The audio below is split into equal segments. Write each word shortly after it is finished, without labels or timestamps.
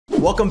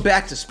Welcome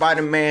back to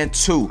Spider-Man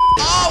 2.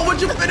 Oh, what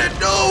you finna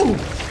do?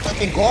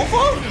 Fucking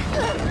golfer?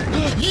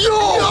 Yo!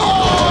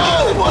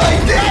 Oh my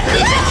God!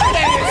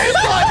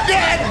 It's not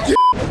dead!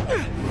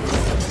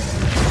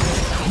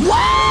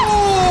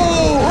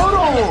 Wow! Hold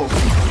on!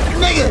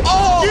 Nigga!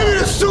 Oh! Give me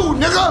the suit,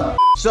 nigga!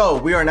 So,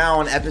 we are now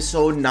on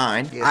episode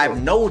 9. Yeah.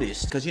 I've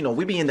noticed, because, you know,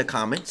 we be in the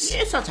comments.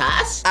 Yeah,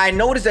 sometimes. I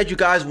noticed that you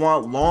guys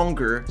want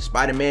longer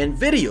Spider-Man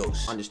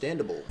videos.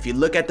 Understandable. If you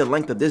look at the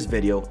length of this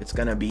video, it's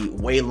gonna be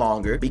way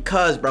longer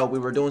because, bro, we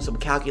were doing some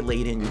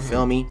calculating, you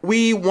feel me?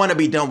 We want to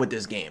be done with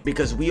this game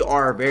because we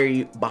are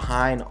very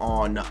behind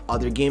on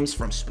other games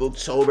from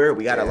Spooktober.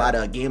 We got a lot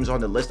of games on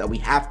the list that we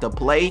have to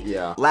play.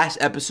 Yeah. Last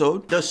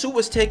episode, the suit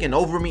was taking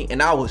over me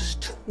and I was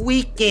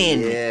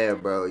tweaking. Yeah,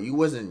 bro. You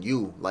wasn't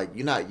you. Like,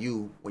 you're not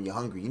you when you're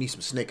hungry. You need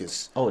some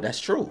Snickers. Oh, that's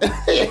true.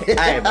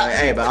 Hey,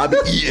 bro, I'll be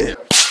eating.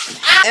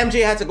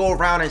 MJ had to go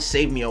around and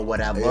save me or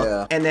whatever.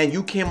 Yeah. And then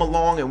you came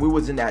along and we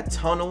was in that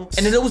tunnel.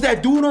 And then there was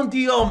that dude on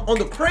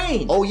the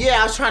crane. Oh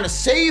yeah, I was trying to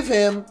save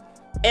him.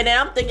 And then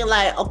I'm thinking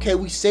like, okay,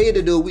 we saved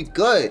the dude, we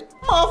good.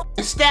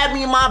 Motherfucker stabbed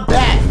me in my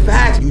back.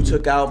 Facts. You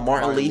took out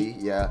Martin Lee.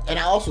 Yeah. And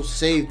I also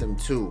saved him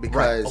too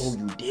because oh,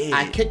 you did.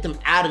 I kicked him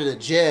out of the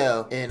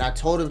jail and I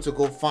told him to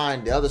go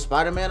find the other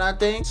Spider-Man, I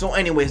think. So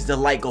anyways, the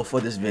like go for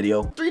this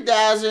video.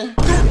 3,000.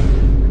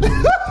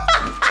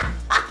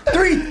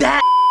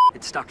 3,000.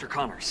 It's Dr.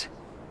 Connors.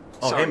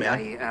 Oh, Sorry, hey, man.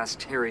 I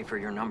asked Harry for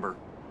your number.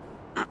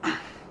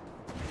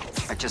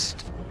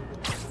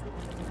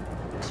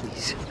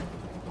 Please,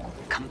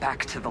 come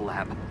back to the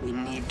lab. We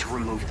need to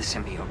remove the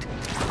symbiote.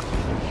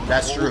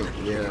 That's true.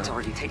 Yeah. It's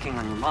already taking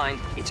on your mind.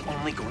 It's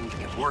only going to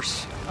get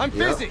worse. I'm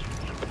busy.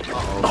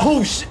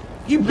 Oh shit.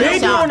 He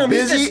banged on him.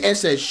 Busy and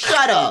said,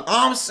 "Shut up."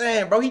 I'm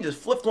saying, bro, he just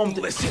flipped on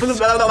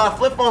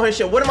flip on his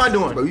shit. What am I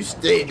doing? Bro, you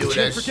stay doing that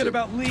Can't shit. forget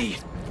about Lee.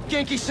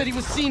 Genki said he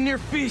was seen near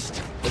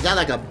Feast. Is that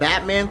like a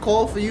Batman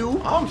call for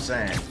you? I'm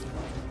saying.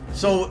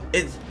 So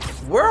it's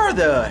where are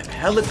the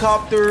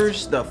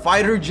helicopters, the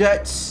fighter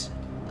jets?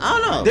 I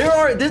don't know. There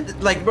are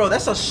like, bro,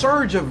 that's a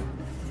surge of.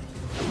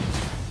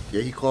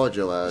 Yeah, he called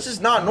your ass. This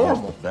is not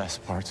normal. The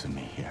best parts of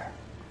me here.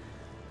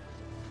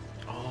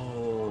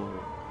 Oh.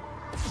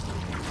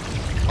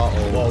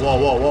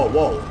 Uh-oh.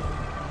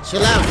 Whoa.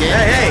 Chill out,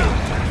 man.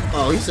 Hey.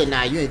 Oh, he said,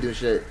 nah, you ain't doing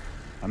shit.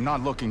 I'm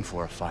not looking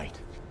for a fight.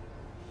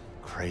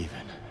 Kraven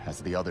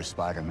has the other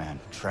Spider-Man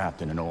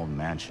trapped in an old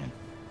mansion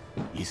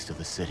east of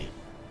the city.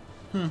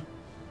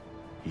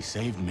 He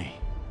saved me.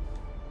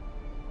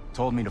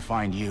 Told me to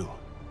find you.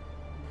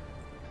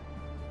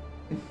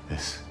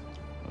 This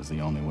was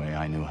the only way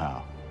I knew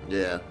how.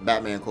 Yeah,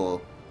 Batman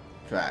call.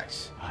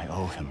 Facts. I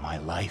owe him my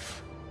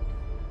life.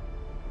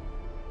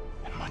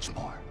 And much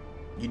more.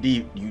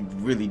 You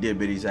really did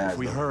bit his ass. If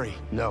we though. hurry.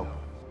 No.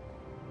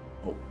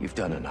 Oh. You've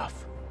done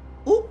enough.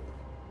 Ooh.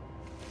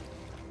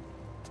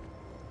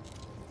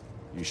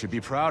 You should be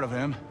proud of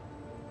him.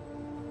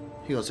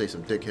 He gonna say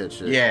some dickhead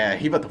shit. Yeah,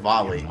 he about to He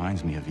volley.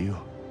 reminds me of you.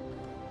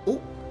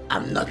 Ooh.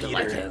 I'm nothing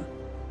like Peter. him.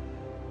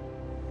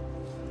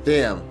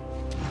 Damn.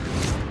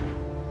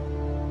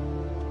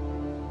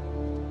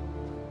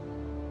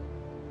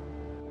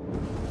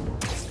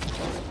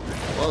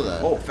 What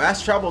that? Oh,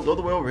 fast traveled all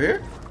the way over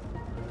here?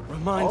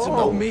 Reminds him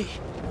Oh. of me.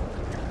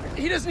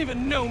 He doesn't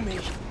even know me.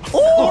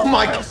 Oh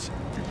my god. Miles.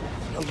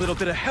 A little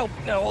bit of help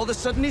now, all of a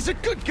sudden he's a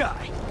good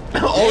guy.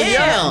 Oh Damn.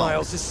 yeah.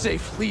 Miles is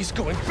safe. Lee's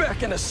going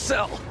back in a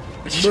cell.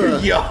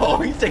 Bruh. Yo,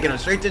 he's taking him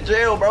straight to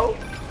jail, bro.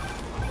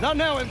 Not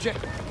now, MJ.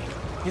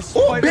 Is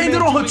Oh, Spider-Man banged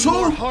it on her doing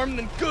more too. harm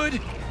than good?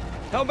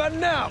 How about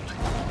now?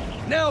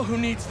 Now who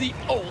needs the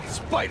old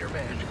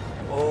Spider-Man?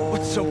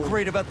 What's so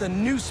great about the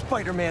new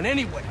Spider-Man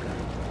anyway?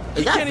 Is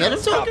He that can't even Venom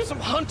stop talking? some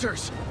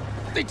hunters.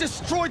 They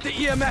destroyed the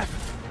EMF.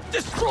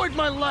 Destroyed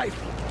my life.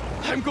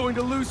 I'm going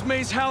to lose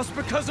May's house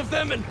because of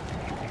them and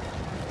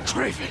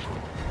Kraven.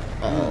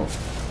 Uh-oh.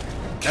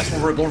 That's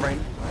where we're going right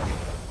now.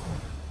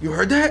 You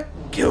heard that?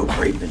 Kill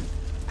Kraven.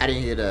 I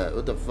didn't hear that.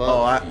 What the fuck?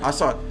 Oh, I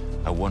saw.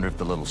 I wonder if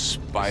the little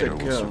spider will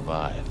kill.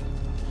 survive.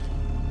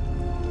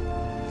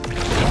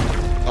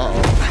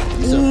 Uh-oh.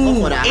 He said,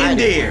 fuck what I in hide.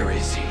 there. Where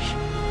is he?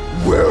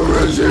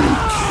 Where is he?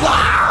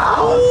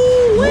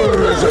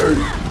 Where is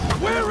he?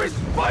 Where is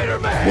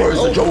Spider-Man?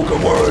 Where's the Joker?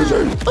 Where is he?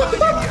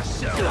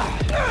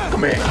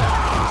 Come here.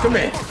 Come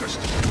here.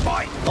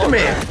 Come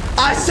here.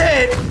 I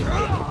said,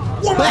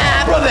 where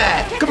my brother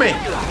at? Come here.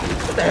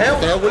 What the hell?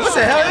 What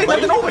the hell? Ain't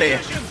nothing over there.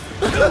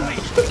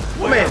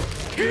 Come here.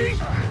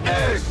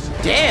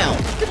 Damn.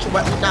 Get your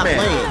weapon. Not Come here.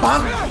 playing.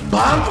 Bang.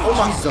 Bang. Oh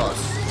my. Jesus.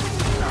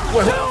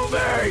 Wait, Tell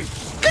me!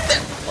 get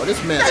that Oh, this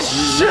man.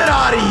 shit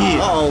out of here.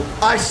 Uh-oh.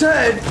 I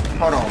said,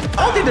 hold on.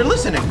 I don't think they're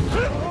listening.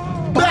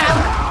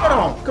 Bang. Hold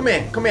on. Come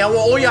here. Come here. I want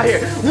all y'all here.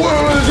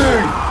 Where is he?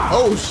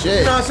 Oh, shit.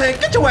 You know what I'm saying?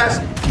 Get your ass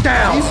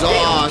down.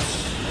 Jesus.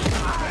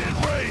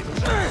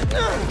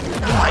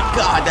 Oh my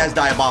god, that's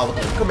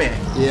diabolical. Come here.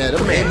 Yeah, them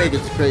Come here.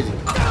 haymakers is crazy.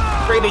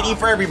 Great to eat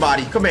for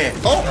everybody. Come here.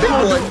 Oh, big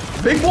boy.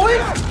 Big boy?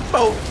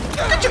 Oh,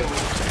 get your...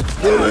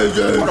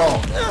 Hold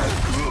on.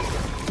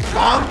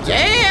 Bonk.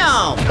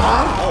 Damn.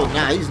 Bonk. Oh,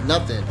 nah, he's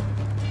nothing.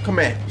 Come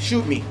here.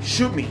 Shoot me.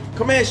 Shoot me.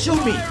 Come here.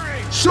 Shoot me.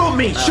 Shoot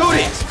me! Shoot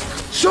it!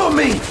 Shoot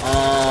me!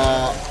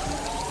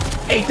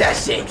 Ain't that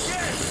shit?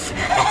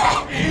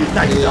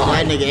 Now you Yeah,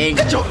 die. that nigga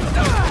angry. Get your...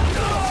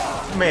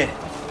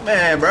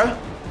 Man, bro.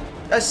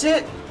 That's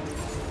it?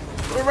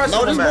 Where the rest No,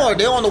 of there's them at? more.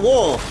 They're on the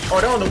wall. Oh,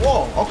 they're on the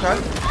wall. Okay.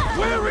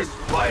 Where is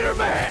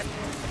Spider-Man?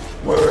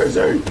 Where is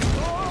he?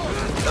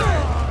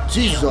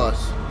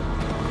 Jesus.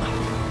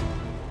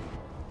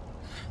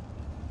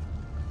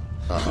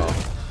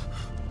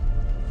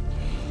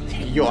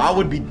 Yo, I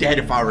would be dead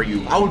if I were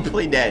you. I would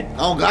play dead.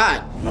 Oh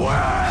God.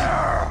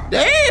 Wow.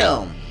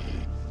 Damn.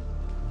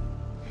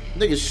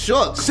 Nigga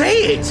shook.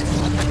 Say it!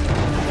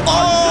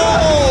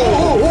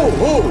 Oh!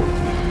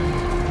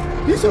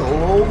 Oh! He's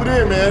over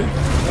there, man.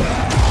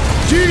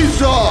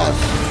 Jesus.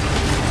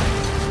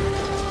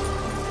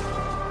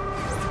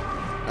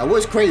 Now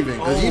where's Kraven?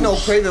 Because you know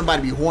Kraven about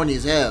to be horny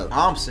as hell.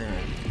 I'm saying.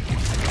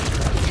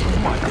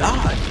 Oh my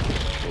God.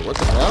 What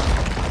the fuck?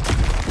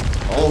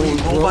 Oh,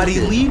 he's Nobody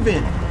broken.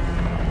 leaving.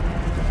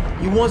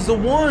 He wants the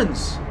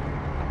ones.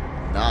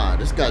 Nah,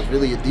 this guy's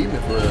really a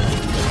demon for real.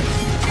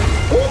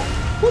 Ooh,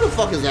 who the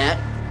fuck is that?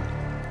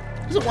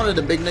 Is it one of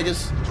the big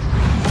niggas?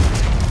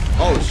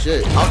 Oh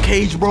shit. A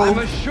cage, bro. I'm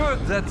assured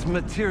that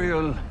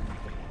material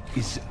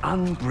is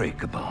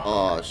unbreakable.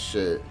 Oh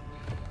shit.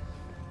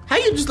 How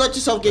you just let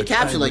yourself get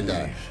captured like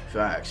that?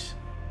 Facts.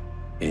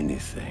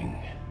 Anything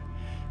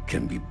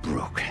can be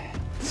broken.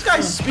 This guy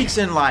speaks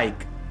in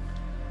like,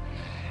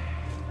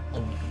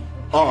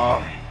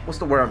 what's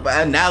the word?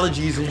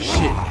 Analogies and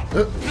shit.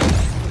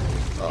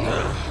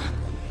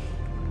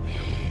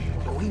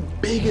 Bro, he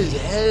big as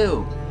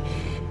hell.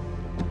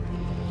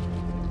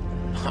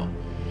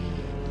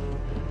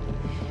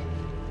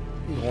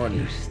 He's horny.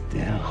 You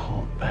still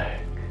hold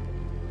back.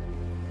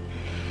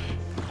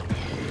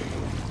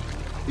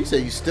 You say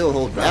you still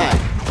hold back.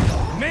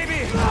 Maybe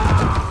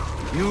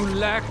you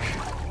lack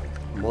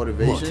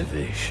Motivation?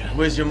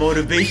 Where's your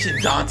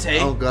motivation, Dante?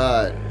 Oh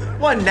God.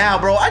 What now,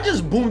 bro? I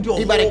just boomed your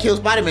He about to whole- kill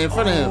Spider-Man in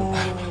front of him.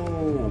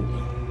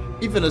 Oh.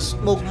 He finna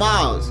smoke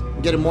Miles.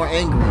 Get him more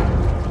angry.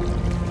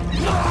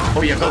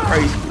 Oh yeah, go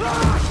crazy.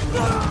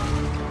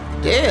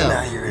 Damn.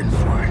 Now you're in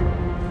for it.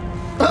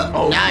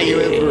 Oh, Now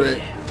you're in for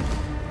it.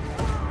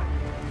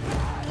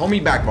 Hold me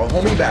back, bro.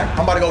 Hold me back.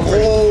 I'm about to go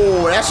crazy.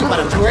 Oh, that shit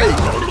about to break.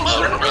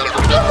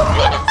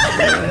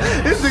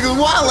 This nigga's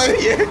wildin'.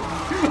 Yeah.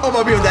 I'm about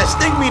to be on that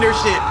stink meter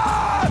shit.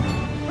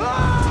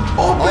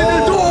 Open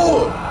the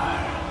door.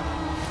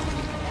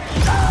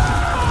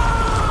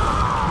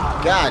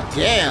 God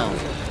damn.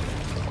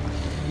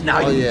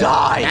 Now Oh, you yeah.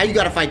 die. Now you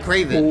gotta fight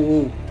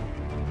Kraven.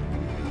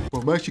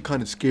 Bro, I'm actually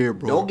kind of scared,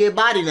 bro. Don't get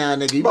body now,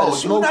 nigga. You Bro, better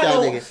you smoke not that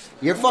gonna- nigga.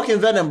 You're fucking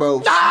Venom,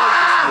 bro.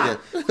 Ah!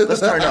 Smoke this nigga.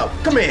 Let's turn up.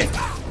 Come here.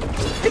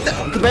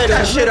 Get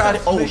that shit out.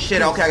 Oh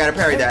shit. Okay, I gotta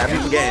parry that. I be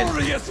forgetting.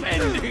 glorious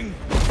ending.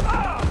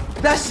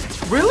 That's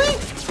really?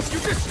 You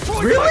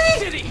destroyed Really? my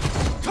city.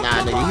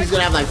 Nah, nigga, he's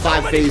gonna have like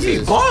 5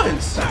 phases.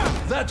 Buns.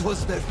 That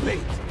was their fate.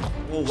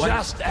 what?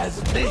 Just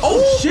as this.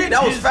 Oh shit,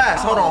 that was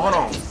fast. Hold on, hold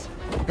on.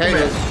 Hey,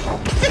 Man.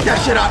 Get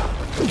that shit out.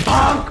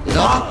 Bonk,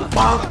 bonk,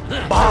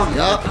 bonk, bonk.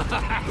 yup.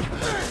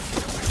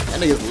 That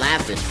nigga's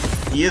laughing.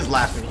 He is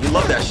laughing. He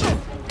love that shit.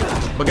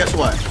 But guess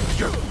what?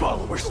 Your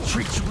followers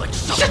treat you like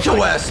Shut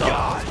your ass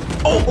up.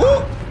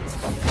 Oh,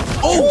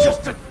 oh,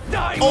 just a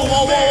dying oh,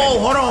 oh, man. oh,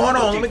 hold on, hold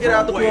on. Let me get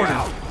out the Way corner.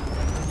 out.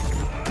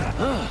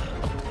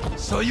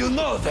 So you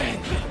know then.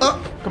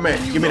 Come here,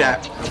 give me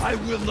that. I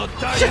will not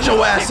die. Shut in your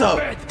a ass sick up.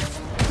 bed.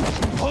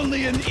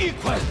 Only an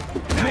equal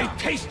may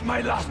taste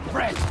my last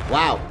breath.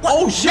 Wow.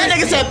 Oh shit. That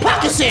nigga said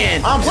pocket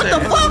sand. I'm What the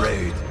saying. fuck?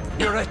 Parade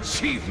your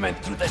achievement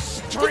through the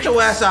streets. Get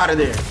your ass out of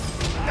there.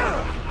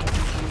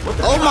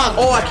 Oh my.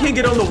 Oh, I can't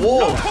get on the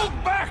wall. Hold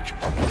back.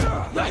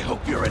 I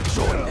hope you're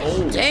enjoying this.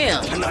 Oh,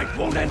 Damn. Tonight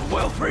won't end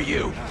well for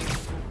you.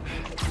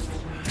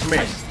 come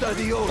here.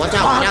 Study all Watch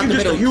that. out. Fuck, Get out you the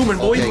just a middle. human,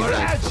 boy. Okay, You are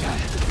guys.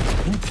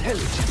 agile,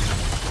 intelligent,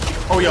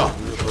 Oh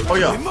yeah. Oh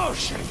yeah.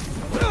 emotion.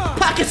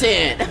 Pocket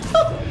sand.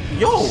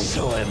 Yo.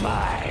 So am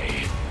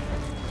I.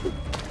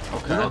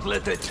 Okay. Don't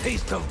let the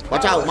taste of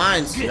Watch out, power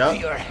mines. get Yep. to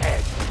your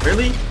head.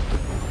 Really?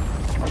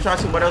 I'm trying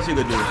to see what else you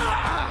could do.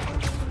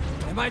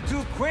 Am I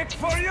too quick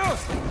for you?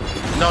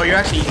 No, you're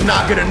actually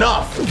not good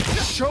enough.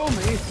 Show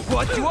me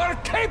what you are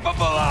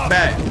capable of.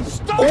 Bet.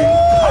 Stop Ooh.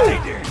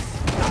 hiding.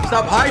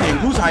 Stop hiding.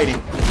 Who's hiding?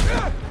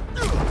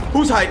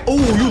 Who's hiding? Oh,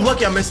 you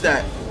lucky I missed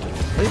that.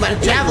 You about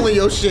to javelin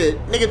your shit.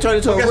 Nigga turned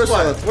into a Guess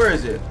what? whistle. Where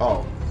is it?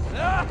 Oh.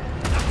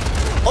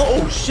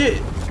 Oh shit.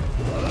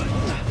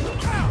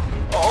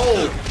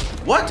 Oh.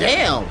 What?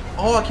 Damn.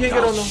 Oh, I can't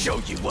get I'll on the. show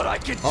you what I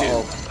can do.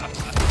 Uh-oh.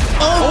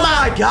 Oh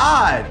my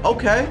god.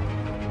 Okay.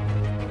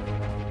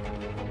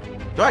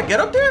 Do I get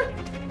up there?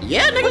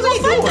 Yeah, nigga, What's go he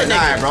fight doing? that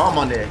Alright, nigga. bro, I'm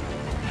on there.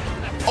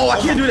 Oh, I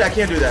can't do that. I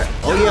can't do that.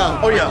 Oh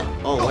yeah. Oh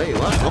yeah. Oh wait,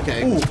 what?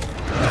 Okay. Ooh.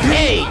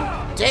 Hey,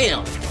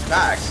 damn.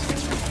 Facts.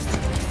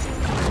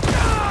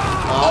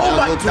 Oh Oh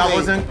my. go too That late.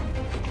 wasn't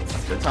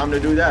the time to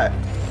do that.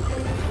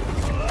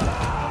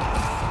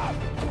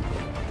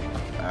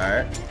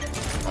 Alright.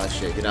 Oh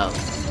shit, get out.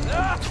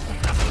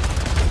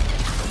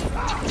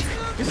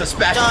 He's a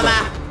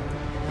spatula.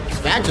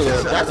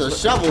 spatula. That's a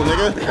shovel,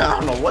 nigga. I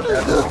don't know what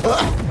that is.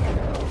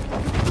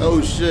 Oh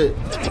shit.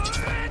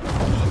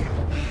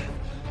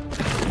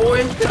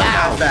 Boy, get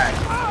Bow. back.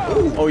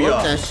 Ooh, Oh,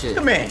 yeah. that shit.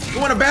 Come here. You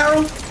want a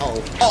barrel?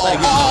 Oh.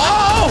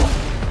 Oh.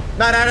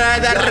 Nah.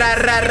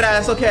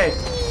 That's okay.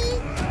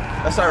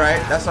 That's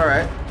alright. That's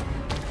alright.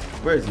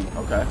 Where is he?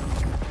 Okay.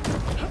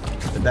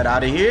 Get that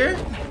out of here.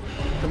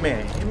 Come here.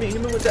 Hit me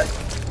with that.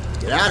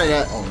 Get out of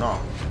that. Oh, no.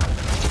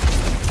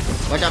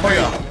 Watch out Oh, for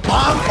yeah.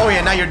 Bomb. Oh,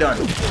 yeah. Now you're done.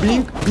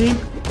 Beam.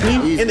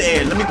 Easy. In the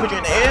air. Let me put you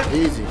in the air.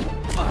 Easy.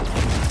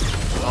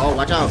 Oh,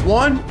 watch out.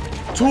 1,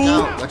 2.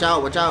 Watch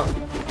out.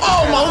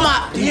 Oh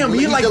my! Damn,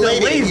 he like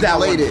delays that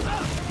one. It.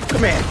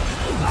 Come here.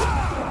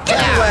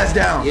 Get your ass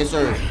down. Yes,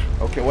 sir.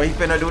 Okay, what he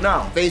finna do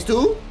now? Phase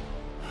 2?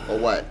 Or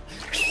what?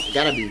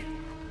 Gotta be.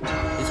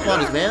 He's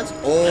calling his mans.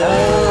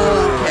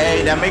 Oh.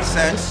 Okay, that makes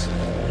sense.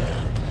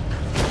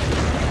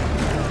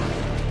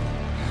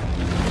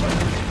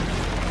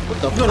 What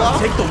the You gonna fuck?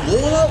 take the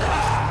wall up?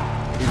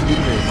 He's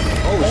leaving.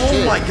 Oh, Oh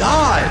shit. my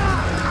god!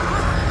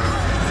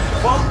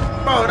 Fuck,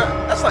 bro,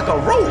 that's like a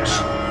roach.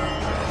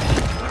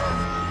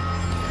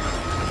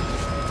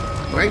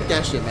 Break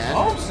that shit, man.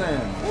 I'm saying,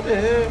 what the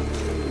hell?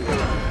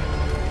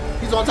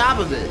 He's on top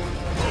of it.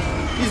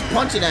 He's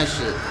punching that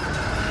shit.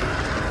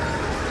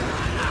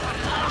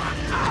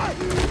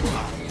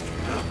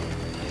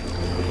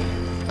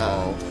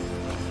 Uh-oh.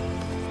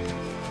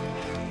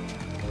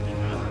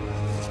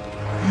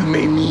 You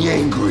made me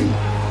angry.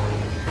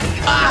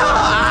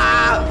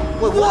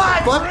 Wait,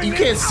 what the fuck? You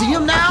can't see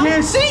him now?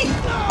 Can't see.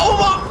 Oh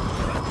my!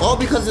 All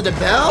because of the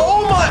bell?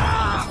 Oh my!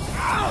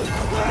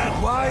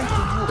 Why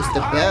It's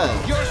the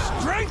bell. your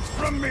strength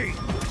from me?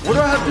 What do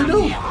I have to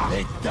do?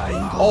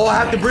 Oh, I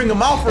have to bring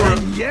him out for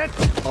him. Yet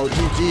Oh,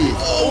 GG.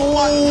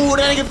 Oh,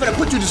 that nigga finna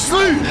put you to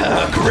sleep.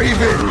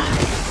 Kraven.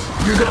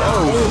 You're gonna.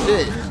 Oh,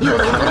 shit.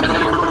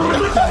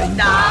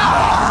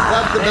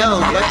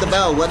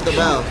 Wet the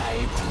bell.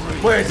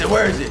 Where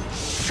is it?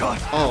 shut.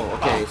 Oh,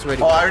 okay, it's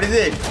ready. Oh, I already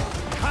did.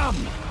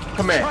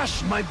 Come here.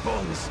 Crush my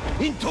bones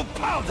into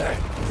powder.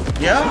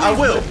 Yeah, I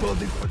will.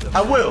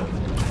 I will.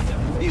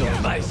 You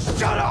might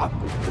shut up.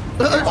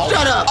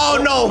 Shut up. Oh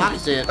no! Pocket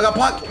sand. I got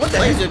pocket. What the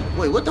Laser. heck?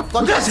 Wait, what the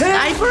fuck? That's him?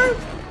 Sniper?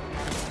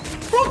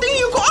 Bro, think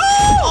you go?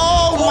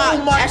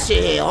 Oh my! That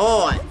shit hit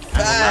hard.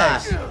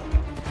 Fast.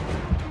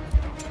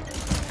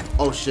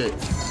 Oh shit.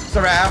 It's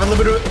alright. I have a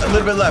little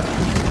bit left.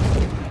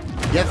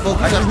 Get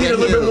focused. I just up, need get a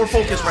little bit healed. more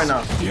focus right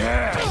now.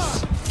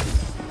 Yes.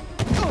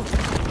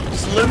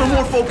 Just a little bit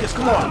more focus.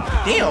 Come on.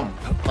 Damn.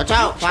 Watch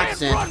out, Can't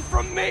Pakistan. run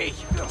from me.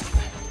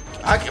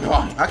 I can't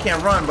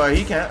run, but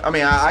he can. I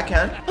mean, I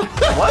can.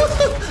 What?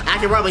 I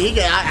can run, but he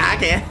can. I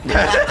can.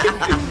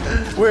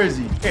 Where is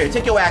he? Here,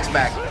 take your axe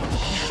back.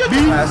 Shut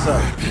your ass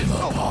up.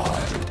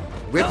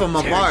 Rip him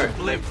apart.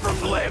 Limb from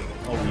limb.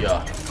 Oh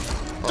yeah.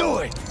 Do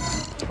it,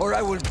 or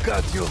I will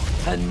gut you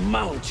and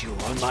mount you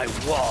on my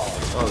wall.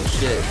 Oh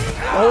shit.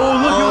 Oh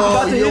look, he was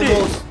about to you hit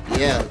almost.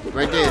 Yeah,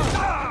 right there. it.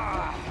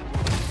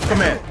 Come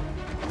here.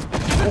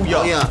 Oh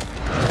yeah.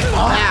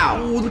 Oh yeah.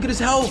 Oh, look at his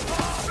health.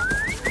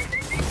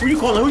 Who you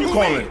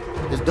calling?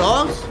 His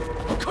dogs?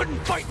 You couldn't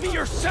fight me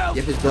yourself.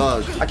 Yep, his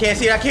dogs. I can't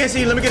see.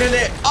 Let me get in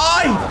there.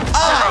 Aye!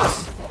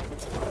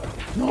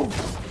 No.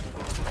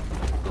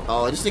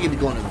 Oh, this nigga be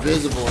going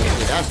invisible and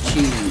shit. That's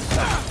cheese.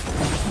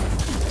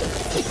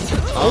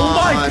 Oh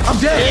my! I'm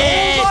dead.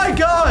 shit. Oh my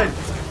god!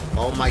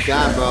 Oh my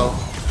god, bro.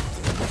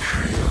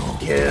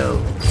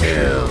 Kill.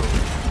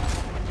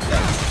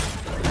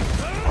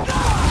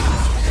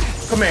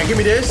 Come here, give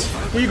me this.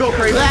 Here you go,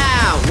 Kraven.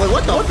 Wow. Wait,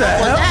 what the What the fuck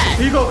was hell? that?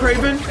 Here you go,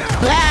 Kraven.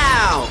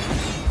 Wow.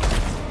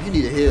 You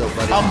need a heal,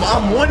 buddy.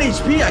 I'm 1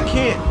 HP. I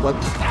can't. What?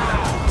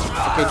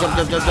 Okay, jump.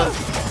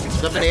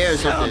 Jump in the air or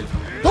something.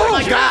 Oh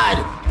my god.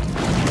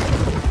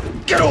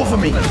 Get off of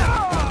me.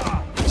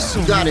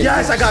 You got it.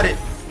 Yes, I got it.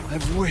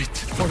 I've waited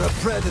for a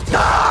predator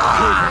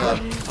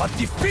of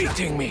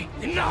defeating me.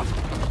 Enough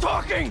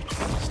talking.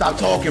 Stop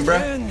talking, bruh.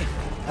 Then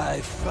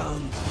I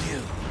found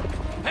you,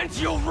 and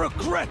you'll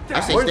regret I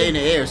that. say stay in the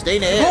air. Stay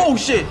in the air. Oh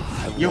shit.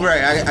 You're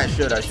right. I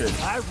should.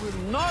 I will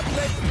not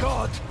let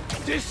God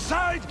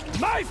decide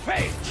my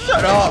fate.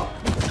 Shut up.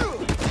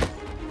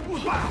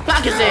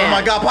 Pocket sand. Oh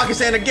my god, pocket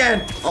sand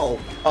again. Oh,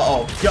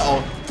 Uh-oh.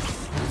 Yo-oh.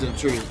 he's in the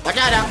tree. Watch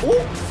out now.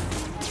 Ooh.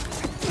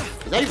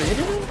 Is that even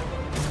hitting him?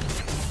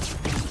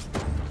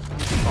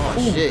 Oh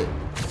shit.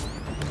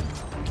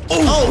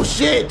 Oh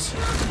shit.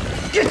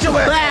 Get your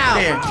ass Wow.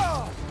 there.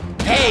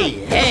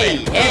 Hey.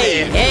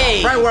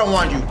 Right where I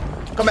want you.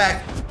 Come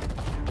back.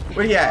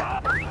 Where you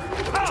at?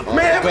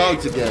 Man,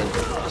 Dogs again.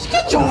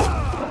 get your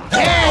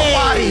Hey.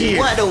 out of here.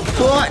 What the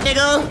fuck,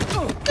 nigga?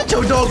 Get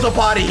your dogs up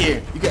out of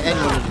here. You can end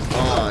one of these.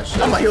 Oh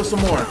shit. I'm gonna heal some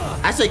more.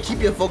 I say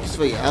keep your focus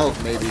for your health,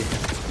 maybe.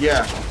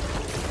 Yeah.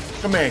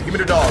 Come here. Give me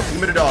the dogs.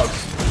 Give me the dogs.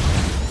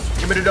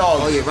 Give me the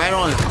dogs. Oh, you're right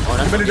on it. Oh,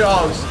 that's Give me the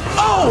dogs.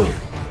 Oh!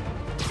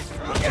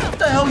 What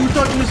the hell you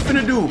thought you was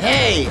finna do?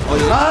 Hey. Oh,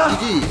 yeah. Huh?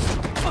 GG's.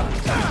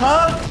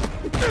 Huh?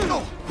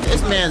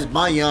 This man's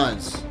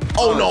bunions.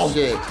 Oh, no.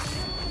 Shit.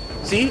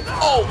 See?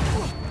 Oh!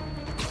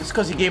 It's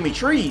because he gave me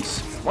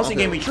trees. Once he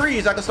Okay. gave me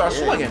trees, I can start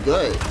Yeah, swinging.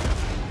 good.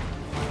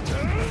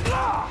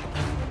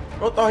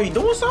 Bro thought he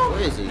doing something?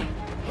 Where is he?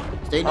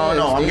 Stay near. Oh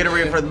no, I'm stay getting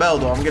ready near. for the bell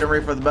though. I'm getting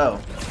ready for the bell.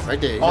 Right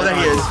there. Oh, there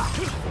he is.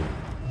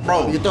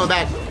 Bro. You throw it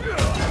back.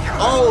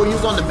 Oh, he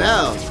was on the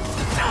bell.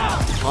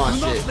 Oh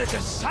shit. Let the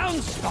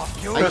sound stop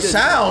you. The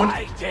sound?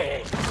 I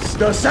did.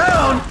 The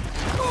sound?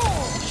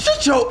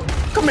 Shut your...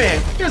 Come here.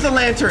 Here's a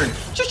lantern.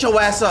 Shut your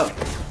ass up.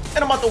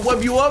 And I'm about to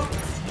web you up.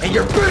 And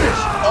you're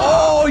finished.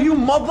 Oh, you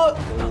mother...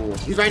 Oh,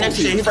 he's right next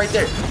to shit, you. he's right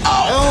there.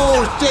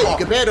 Oh shit, you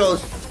compare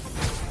those.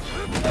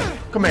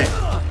 Come here.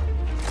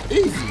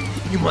 Easy.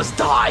 You must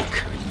die.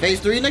 Phase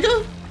 3,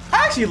 nigga?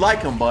 I actually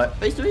like him, but...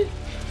 Phase 3?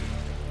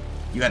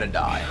 You gotta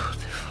die.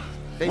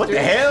 Phase What 3?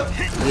 the hell?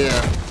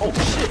 Yeah. Oh,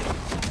 shit.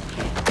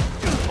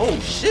 Oh,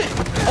 shit.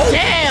 Oh,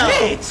 Damn.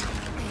 shit.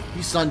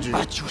 He sunned you.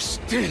 But you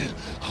still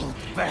hold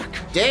back.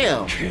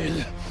 Damn.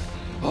 Kill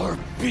or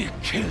be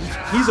killed.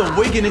 He's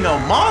awakening a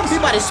He monster.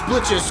 about to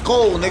split your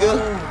skull, nigga.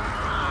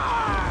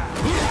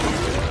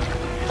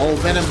 Oh,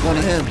 Venom's going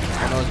to him.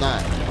 Oh, no, it's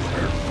not.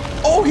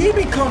 Oh, he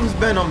becomes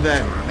Venom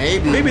then.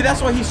 Maybe. Maybe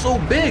that's why he's so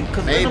big.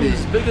 Because Maybe.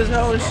 Venom's big as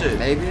hell and shit.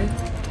 Maybe.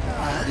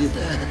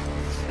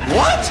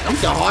 What?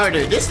 He's the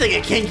harder. This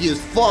nigga kinky as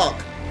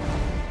fuck.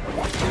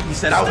 He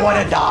said, I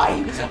want to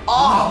die.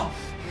 Oh.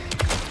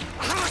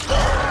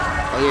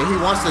 Oh, yeah,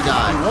 he wants to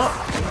die.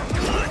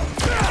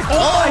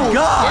 Oh my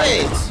god.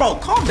 shit. Bro,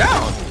 calm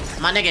down.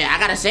 My nigga, I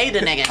gotta save the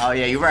nigga. Oh,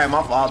 yeah, you're right.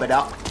 My fault, but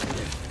out.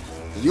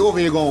 You over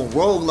here going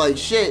rogue like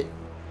shit.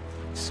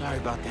 Sorry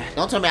about that.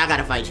 Don't tell me I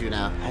gotta fight you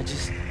now.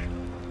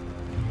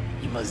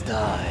 You must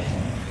die.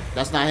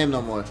 That's not him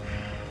no more.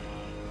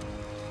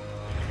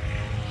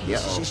 Yeah.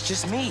 It's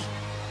just me.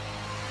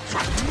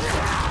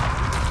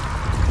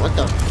 What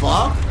the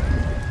fuck?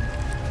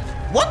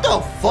 What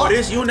the fuck? Oh,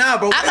 this you now,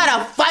 bro. I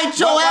gotta fight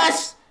your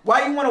ass.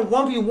 Why you want to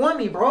 1v1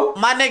 me, bro?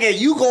 My nigga,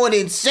 you going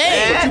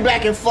insane. But you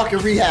back in fucking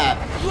rehab.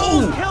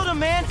 Ooh. Killed him,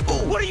 man.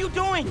 What are you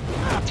doing?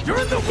 You're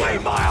in the way,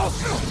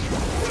 Miles.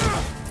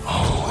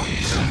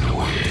 Always in the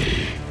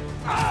way.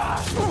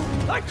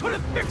 I could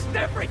have fixed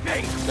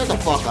everything. Shut the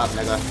fuck up,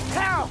 nigga.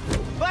 How?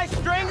 By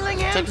strangling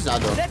him? Check this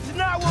out, though. That's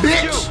not what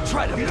Bitch. we do.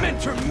 Try to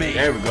mentor me.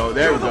 There we go.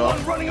 There we You're the go.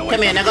 one running away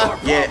Come here, from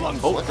nigga. your Yeah.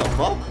 problems. Oh, what the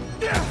fuck?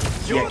 Yeah,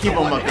 You're keep the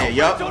him one up there. hell-bent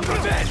Yup. on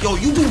revenge. Yo,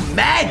 you do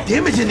mad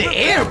damage in the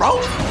air, bro. All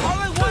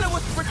I wanted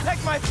was to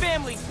protect my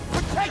family.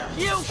 Protect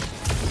you.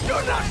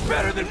 You're not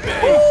better than me.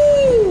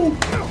 Ooh.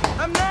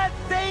 I'm not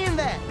saying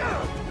that.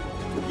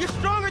 You're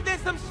stronger than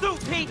some soup,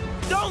 Pete.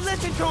 Don't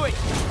listen to it.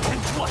 And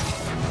what?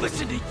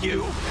 Listen to you.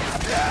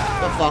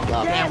 The fuck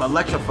up. Yes. I'm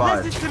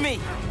electrified. Listen to me.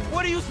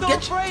 What are you so Get-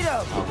 afraid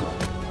of?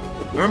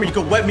 Remember, you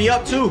could wet me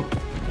up too.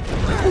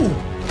 Ooh.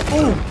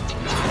 Ooh.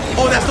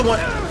 Oh, that's the one.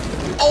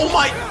 Oh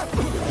my.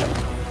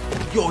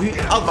 Yo,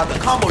 I was about to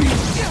combo you.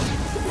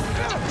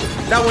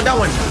 That one.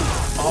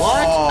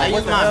 What? Oh, I what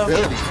use the my hell?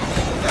 ability.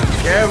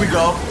 There we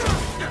go.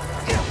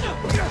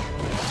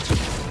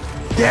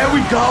 There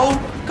we go.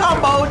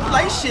 Combo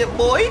like shit,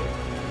 boy.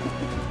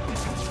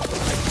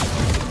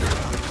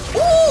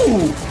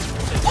 Ooh.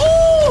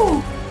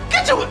 Ooh.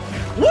 Get your.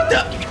 What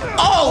the?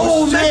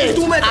 Oh, shit. man, you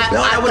threw him at the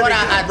belt. I That would've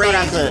thought I been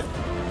crazy. could.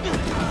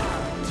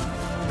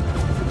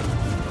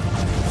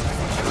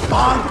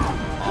 Bonk.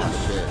 Oh,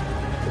 shit.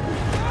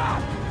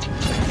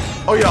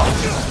 Oh, yo.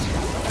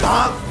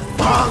 Bonk.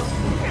 Bonk.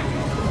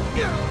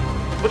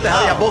 What the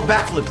hell? Y'all both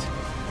backflipped.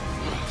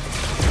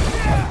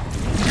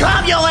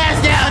 Calm your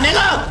ass down,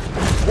 nigga.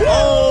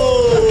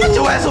 Oh. Get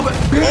your ass over.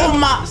 Oh,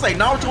 my. It's like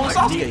Naruto and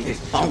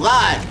Sasuke. Oh,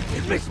 God.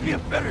 It makes me a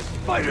better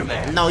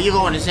Spider-Man. No, you're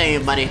going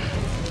insane, buddy.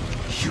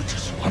 You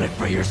just want it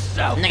for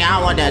yourself. Nigga, I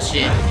don't want that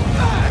shit.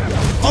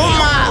 Oh,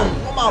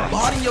 my. Oh, my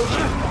body, yo.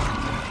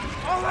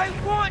 All I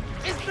want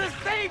is to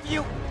save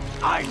you.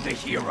 I'm the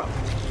hero.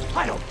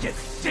 I don't get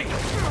saved.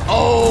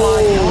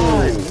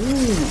 Oh.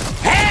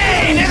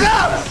 Hey,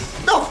 nigga.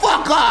 The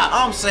fuck up.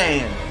 I'm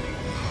saying.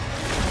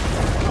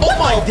 Oh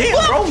my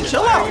damn, bro,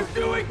 chill Why are out. you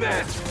doing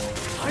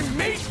this? I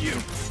made you.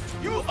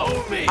 You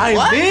owe me. I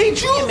What? made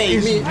you. You made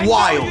It's me. I know you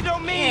wild.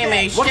 don't mean ain't that.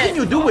 made What shit. can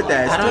you do with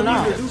that? It's I don't still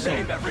know. easy to do something.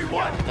 Save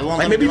everyone. It won't Like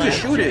let me maybe do just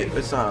it. shoot it.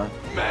 It's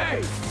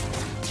May.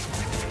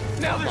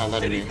 Now Not the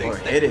letting city me. thinks Or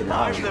hit it, that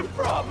I'm nah. the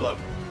problem.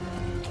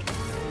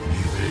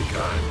 You think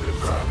I'm the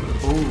problem?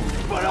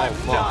 Ooh. But I'm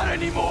not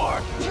anymore.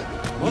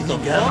 What the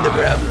Got fuck? the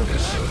problem.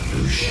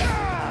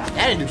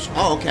 That didn't do shit.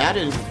 Oh, okay, I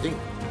didn't even think.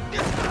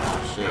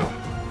 Oh, shit.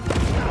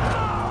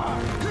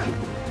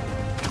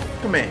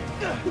 Come here.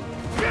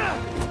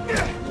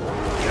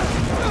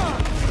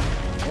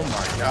 Oh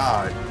my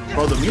god.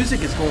 Bro, the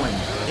music is going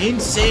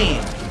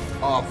insane.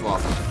 Oh,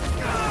 fuck.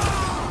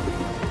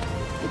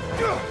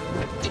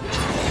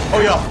 Oh,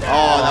 yo.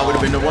 Oh, that would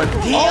have been the one.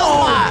 Damn.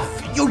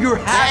 Oh, Yo, you're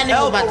That half nigga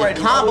health about to already,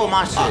 combo bro.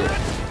 my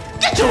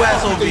shit. Get your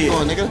ass over What you here.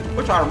 doing, nigga?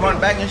 We're trying to run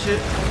back and shit.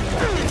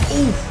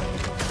 Oof.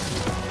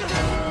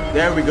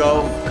 There we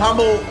go.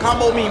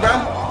 Combo me, bro.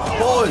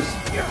 Pause.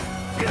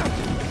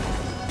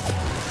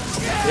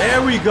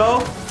 There we go.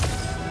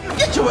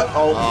 Get your ass.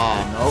 Oh,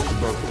 Oh, no,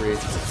 broke free.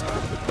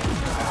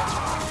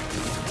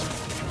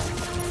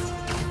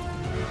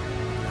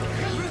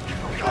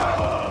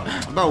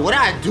 Bro, what did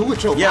I do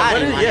with your Yeah, body,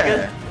 what is- my yeah.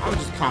 nigga? I'm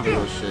just combo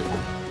your shit.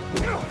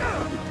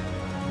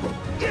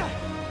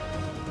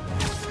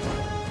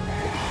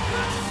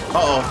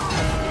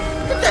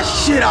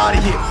 shit out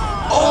of here.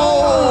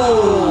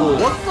 Oh,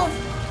 what the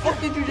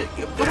fuck did you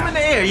just put him in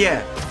the air?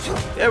 Yeah.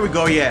 There we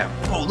go, yeah.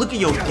 Oh, look at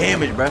your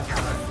damage, bruh.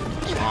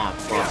 Ah,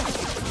 fuck.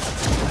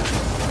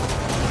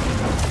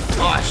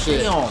 Oh,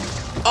 shit. Damn.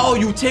 Oh,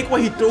 you take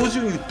what he throws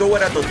you, you throw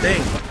it at the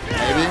thing.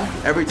 Maybe?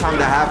 Every time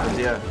that happens,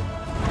 yeah.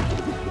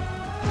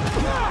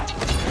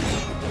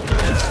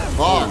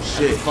 Oh,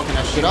 shit. Fucking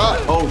that shit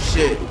up. Oh,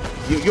 shit.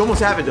 You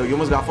almost have it, though. You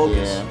almost got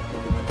focus. Yeah.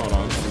 Hold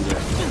on. Let me do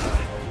that.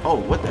 Oh,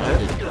 what the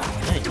heck?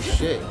 Dang,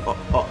 shit.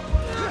 Oh.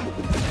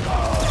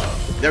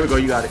 There we go,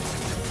 you got it.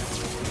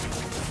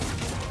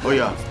 Oh,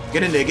 yeah.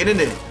 Get in there, get in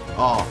there.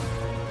 Oh.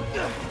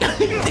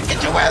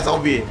 Get your ass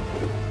over here.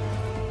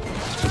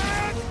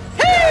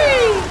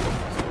 Hey!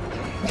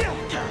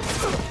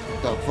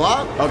 The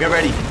fuck? Oh, get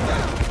ready.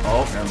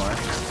 Oh, never mind.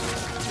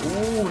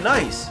 Ooh,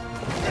 nice.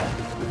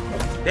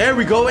 There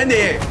we go, in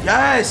there.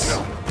 Yes.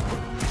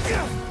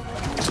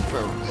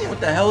 What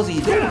the hell is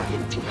he doing?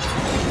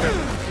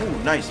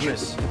 Ooh, nice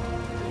miss.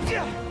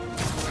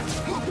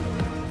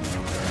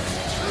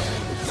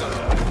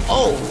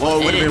 Oh,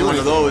 it would have been one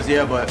of those,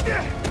 yeah, but.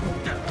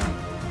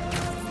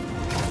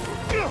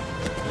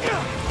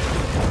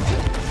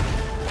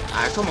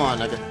 Alright, come on,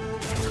 nigga.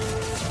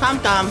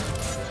 Come.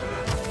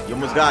 You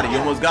almost got it, you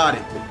almost got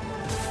it.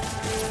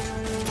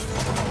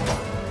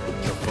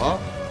 The fuck?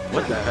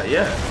 What the hell?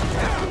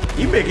 Yeah.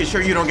 You making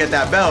sure you don't get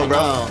that bell,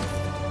 bro.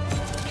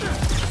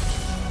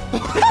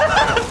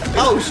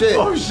 Oh, shit.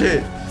 Oh,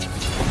 shit.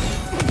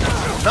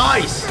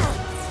 Nice.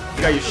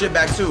 You got your shit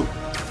back, too.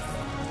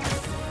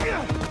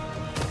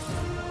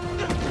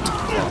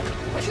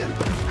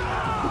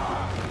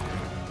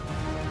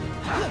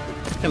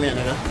 Come here,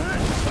 nigga.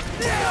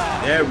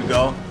 There we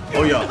go.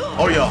 Oh, yeah.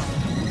 Oh, yeah.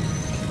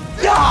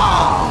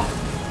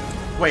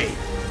 Yeah! Wait.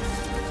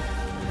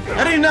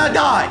 How did he not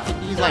die?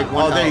 He's like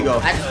one. Oh, there you go.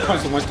 I just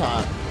punched him one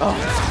time. Oh,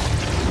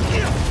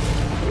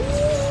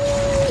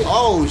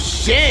 Oh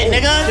shit,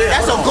 nigga. Shit,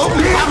 That's a hold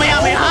good on.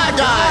 hot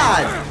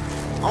dog.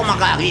 Oh my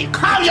god.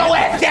 Calm your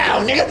ass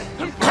down, nigga.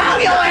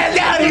 Calm your ass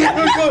down,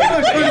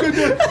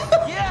 nigga.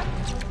 Yeah,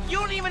 you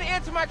don't even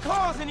answer my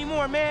calls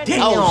anymore, man.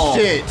 Damn. Oh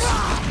shit.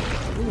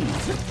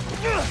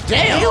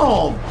 Damn.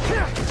 Yo,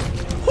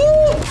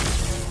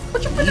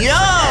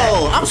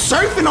 I'm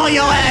surfing on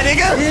your ass,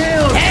 nigga.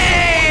 Damn.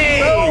 Hey.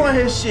 Throw on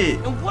his shit.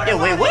 And what Yo,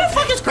 if wait, I where the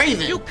fuck listened? is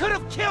Kraven? You could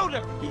have killed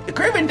her.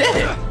 Kraven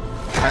dead.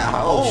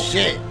 Oh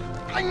shit.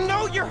 I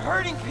know you're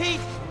hurting, Pete,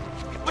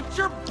 but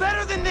you're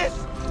better than this.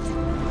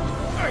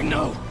 I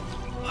know,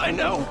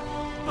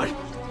 but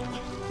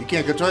You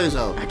can't control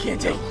yourself. I can't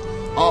take.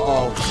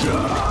 Uh-oh.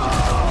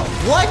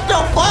 What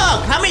the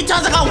fuck? How many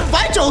times I gotta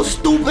fight your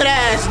stupid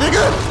ass,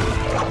 nigga?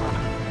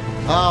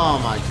 Oh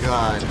my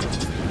god.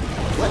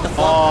 What the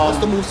fuck? What's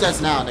the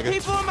movesets now, nigga?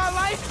 People in my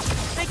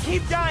life, they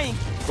keep dying.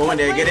 Go in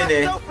there, get in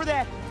there. For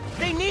that.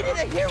 They needed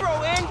a hero,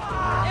 and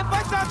if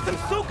I thought some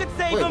suit could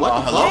save Wait, him,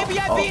 what the fuck? maybe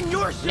I'd be in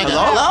your shoes. Nigga,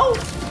 hello?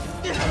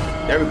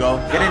 There we go.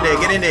 Get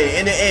in there,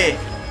 in the air.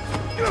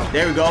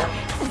 There we go.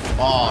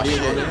 Oh, shit.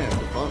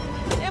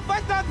 If I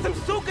thought some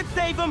suit could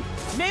save him,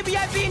 maybe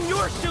I'd be in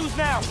your shoes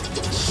now.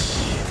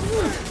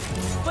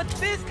 But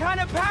this kind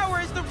of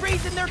power is the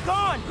reason they're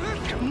gone.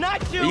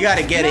 Not you. You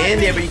gotta get not in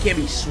me. there, but you can't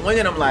be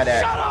swinging them like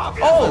that. Shut up.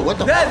 Oh, what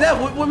the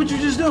fuck? What would you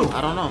just do?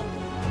 I don't know.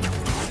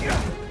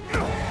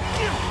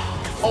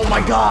 Oh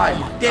my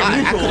god. Damn,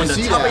 you couldn't on the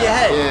see top that. of your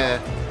head. Yeah.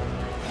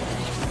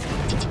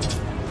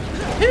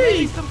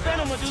 Maybe some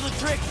venom will do the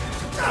trick.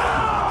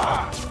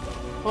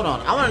 Hold on.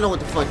 I want to know what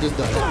the fuck this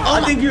does.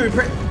 I think you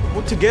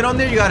to get on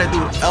there, you gotta do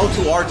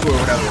L2, R2 or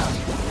whatever.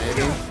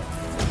 Maybe.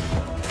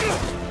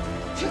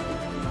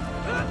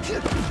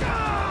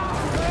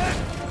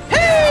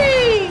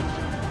 Hey!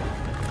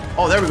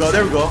 Oh, there we go,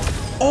 there we go.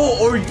 Oh,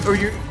 or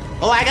you're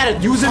Oh, I gotta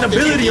use an something.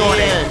 ability on it.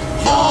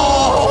 Yeah.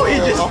 Oh, he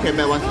just Okay,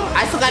 man.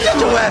 I still gotta get do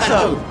your what I ass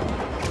gotta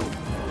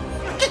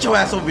up. Get your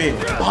ass over here.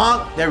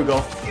 Bonk. There we go.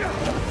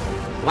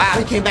 do. Wow,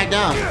 he came back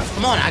down.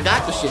 Come on, I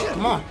got the shit.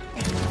 Come on.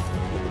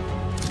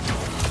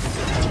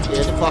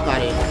 Get the fuck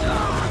out of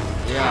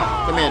here.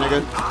 Yeah, come here,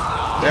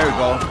 nigga. There we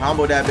go.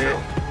 Combo that bit.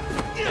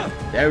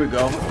 There we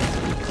go.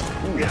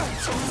 Get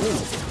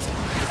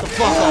the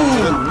fuck out, Ooh,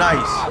 nigga.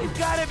 nice. You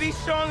gotta be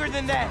stronger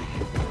than that.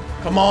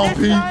 Come on, This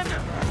Pete. time,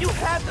 you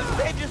have to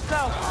save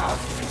yourself.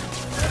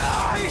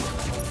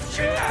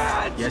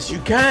 Yes, you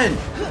can.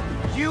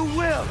 You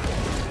will.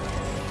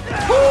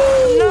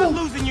 I'm not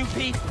losing you,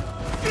 Pete.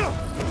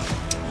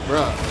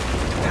 Bruh.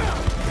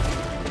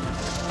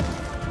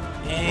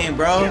 Damn,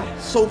 bro.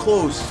 So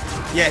close.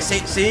 Yeah,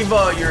 save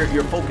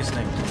your focus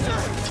thing.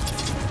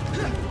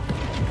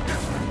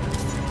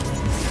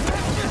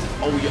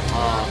 Oh yeah.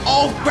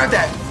 Oh, grab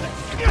that.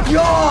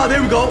 Yo,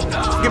 there we go.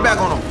 Get back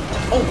on him.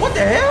 Oh, what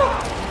the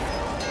hell?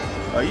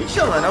 Oh, you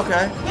chilling?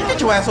 Okay. Get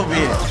your ass over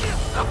here.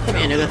 Come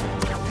here, nigga.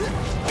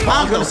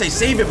 I was gonna say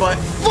save it, but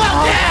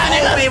Fuck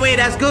yeah, nigga. wait,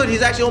 that's good.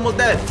 He's actually almost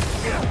dead.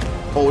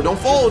 Oh, don't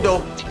fall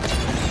though.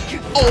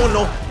 Oh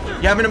no.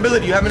 You have an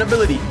ability. You have an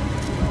ability.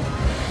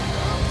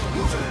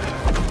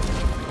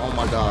 Oh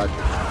my god.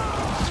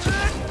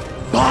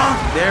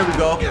 Bonk. There we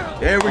go.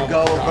 There we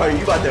go, bro.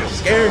 You about to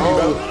scare me, bro.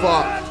 Oh,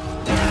 fuck.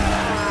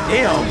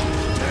 Damn.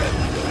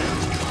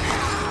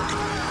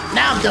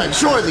 Now I'm done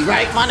shortly,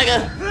 right, my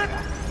nigga?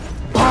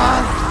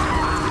 Bonk.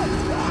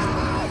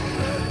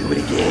 Do it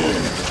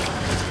again.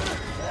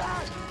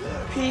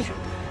 Pete,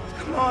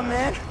 come on,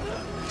 man.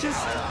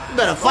 Just You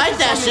better fight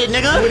that shit, Do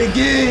nigga. it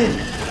again.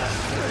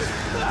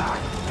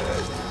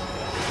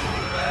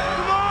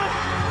 come on.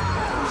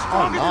 You're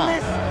stronger than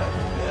this.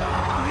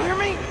 You hear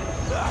me?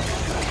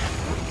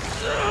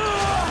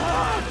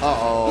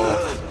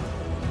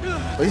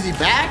 Uh-oh. Is he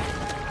back?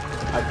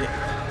 I think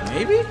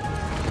maybe.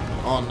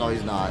 Oh, no,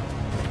 he's not.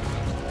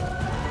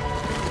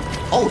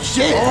 Oh,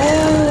 shit.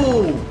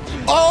 Oh.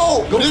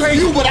 Oh, Go this is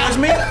crazy. you, but that's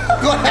me.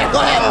 Go ahead, go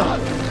ahead.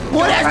 Pull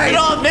that shit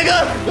off, nigga.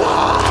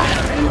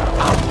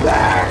 I'm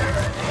back.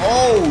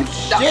 Oh,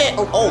 shit.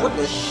 Oh, what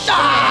the shit?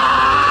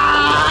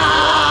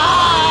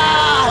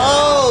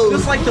 Oh.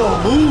 Just like the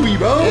movie,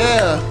 bro.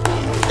 Yeah.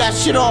 Get that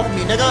shit off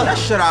me, That nigga.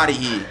 shit out of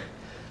here.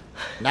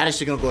 Now this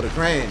shit gonna go to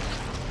Crane.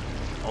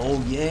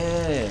 Oh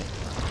yeah.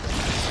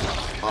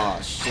 Oh,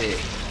 shit.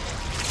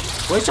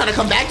 What, he's trying to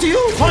come back to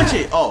you? Punch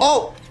it. Oh.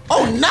 Oh.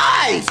 Oh,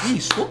 nice. He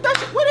swooped that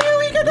shit. Where the hell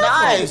he get that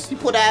Nice. He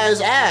put that in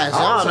his ass.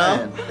 I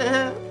don't know.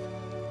 know.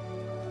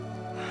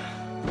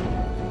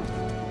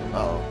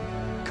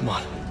 Oh. Come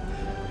on.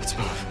 Let's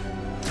move.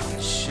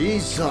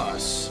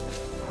 Jesus.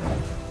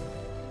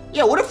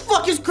 Yo, where the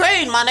fuck is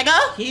Crane, my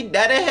nigga? He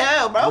dead as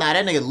hell, bro. Nah,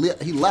 that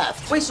nigga, he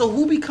left. Wait, so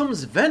who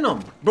becomes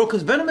Venom? Bro,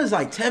 because Venom is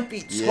like 10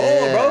 feet tall,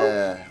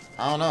 bro.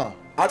 I don't know.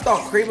 I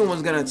thought Kraven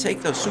was going to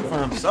take the suit for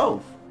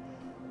himself.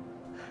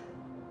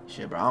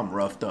 Shit, bro, I'm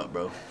roughed up,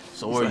 bro.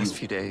 So These are you? last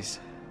few days.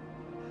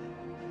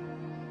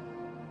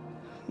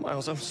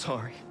 Miles, I'm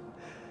sorry.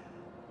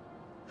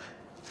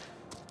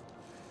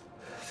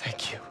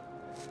 Thank you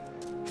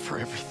for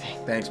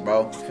everything. Thanks,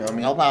 bro. Feel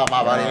me? No problem,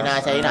 my buddy. You know what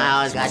I'm saying? You know I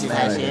always got you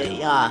that shit.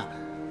 Yeah.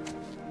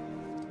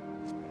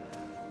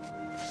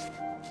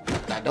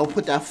 Now, don't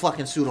put that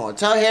fucking suit on.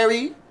 Tell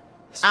Harry,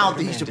 I don't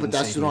think he should put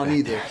that suit on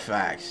either.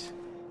 Facts.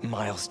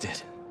 Miles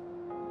did.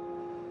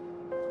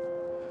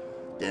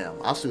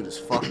 Damn, our suit is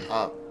fucked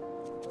up.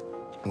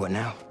 What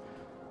now?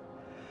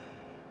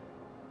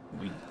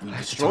 We I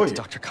have to destroy talk to it.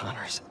 Dr.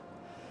 Connors.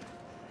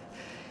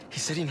 He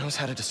said he knows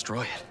how to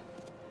destroy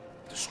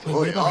it.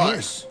 Destroy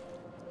us.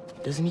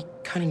 Doesn't he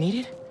kind of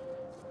need it?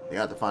 They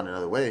got to find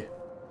another way.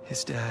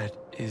 His dad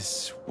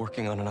is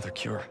working on another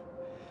cure.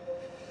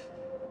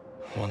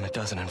 One that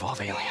doesn't involve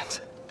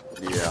aliens.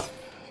 Yeah.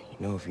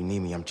 You know, if you need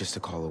me, I'm just a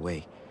call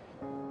away.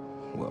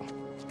 Well,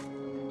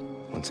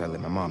 once I let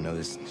my mom know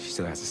this, she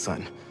still has a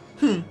son.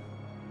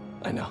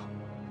 I know.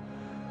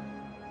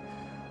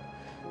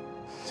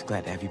 Just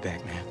glad to have you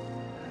back, man.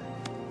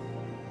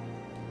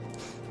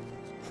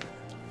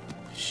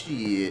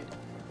 Shit.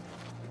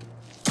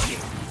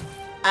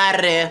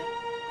 Arre.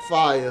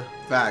 Fire.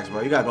 Facts,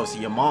 bro. You gotta go see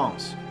your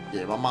moms.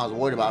 Yeah, my mom's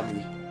worried about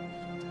me.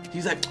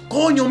 He's like,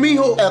 coño,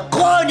 mijo.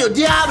 Coño,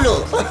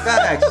 diablo.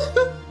 Facts.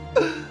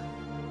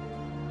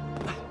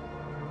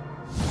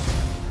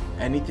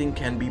 Anything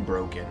can be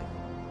broken.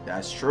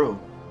 That's true.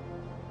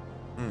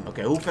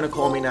 Okay, who finna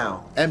call me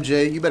now?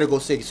 MJ, you better go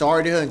say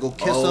sorry to her and go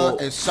kiss her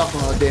and suck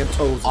on her damn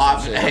toes. or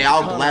some shit. Hey,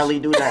 I'll gladly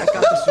do that.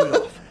 Got the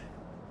suit off.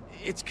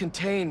 It's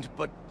contained,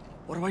 but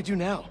what do I do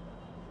now?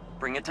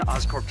 Bring it to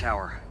Oscorp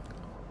Tower.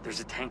 There's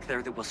a tank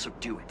there that will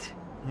subdue it.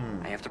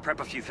 I have to prep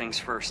a few things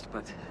first,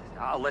 but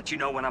I'll let you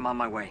know when I'm on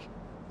my way.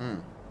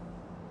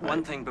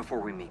 One thing before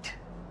we meet.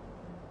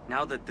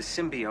 Now that the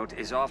symbiote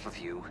is off of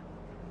you,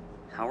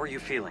 how are you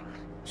feeling?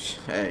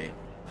 Hey.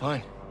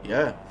 Fine.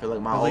 Yeah, feel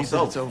like my old Relieved that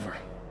self. it's over.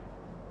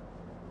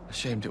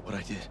 Ashamed at what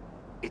I did.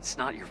 It's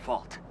not your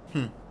fault.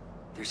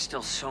 There's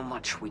still so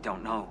much we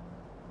don't know.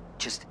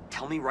 Just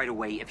tell me right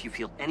away if you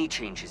feel any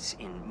changes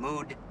in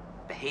mood,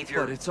 behavior.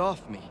 But it's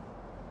off me.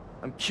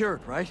 I'm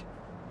cured, right?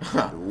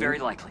 Very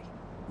likely.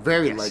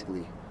 Very Yes.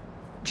 likely.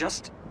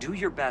 Just do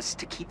your best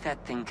to keep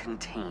that thing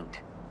contained.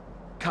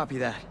 Copy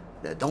that.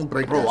 Yeah, don't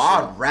break Bro, that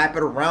I'll shit. wrap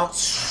it around.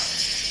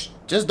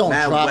 Just don't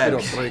Mad drop it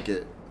webs. or break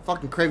it.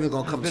 Fucking Kraven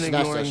gonna I've come been snatch that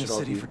ignoring shit the off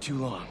city you. for too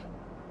long.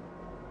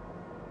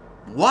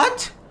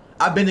 What?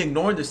 I've been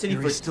ignoring the city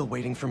Harry's for... still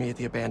waiting for me at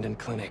the abandoned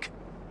clinic.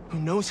 Who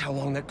knows how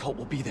long that cult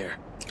will be there?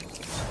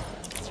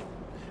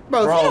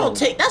 Bro, if Bro. you don't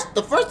take, that's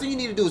the first thing you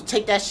need to do is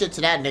take that shit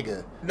to that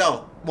nigga.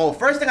 No. Well,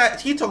 first thing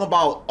he talking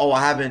about, oh, I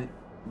haven't...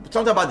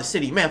 Something about the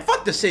city. Man,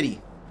 fuck the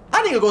city.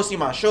 I need to go see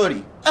my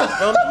shorty.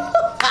 Feel me?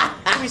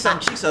 Give me some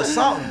cheeks or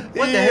something.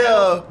 What the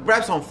hell?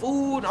 Grab some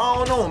food? I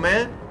don't know,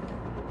 man.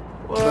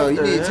 What Bro, you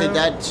the need to take hell?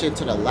 that shit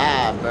to the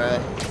lab, bro.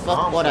 Fuck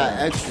I'm all that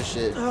saying. extra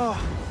shit. Oh,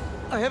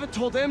 I haven't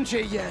told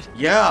MJ yet.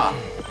 Yeah.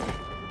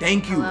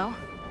 Thank you. Hello?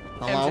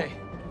 Hello? MJ,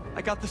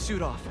 I got the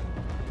suit off.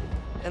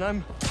 And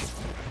I'm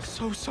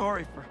so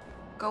sorry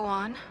Go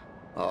on.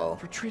 Uh-oh.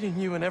 for treating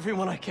you and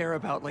everyone I care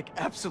about like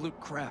absolute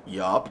crap.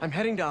 Yup. I'm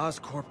heading to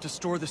Oscorp to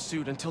store the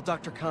suit until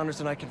Dr. Connors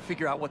and I can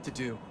figure out what to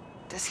do.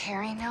 Does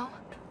Harry know?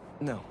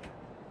 No.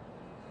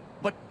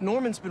 But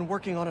Norman's been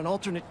working on an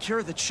alternate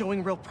cure that's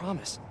showing real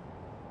promise.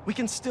 We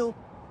can still...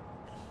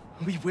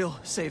 We will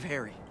save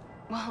Harry.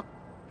 Well,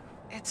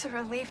 it's a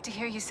relief to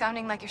hear you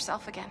sounding like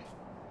yourself again.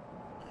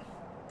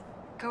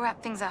 Go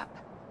wrap things up.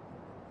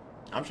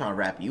 I'm trying to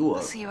wrap you I'll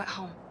up. see you at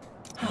home.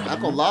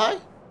 Not gonna lie.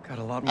 Got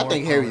a lot more. I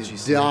think Harry's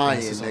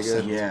dying,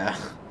 nigga. Yeah.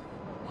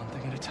 One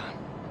thing at a time.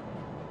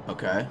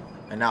 Okay.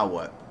 And now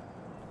what?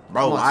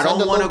 Bro, On, I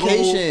don't want to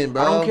go.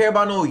 bro. I don't care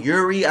about no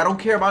Yuri. I don't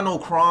care about no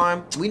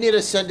crime. We need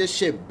to send this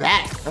shit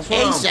back. That's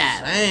what I'm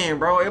saying,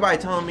 bro. Everybody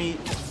telling me.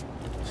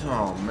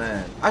 Oh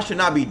man, I should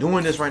not be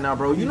doing this right now,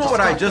 bro. You know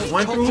what I just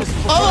went through?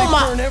 Oh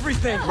my!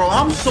 Everything. Bro,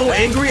 I'm so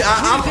angry.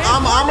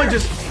 I'ma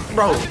just,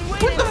 bro.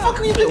 What the fuck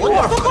are you doing?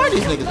 What the fuck are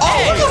these niggas?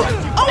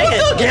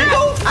 What's up,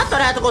 Gango? I thought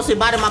I had to go say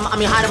bye to my,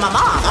 hide to my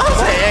mom. I'm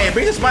saying, hey,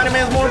 being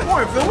Spider-Man's more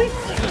important. Feel me?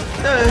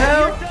 The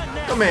hell?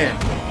 Come here.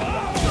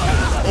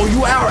 Oh,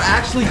 you are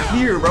actually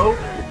here, bro.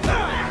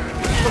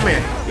 Come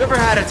here. You ever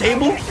had a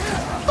table?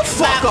 The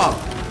fuck up.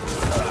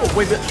 Oh,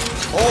 wait.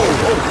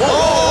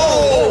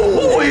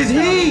 Oh, who is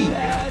he?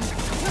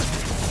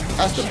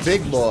 That's the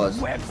big boss.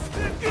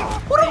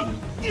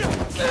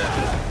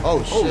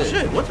 Oh shit. Oh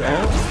shit, what the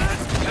hell?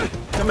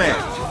 Come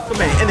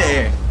here, in the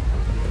air.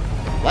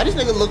 Why these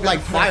niggas look like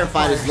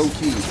firefighters low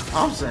key?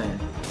 I'm saying.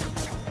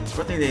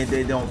 I think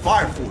they don't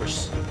fire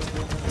force.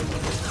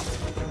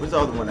 Where's the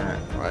other one at?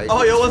 Right.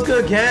 Oh, yo, what's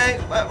good,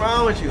 gang? What's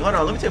wrong with you? Hold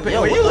on, let me take a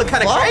picture. You look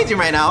kind of crazy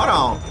right now. Hold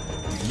on.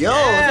 Yo,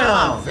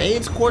 damn. my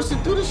veins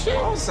coursing through the shit.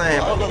 I'm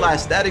saying, bro, look like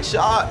static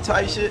shot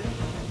type shit. Know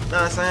what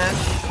I'm saying?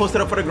 Post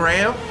it up for the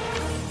gram.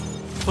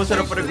 Post it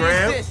up for the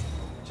gram.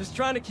 Just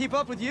trying to keep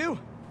up with you.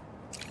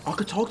 I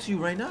could talk to you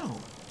right now.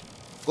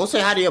 Go say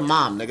hi to your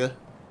mom, nigga.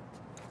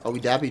 Oh, we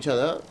dap each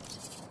other up?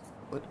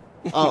 What?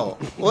 Oh,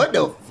 what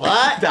the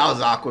fuck? That was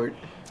awkward.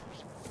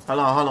 Hold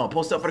on.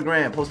 Post up for the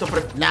gram. Post up for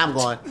the... Now I'm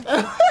going.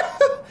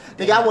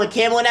 Think I went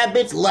camo on that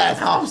bitch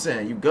left. I'm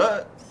saying, you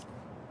good?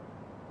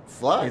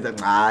 Fuck. He's like,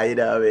 nah, you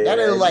know, man. That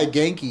look like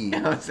Genki. You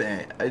know what I'm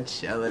saying? I'm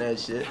chilling that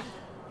shit.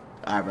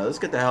 Alright, bro, let's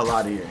get the hell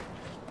out of here.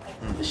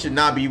 This should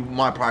not be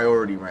my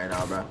priority right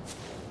now, bro.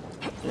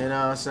 You know what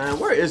I'm saying?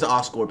 Where is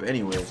Oscorp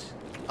anyways?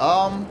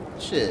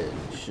 Shit.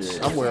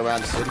 Somewhere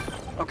around the city.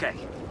 Okay.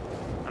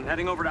 I'm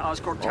heading over to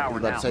Oscorp Tower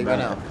now. Say right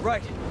now.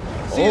 Right.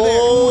 See you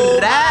there.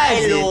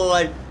 Right,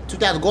 Lord.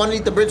 2000, go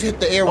underneath the bridge, hit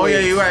the airway. Oh, yeah,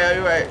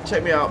 you're right.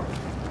 Check me out.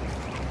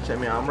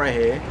 I'm right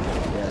here.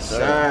 Yes,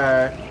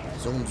 sir.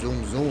 Zoom,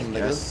 nigga.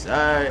 Yes,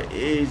 sir.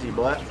 Easy,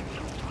 boy.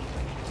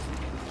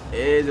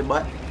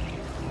 Let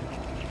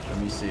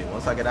me see.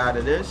 Once I get out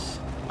of this,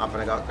 I'm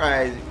gonna go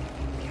crazy.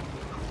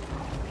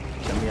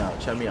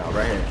 Check me out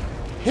right here.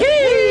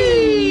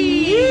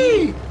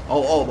 Hey!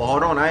 Oh, but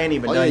hold on, I ain't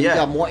even done You yet.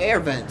 got more air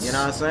vents. You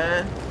know what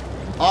I'm saying?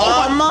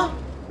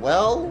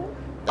 Well,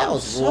 that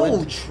was so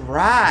ruined.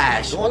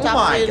 trash. Go Oh on top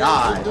my of it,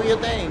 god. do your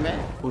thing, man.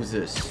 Who's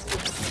this?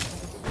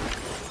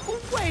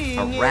 Weighing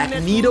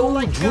Arachnido in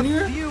like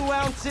Jr.? a few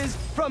ounces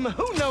from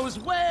who knows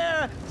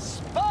where,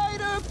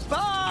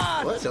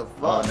 Spider-Bot! What the Oh,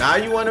 fuck? now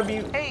you wanna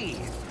be... Hey,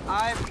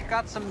 I've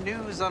got some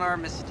news on our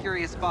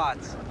mysterious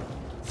bots.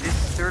 This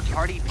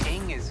third-party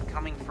ping is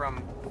coming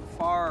from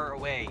far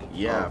away.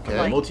 Yeah, Okay. from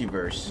the Like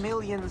multiverse.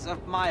 Millions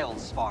of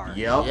miles far.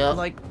 Yep.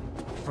 Like,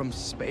 from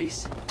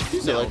space?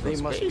 You said like They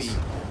from must space?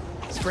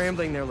 be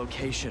scrambling their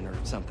location or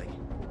something.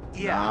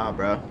 Yeah. Nah,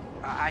 bro.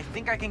 I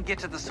think I can get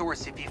to the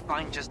source if you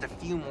find just a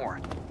few more.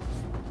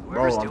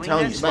 Bro, Whoever's I'm doing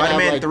telling you, this, better have,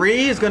 Spider-Man like-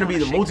 3 is gonna be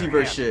the Shake their multiverse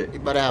hand. shit. You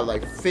better have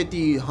like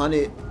 50,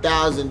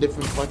 100,000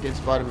 different fucking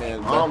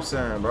Spider-Man. All I'm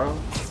saying, bro.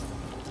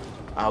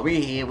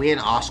 We here, we in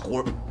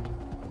Oscorp.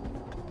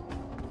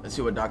 Let's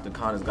see what Dr.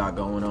 Connor's got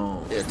going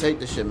on. Yeah, take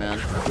this shit, man.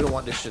 We don't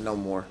want this shit no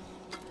more.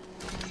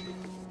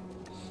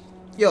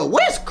 Yo,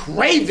 where's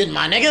Kraven,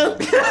 my nigga?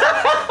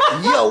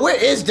 Yo, where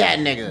is that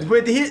nigga?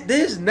 Wait, did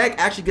his neck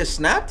actually get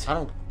snapped? I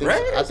don't think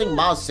so. I think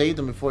Miles saved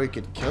him before he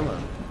could kill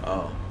him.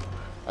 Oh.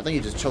 I think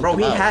he just choked Bro, him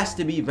he out. has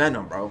to be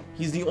Venom, bro.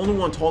 He's the only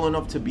one tall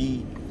enough to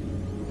be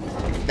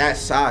that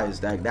size,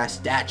 that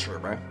stature,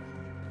 bro.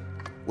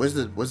 Where's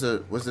the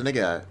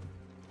nigga at?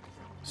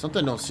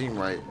 Something don't seem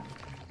right.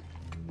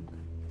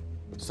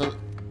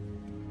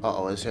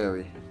 Uh-oh, it's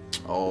Harry.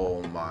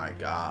 Oh my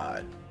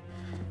god.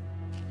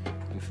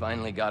 You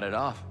finally got it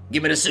off.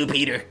 Give me the suit,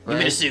 Peter. Give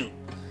me the suit.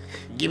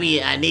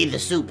 I need the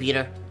suit,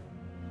 Peter.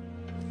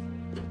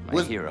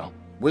 My hero.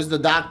 Where's the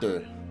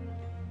doctor?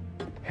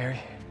 Harry,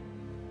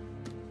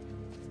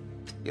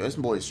 Yo, this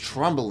boy's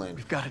trembling.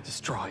 we've got to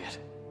destroy it.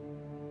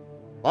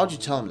 Why would you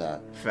tell him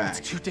that? Fact.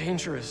 It's too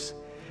dangerous.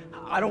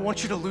 I don't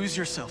want you to lose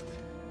yourself.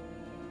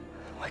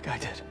 Like I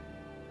did.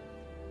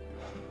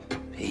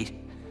 Pete,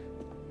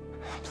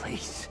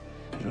 please.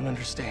 You don't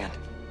understand.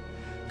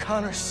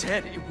 Connor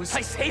said it was...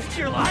 I saved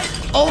your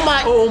life!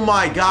 Oh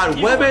my god,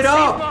 You web wanna it save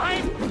up!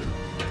 mine?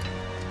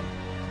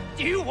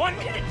 Do you want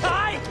me to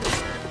die?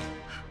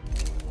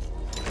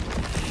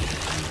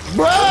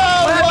 Bro!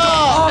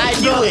 I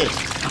knew it!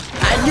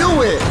 I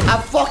knew it!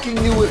 I fucking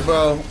knew it,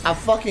 bro. I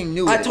fucking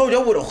knew it. I told you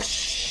I would've...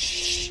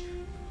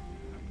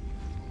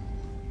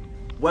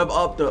 Web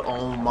up the...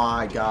 Oh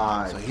my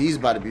god. So he's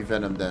about to be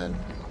Venom then.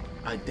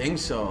 I think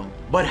so.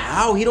 But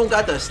how? He don't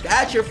got the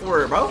stature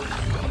for it, bro.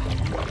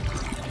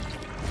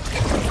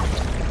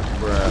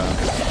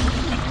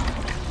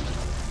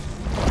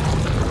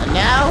 And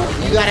now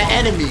you got an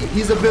enemy.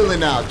 He's a villain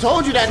now.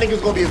 Told you that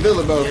nigga's gonna be a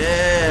villain, bro.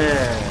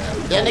 Yeah.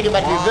 That nigga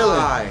about to be a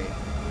villain.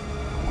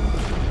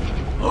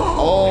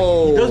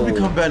 Oh. He does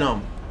become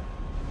Venom.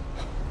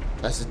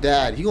 That's his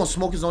dad. He gonna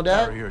smoke his own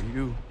dad? Here,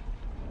 you.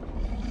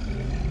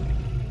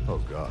 Oh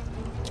God.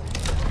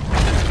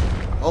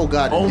 Oh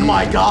God. Oh indeed.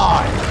 my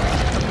God.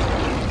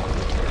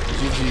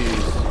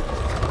 GG's.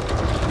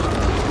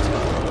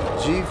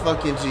 G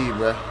fucking G,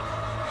 bruh.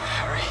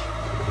 Harry.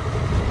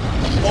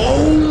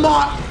 Oh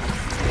my.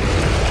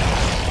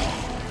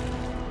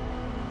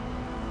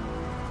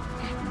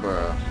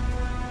 Bruh.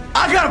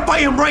 I gotta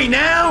fight him right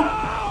now.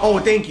 Oh,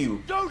 thank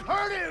you. Don't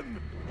hurt him.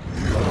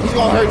 He's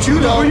gonna hurt you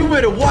though. You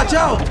better watch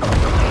out.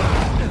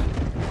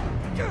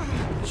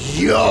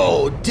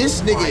 Yo,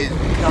 this nigga is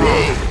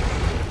big.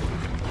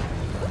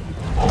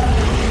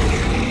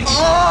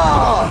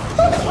 Oh!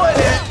 What?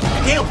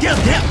 Damn.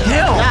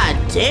 God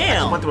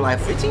damn. I went through like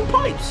 15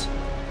 pipes.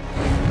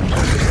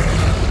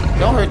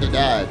 Don't hurt the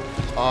dad.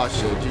 Oh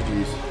shit,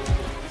 GG's.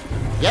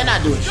 You're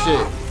not doing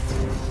shit.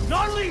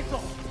 Not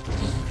lethal.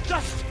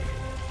 Just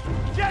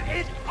get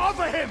it off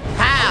of him.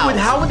 How?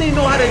 How would they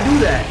know how to do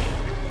that?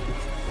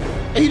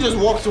 He just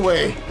walks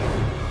away.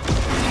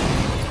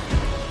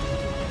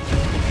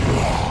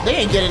 They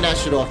ain't getting that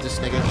shit off this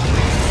nigga.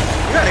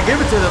 You gotta give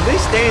it to them. They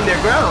stay in their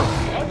ground.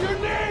 On your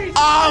knees.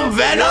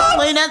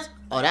 Venom.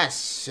 Oh, that's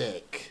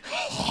sick.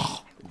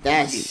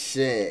 That's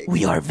sick.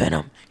 We are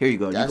Venom. Here you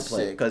go. That's you can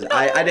play sick. because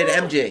I did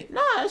MJ.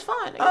 Nah, it's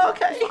fine. Oh,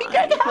 okay. It's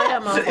fine. Play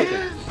that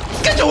motherfucker.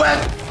 Get your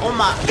ass. Oh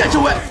my. Get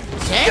your ass.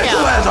 Damn. Get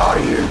your ass out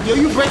of here. Yo,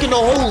 you breaking the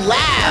whole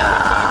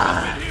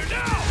lab.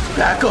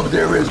 Back up.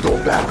 There is no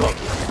back up.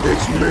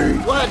 It's me.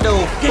 What the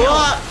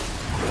fuck?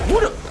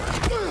 What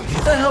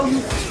the hell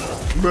you?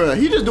 Bruh,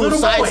 he just doing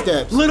side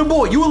steps. Little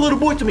boy, you a little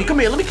boy to me. Come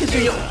here, let me kiss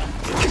you.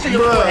 Kiss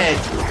your forehead.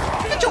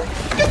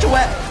 Get your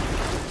ass.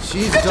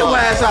 Get your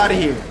ass out of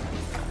here.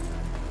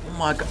 Oh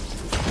my God.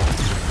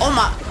 Oh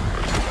my.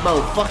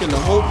 Bro, fucking the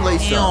whole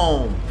place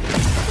up.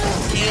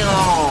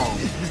 Damn.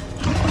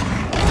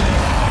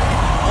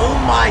 Oh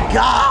my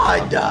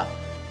God.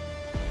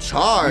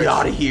 Charge. Get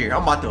out of here.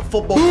 I'm about to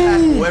football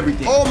tackle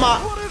everything. Oh my.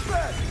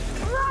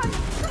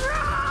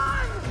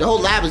 The whole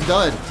lab is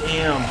done.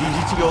 Damn,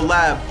 GG to your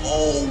lab.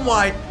 Oh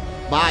my.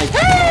 Bye.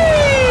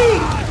 Hey!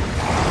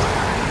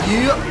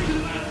 Yeah.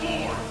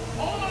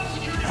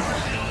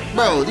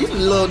 Bro, these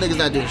little niggas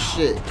not doing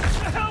shit.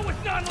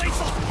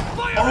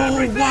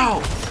 Oh wow.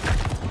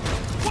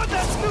 What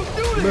that Snoop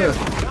do to Bruh. him?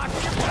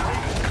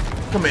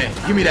 Come here,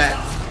 give me that.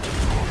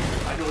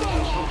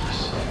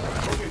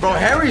 Bro,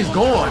 Harry's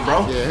gone,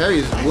 bro. Yeah,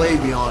 Harry's way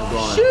beyond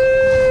gone.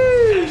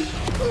 Sheesh.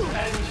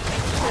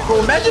 Bro,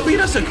 imagine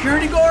being a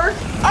security guard.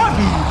 I'd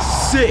be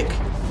sick.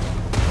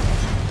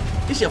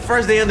 It's your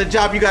first day on the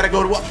job. You gotta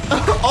go to what?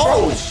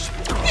 Oh,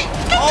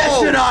 get that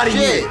shit out of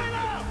here.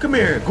 Come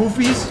here,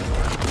 goofies.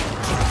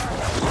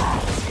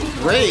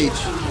 Rage.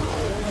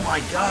 Oh my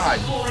God.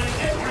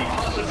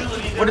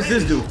 What does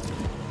this do?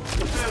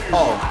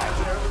 Oh.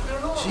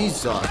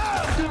 Jesus.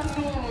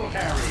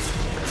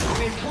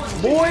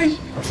 Boy.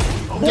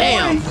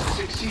 Damn. You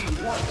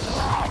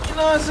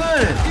know what I'm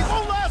saying? He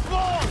won't last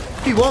long.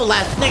 He won't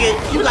last. Nigga,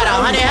 you got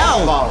 100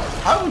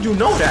 health. How would you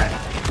know that?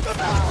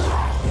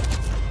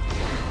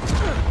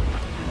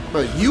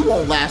 Bro, you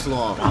won't last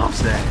long. I'm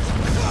saying.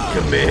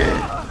 Come here.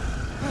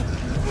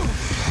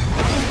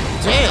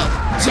 Damn.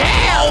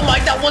 Damn! Oh my,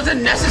 that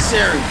wasn't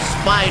necessary.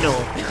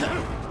 Spinal.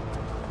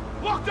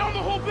 Lock down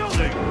the whole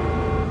building.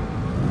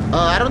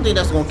 I don't think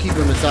that's gonna keep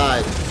him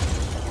inside.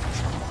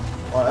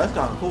 Oh, that's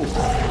kind of cool.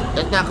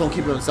 That's not gonna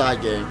keep him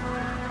inside, game.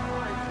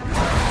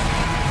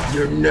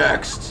 You're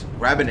next.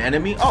 Grab an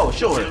enemy? Oh,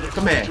 sure.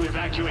 Come here.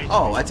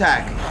 Oh,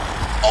 attack.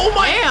 Oh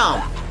my.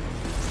 Damn.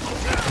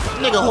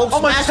 Nigga, Hulk I'm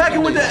smashed attacking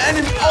him, with the nigga.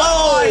 enemy.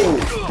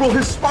 Oh! Bro,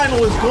 his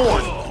spinal is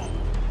gone.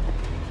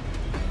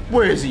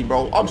 Where is he,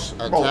 bro? I'm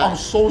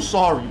so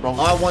sorry, bro.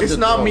 It's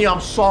not me,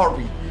 I'm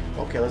sorry.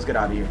 Okay, let's get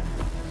out of here.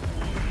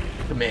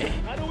 Come here.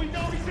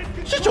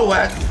 Shut your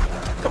ass.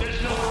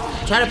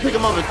 Try to pick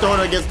him up and throw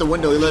it against the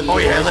window. Oh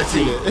yeah, let's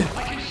see it.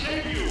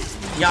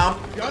 Yum.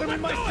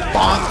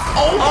 Bonk.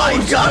 Oh my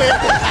God.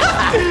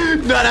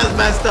 No, that's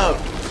messed up.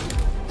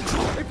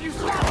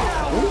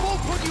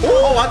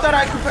 Oh, I thought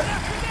I could.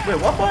 Wait,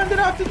 what button did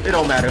I have to? It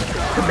don't matter.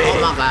 Come here. Oh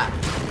my God.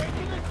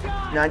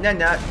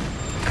 Nah.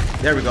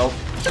 There we go.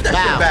 Shut that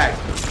shit back.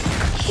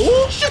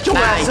 Ooh, shut your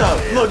ass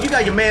up. Look, you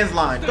got your man's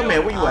line. Come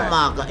here, where you at? Oh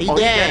my God, he dead.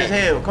 dead As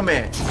hell. Come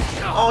here.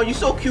 Oh, you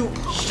so cute.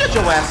 Shut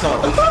your ass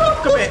up.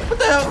 Come here. What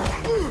the hell?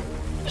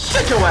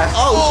 Shut your ass.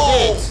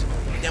 Oh, shit.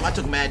 Damn, I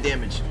took mad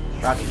damage.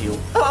 Rocket heal. You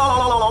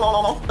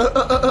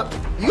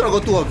gonna go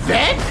through a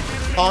vent?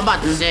 Oh, I'm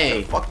about to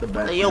say. Fuck the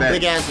vent. Hey, yo,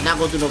 big ass did not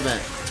go through no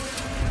vent.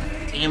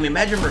 Damn,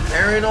 imagine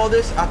repairing all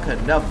this. I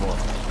could never.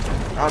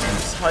 I'd be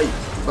tight.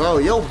 Bro,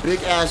 yo,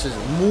 big ass is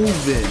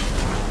moving.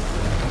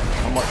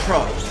 I'm a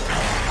truck.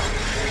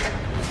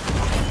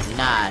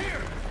 Nah.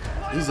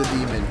 He's a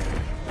demon.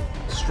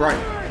 Strike.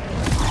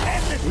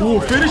 Ooh,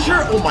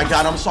 finisher. Oh my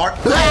God, I'm sorry.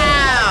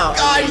 Wow.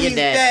 God, You're he's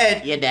dead.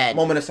 dead. You're dead.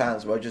 Moment of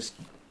silence, bro. Just.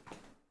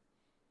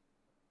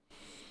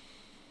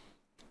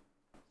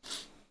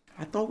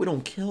 I thought we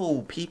don't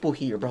kill people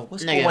here, bro.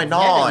 What's going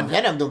on?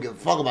 Venom don't give a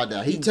fuck about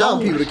that. He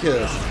telling people to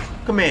kill.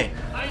 Come here.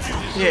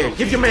 Yeah,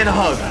 give your man a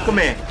hug. Come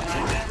here.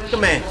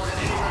 Come here.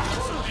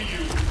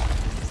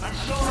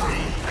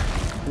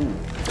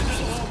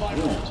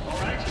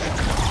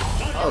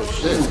 Oh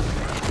shit.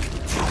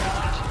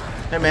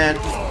 Hey man.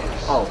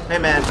 Oh, hey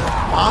man.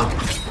 Bonk.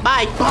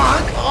 Bye.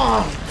 Bonk.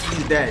 Oh,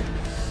 he's dead.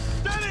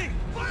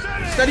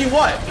 Steady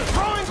what?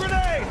 Throwing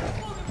grenade.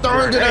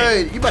 Throwing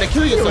grenade. You better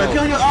kill yourself. You better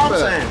kill your arm,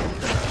 saying.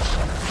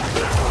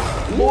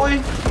 Boy,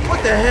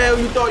 what the hell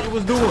you thought you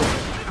was doing?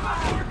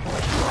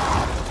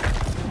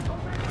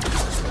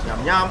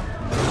 Yum yum.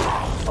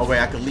 Oh wait,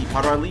 I can leap.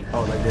 How do I leap?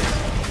 Oh, like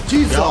this.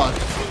 Jesus. Yo.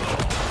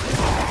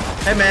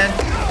 Hey man.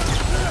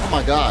 Oh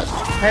my God.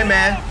 Hey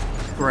man.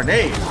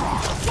 Grenade.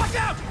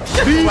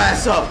 Shut your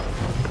ass up.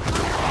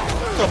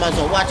 Somebody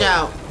so watch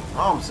out.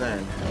 All I'm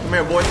saying. Come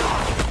here, boy.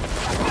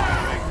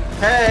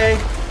 Hey.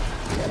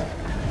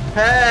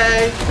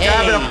 Hey. Hey.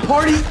 Having a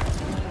party.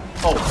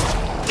 Oh,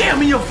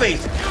 damn in your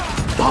face.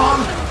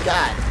 Bomb.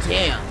 God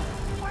damn.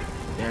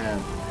 Damn.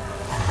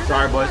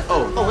 Sorry, boys.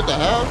 Oh. Oh, what the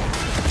hell?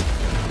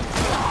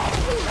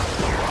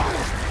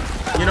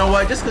 You know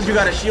what? Just because you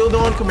got a shield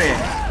on, come here.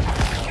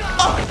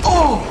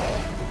 Oh.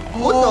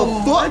 What the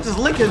fuck? I just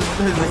lick his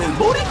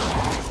booty?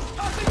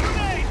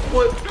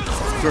 What?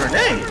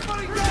 Grenade?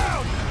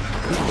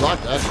 He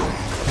blocked that shit.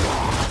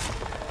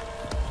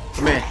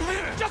 Come here.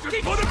 Just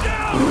keep put him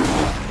down.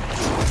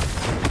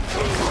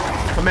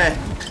 Come here.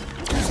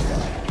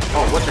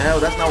 Oh, what the hell?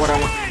 That's not what I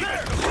want.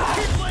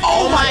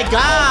 Oh my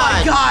God. Oh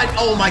my God.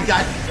 Oh my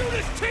God.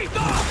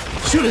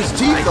 Shoot his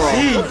teeth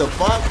off. What the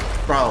fuck?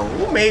 Bro,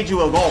 who made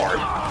you a guard?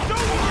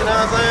 You know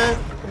what I'm saying?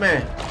 Come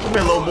here. Come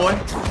here, little boy.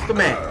 Come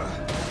here.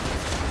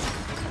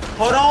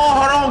 Hold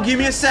on. Give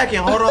me a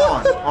second. Hold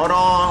on. Hold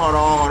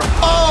on.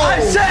 Oh, I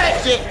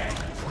said shit.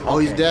 Oh,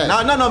 he's dead.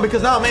 No,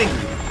 because now I'm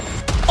angry.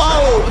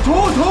 Oh, two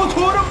of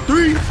them.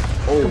 3.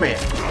 Oh, come here.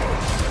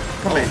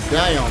 Come here.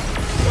 Damn.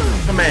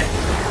 Come here.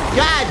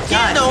 God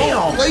damn, the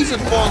whole place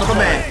is falling Come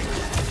apart.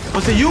 here.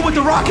 Was it you with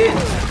the rocket?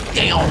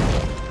 Damn.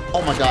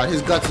 Oh my God,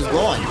 his guts is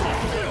gone.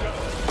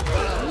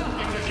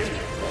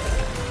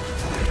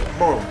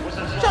 Bro,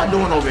 what y'all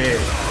doing over here?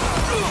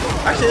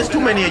 Actually, there's too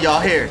many of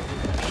y'all here.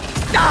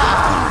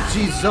 Ah,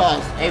 Jesus.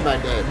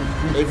 Everybody dead.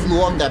 They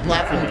flew off that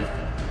platform.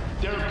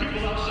 There are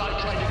people outside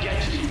trying to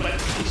get to you, but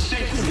it's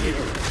safe from here.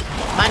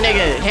 My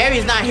nigga,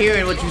 Harry's not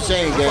hearing what you're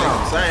saying, gang.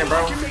 That's what I'm saying,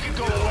 bro.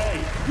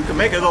 You can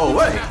make it go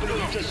away.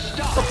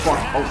 What the fuck?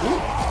 Oh, who?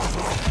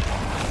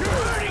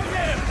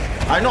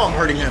 I know I'm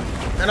hurting him.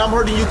 And I'm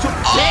hurting you too.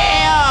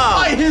 Damn!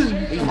 Oh, his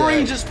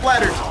brain just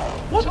splattered.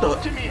 What the?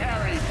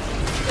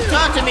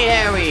 Talk to me,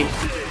 Harry.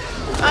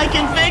 I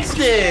can fix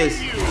this.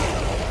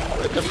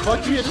 What the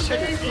fuck you here to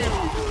say?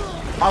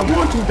 I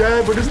want to,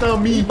 Dad, but it's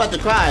not me. He's about to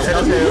cry.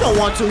 No, you don't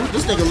want to.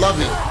 This nigga love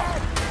it.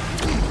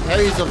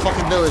 Harry's a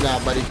fucking villain now,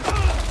 buddy.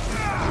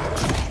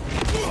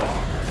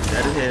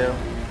 That is hell.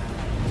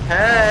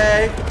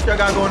 Hey, what y'all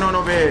got going on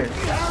over here? Do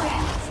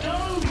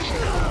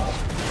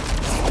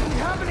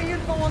you have any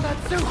info on that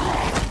suit?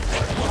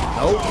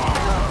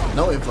 Nope.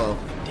 No info.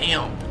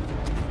 Damn.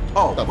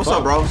 Oh, what's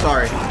up, bro?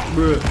 Sorry.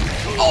 Bruh.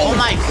 Oh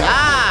my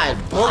God.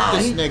 Broke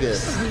this nigga.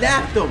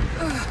 Snapped him.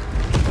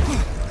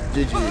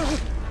 GG.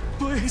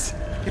 Please.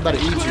 He about to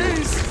eat you.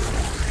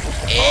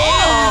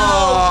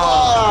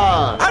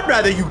 Oh. I'd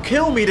rather you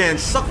kill me than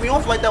suck me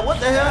off like that. What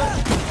the hell?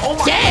 Oh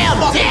my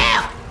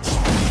God.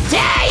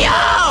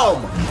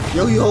 Damn!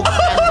 Yo, you hope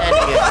that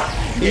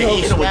nigga. He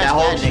hit him with that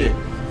whole shit.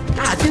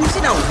 God, didn't you see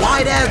that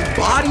wide ass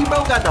body,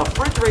 bro? Got the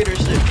refrigerator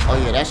shit. Oh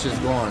yeah, that shit's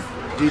gone.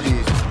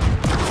 GG's.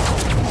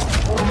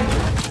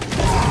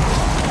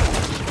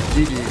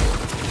 GG's.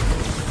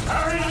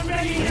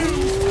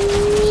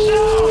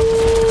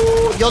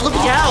 Yo, look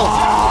at your health.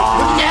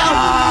 Look at your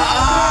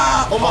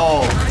health. Oh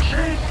my.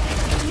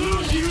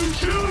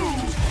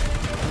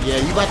 Yeah,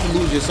 you about to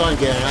lose your son,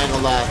 Gary. I ain't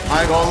gonna lie.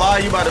 I ain't gonna lie,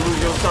 you about to lose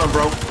your son,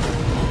 bro.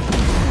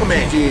 Come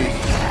here.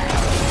 GG's.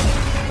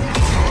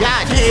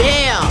 God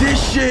damn. This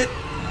shit.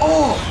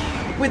 Oh.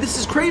 Wait, this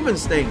is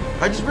Kraven's thing.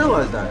 I just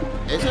realized that.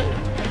 Is it?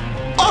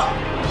 Oh.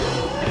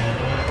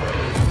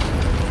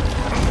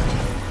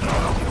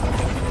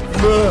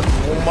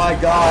 Oh my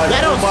God.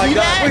 I don't Oh my see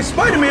God. that? Wait,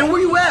 Spider-Man,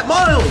 where you at?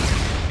 Miles.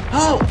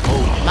 Oh.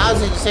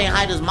 Miles is just saying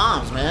hi to his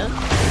moms, man.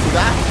 You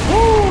got?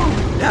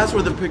 Woo. That's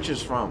where the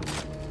picture's from.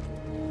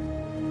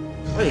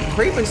 Wait,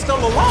 Kraven's still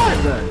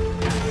alive then.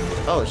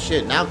 Oh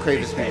shit, now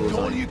Kraven's That's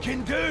all you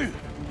can do,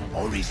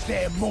 or is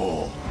there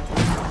more?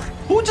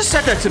 Who just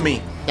said that to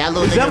me? That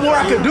little is that nigga more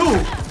I for can do?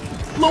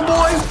 Little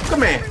boy,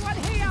 come here.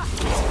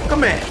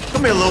 Come here.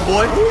 Come here, little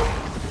boy.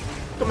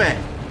 Come here.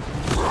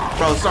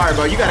 Bro, sorry,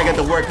 bro. You gotta get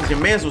to work because your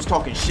mans was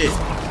talking shit.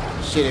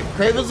 Shit, if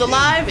Kraven's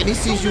alive and he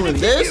sees you in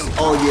this,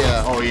 oh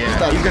yeah. Oh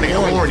yeah. He's gonna get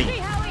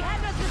horny.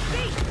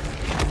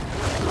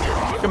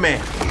 Come here.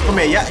 Come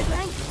here. Yeah.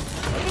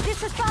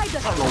 I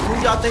don't know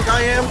who y'all think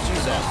I am.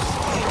 Jesus.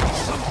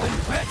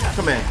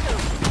 Come in.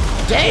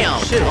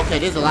 Damn. Shit. Okay,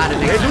 there's a lot of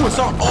They're niggas. doing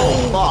something.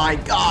 Oh my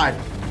god.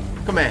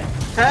 Come in.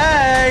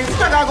 Hey, what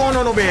y'all got going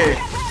on over here?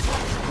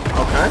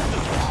 Okay.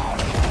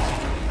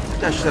 Get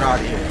that shit out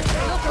of here.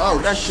 Oh,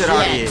 that shit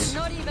out of here.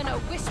 Not even a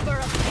whisper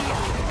of fear.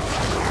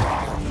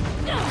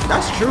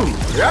 That's true.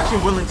 They're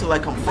actually willing to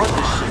like confront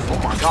this shit. Oh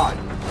my god.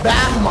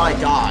 Oh my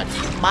god.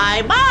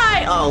 My.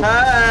 Oh.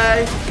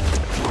 Hey.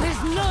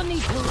 There's no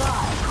need to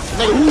run.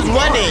 Nigga, who's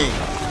running?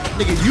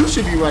 Nigga, you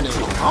should be running.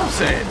 I'm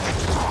saying.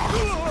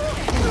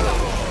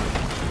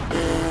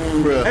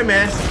 Hey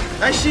man,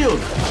 nice shield.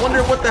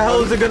 Wonder what the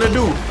hell is it gonna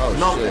do? Oh,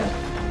 nothing. shit.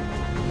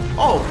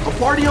 Oh, a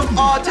party of 10?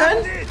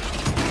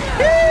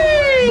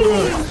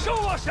 Show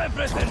us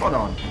everything. Hold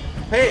on.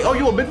 Hey, oh,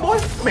 you a big boy?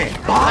 Come here.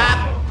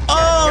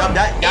 Oh, Yup,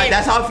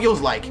 that's how it feels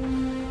like.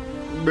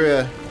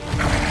 Bruh.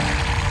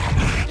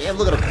 Damn,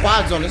 look at the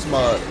quads on this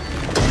mug.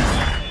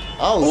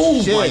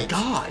 Oh shit. Oh my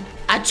god.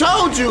 I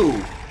told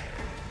you.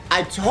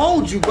 I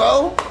told you,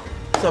 bro.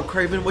 What's up,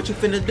 Kraven? What you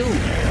finna do?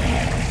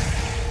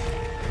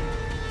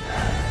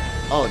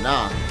 Oh,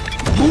 nah.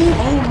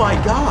 Oh my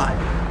god.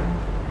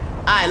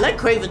 Alright, let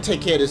Kraven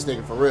take care of this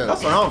nigga for real.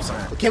 That's what I'm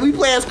saying. Can we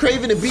play as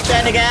Kraven and beat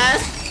that nigga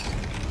ass?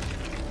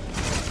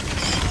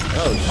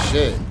 Oh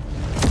shit.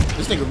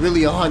 This nigga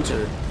really a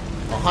hunter.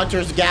 A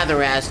hunter's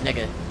gather ass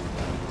nigga.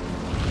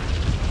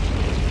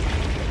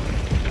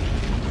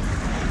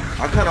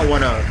 I kinda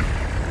wanna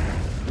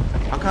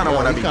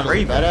be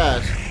Kraven.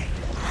 Badass.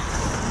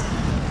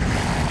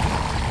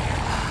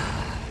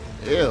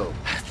 Ew.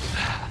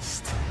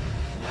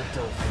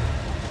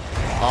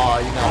 Oh,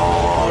 you know.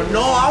 Oh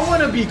no, I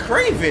wanna be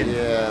Kraven.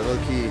 Yeah, look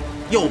he.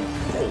 Yo,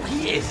 bro,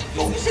 he is.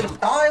 Yo, you see the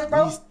thighs,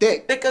 bro? He's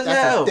thick. Thick as That's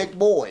hell. A thick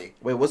boy.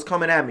 Wait, what's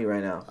coming at me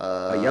right now?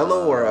 A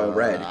yellow or a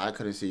red? I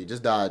couldn't see.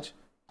 Just dodge.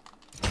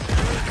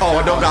 Oh,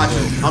 I don't got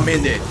you. I'm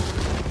in there.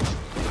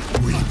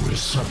 We were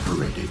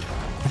separated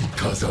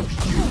because of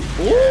you.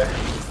 Ooh.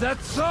 Is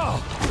that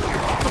so?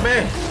 Come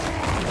in.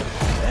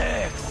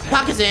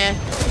 Pockets in.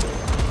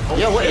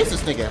 Yo, what is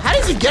this nigga? How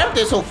does he get up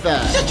there so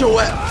fast? Shut your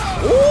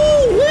ass.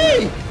 Ooh,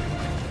 wee.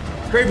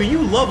 Kraven,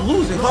 you love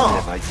losing, huh?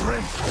 Have I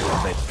dreamt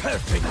of a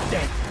perfect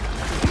death,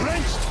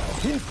 drenched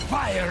in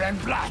fire and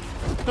blood?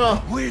 Huh.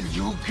 Will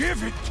you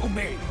give it to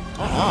me?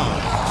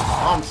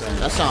 I'm saying.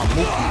 That sounds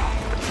mookie.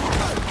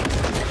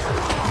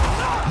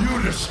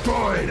 You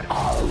destroyed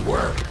our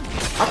work.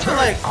 I feel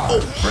like, oh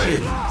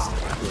shit. I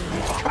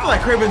feel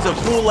like Kraven's a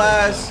cool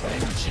ass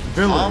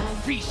villain.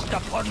 Feast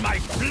upon my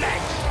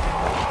flesh.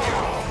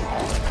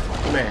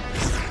 Come here.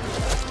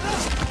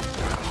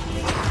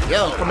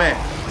 Yo, come here.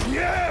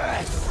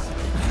 Yes.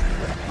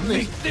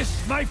 Make this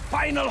my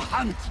final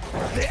hunt,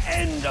 the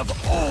end of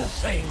all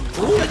things.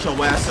 Ooh, get your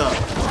ass up.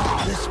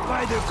 The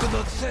spider could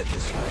not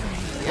satisfy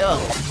me. Yo.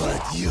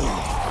 But you.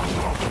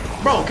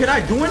 Bro, can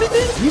I do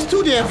anything? He's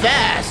too damn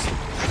fast.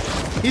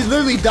 He's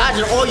literally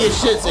dodging all your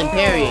shits and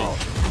parrying.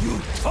 You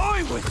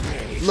toy with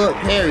me. Look,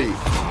 parry.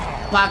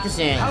 Pockets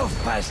in. How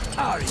fast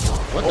are you?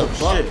 What the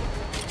fuck? Shit.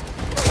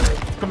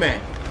 Come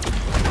here.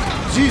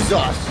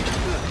 Jesus.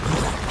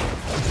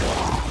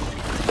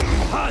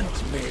 Hunt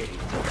me.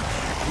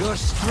 Your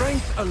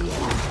strength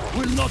alone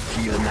will not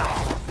be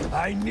enough.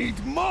 I need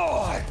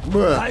more.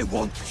 Bruh. I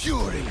want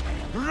fury,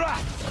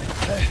 wrath,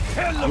 a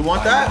hell of You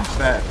want that?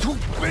 Bet. to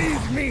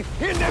bathe me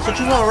in That's what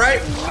you want,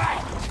 right?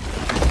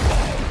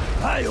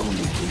 I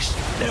only wish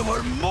there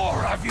were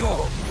more of you.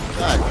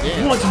 God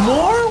damn. You want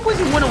more? Was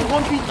he winning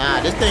one piece?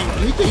 Nah, this thing,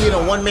 you think you're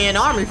a one-man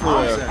army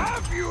for real.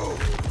 Have you?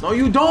 No,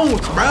 you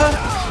don't, bruh.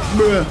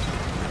 Bruh.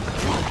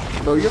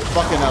 Bro, you're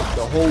fucking up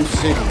the whole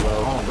city,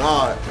 bro. Oh,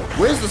 God.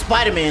 Where's the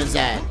Spider-Man's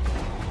at?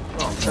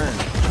 Oh, man. I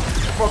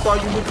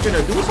thought you were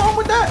gonna do something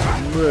with that.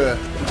 Bruh.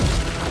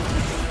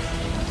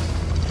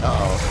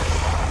 Uh-oh.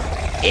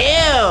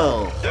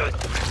 Ew!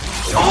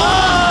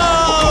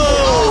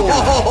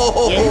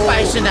 Oh! Yeah, you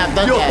probably shouldn't have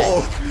done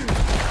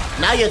that.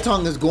 Now your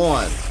tongue is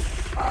gone.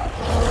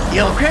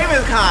 Yo,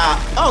 Kraven's kinda...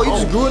 Oh, you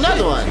just grew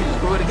another one. He just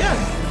grew it again.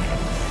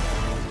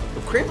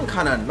 Kraven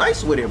kinda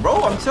nice with it,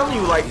 bro. I'm telling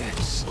you, like...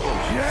 Yes,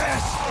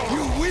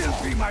 you will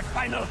be my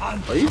final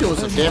hunt. Oh, you doing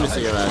some damage to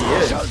your ass.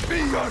 I shall be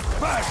your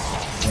first.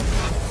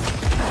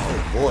 Oh,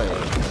 boy.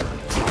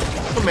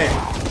 Come here.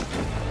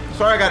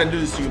 Sorry I gotta do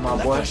this to you, my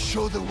boy. Let us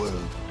show the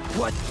world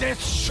what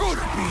death should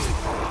be.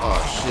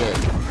 Oh, shit.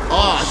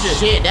 Oh,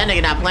 shit. That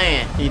nigga not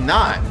playing. He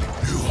not.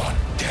 You want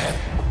death?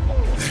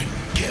 Then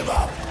give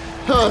up.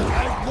 Huh. I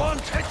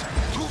want it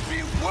to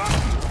be one.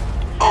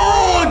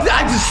 Oh,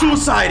 I just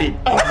suicided.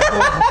 I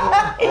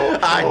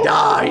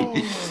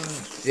died.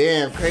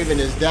 Damn, Kraven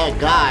is that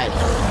guy.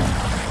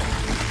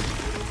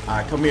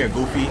 Alright, come here,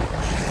 Goofy.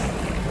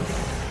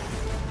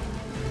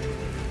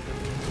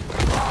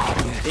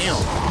 Damn.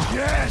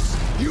 Yes,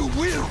 you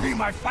will be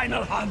my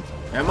final hunt.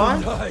 Am I?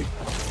 And I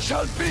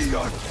shall be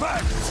your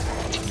first.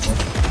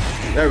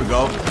 There we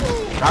go.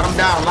 Got him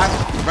down.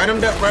 Write him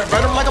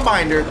like a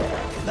binder.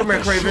 Come here,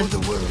 Kraven. Show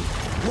the world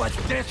what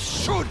death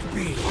should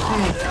be.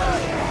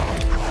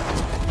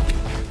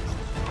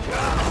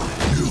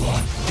 You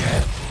want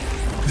death?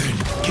 Then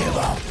give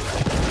up.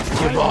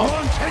 Give I up.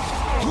 want it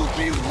to be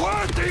be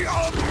worthy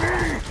of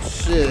me!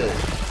 Shit.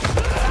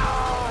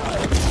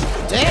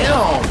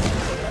 Damn!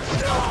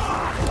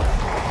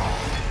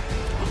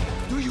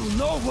 Do you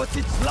know what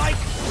it's like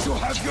to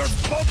have your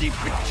body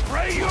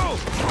betray you?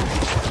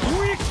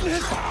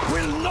 Weakness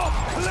will not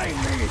claim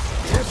me.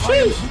 If I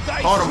am to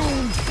die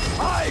soon,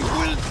 I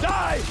will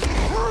die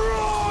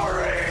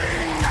roaring!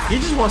 He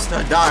just wants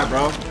to die,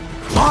 bro.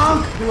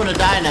 Bonk! You wanna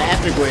die in an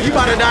epic way. You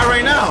about to die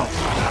right now.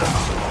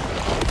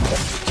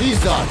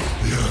 Jesus.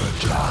 You're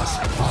just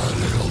a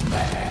little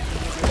man.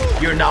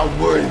 You're not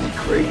worthy,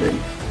 Kraven.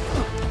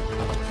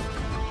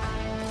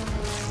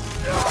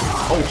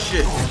 Oh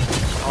shit.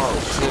 Oh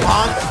shit.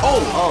 Bonk.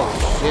 Oh. Oh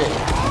shit.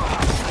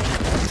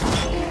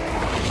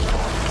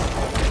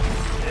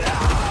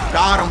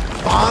 Got him.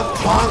 Bonk,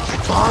 bonk,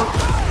 bonk.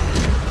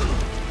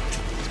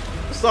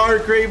 Sorry,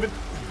 Kraven.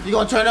 You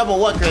gonna turn up or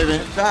what, Kraven?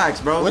 Facts,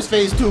 bro. What's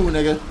phase 2,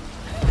 nigga?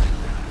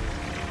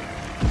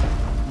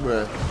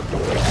 Bruh.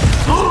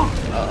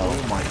 Oh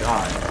my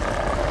god.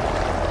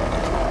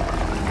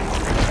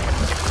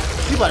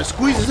 You about to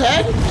squeeze his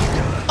head?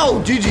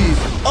 Oh, GG's.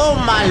 Oh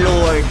my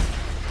lord.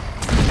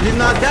 He's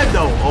not dead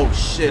though. Oh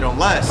shit,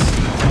 unless.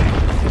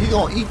 He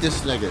gonna eat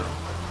this nigga.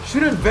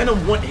 Shouldn't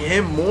Venom want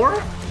him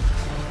more?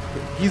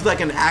 He's like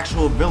an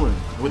actual villain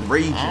with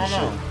rage and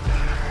shit.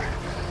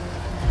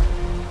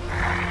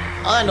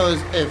 All I know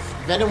is if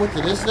Venom went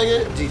to this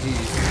nigga,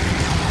 GG's.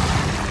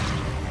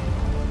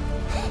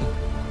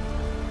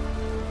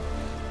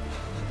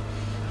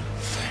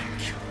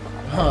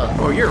 Huh.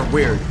 Oh, you're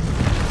weird.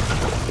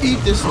 Eat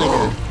this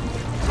nigga.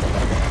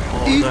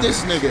 Eat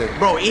this nigga.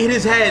 Bro, eat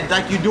his head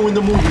like you do in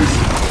the movies.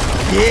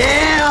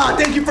 Yeah!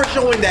 Thank you for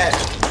showing that.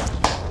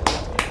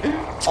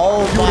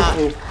 Oh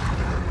my.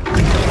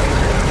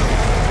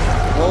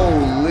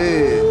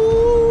 Holy.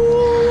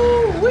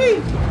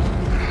 Wee.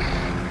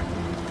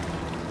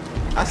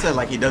 I said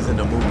like he does in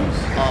the movies.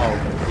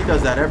 Oh. He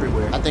does that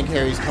everywhere. I think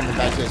Harry's coming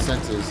back to his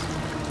senses.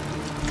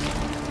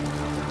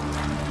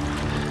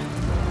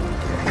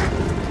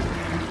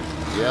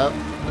 Yep.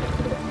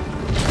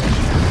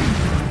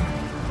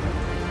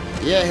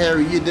 Yeah,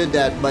 Harry, you did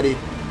that, buddy.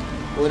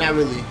 Well, not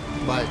really,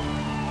 but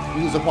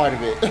you was a part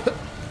of it.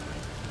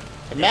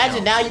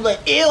 Imagine now you like,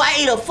 ew, I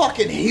ate a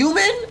fucking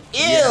human? Ew.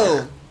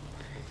 Yeah.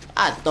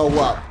 I'd throw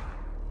up.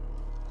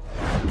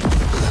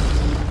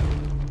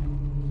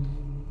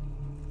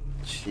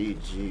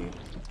 GG.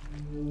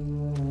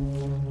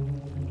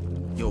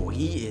 Yo,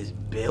 he is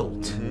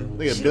built.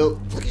 Nigga built.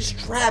 Look at his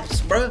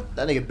straps, bro.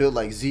 That nigga built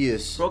like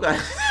Zeus. Bro got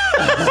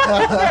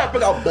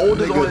look how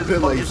bold is on his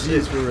built like fucking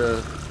Zeus shit. for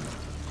real.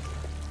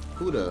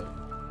 Who the?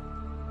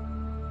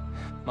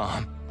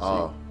 Mom.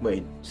 Oh.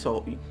 Wait,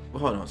 so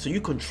hold on. So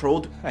you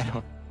controlled? I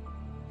don't.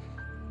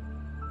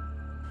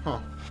 Huh.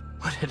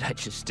 What did I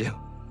just do?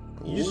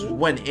 You just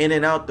went in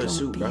and out the Don't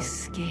suit, be bro.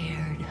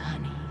 scared,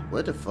 honey.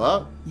 What the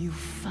fuck? You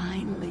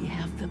finally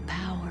have the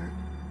power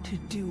to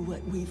do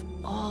what we've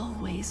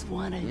always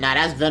wanted. Nah,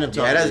 that's Venom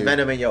talking. Yeah, that's dude.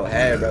 Venom in your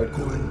head, bro.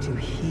 Going to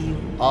heal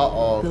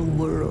Uh-oh. the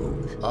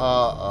world.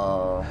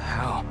 Uh-oh.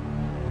 How?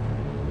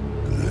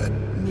 Let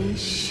me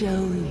show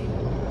you.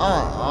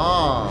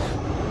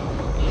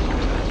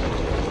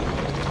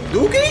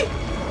 Dookie?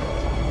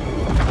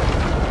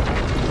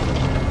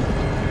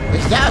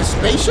 Is that a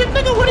spaceship,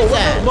 nigga? What is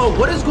that? Bro,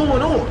 what is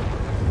going on?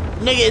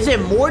 Nigga, is it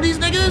more of these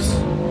niggas?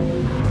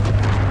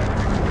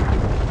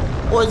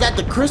 Or is that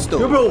the crystal?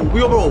 Yo,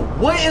 bro,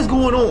 what is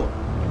going on?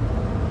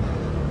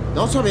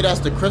 Don't tell me that's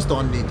the crystal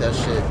underneath that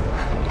shit.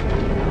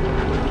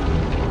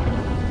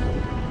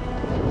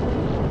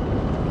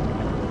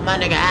 My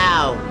nigga,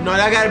 ow. No,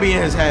 that gotta be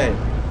in his head.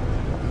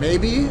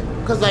 Maybe?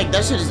 Cause like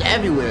that shit is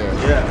everywhere.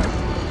 Yeah.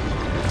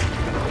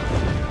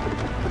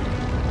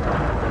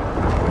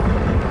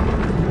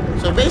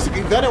 So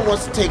basically, Venom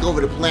wants to take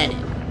over the planet.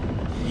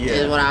 Yeah.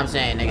 Is what I'm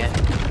saying, nigga.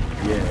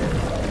 Yeah.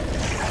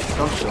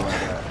 Some shit like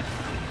that.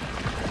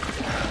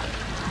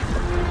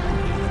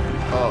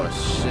 Oh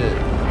shit.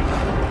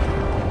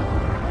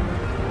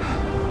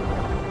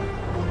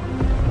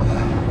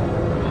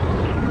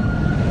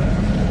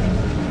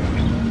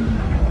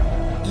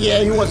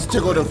 Yeah, he wants to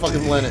take over the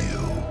fucking planet.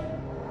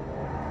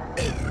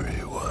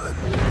 Everyone.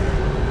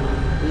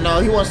 No,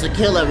 he wants to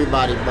kill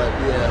everybody, but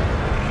yeah.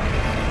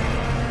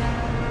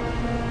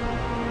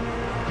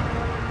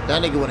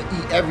 That nigga wanna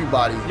eat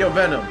everybody. Yo,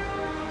 Venom,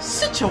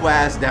 sit your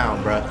ass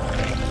down, bruh.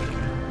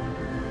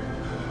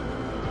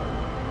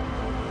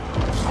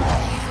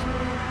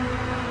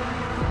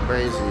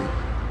 Crazy.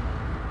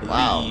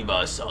 Wow. Leave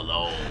us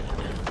alone.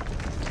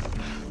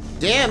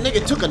 Damn,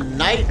 nigga took a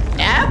night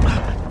nap?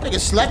 Nigga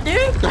slept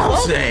there? The I'm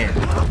fuck? saying.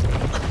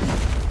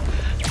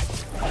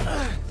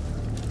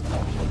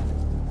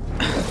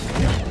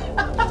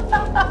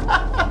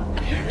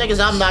 Niggas,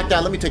 I'm knocked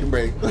out. Let me take a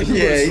break.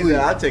 Yeah, he's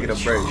like, I'm taking a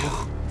break.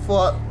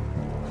 Fuck.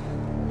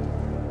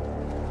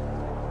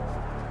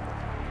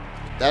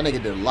 That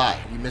nigga did a lot.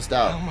 You missed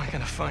out. How am I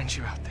gonna find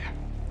you out there?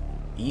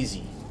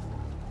 Easy.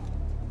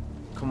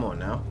 Come on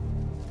now.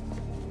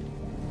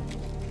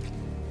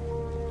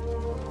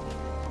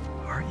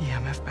 Our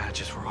EMF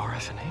badges were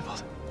RF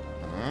enabled.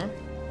 Huh?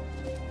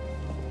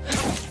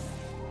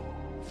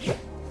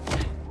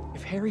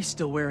 Harry's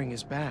still wearing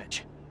his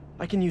badge.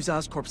 I can use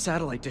Oscorp's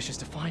satellite dishes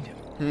to find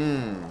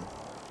him.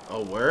 A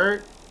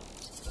word?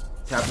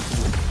 Tap into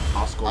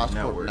Oscorp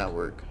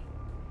network.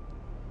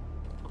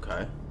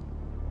 Okay.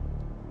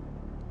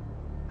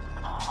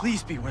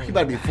 Please be wearing. He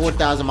better be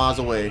 4,000 miles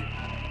away.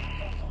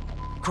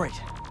 Great.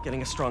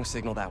 Getting a strong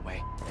signal that way.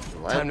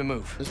 What? Time to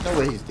move. There's no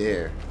way he's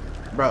there.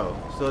 Bro,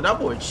 so that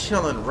boy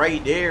chilling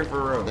right there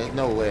for real. There's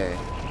no way.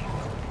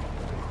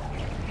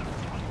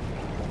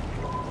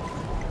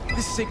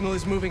 This signal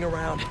is moving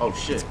around. Oh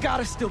shit. It's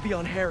gotta still be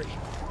on Harry.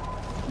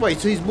 Wait,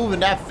 so he's moving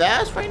that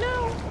fast right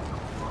now?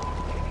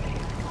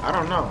 I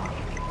don't know.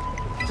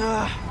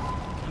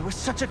 I was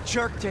such a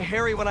jerk to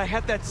Harry when I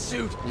had that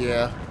suit.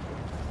 Yeah.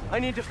 I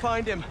need to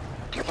find him.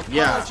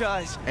 Yeah.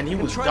 Apologize. And he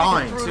was try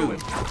dying to too.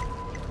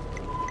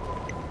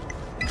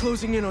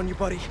 Closing in on you,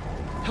 buddy.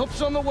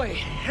 Help's on the way.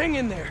 Hang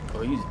in there.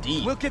 Oh, he's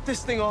deep. We'll get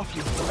this thing off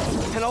you.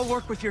 And I'll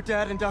work with your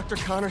dad and Dr.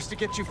 Connors to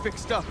get you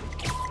fixed up.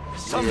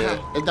 Somehow.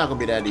 Yeah, it's not gonna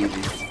be that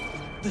easy.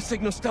 The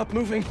signal stopped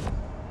moving.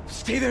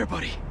 Stay there,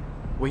 buddy.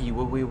 Wait.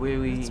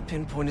 Let's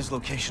pinpoint his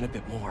location a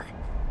bit more.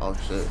 Oh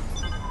shit.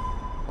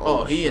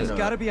 Oh, He's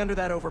gotta be under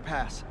that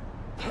overpass.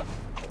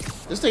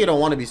 This nigga don't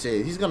want to be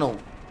saved. He's gonna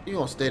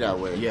stay that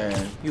way. Yeah.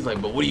 He's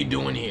like, but what are you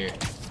doing here?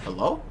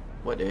 Hello?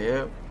 What the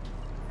hell?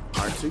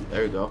 R2.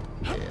 There you go.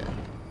 Yeah.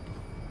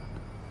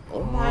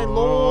 Oh my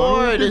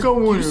lord!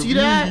 You see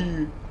that?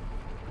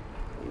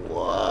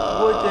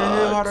 What the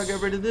hell? How do I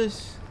get rid of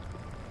this?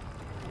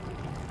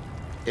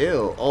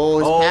 Ew. Oh,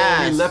 it's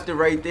past. He left it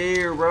right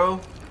there, bro.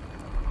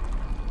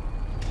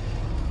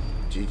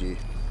 GG.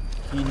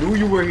 He knew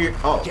you were here.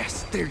 Oh.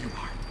 Yes, there you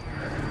are.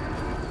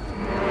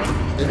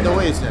 There's no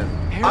way it's him.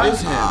 Harry,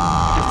 It's him.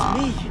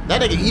 It's me.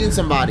 That nigga eating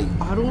somebody.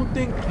 I don't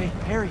think. Hey,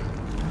 Harry.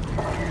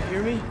 You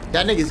hear me?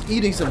 That nigga's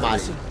eating somebody.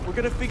 Listen, we're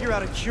gonna figure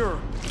out a cure.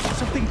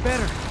 Something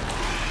better.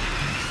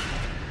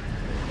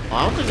 Oh,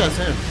 I don't think that's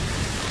him.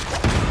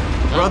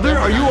 Brother,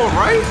 are you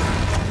alright?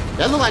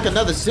 That look like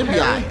another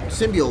symbiote.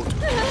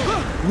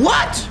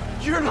 What?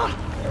 You're not.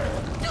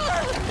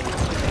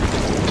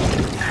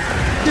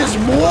 There's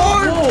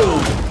more?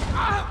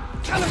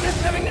 Kind of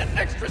miss having that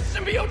extra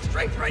symbiote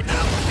strength right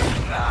now.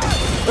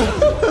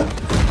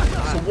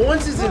 So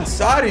once it's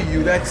inside of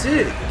you, that's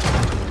it.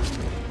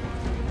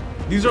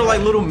 These are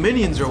like little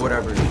minions or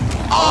whatever.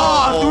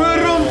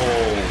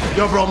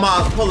 Yo, bro,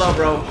 Miles, pull up,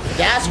 bro.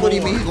 That's what he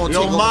means. He's gonna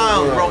take over the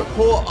Miles, bro, world.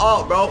 pull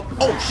up, bro.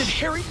 Oh, Did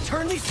Harry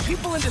turn these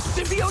people into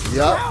symbiotes?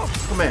 Yup. Now?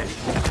 Come in.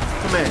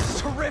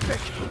 Terrific.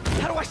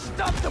 How do I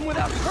stop them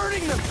without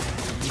hurting them?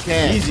 You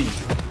can. Easy.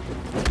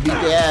 Beat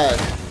the ass.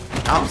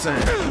 I'm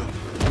saying.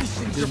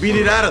 Just beat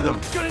it out of them.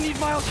 Gonna need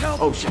Miles' help.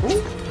 Oh, shit.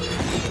 Ooh.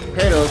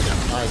 Potatoes.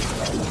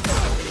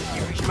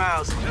 Nice.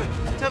 Miles,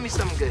 tell me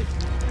something good.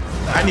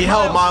 I need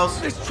help,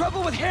 Miles. There's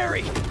trouble with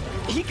Harry.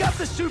 He got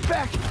the suit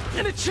back,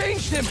 and it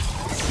changed him.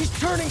 He's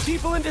turning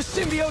people into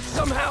symbiotes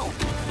somehow.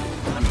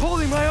 I'm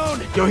holding my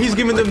own. Yo, he's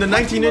giving them the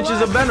 19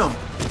 inches of venom.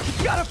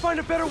 You gotta find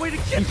a better way to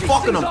get these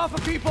fucking things them. off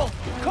of people.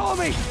 Call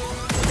me.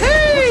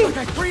 Hey! Looks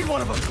like I freed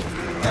one of them.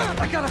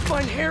 I gotta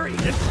find Harry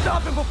and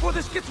stop him before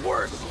this gets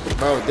worse.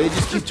 Bro, they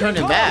just keep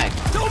turning back.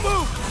 Don't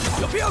move.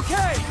 You'll be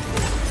okay.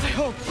 I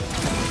hope.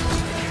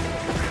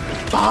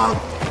 Bonk.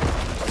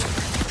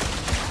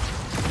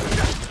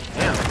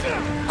 Damn.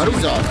 How do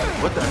we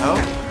off? What the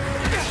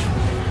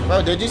hell?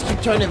 Bro, they just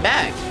keep turning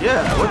back.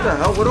 Yeah, what the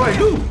hell? What do I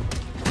do?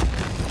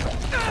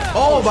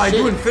 Oh, by shit.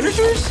 doing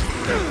finishers?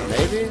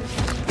 Maybe.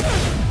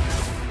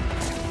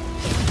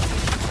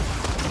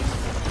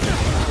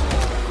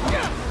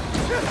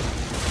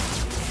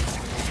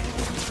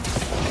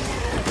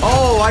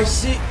 Oh, I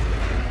see.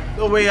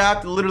 No way, I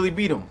have to literally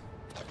beat him.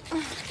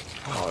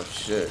 Oh,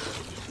 shit.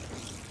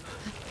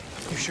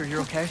 You sure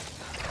you're okay?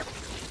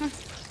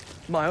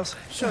 Miles?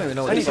 I don't even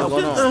know I what need this is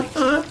going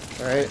on.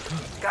 Alright.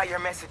 Got your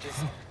messages.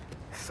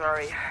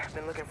 Sorry, I've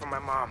been looking for my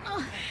mom.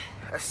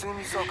 Assume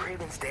you saw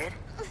Kraven's dead?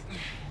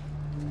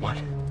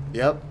 What?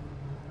 Yep.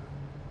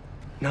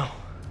 No.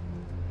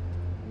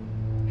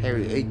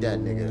 Harry ate that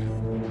nigga.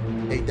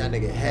 Ate that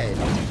nigga head.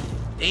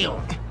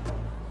 Damn.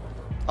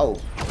 Oh,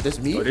 this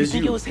me? You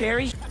think it was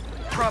Harry?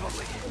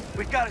 Probably.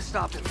 We've got to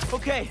stop him.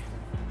 Okay,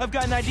 I've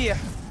got an idea.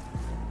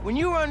 When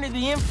you were under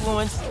the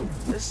influence,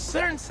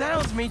 certain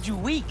sounds made you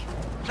weak.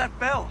 That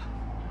bell.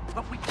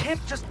 But we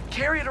can't just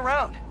carry it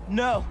around.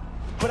 No,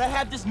 but I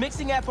have this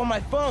mixing app on my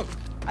phone.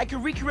 I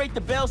can recreate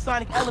the bell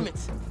sonic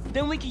elements.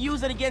 Then we can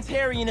use it against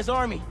Harry and his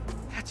army.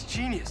 That's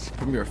genius.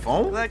 From your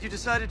phone? Glad you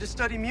decided to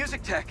study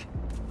music tech.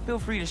 Feel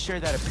free to share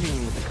that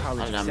opinion with the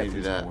college I'm not gonna do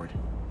acceptance that. board.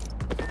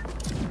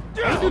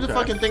 Can you do the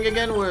fucking thing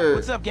again where...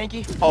 What's up,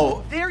 Genki?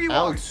 Oh, there you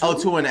are.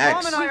 L2 and X.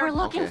 Mom and I were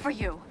looking Okay. for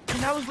you.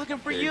 And I was looking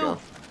for There you you. go.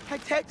 I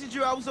texted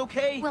you I was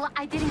okay. Well,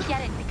 I didn't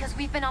get it because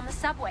we've been on the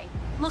subway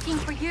looking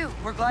for you.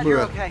 We're glad you're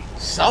Bruh. okay.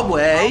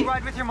 Subway? I'll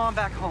ride with your mom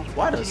back home.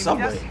 Why the Can you meet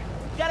subway? us?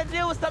 Gotta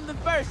deal with something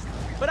first,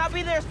 but I'll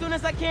be there as soon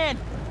as I can.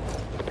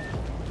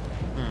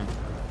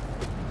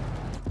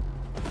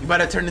 You might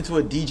have turned into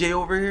a DJ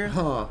over here?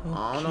 Huh,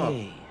 I don't know.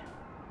 Okay.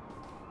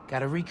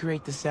 Gotta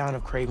recreate the sound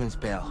of Kraven's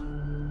bell.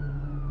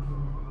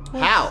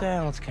 How? What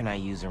sounds can I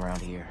use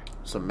around here?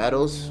 Some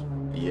metals.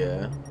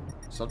 Yeah.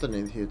 Something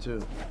in here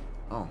too.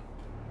 Oh.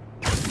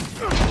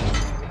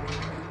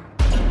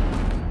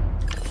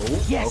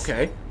 Oh, yes.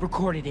 Okay.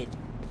 Recorded it.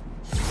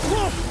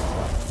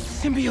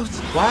 Symbiotes.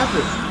 What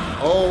happened?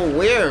 Oh,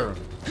 where?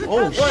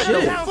 Oh what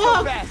shit. the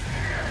fuck?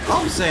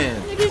 I'm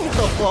saying. Nigga, get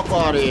the fuck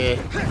out of here.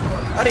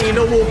 I didn't even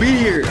know we'll be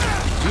here.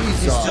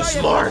 Jesus. He's too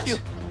smart.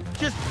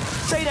 Just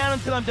stay down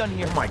until I'm done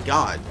here. Oh my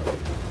god.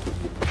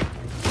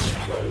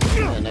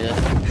 Yeah, nigga.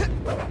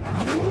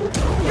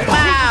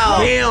 Wow.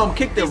 Damn,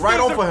 kicked it right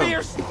off of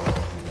him.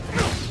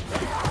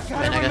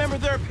 Gotta remember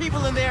there are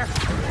people in there.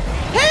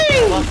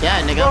 Hey! Fuck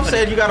that, nigga. I'm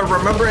saying you gotta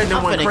remember it and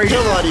then went crazy.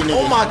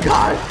 Oh my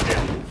god.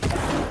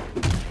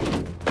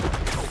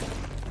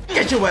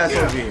 Get your ass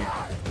over here.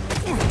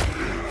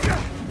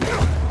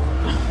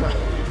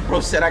 Bro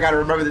said I gotta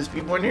remember there's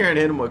people in here and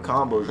hit him with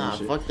combos and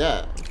shit. Fuck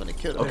that. I'm gonna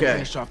kill him. Okay.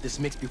 Finish off this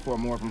mix before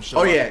more of them show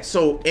Oh up. yeah,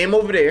 so aim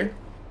over there.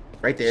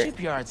 Right there.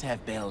 Shipyards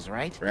have bells,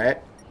 right?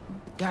 Right.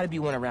 Gotta be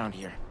one around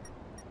here.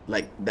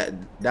 Like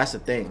that's the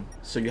thing.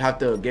 So you have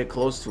to get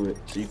close to it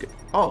so you can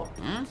oh.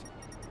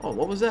 Oh,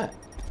 what was that?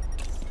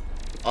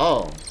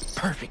 Oh.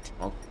 Perfect.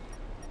 Oh.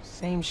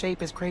 Same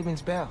shape as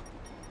Kraven's bell.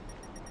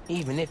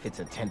 Even if it's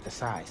a tenth the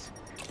size.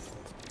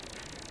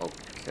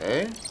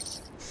 Okay.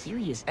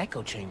 Serious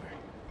echo chamber.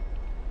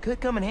 Could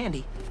come in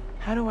handy.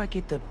 How do I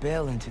get the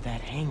bell into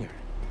that hangar?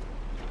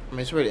 I mean,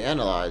 it's already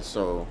analyzed,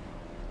 so.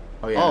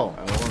 Oh yeah. Oh.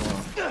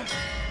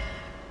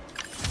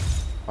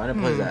 Find a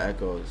place that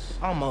echoes.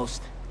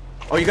 Almost.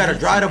 Oh, you gotta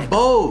drive the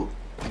boat.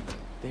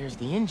 There's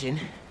the engine,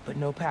 but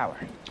no power.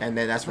 And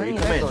then that's where you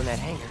Plenty come of in. echo that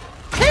hangar.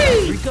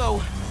 Hey! Here we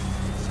go.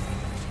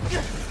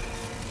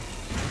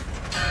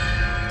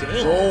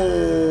 Damn.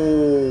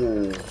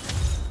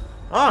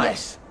 Oh.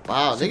 Nice.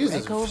 Wow, niggas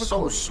is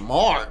so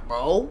smart,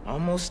 bro.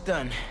 Almost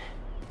done.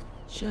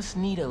 Just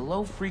need a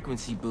low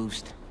frequency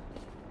boost.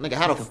 Nigga,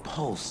 how a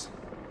pulse.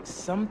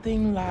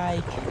 Something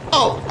like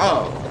oh.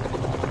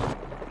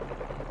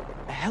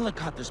 a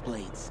helicopter's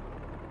blades.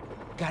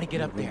 Gotta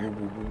get up there.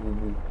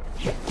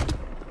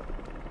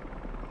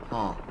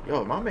 Huh.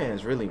 Yo, my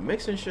man's really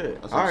mixing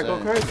shit. That's Alright, go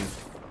what I'm crazy.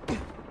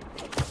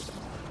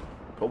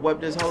 Go web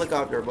this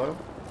helicopter, bro.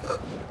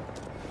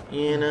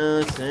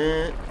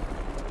 Innocent.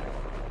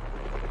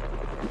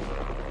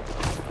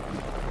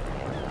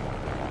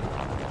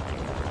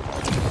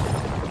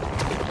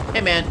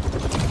 Hey, man.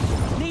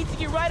 Need to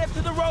get right up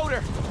to the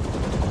rotor.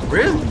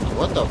 Really?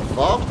 What the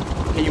fuck?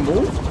 Can you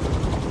move?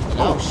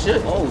 No. Oh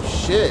shit. Oh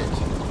shit.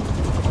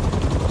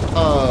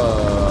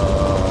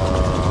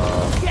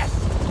 Yes,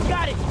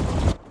 got it.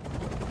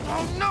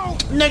 Oh no.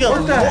 Nigga,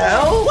 what the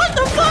hell? What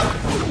the fuck?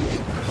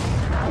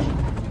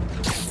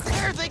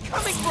 Where are they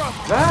coming from?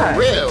 God.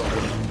 Real.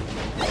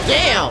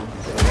 Damn.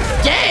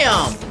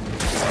 Damn.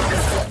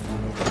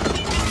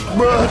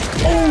 Bruh.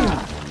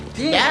 Oh.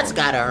 Damn. That's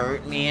gotta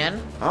hurt,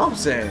 man. I'm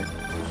saying.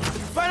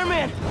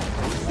 Spider-Man,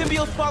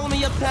 symbiotes follow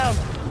me uptown.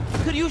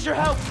 Could use your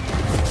help.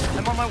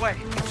 I'm on my way.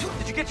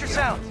 Did you get your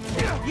sound?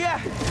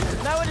 Yeah.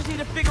 Now I just need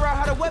to figure out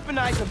how to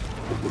weaponize them.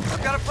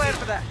 I've got a plan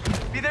for that.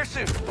 Be there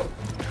soon.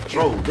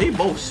 Bro, they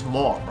both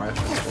smart, right?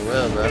 For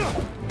real, bro.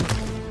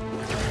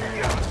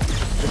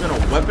 They're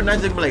gonna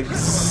weaponize it, like,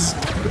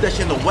 put that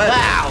shit in the web.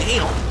 Wow.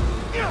 Damn.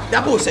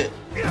 That boy said,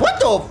 what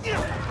the?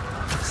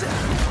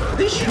 Are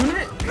they shooting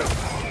it?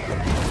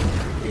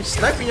 He's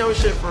sniping your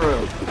shit for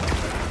real.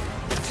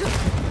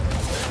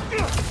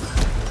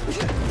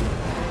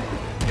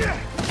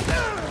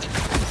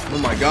 Oh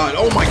my god,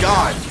 oh my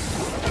god.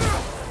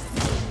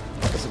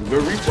 That's some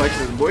good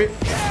reflexes, boy.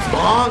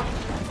 Bonk.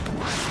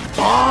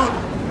 Bonk.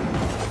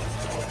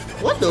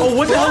 What the Oh,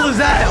 what the hell is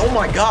that? Oh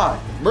my god.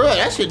 Bro,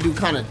 that shit do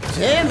kind of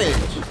damage.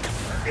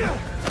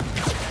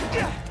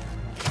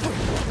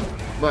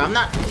 Bro, I'm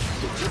not.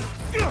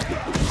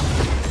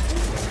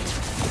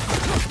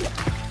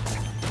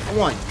 I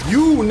want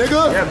you,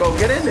 nigga. Yeah, bro,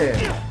 get in there.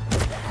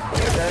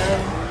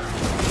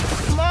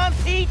 Come on,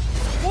 Pete.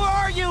 Where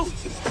are you?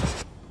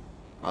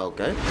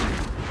 Okay.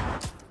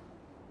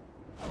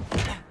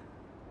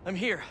 I'm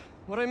here.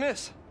 What'd I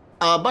miss?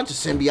 A bunch of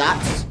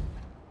symbiotes.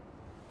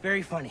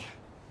 Very funny.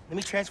 Let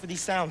me transfer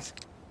these sounds.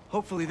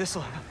 Hopefully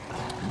this'll...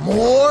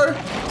 More?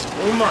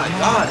 Oh my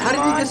god, how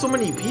did you get so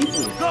many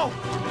people? Go!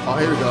 Oh,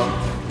 here we go.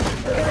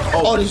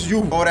 Oh, this is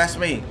you. Oh, that's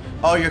me.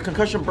 Oh, your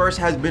concussion burst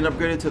has been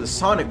upgraded to the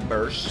sonic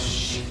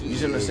burst.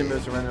 Using the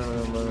symbiotes to render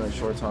in a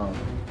short time.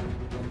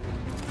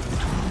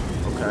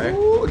 Okay.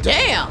 Ooh,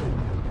 damn.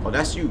 Oh,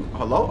 that's you.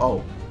 Hello?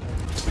 Oh.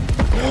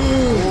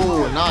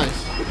 Ooh,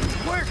 nice.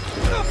 Where?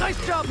 Nice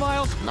job,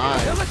 Miles.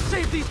 Nice. Now let's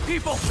save these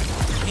people.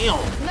 Damn.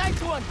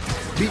 Nice one.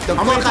 Beat the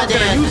How many fuck out times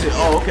can I of use it?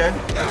 Oh, okay.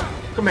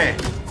 Come here.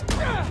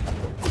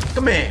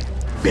 Come here.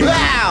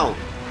 Wow.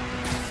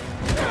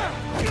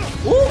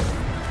 Ooh.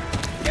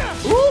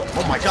 Ooh.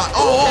 Oh my god.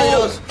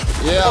 Oh.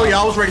 Yeah. Oh yeah,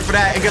 I was ready for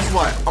that. And guess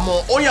what? I'm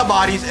on all your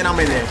bodies and I'm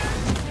in there.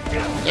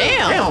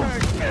 Damn. Damn.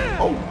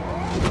 Oh.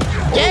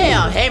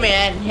 Damn. Hey,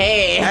 man.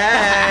 Hey.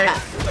 Hey.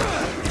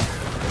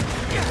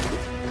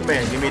 Come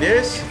here. Give me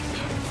this.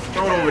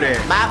 Throw it over there.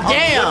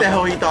 Damn. What the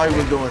hell he thought he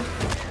was doing?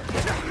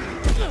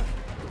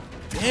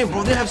 Damn,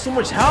 bro, they have so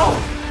much health.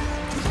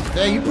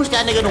 Man, you push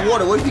that nigga in the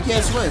water. What if he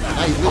can't swim?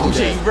 Now he's really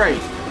dead. You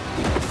right.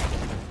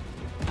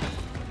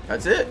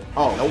 That's it.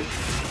 Oh, nope.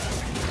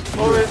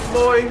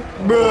 Lloyd.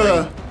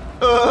 Bruh.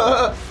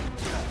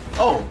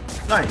 Oh,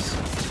 nice.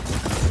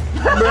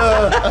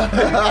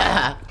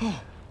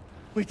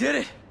 We did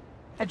it.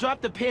 I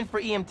dropped a pin for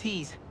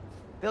EMTs.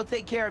 They'll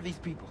take care of these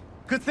people.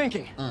 Good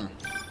thinking.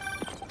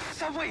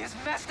 Subway is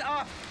messed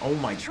up. Oh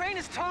my. The train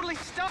is totally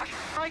stuck.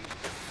 Like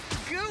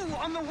goo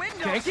on the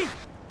windows. Yankee?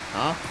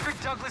 Huh?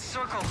 For Douglas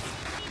Circle.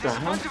 There's a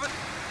bunch of us.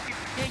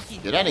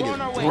 Yo, that nigga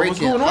what's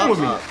going on with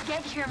me?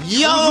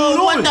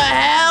 Yo, what the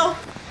hell?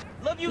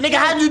 Nigga,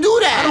 how'd you do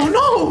that? I don't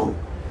know.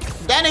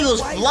 That nigga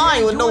was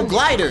flying with no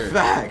glider.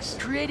 Facts.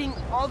 Creating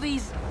all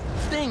these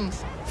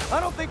things. I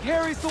don't think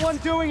Harry's the one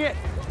doing it.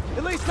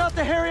 At least not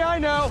the Harry I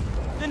know.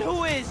 Then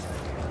who is?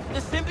 The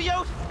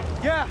symbiote?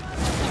 Yeah.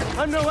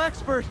 I'm no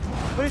expert,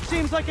 but it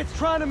seems like it's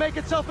trying to make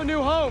itself a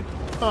new home.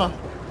 Huh.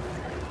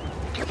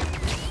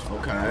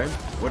 Okay.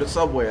 Where the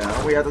subway at?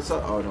 Are we at the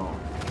sub? Oh no.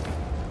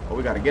 Oh,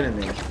 we gotta get in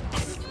there.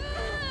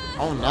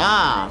 Oh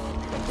nah.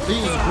 So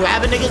you just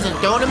grabbing niggas and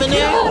throwing them in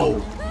there?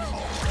 Yo.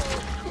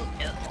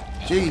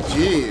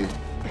 GG.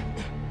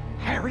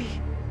 Harry?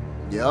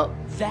 Yup.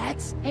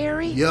 That's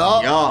Harry?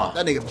 Yup. Yeah.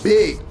 That nigga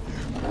big.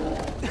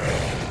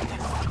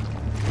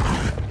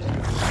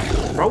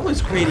 Bro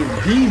was creating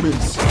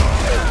demons.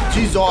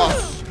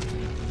 Jesus.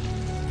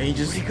 And he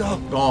just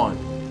gone.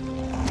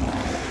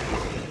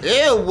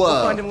 Ew.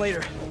 We'll find him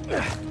later.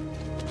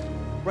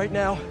 Right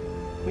now,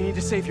 we need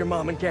to save your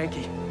mom and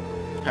Genki.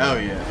 Hell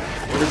yeah.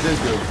 What does this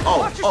do?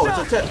 Oh,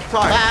 it's a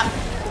tire.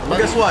 Well,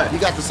 guess what? You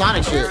got the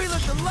Sonic shit. Harry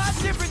looks a lot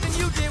different than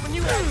you did when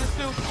you had the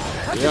suit.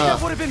 I think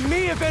that would have been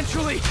me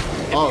eventually.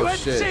 If you hadn't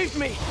saved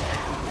me.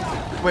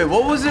 Wait,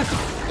 what was it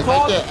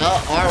called? Like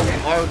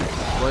the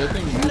what I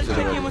think you used it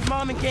already. with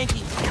Mom and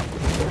Genki.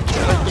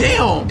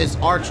 Damn! It's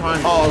R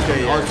triangle. Oh,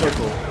 okay, yeah. R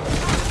circle.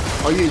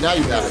 Oh, now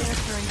you got it.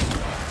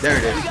 There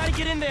it We is. gotta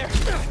get in there.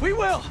 We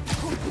will.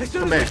 As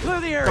soon Come as in. we clear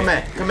the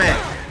area. Come in.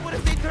 What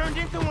if they turned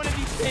into one of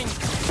these things?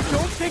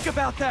 Don't think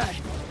about that.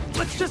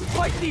 Let's just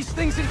fight these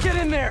things and get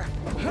in there.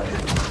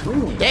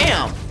 Ooh,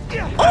 damn.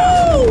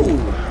 Oh!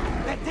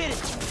 That did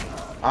it.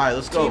 All right,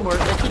 let's go. Teamwork.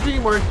 That's the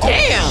teamwork.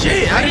 Damn.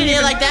 Shit, I didn't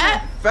hear like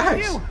that.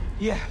 Facts.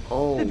 Yeah.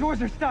 Oh. The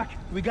doors are stuck.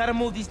 We gotta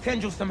move these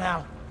tendrils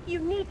somehow. You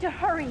need to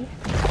hurry.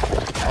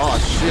 Oh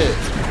shit.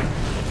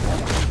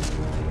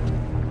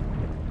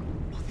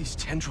 All these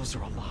tendrils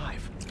are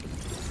alive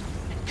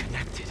and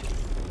connected.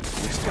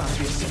 There's gotta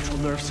be a central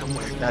nerve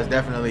somewhere. That's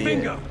definitely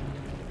Bingo. it.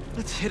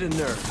 Let's hit a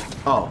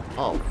nerve. Oh.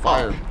 Oh,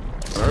 fire.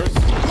 Burst.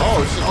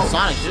 Oh, shit. Oh,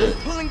 Sonic shit.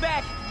 Pulling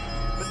back.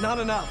 But not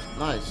enough.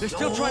 Nice. They're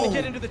still trying to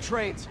get into the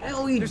trains.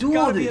 Hell, you There's do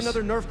gotta all be this.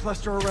 another nerve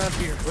cluster around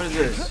here. What is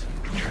this?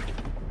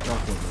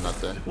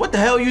 Nothing. What the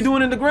hell are you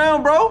doing in the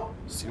ground, bro?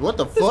 What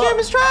the This fuck? game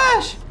is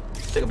trash.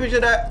 Take a picture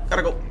of that.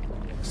 Gotta go.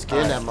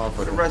 Scan that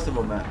For the motherfucker. rest of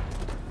them, man.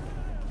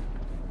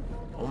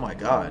 Oh my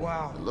god.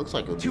 Wow. It looks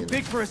like it would Too be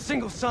big for a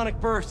single sonic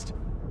burst.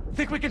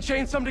 Think we can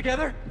chain some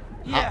together?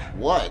 Yeah.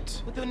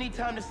 What? But they'll need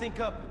time to sync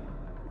up.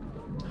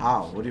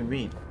 How? What do you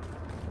mean?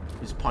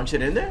 Just punch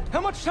it in there?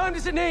 How much time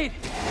does it need?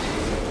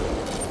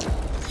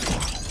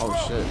 Oh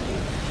shit.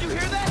 Did you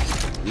hear that?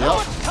 How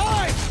much Yep.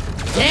 time?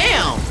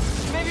 Damn.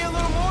 Maybe a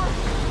little more?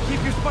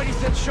 Keep your spidey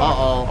sense sharp.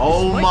 Uh-oh.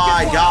 Oh Might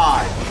my get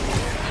god.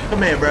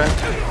 Come here,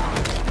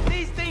 bruh.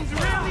 These things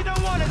really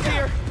don't want us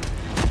here.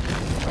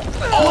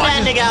 Oh,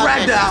 that nigga out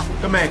Dragged there. out.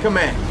 Come here, come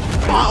here.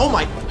 Oh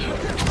my.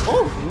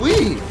 Oh,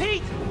 we.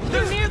 Pete,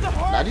 they're near the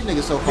heart. Nah, these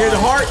niggas so far. Hear the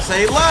heart,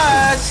 say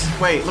less.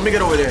 Wait, let me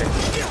get over there.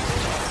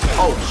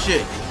 Oh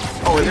shit.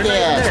 Oh, is Beat there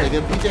their ass, nothing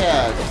there? nigga. Beat their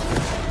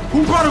ass.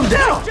 Who brought him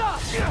down?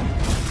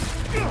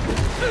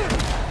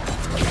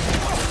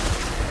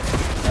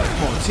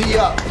 Come on, tee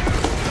up.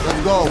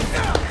 Let's go.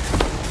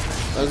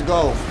 Let's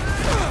go.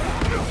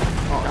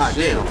 Oh, God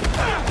shit. damn.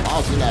 I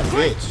was in that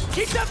bitch.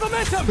 Keep that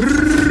momentum.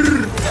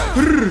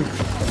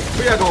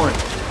 Where y'all going?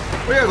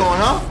 Where y'all going,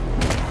 huh?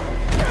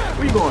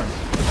 Where you going?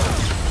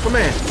 Come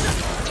in.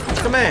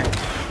 Come in.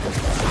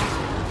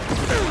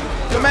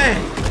 Come in.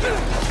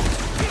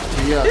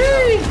 Tee up.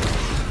 Hey.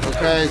 Go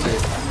crazy.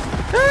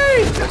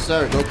 Hey. Yes,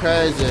 sir. Go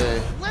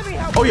crazy.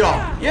 Oh, y'all.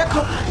 Yeah,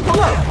 come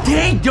up.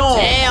 Dang, dog.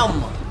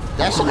 Damn.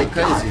 That shit look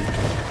crazy.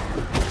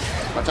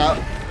 Watch out.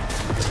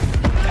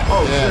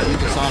 Oh, Yeah, shit. you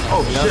just on it.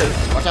 Oh, Yep. shit.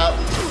 Watch out.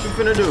 What you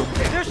finna do?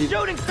 They're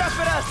shooting stuff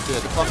at us.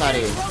 Get the fuck out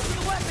of here. Close to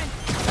the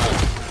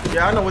weapon.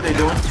 Yeah, I know what they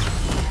doing.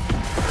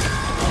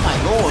 Oh my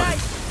lord.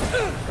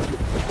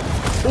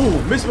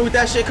 Ooh, miss me with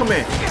that shit. Come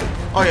in.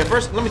 Oh, yeah,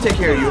 first, let me take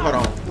care of you. Hold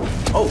on.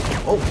 Oh,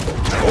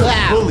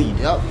 bullied.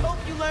 Yep. Hope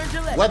you learned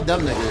your lesson. Web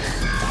them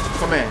niggas.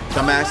 Come in,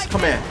 dumbass.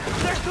 Come in.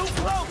 They're too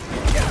close.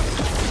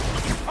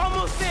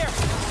 Almost there.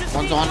 Just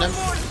One's need on one them.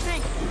 more to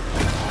sync.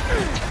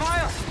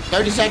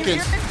 30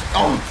 seconds.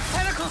 Oh.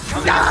 Tentacles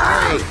coming.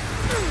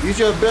 Hey, use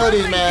your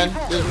abilities, man.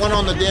 There's one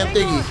on the damn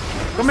thingy.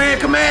 Come in,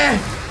 come in.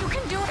 You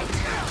can do it.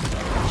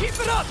 Keep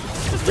it up.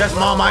 Yes,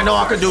 Mom, I know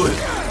I can do it.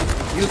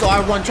 Use the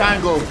R1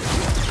 triangle.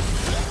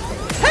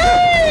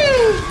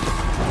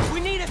 We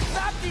need to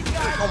stop these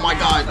guys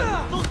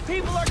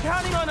people are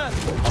counting on us.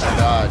 Oh my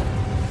god.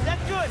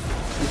 That's good.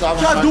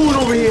 What y'all doing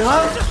over here,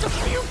 huh? Just a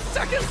few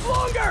seconds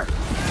longer.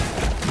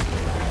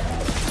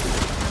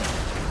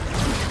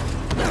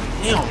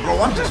 Damn,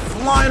 bro, I'm just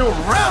flying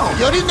around.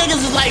 Yo, these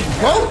niggas is like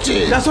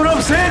roaches. That's what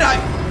I'm saying.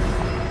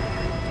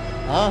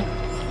 Huh?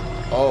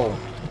 Oh.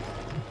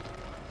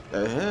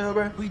 The hell,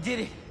 bro? We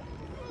did it.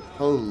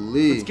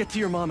 Holy. Let's get to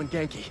your mom and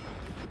Genki.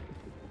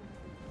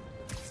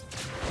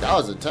 That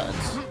was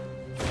intense.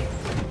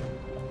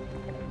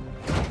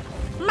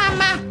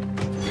 Mama.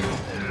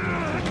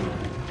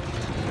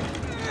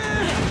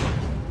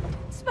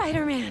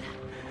 Spider-Man.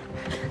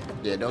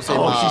 Yeah, don't say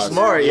Oh, Miles. she's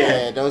smart,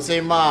 yeah. Don't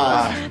say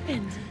Miles. What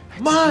happened?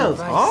 Miles,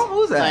 huh?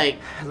 Who's that? Like,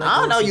 I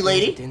don't know you,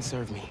 lady. Didn't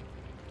serve me.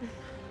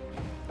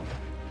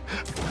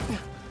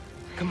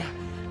 Come on.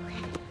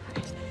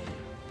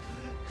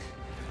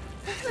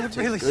 That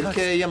Take really good sucks.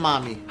 care of your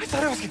mommy. I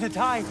thought I was gonna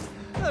die.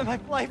 My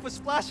life was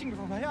flashing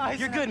before my eyes.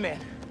 You're good, man.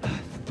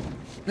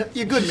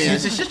 You're good, man.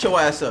 Just shut your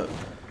ass up.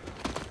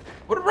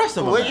 What the rest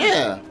of them? Well,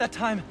 yeah. That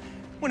time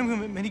when we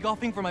went mini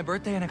golfing for my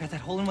birthday and I got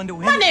that hole in one to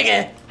win. My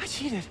nigga. I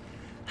cheated.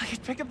 I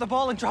could pick up the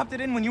ball and dropped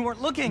it in when you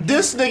weren't looking.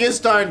 This nigga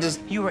starting to.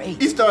 You were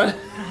 8. He started.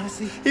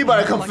 Honestly, He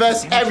about to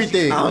confess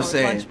everything. I'm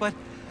saying. But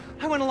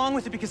I went along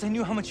with it because I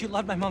knew how much you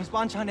loved my mom's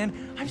banchan,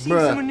 and I've seen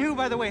Bruh. someone new,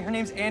 by the way. Her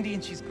name's Andy,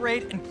 and she's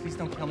great. And please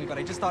don't kill me, but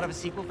I just thought of a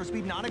sequel for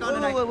Sweet Nonagon,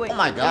 and I... Wait. Oh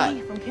my god.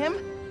 Really? From Kim?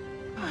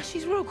 Oh,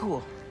 she's real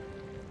cool.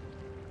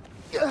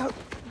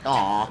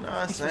 Aw.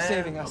 Thanks for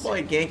saving us. My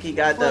boy Genki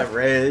got the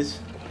res.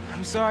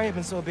 I'm sorry I've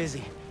been so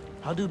busy.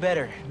 I'll do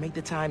better. Make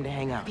the time to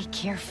hang out. Be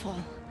careful.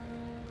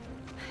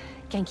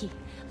 Genki,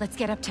 let's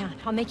get uptown.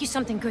 I'll make you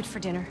something good for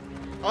dinner.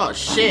 Oh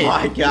shit. Oh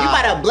my God. You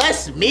better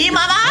bless me,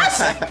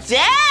 mamas.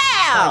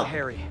 Damn.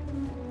 Harry.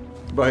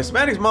 Bro,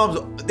 Hispanics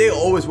moms, they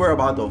always worry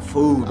about the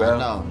food, bro.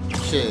 No.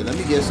 Shit, let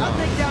me get some.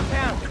 I'll take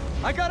downtown.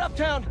 I got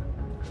uptown.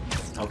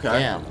 Okay.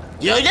 Damn.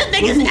 Yo, this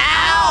nigga's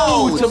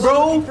out,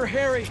 bro. For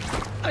Harry.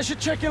 I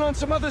should check in on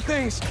some other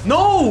things.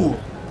 No.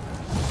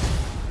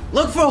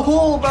 Look for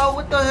who, bro?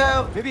 What the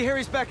hell? Maybe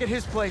Harry's back at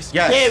his place.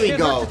 Yes. There we Can't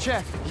go. hurt to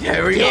check.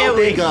 There we There go.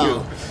 we Thank go.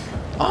 you.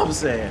 I'm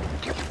saying.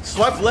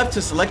 Swipe left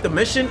to select the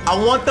mission.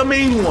 I want the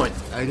main one.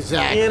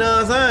 Exactly. You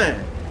know what I'm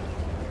saying?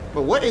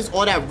 But what is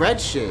all that red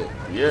shit?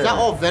 Yeah. Is that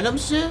all Venom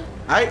shit?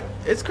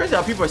 It's crazy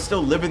how people are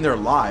still living their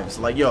lives.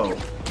 Like, yo,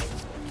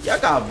 y'all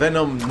got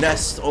Venom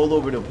nests all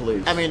over the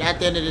place. I mean, at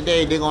the end of the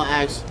day, they're gonna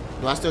ask,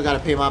 do I still gotta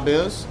pay my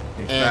bills?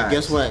 And Facts.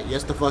 guess what?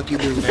 Yes, the fuck you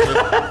do,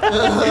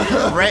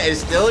 nigga. Rent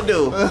is still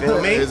due.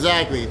 Feel me?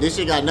 Exactly. This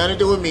shit got nothing to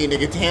do with me,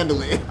 nigga.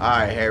 Handle it. All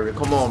right, Harry,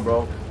 come on,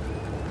 bro.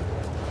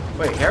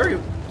 Wait, Harry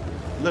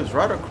lives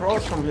right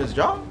across from his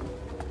job?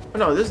 Oh,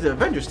 no, this is the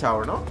Avengers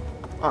Tower, no?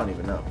 I don't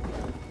even know.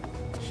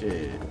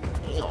 Shit.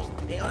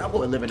 Damn, that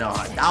boy living on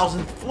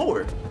 1,000th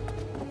floor.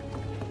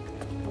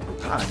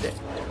 God damn.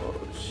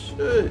 Oh,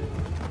 shit.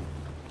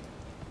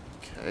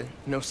 Okay.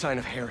 No sign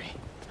of Harry.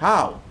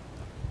 How?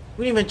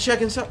 We didn't even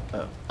check inside.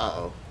 Oh.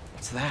 Uh-oh.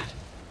 What's that?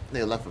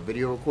 They left a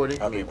video recording?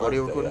 Happy audio birthday,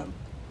 recording? Em.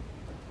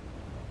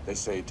 They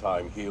say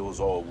time heals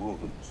all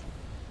wounds.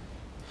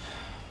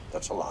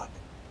 That's a lot.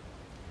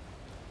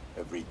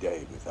 Every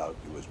day without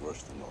you is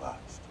worse than the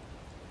last.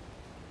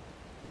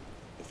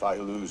 If I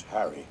lose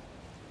Harry,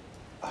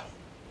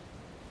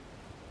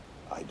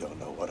 I don't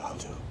know what I'll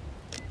do.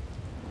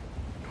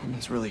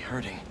 Norman's really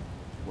hurting.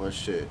 What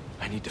shit?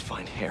 I need to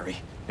find Harry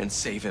and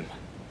save him.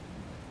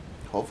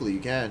 Hopefully you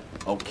can.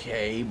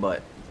 Okay,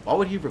 but why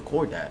would he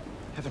record that?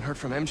 Haven't heard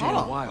from MJ in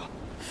a while.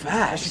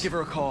 Facts. I should give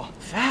her a call.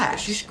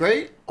 Facts. She's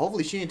great.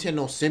 Hopefully she ain't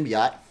no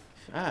symbiote.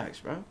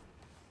 Facts, bro.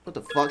 What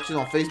the fuck? She's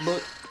on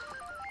Facebook?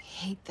 I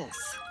hate this.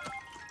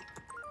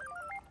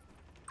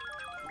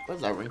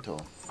 What's that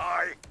ringtone?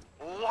 I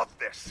love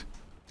this.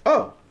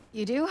 Oh.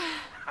 You do?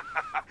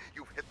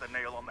 You've hit the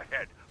nail on the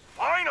head.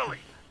 Finally!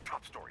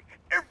 Top story.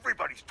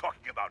 Everybody's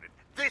talking about it.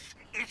 This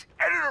is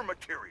editor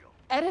material.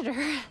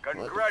 Editor?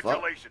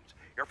 Congratulations.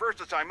 Your first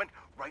assignment,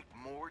 write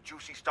more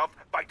juicy stuff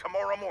by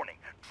tomorrow morning.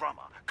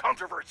 Drama,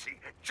 controversy,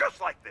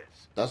 just like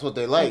this. That's what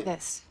they like. Like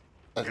this.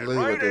 That's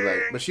literally what they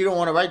like. But she don't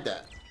want to write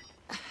that.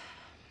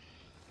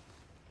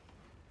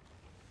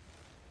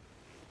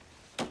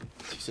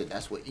 She said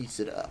that's what eats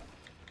it up.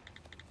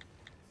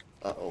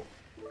 Uh-oh.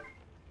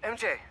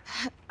 MJ.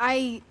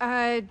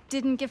 I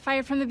didn't get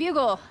fired from the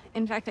Bugle.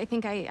 In fact, I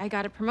think I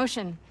got a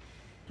promotion.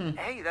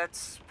 Hey,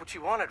 that's what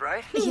you wanted,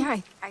 right? Yeah,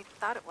 I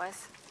thought it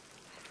was.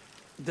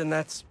 Then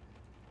that's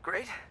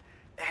Great.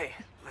 Hey,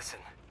 listen.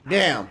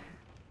 Damn.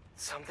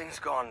 Something's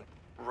gone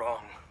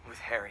wrong with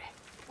Harry.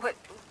 What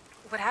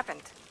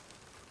happened?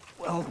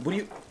 Well, what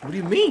do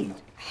you mean?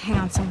 Hang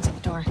on, someone's at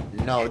the door.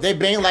 No, they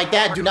bang like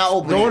that. Do not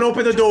open it. Don't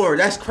open the door.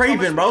 That's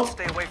Kraven, bro.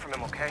 Stay away from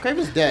him, okay?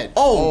 Kraven's dead.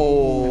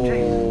 Oh.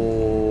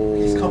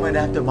 He's coming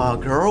after my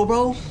girl,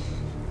 bro.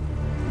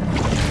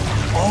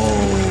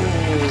 Oh.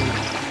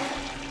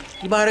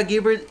 You about to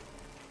give her...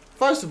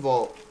 First of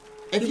all,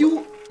 if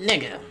you...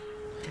 Nigga.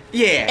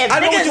 Yeah, If I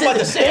know what you about to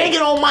niggas is say.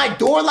 banging on my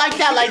door like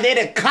that, like they're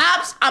the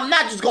cops, I'm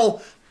not just going,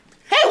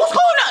 hey, what's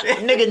going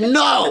on? Nigga,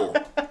 no.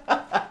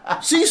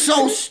 She's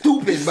so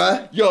stupid,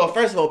 bruh. Yo,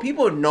 first of all,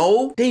 people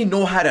know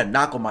how to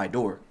knock on my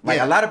door. Like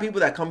a lot of people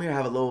that come here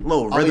have a little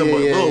rhythm,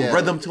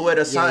 rhythm to it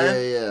or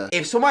something.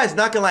 If somebody's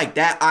knocking like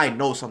that, I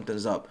know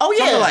something's up. Oh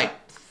yeah.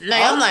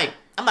 Something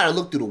I'm about to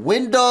look through the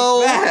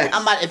window.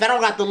 If I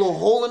don't got the little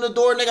hole in the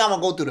door, nigga, I'm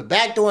gonna go through the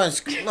back door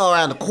and go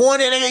around the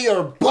corner, nigga.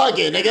 You're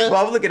bugging, nigga.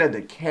 Bro, I'm looking at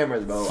the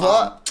cameras, bro.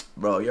 Fuck.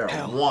 Bro, you're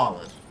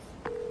wallin'.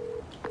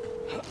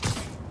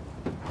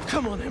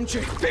 Come on,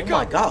 MJ. Pick up. Oh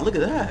my God, look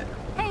at that.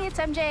 Hey, it's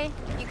MJ.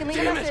 You can leave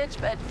a message,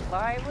 but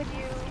why would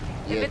you?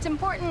 If it's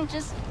important,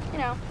 just, you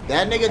know.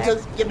 That nigga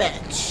took your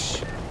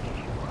badge.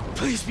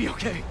 Please be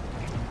okay.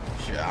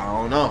 Shit, I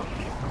don't know.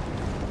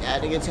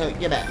 That nigga took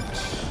your badge.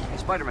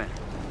 Spider-Man,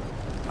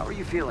 how are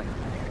you feeling?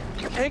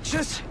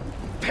 Anxious?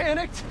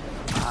 Panicked?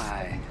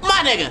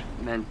 My nigga!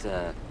 Meant,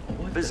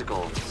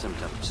 physical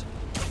symptoms.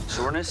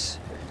 Soreness?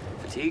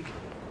 Fatigue?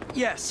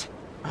 Yes.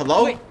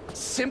 Hello? Wait,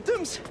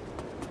 symptoms?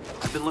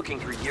 I've been looking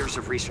through years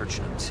of research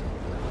notes.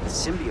 The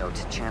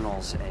symbiote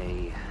channels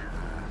a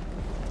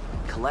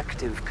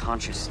collective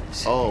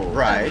consciousness. Oh,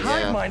 right. The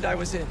hive mind I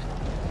was in.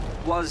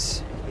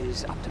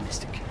 Is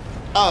optimistic.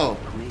 Oh.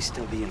 May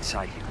still be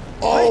inside you.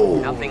 Oh.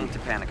 Nothing to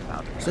panic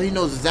about. So he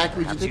knows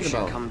exactly what you're thinking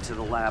about. Come to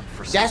the lab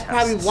for some That's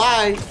probably tests.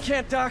 why.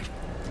 Can't, Doc.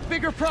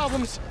 Bigger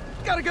problems.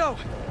 Gotta go.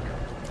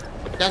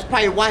 That's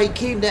probably why he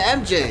came to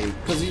MJ,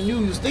 because he knew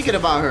he was thinking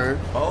about her.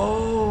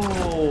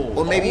 Oh.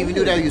 Or maybe even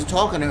knew that he was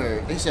talking to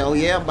her. He said, oh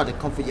yeah, I'm about to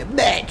come for your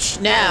bitch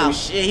now. Oh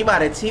shit, he about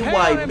to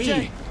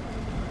TYB.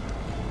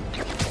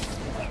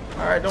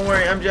 Alright, don't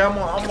worry, MJ.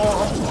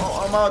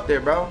 I'm out there,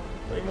 bro.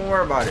 Don't even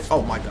worry about it.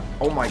 Oh my God.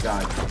 Oh my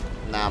God.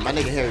 Nah, my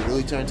nigga Harry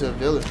really turned to a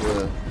villain for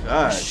real.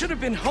 God. Should have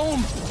been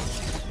home.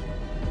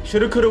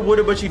 Shoulda, coulda,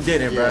 woulda, but you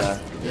didn't, bro.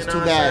 It's too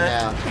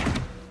bad now.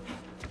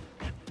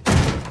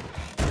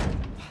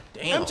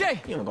 Damn.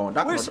 MJ, you going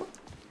down.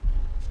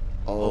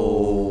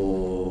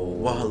 Oh.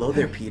 Well, hello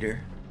there,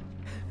 Peter.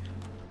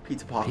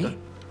 Pizza Parker. Pete?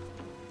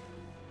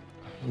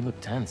 You look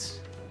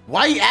tense.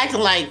 Why you acting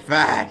like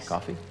facts?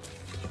 Coffee?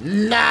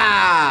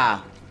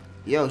 Nah.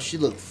 Yo, she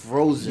looked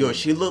frozen. Yo,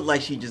 she looked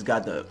like she just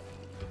got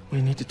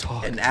We need to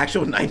talk. an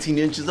actual 19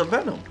 inches of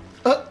venom.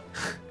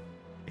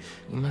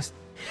 You must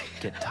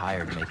get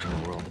tired of making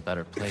the world a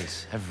better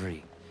place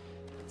every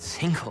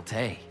single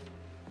day.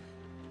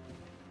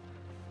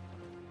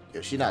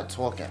 Yo, she not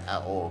talking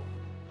at all.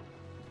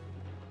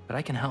 But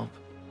I can help.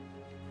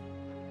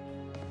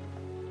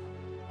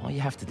 All you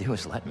have to do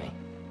is let me.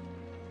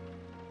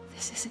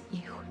 This isn't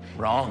you.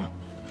 Wrong.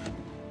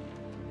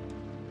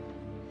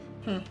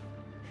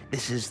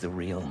 This is the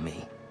real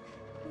me.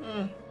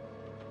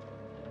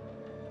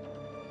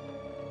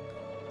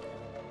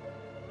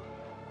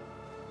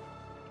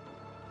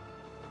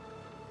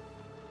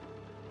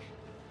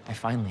 I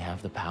finally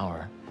have the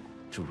power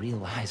to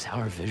realize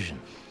our vision.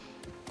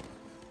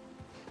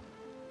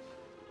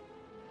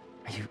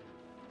 Are you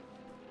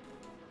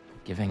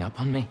giving up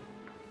on me?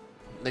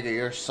 Nigga,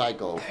 you're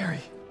psycho. Harry,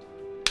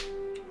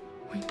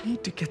 we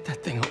need to get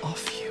that thing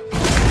off you.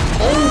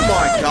 Oh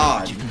my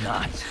God. Do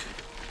not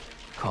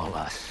call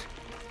us.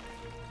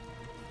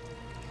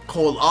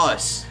 Call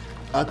us.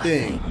 A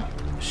thing.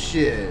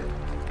 Shit.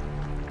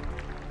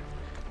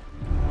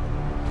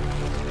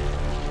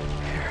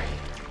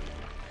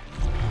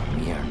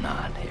 We are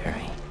not,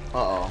 Harry.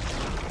 Uh-oh.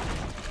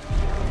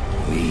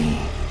 We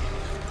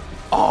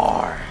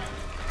are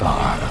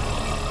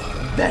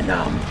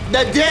Venom.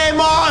 The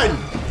demon!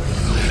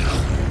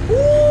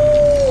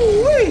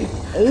 Ooh,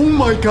 oh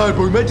my God,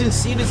 bro. Imagine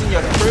seeing this in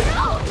your crib.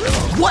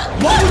 What?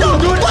 What the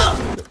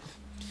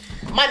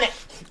fuck? My nigga.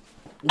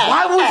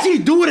 Why would she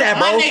do that,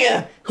 bro? My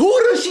nigga. Who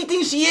does she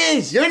think she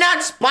is? You're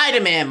not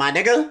Spider-Man, my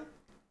nigga.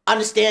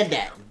 Understand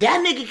that.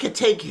 That nigga could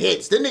take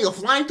hits. That nigga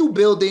flying through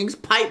buildings,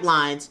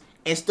 pipelines,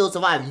 and still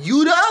survive.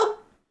 You though?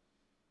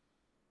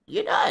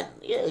 You're not.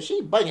 Yeah,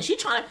 she bugging. She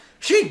trying to.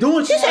 She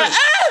doing shit.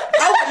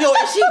 Yo,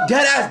 if she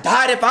dead ass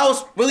died, if I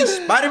was really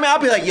Spider-Man,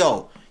 I'd be like,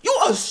 yo, you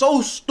are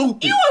so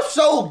stupid. You are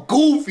so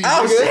goofy.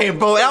 I was nigga. saying,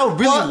 bro, I was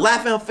really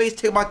laughing in her face,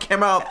 take my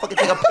camera out, fucking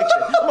take a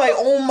picture. I'm like,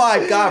 oh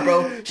my God,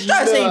 bro. She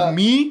trying to say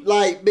me?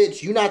 Like,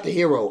 bitch, you not the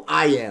hero.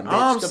 I am, bitch.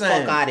 I'm Get the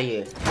saying. fuck out of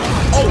here.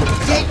 Oh,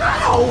 shit.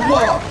 Oh,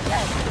 what?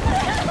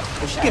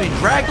 Oh, she getting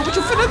dragged. What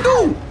you finna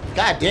do?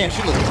 God damn,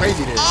 she looking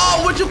crazy there.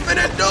 Oh, what you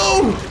finna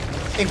do?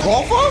 In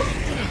golfer?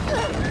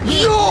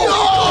 Yo!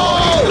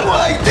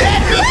 Like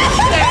that bitch!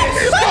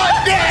 Shut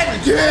that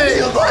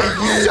dick!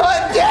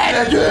 Shut that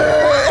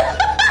dick!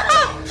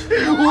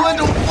 What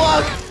the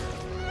fuck?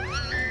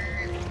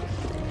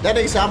 That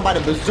nigga said I'm about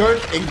to berserk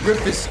and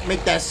Griffiths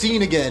make that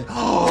scene again.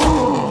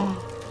 Oh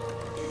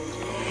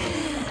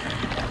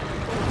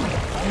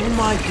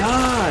my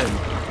God.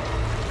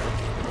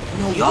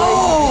 No Yo! way,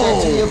 you did that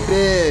to your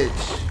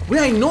bitch. Wait,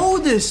 I know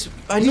this.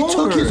 He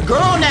took his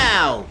girl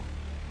now.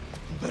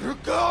 Let her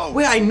go.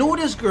 Wait, I know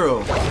this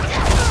girl.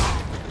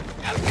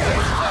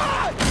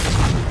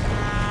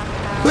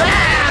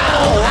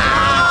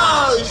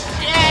 Oh,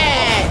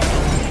 shit!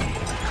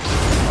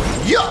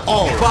 Yo!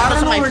 Oh, but I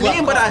don't know her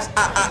name, but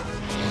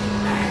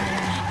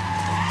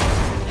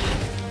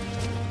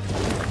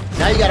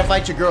Now you gotta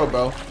fight your girl,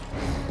 bro.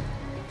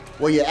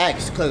 Well, your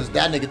ex, cause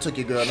that nigga took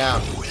your girl now.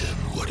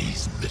 What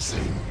he's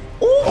missing.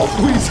 Oh,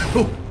 please.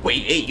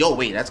 Wait, hey, yo,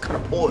 wait, that's kind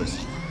of pause.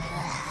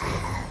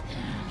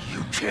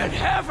 You can't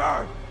have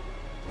her.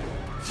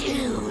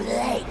 Too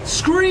late.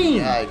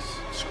 Scream. Yikes.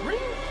 Scream.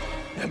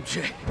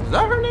 MJ. Is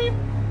that her name?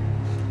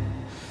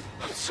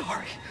 I'm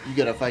sorry. You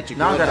gotta fight your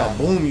Now girl. I gotta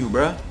boom you,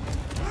 bruh.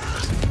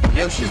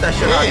 Yo, shoot that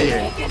shit out of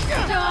here.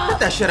 Get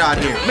that shit out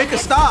of here. Make it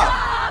stop.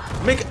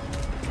 Make it.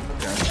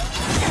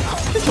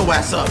 Get your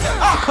ass up.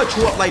 I'll cut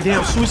you up like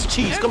damn Swiss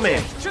cheese. Come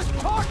here. Just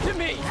talk to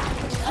me.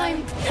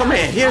 Come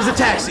here. Here's the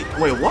taxi.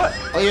 Wait, what?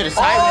 Oh, you're the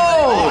siren.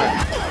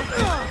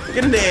 Oh!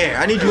 Get in the air.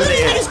 I need you in the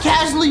air. He's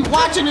casually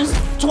watching us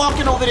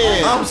talking over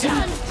there.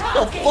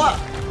 The fuck?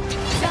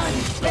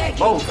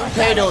 Oh,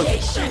 potatoes.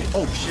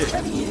 Oh shit.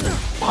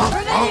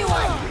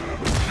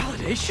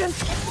 Validation?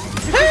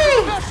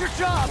 Hey! About your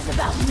job. It's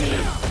about me.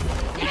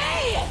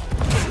 Hey!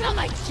 It's not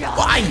my job.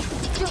 Why?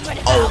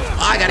 Oh,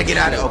 I gotta get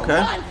out of it.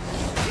 Okay.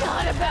 It's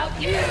not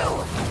about you.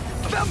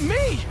 About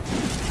me?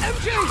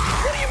 MJ,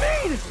 what do you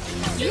mean?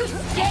 You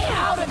stay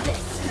out of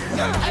this.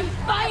 I'm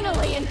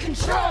finally in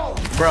control.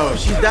 Bro,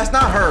 that's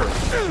not her.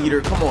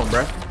 Peter, come on,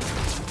 bro.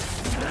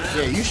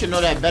 Yeah, you should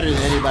know that better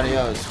than anybody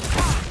else.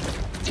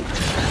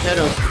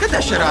 Get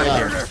that shit out of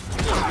here.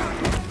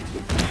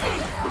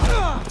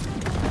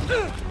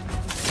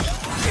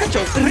 Get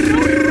your...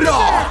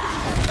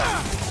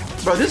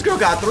 Bro, this girl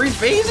got 3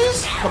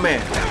 phases? Come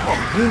here.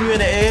 I'll boom you in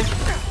the air.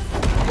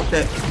 What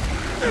that?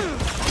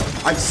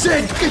 I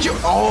said get your...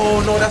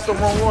 Oh, no, that's the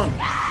wrong one.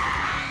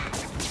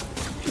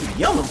 What you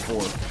yelling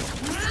for?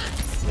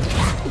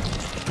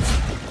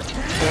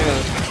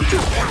 What you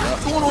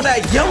doing all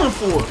that yelling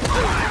for?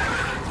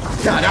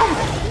 God,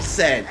 I'm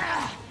sad.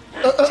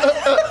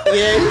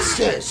 Yeah, he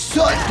said,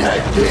 suck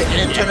that dick,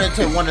 and then turn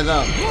into one of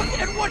them. Look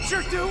at what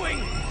you're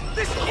doing.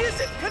 This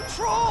isn't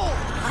control.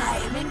 I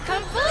am in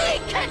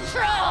complete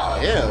control.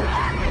 Ew.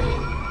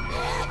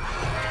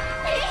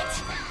 Pete,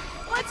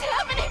 what's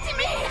happening to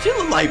me? She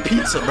look like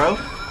pizza, bro.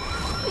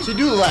 She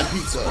do look like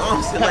pizza.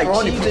 Oh, she like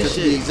Pepperoni cheese pizza and to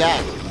be shit.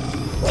 exact.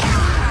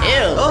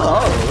 Ew.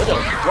 Oh, what the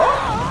fuck?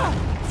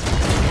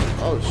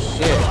 Oh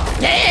shit.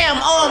 Damn,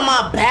 on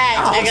my back,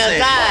 nigga.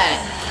 God.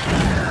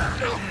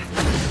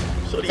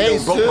 So they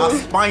broke my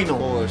spinal.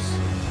 Of course.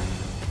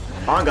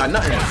 I ain't got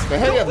nothing. The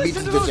hell you beat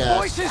Listen this to those bitch ass.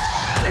 voices.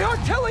 They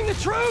aren't telling the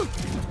truth.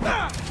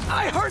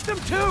 I heard them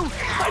too.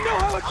 I know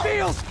how it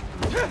feels.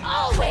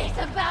 Always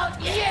about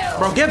you.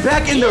 Bro, get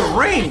back in the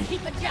ring.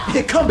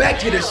 Come back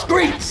to the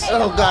streets.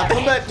 Oh god,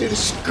 come back to the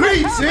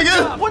streets,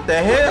 nigga. What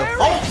the hell?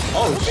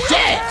 Oh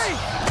shit.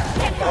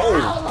 Oh.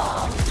 How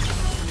long?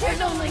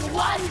 There's only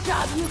one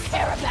job you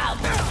care about.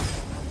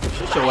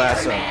 Shut your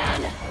ass up.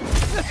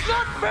 That's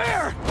not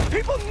fair.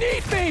 People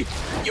need me.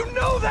 You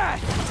know that.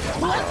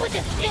 What would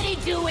the city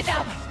do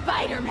without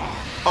Spider-Man?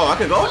 Oh, I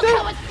could go Look there?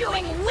 how it's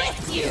doing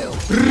with you.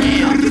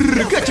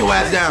 Get your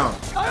ass down.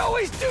 I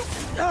always do.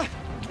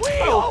 We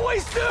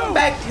always do.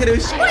 Back to the I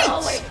streets.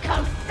 always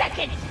come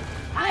second.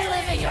 I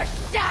live in your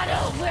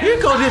shadow. Where Here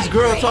go this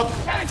girl talk.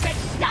 turn to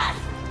dust.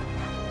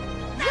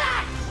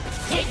 That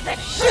is the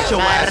Shut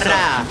your ass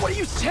up. What are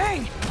you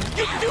saying?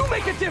 You do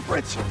make a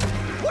difference.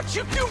 What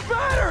you do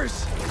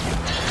matters.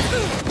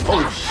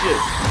 Oh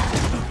shit.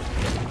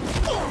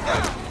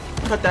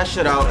 Cut that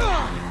shit out.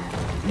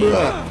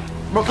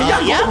 Bro, can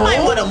y'all Y'all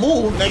might want to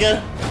move,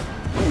 nigga.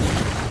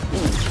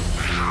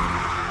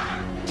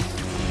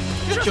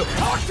 Get your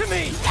Talk to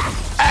me.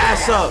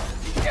 ass up.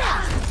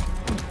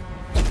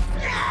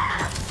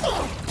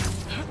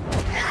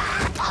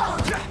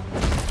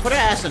 Put her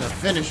ass in a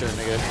finisher,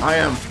 nigga. I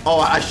am. Oh,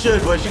 I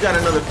should, but she got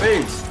another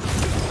face.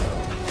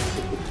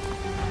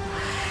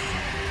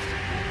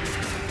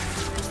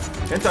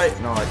 Can't I?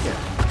 No, I can't.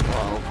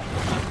 Uh-oh.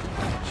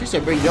 She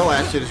said bring your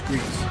ass to the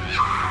streets.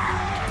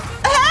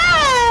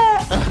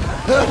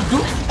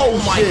 Oh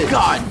my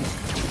god.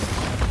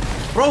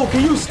 Bro,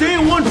 can you stay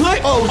in one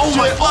place? Oh,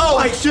 shit.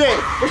 My shit.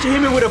 But she hit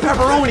me with a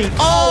pepperoni.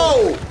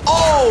 Oh.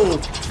 Oh.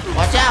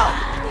 Watch out.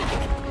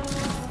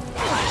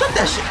 Shut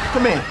that shit.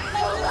 Come here.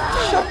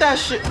 Shut that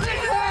shit.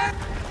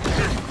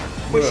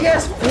 Wait, she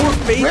has 4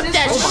 faces? Rip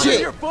that shit.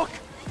 Your book.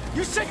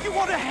 You said you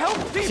want to help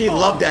people. She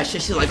loved that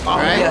shit. She's like, oh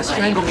Right? yeah,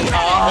 strangle me.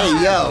 Oh. Hey,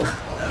 yo.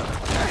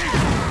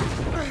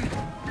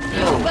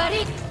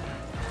 Nobody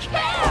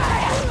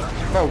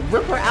cares. Bro,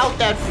 rip her out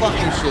that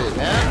fucking shit,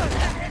 man.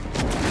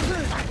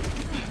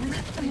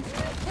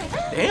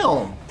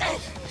 Damn.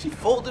 She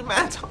folded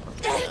mad times.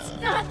 It's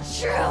not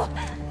true.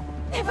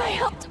 If I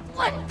helped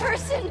one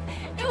person,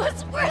 it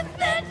was worth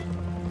it.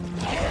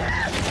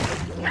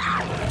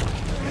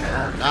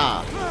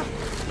 Nah.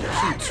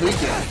 She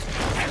tweaking.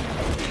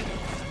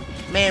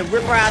 Man,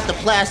 rip her out the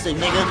plastic,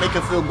 nigga. Make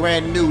her feel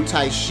brand new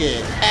type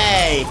shit.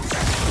 Hey.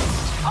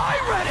 I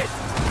read it.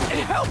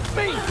 It helped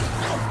me.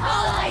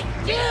 All I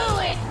do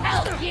is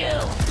help you.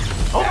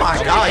 Oh my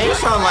god, you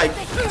sound like...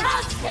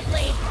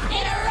 Constantly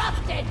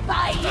interrupted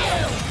by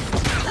you.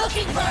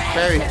 Looking for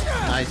Very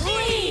answers. nice.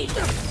 Please,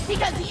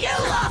 because you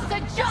lost a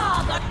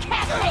job or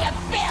can't pay a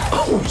bill.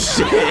 Oh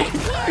shit.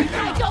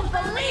 I don't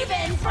believe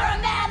in for a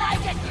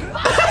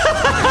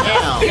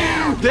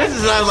This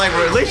is like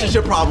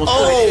relationship problems.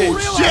 Oh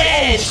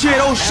shit!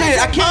 Oh shit!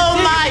 I can't. Oh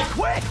my!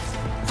 Quick!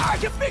 I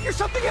can figure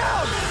something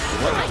out.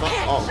 What the fuck?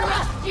 Oh.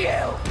 Trust you.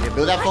 Yeah,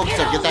 build that focus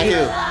up. Get that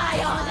heal.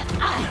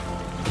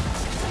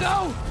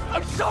 No,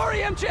 I'm sorry,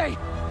 MJ.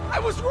 I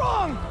was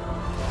wrong.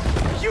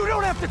 You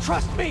don't have to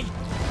trust me,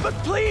 but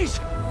please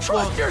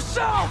trust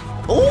yourself.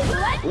 Ooh.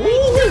 Let me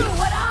do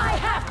what I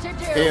have to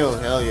do.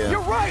 Hell yeah.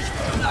 You're right.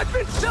 I've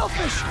been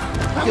selfish.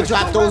 You can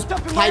drop those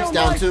pipes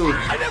down too.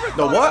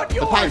 The what?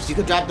 The pipes. You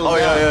can drop those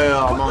down.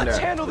 Yeah. I'm on Let's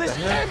there. handle this,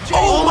 MJ.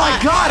 Oh my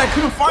god! I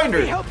couldn't find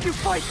Let me her. help you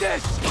fight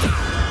this.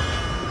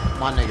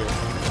 My nigga.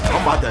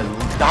 I'm about to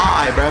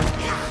die, bro.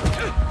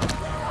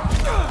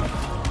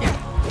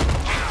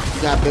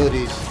 You gotta build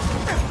these.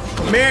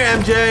 Come here,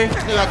 MJ.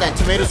 They got that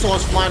tomato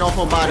sauce flying off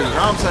her body. You know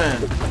what I'm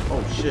saying?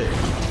 Oh shit.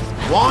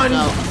 1,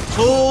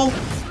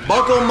 2,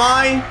 buckle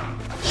mine,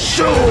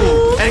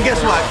 shoot! And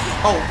guess what?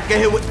 Oh, get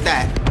hit with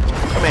that.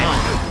 Come on.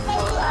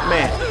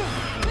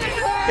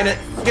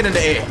 Get in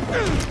the air.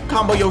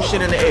 Combo your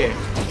shit in the air.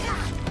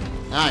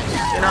 Nice.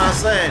 You know what I'm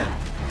saying?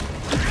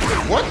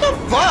 What the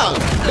fuck?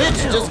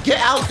 Bitch, just get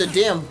out the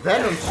damn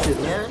Venom shit,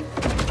 man.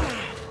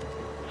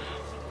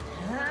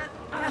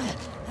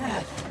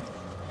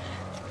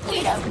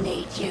 We don't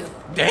need you.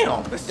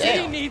 Damn. The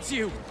city needs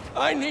you.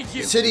 I need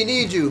you. City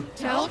needs you.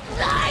 Don't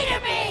lie to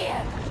me.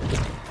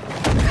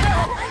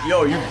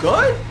 Yo, you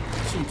good?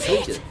 She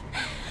took it.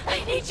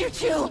 I need you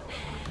too.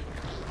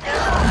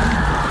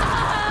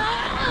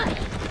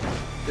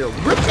 Yo,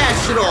 rip that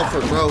shit off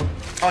her, bro.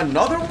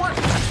 Another one?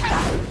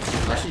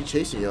 Oh, she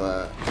chasing your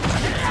ass.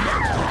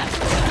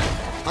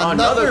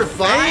 Another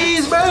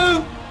phase,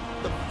 bro?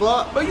 The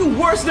fuck? But you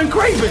worse than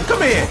Kraven.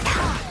 Come here.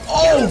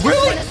 Oh,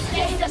 really?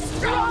 Stay the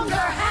stronger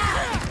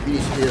half.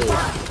 These heals.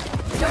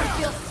 Don't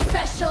feel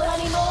special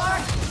anymore.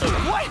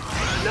 What?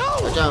 No.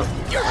 Watch out.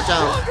 You're Watch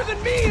out. stronger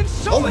than me in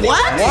so many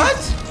what? ways. What?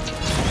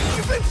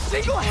 You've been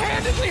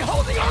single-handedly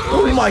holding our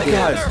Oh lives my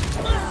together.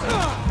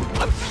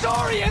 God. I'm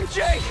sorry,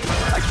 MJ.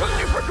 I took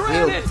you for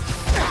granted.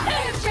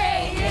 MJ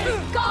is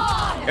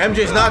gone.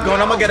 MJ's not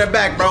going. I'm gonna get her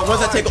back, bro.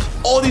 Once I take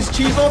all these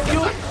cheese off you.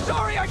 I'm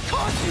sorry I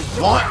caused you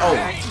so What? much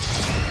pain.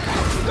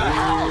 The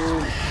hell?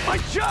 My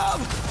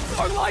job,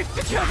 our life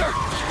together.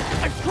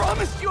 I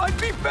promised you I'd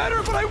be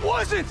better, but I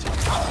wasn't.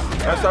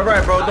 That's all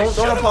right, bro.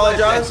 Don't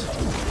apologize.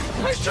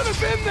 I should have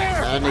been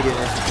there. That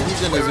nigga,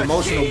 he's in his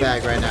emotional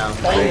bag right now.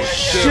 Oh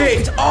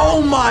shit! Oh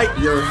my!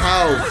 Your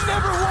health. I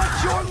never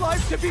want your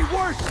life to be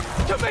worse,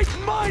 to make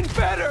mine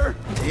better.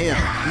 Damn,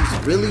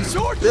 he's really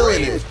Your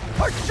spilling dreams it.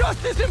 are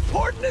just as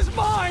important as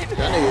mine.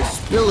 That nigga's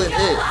spilling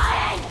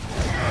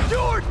it.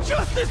 You're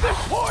just as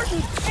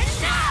important.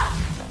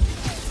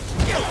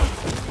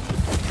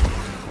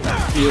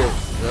 Heal.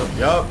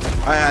 Yup.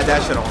 I had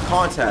that shit on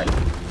contact.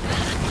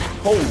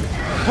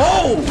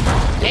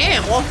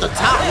 Damn, off the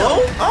top,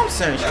 bro. I'm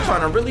saying she's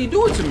trying to really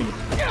do it to me.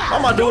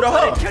 I'm gonna do it to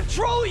her.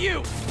 Control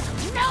you.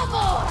 No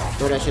more.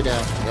 Throw that shit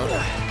down.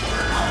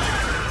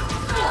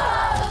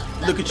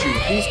 Look at you.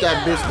 Piece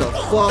that bitch the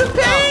fuck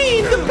The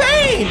pain! The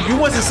pain! You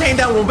wasn't saying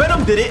that when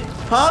Venom did it,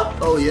 huh?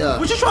 Oh yeah.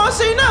 What you trying to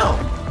say now?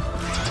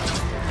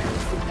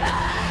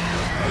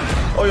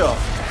 Oh yeah.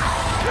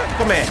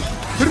 Come here.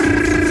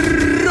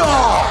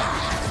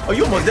 Oh,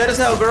 you almost dead as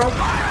hell, girl.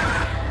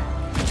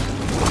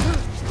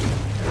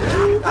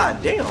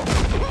 God damn.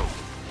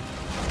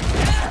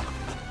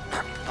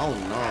 Oh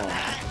no.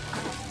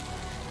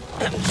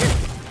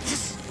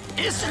 This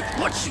isn't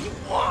what you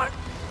want.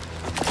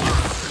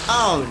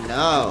 Oh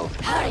no.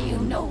 How do you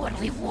know what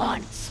we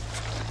want?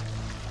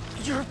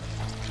 You're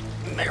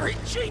Mary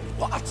Jane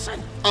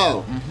Watson.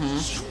 Oh.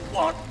 You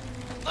want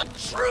the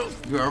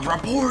truth. You're a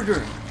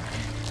reporter.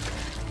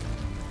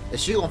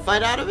 Is she gonna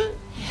fight out of it?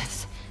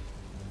 Yes.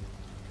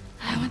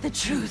 I want the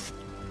truth.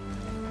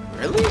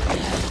 Really?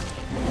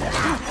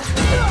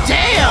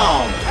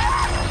 Damn!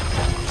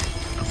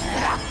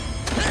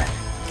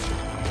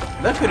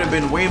 That could have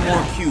been way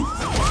more cute.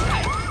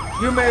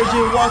 You're Mary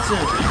Jane Watson.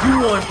 You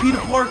want Peter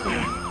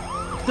Parker,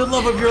 the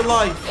love of your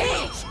life.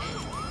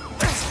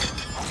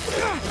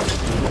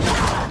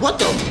 What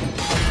the?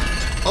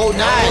 Oh,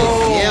 nice.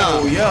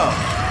 Oh,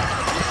 yeah.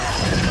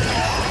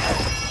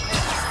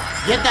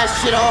 Get that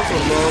shit off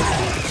him, bro.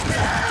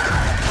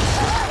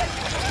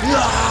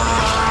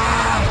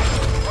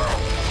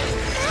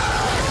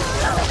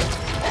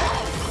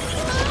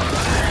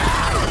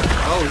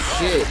 Oh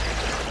shit.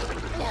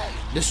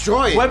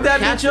 Destroy it. Wipe that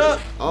bitch up.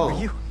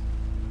 Oh.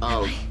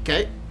 Oh,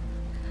 okay.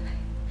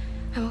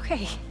 I'm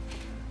okay.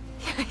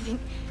 I think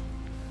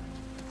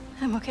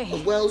I'm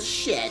okay. Well,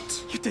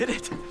 shit. You did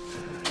it.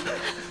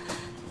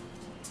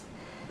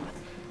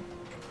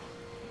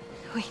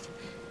 Wait,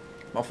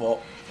 My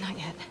fault. not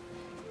yet.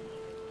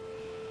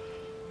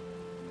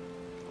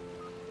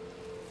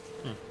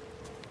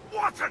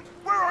 Watson,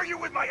 where are you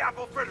with my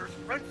apple fritters?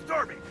 I'm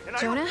starving, and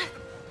Jonah,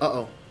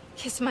 Uh-oh.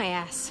 kiss my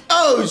ass.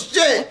 Oh,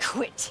 shit.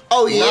 Quit.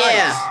 Oh,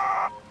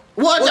 yeah.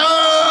 What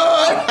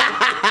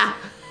the?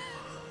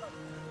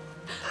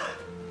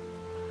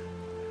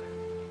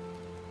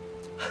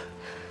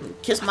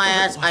 Kiss my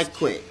ass, I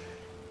quit.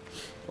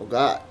 Oh,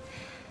 God.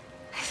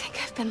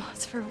 been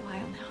lost for a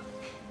while now.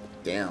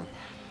 Damn,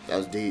 that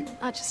was deep.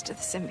 Not just to the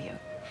symbiote.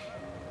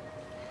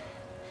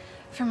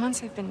 For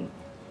months I've been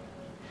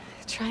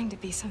trying to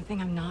be something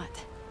I'm not.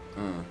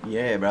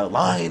 Yeah, bro,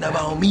 lying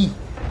about me.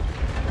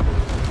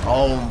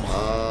 Oh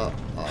my.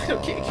 I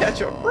can't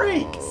catch a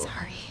break.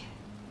 Sorry.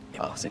 It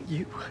wasn't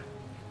you.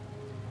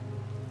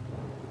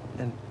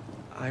 And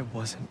I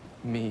wasn't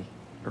me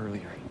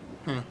earlier.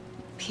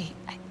 Pete,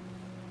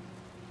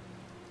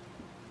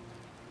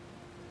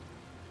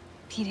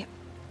 Pete, it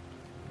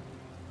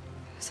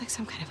was like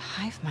some kind of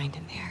hive mind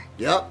in there.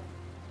 Yep.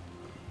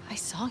 I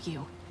saw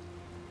you.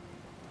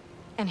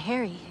 And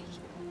Harry.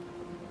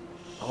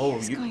 Oh,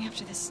 He's going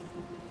after this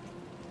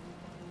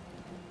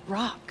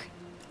rock.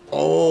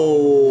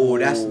 Oh,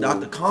 that's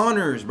Dr.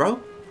 Connors,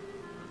 bro.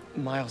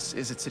 Miles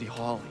is at City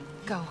Hall.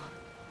 Go.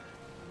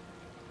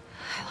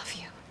 I love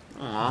you.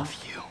 Aw. Love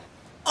you.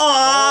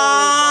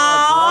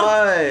 Oh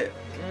my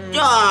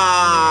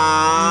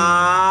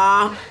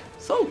God.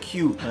 So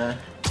cute, man.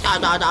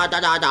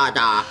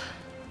 Da.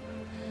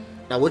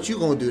 Now what you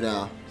gonna do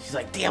now? She's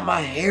like, damn,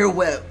 my hair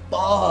wet.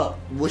 Fuck.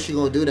 What she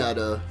gonna do now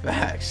though?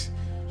 Facts.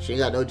 She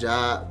ain't got no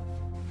job.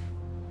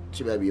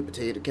 She better be a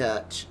potato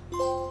catch.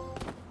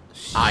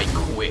 I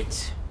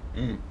quit.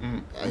 I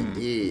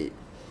did.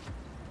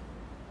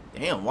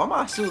 Damn, why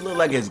my suit look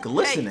like it's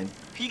glistening? Hey,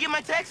 can you get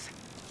my text?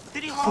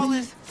 City Hall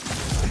is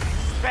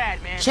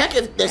bad, man. Check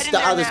if that's the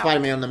other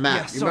Spider-Man on the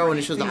map. Yeah, you remember when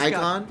it shows the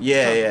icon?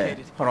 Yeah.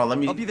 Hold on, let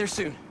me. I'll be there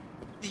soon.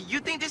 Do you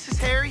think this is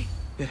Harry?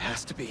 It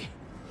has to be.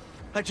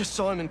 I just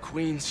saw him in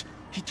Queens.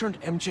 He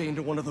turned MJ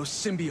into one of those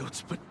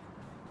symbiotes, but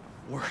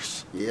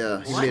worse.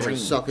 Yeah, he made her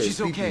suck his She's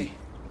okay.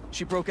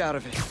 She broke out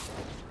of it.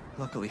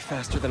 Luckily,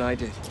 faster than I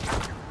did.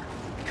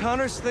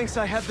 Connors thinks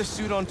I had the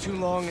suit on too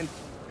long, and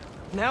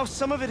now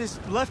some of it is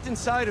left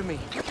inside of me.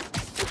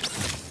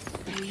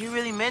 You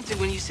really meant it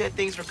when you said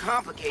things were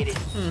complicated.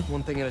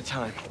 One thing at a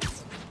time.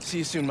 See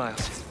you soon,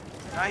 Miles.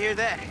 I hear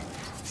that.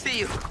 See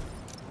you.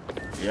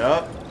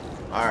 Yup.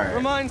 All right.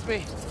 Reminds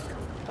me,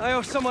 I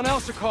owe someone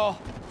else a call.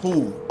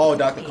 Who? Oh,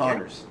 Dr.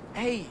 Connors.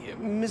 Hey,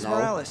 Ms. No.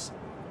 Morales.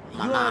 You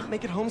Mama.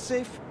 make it home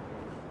safe?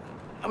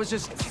 I was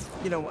just,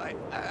 you know,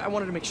 I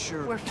wanted to make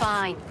sure. We're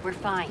fine. We're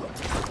fine.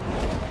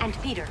 And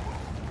Peter,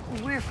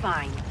 we're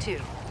fine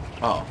too.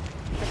 Oh.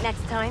 But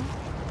next time,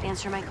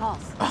 answer my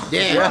calls.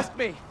 Damn. Trust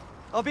me.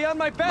 I'll be on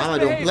my best Mama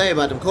don't behavior. play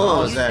about them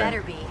calls. You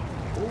better be.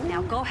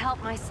 Now go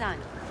help my son.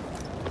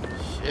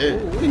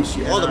 Shit. Ooh,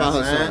 she all about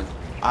her son.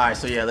 All right,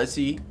 so yeah, let's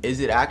see. Is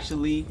it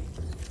actually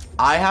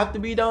I have to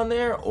be down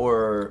there,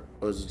 or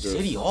is it just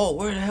City Hall?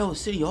 Where the hell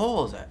is City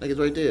Hall is at? I think it's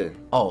right there.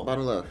 Oh.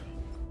 Bottom left.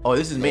 Oh,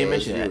 this is main Yeah,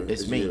 mission. you.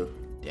 It's me. You.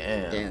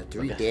 Damn. Damn,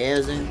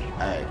 3,000.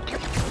 Alright.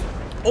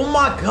 Oh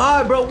my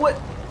God, bro! What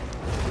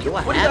is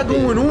that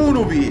going on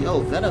over here?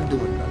 Yo, Venom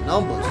doing the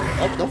numbers.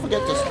 Oh, don't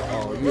forget this.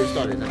 Oh, you already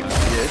started now.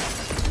 Yeah.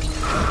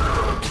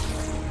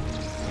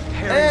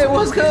 Hey,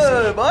 what's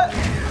good, bud?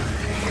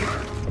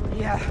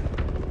 Yeah.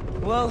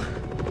 Well,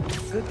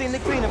 good thing the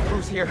cleanup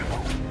crew's here.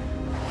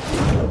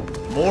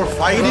 More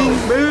fighting,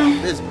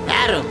 man. This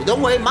battle.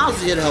 Don't worry, Miles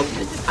is here to help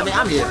you. I mean,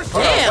 I'm here.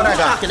 Damn, I'm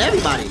knocking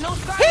everybody.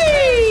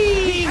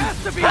 Hey!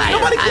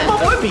 Nobody came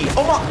up with me.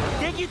 Oh my.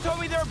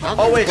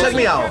 Oh wait, check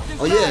me out.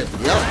 Oh yeah,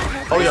 yep.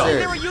 Oh yo.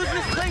 They were using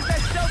this place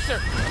as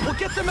shelter. We'll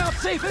get them out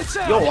safe and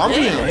sound. Yo, I'm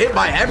getting hit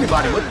by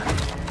everybody. What?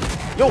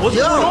 Yo, what's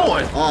going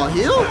on? Oh,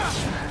 heal?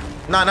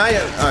 Nah, not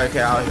yet. Alright,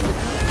 okay, I'll heal.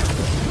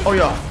 Oh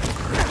yo.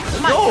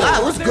 My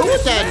God, what's good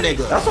with that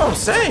nigga? That's what I'm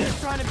saying.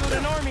 Trying to build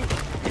an army.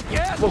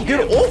 Well, get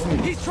it off me.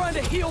 He's trying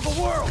to heal the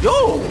world.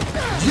 Yo.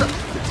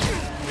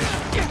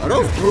 Are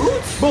those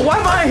boots? But why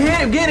am I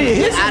getting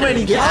hit so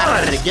many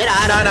times? Get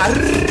out of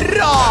here.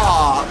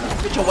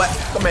 Get your what?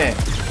 Come here.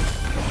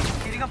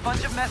 Getting a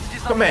bunch of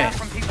messages Come on here.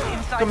 from people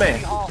inside Come City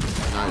here. Hall.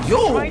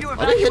 Yo,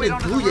 are they hitting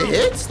through your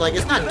hits? Like,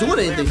 it's not doing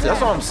anything to That's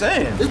them. what I'm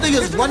saying. This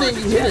nigga's running and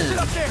you hitting him.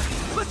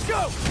 Let's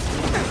go.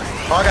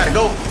 Oh, I gotta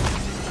go.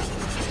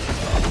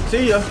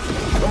 See ya.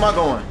 Where am I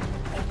going?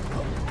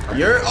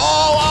 You're.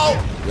 Oh.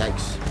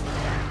 Yikes.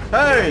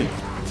 Hey.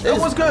 Hey,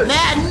 what's good?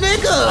 Mad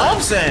nigga. I'm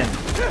saying.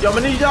 Yo, I'm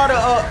gonna need y'all to.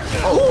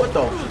 Oh, what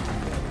the?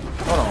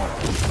 Hold on.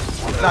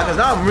 Nah, cause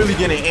now I'm really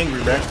getting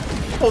angry, man.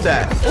 Hold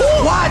that.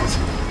 What?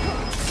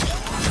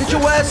 Get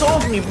your ass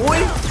off me,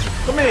 boy.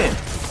 Come in.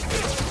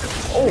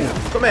 Oh,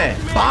 come in.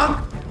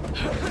 Bonk.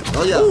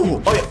 Oh yeah.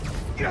 Ooh. Oh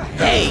yeah.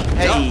 Hey.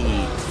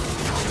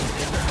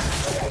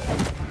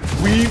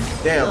 Weave.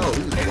 Damn.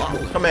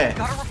 Come in.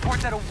 Got a report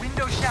that a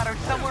window shattered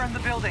somewhere in the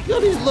building. Yo,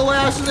 these low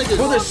ass niggas.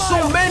 Well, there's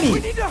so many. We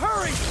need to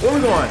hurry. Where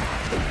we going?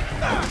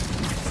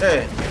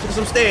 Hey, took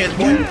some stairs,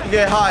 boy. You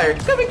get higher.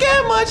 Couldn't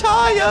get much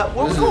higher.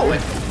 Where we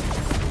going?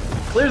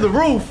 Clear the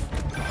roof.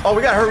 Oh,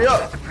 we gotta hurry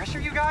up. Pressure,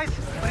 you guys,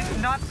 but it's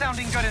not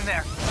sounding good in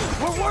there.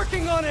 We're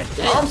working on it.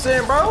 I'm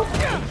saying, bro.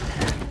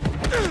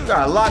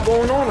 Got a lot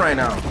going on right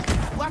now.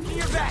 Locking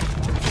your back.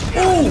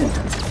 Ooh.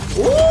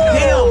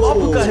 Damn,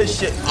 uppercut his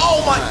shit.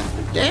 Oh my.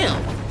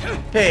 Damn.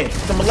 Hey,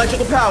 some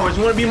electrical powers.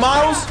 You wanna be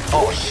Miles?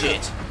 Oh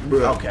shit.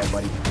 Bro. Okay,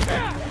 buddy.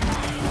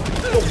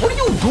 Yo, what are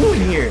you doing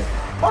here?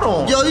 Hold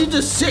on. Yo, you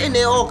just sitting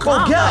there all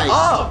calm. Get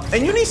up.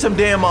 And you need some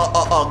damn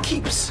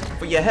keeps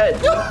for your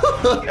head.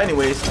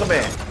 Anyways, come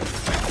in.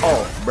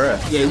 Oh, bruh.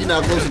 Yeah, you're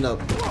not close enough.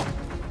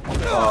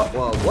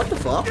 Well, what the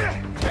fuck?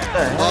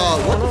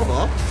 What the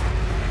fuck?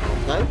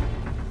 Okay.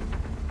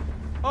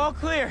 All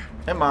clear.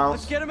 Hey, Miles.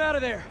 Let's get him out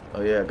of there.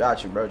 Oh yeah,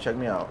 got you, bro. Check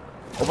me out.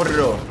 Open the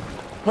door.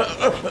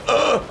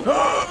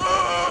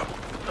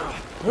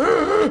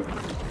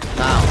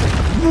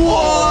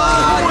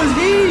 Whoa! Who is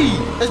he?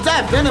 Is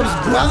that Venom's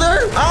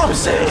brother? I'm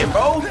saying,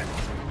 bro.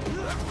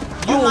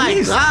 Oh my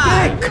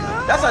god. Thick.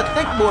 That's a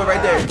thick boy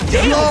right there.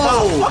 Damn, yo,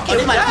 fuck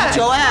they might beat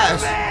your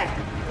ass.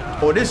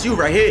 Oh, this you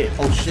right here.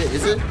 Oh shit,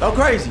 is it? Oh,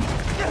 crazy.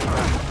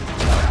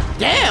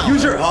 Damn.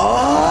 Use your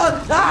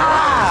blast.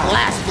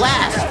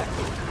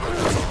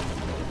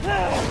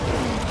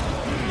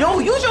 Yo,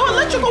 use your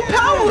electrical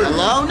power.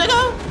 Hello,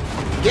 nigga?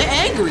 Get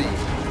angry.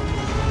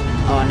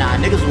 Oh nah,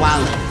 niggas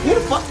wildin'. Who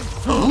the fuck?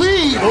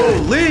 Lee!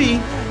 Oh, Lee!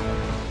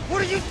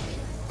 What are you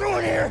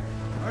doing here?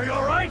 Are you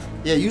alright?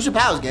 Yeah, use your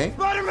powers, gang.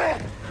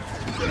 Spider-Man!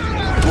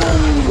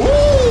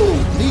 Woo!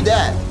 Need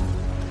that.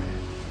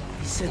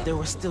 He said there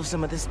was still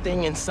some of this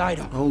thing inside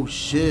him. Oh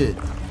shit.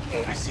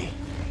 I see.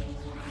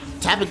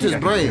 Tap into his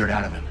brain. Get it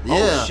out of him. Yeah.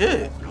 Oh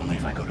shit. But only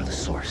if I go to the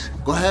source.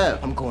 Go ahead.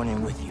 I'm going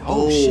in with you.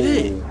 Oh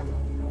shit.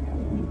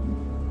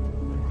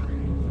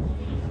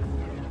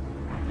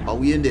 Oh,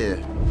 we in there.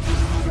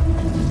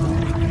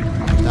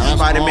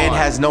 Spider-Man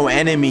has no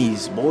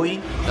enemies,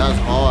 boy. That's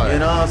hard. You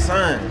know what I'm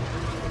saying?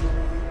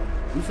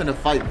 We finna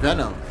fight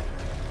Venom.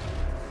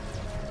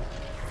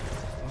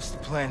 What's the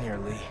plan here,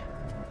 Lee?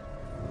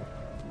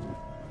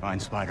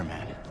 Find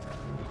Spider-Man.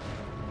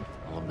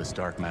 All of this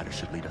dark matter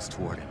should lead us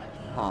toward him.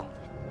 Huh.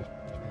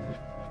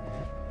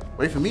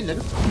 Wait for me,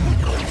 nigga.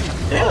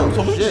 Damn,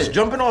 so we just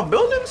jumping off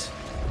buildings?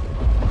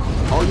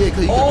 Oh yeah,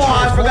 cause he oh,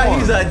 I forgot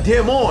he's a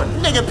demon.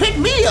 Nigga, pick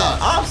me up.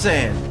 I'm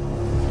saying.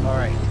 All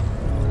right,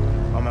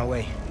 on my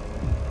way.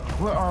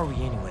 Where are we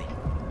anyway?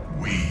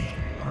 We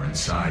are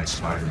inside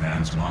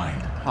Spider-Man's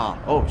mind. Huh.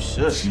 Oh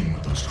shit. Seeing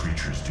what those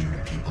creatures do to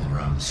people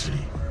around the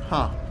city.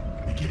 Huh.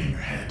 They get in your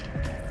head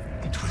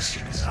and twist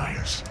your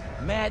desires.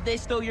 Mad they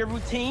stole your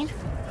routine?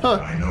 Huh.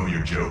 I know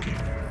you're joking.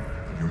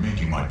 You're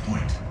making my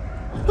point.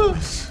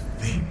 This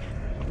thing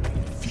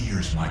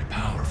fears my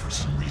power for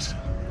some reason.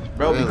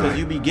 Bro, because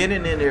you be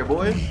getting in there,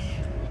 boy. We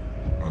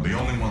are the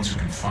only ones who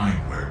can find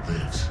where it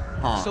lives.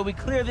 Huh. So we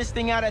clear this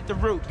thing out at the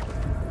root.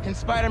 And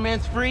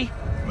Spider-Man's free?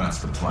 That's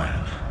the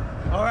plan.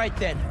 All right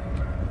then.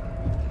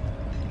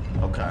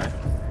 Okay.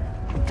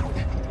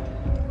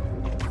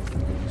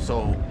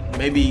 So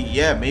maybe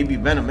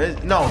Venom is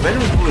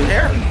Venom's blue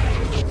hair.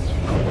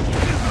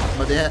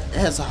 But it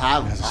has a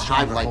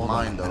hive like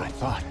mine though. I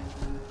thought.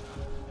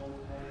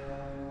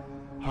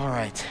 All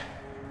right.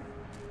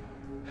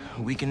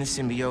 Weaken the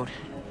symbiote,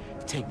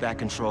 take back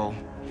control,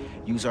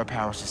 use our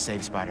powers to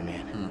save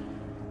Spider-Man.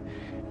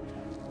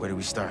 Where do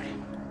we start?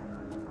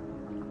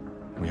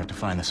 We have to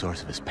find the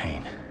source of his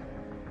pain.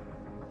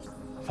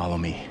 Follow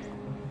me.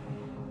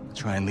 I'll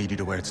try and lead you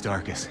to where it's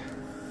darkest.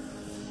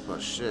 Oh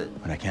shit.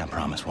 But I can't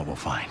promise what we'll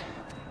find.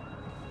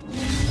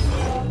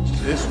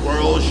 This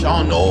world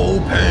shall know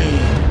pain.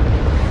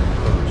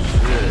 Oh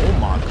shit. Oh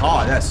my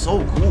god, that's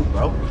so cool,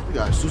 bro. We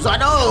got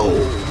Susano.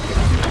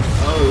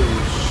 Oh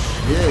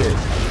shit.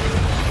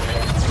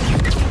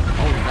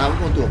 Oh, now we're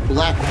going through a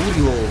black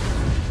booty hole.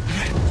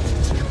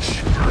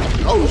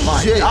 Oh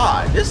my shit.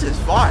 god, this is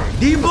fire.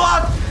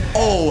 D-Block?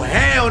 Oh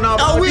hell no.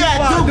 Oh, we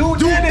got Dude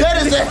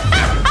Dennis.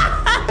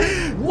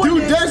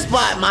 Dude Dennis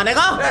spot, my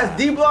nigga. That's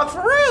D-Block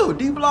for real.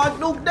 D-Block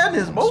Duke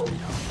Dennis, bro.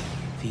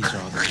 These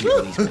are all the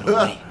people he's been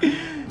away.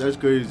 That's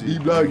crazy.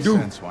 D-Block Duke.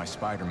 Makes sense why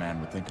Spider-Man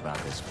would think about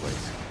this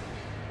place.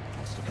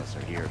 Most of us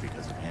are here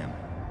because of him.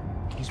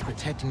 He's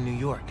protecting New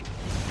York.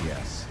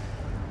 Yes.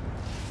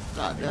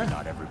 Maybe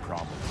not every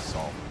problem is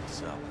solved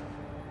itself.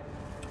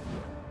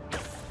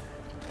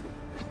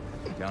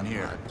 Down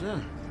here. I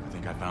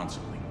think I found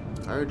something.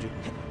 I heard you.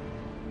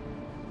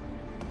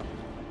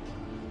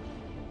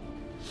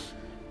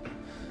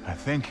 I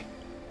think.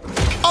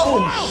 Oh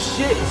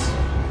shit!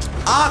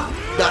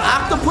 The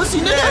octopusy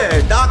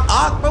nigga? Yeah, Doc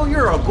Ock, bro,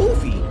 you're a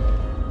goofy.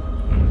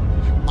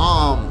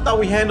 Thought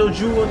we handled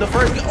you in the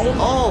first game.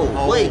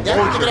 Oh, wait, that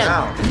nigga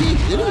that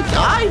did he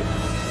die?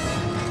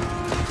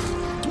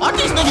 Aren't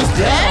these niggas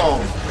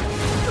dead?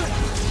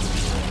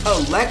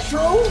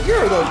 Electro?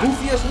 You're the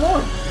goofiest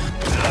one.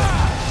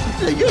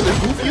 Yeah, you're the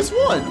goofiest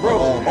one, bro.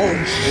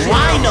 Oh shit.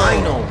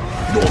 Rhino.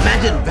 You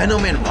imagine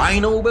Venom and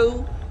Rhino,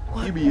 bro?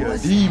 You be a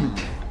demon.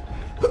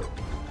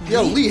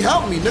 Yo, Lee,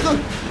 help me, nigga.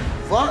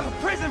 Fuck.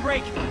 Prison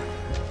break.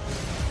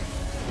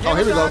 Oh,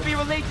 here we go. I'll be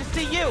relieved to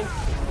see you.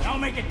 I'll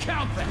make it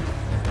count then.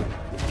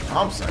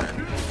 I'm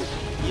saying.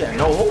 Yeah,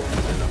 no hope.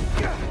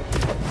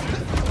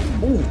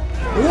 Ooh.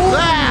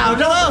 Wow,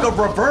 Like a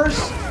reverse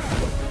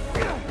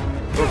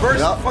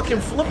fucking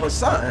flip or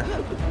something.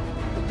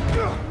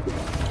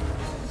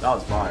 That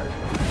was fire.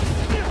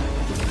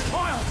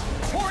 Miles,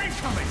 more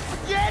incoming.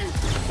 Again?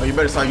 Oh, you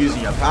better start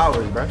using your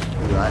powers, bro.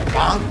 Right.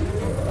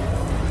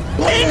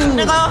 Bang,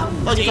 nigga.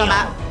 What you talking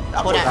about?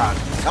 Hold that.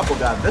 Couple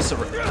got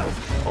visceral.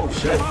 Oh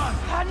shit.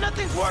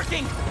 Nothing's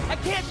working. I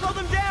can't slow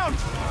them down.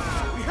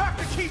 We have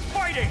to keep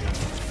fighting.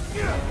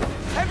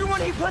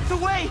 Everyone he puts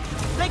away,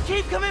 they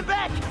keep coming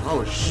back.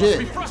 Oh shit. Must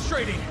be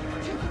frustrating.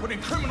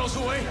 Putting criminals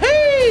away.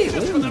 Hey!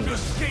 Just for them to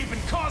escape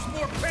and cause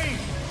more pain.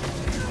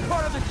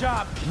 Part of the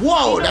job.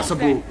 Whoa, that's a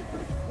boot.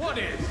 What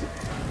is?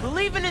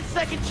 Believing in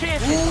second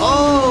chances.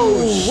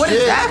 Oh, shit. What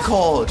is that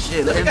called?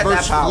 Shit, look at that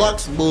Inverse power.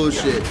 flux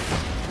bullshit.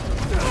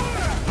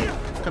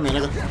 Come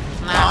here, nigga.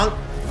 Nah.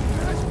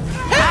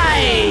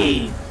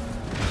 Hey!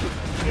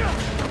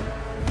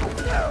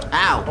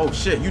 Ow. Oh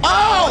shit, you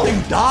died. Oh!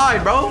 You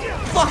died, bro.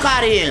 Fuck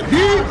out of here.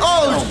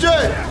 Oh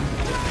shit.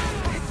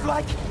 It's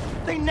like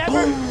they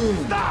never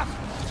stop.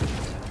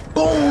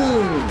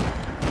 Boom.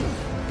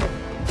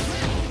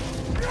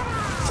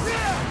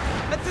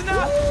 That's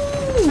enough.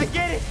 I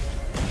get it.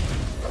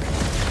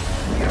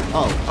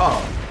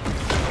 Oh.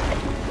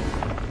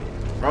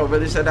 Bro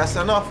really said that's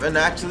enough and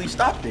actually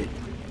stopped it.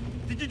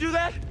 Did you do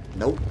that?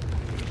 Nope.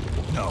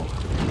 No.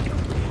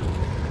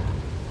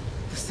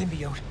 The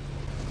symbiote.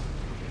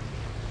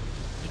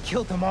 He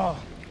killed them all.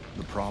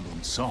 The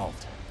problem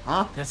solved.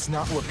 Huh? That's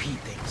not what Pete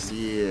thinks.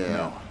 Yeah.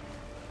 No.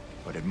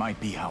 But it might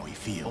be how he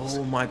feels.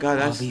 Oh my god,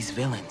 All that's these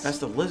villains. That's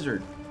the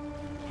lizard.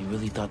 He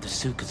really thought the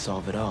suit could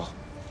solve it all.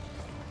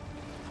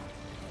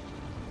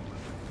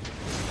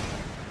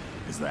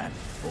 Is that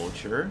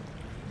Vulture?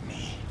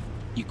 me?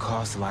 You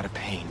caused a lot of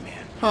pain,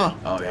 man. Huh.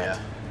 Oh yeah.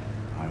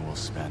 I will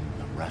spend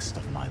the rest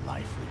of my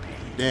life repaying.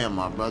 Damn,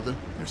 my brother.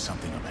 There's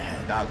something up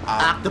ahead.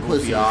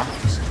 Octopus.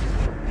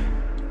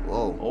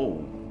 Whoa.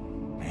 Oh.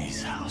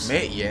 May's house.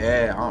 May,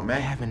 yeah, Aunt I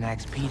May. haven't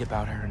asked Pete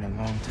about her in a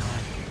long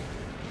time.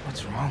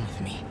 What's wrong with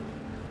me?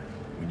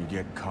 When you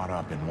get caught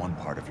up in one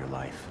part of your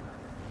life,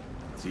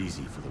 it's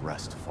easy for the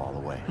rest to fall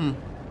away.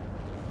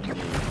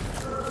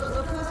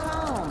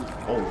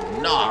 Oh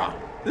nah.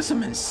 This is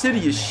some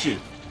insidious shit.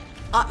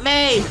 Aunt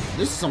May.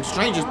 This is some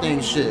Stranger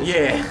Things shit.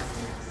 Yeah.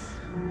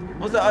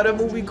 What's the other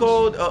movie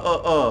called?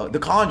 The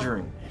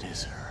Conjuring. It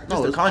is her. This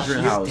is the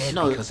Conjuring house. Dead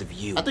No, because of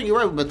you. I think you're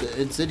right about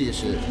the Insidious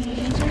shit.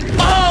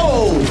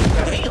 Oh!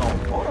 Damn.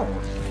 Hold on.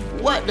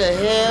 What the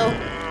hell?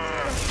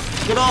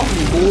 Get off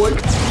me, boy.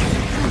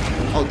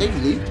 Oh, thank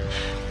you, Lee.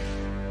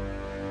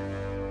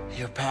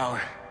 Your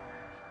power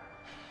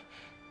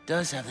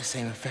does have the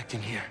same effect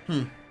in here.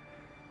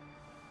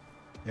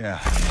 Yeah.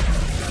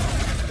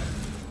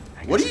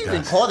 What do you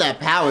even call that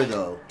power,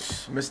 though?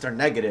 Mr.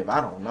 Negative,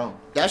 I don't know.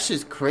 That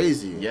shit's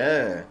crazy.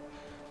 Yeah.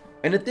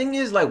 And the thing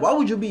is, like, why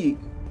would you be,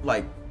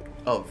 like,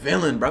 a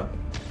villain, bro?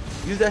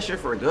 Use that shit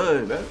for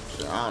good, bro.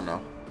 I don't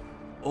know.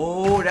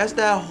 Oh, that's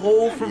that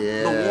hole from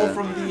Yeah. the wall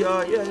from the,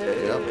 yeah.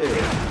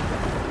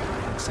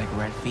 Looks like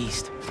we're at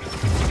feast.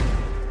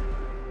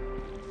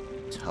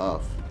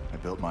 Tough. I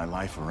built my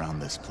life around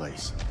this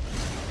place.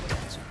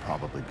 This will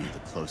probably be the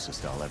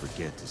closest I'll ever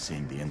get to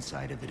seeing the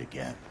inside of it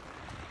again.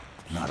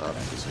 Not that I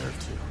deserve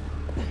to.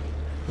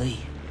 Lee,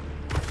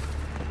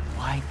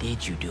 why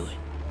did you do it?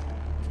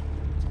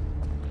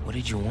 What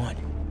did you want?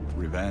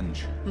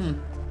 Revenge.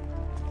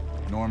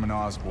 Norman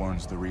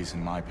Osborn's the reason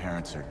my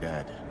parents are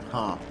dead.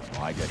 Huh.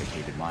 So I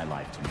dedicated my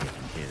life to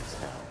making his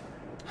hell.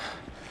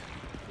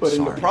 But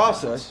in the Sorry,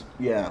 process,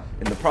 yeah,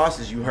 in the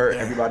process, you hurt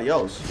everybody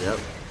else. Yep.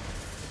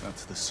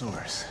 That's the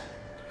source.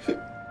 Yeah,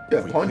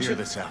 If we punch clear it.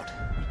 this out,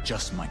 we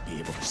just might be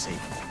able to save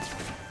him.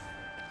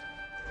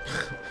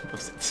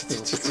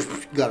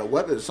 You got a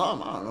weapon or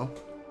something? I don't know.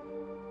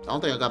 I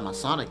don't think I got my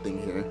Sonic thing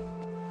here.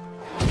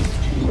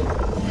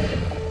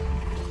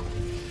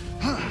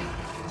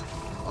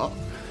 Oh.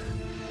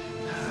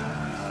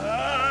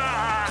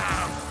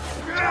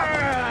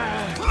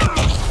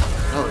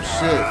 Oh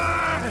shit.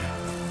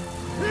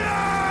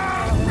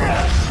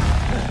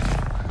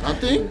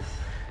 Nothing?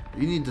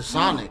 You need the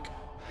Sonic.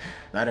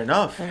 Not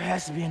enough. There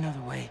has to be another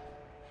way.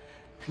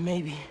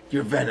 Maybe.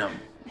 You're Venom.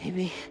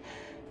 Maybe.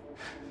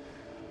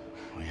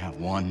 We have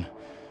one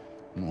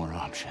more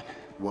option.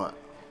 What?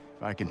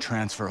 If I can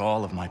transfer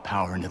all of my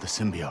power into the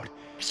symbiote,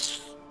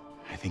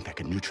 I think I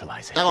can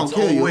neutralize it. That gonna It's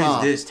kill you, always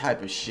huh? this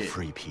type of shit.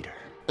 Free Peter.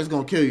 It's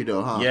gonna kill you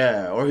though, huh?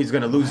 Yeah, or he's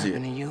gonna lose What it.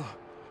 happened to you?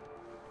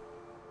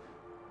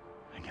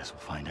 I guess we'll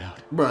find out.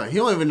 Bruh, he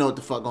don't even know what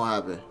the fuck gonna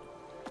happen.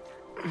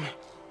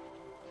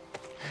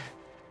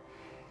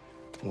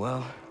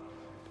 Well,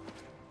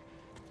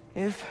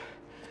 if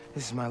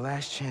this is my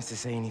last chance to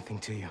say anything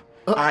to you.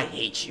 I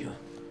hate you.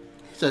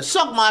 He said,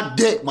 suck my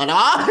dick, man.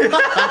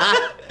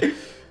 I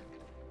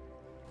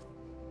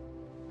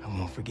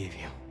won't forgive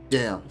you.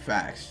 Damn.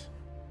 Facts.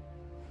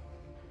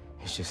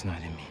 It's just not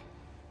in me.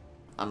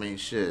 I mean,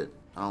 shit.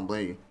 I don't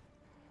blame you.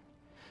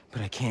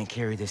 But I can't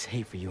carry this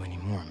hate for you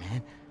anymore,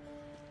 man.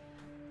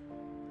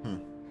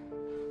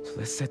 So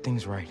let's set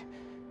things right.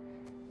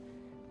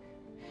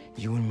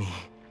 You and me.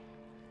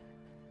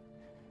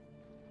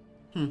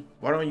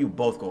 Why don't you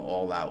both go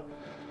all out?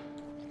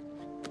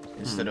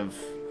 Instead of...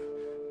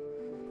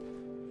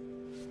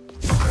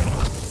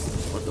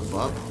 What the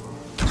fuck?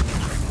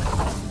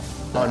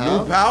 A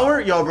new power?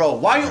 Yo, bro,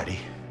 why you...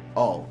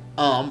 Oh.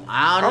 I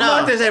don't know.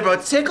 I'm about to say, bro,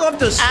 take off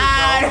the suit,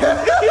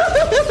 bro.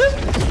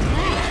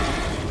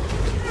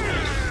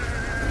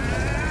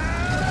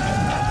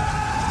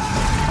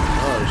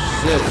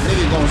 shit.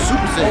 Nigga going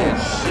Super Saiyan. Oh,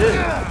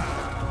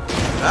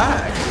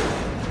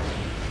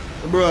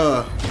 shit.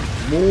 Bruh.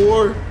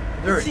 More?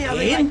 They're See how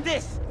they like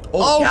this?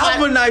 Oh,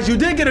 galvanized. You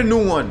did get a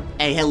new one.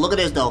 Hey, hey, look at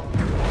this though.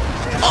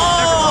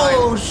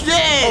 Oh,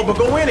 shit. Oh, but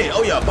go in it.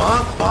 Oh, yeah.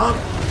 Bonk, bonk.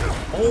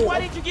 Oh. Why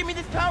didn't you give me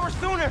this power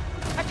sooner?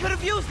 I could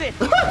have used it.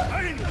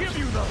 I didn't give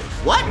you those.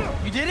 What?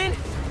 You didn't?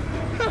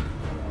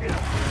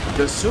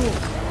 The suit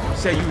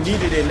said you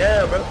needed it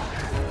now, bro.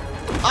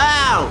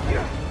 Ow.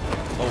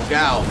 Oh,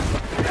 gal.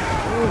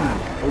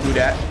 Don't do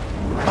that.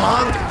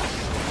 Bonk.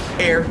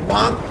 Air.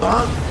 Bonk,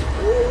 bonk.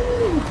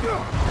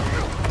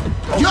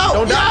 Oh, yo,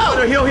 don't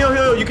die. Heal, heal,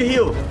 heal. You can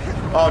heal.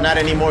 Oh, not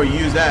anymore. You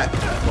use that.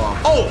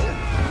 Oh,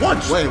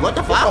 once. Wait, what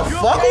the fuck? What the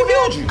fuck? Who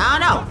healed you? I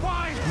don't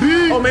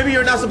know. Oh, maybe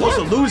you're not supposed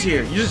to lose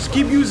here. You just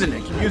keep using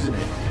it. Keep using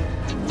it.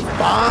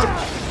 Bonk.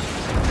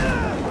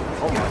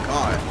 Oh my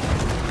god.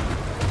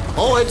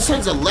 Oh, it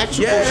sends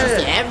electrical shit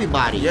to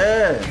everybody.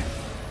 Yeah.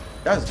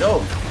 That's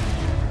dope.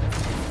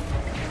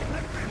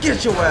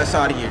 Get your ass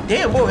out of here.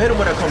 Damn, boy, hit him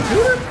with a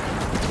computer?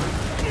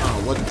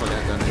 Oh, what the fuck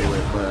that gun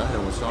anyway, but I hit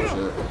him with some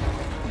shit.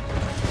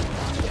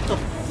 Get the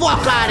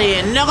fuck out of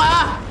here,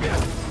 nigga!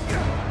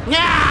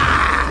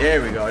 Yeah!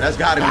 There we go. That's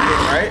gotta be it,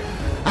 right?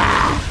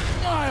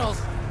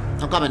 Miles!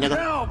 I'm coming, nigga.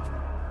 Help!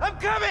 I'm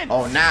coming!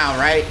 Oh, now,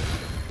 right?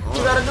 What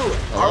you gotta do?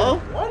 Hello?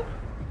 What?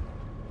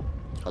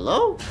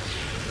 Hello?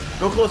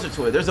 Go closer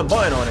to it. There's a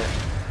button on it.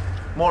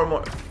 More,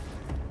 more.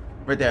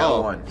 Right there,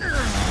 L1.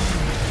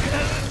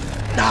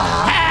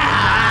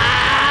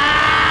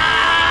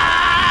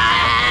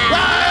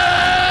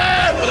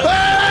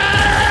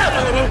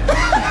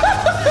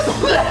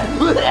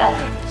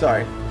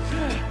 Sorry.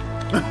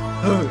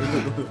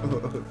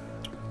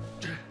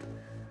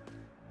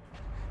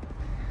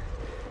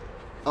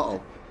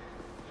 Uh-oh.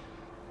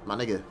 My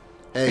nigga.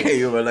 Hey. Hey,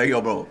 you were like,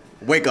 yo, bro.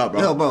 Wake up,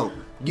 bro. Yo, bro.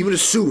 Give me the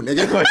suit,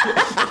 nigga.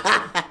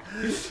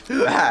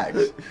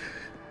 Facts.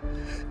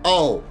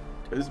 Oh.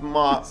 It's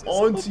my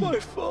auntie. My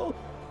fault.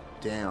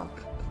 Damn.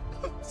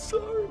 I'm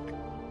sorry.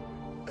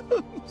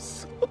 I'm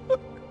sorry.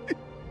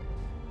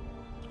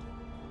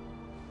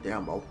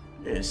 Damn, bro.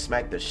 Yeah,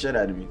 smack the shit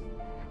out of me.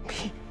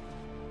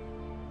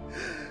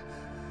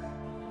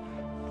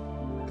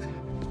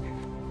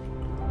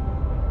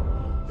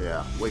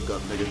 Yeah, wake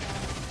up, nigga.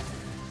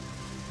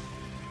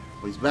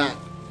 Oh, he's back.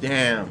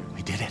 Damn.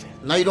 We did it.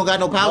 Now you don't got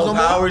no powers no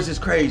more? Powers is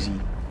crazy.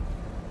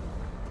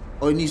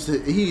 Oh, he needs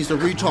to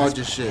recharge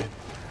this shit.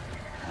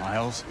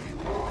 Miles?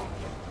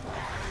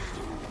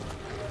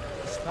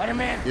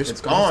 Spider-Man! It's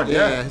gone,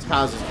 yeah. His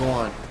powers is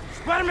gone.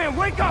 Spider-Man,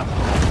 wake up!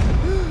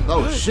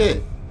 Oh,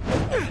 shit.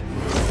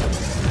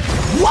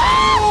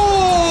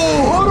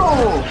 Whoa! Hold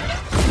on!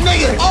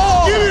 Nigga!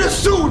 Oh! Give me the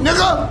suit,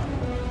 nigga!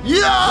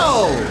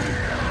 Yo!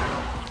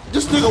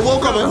 This nigga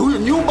woke up in a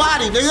new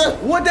body, nigga.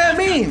 What that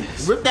mean?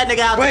 Rip that nigga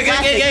out Wait, the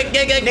plastic.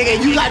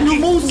 nigga, You got new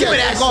moves. Give me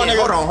that Go, shit.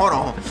 nigga. Hold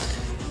on.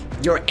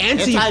 You're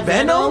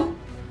Anti-Venom?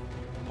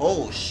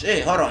 Oh,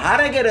 shit. Hold on. How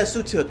did I get a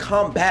suit to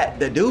combat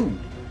the dude?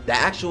 The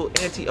actual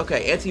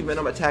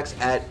Anti-Venom attacks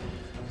at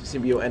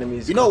symbiote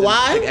enemies. You know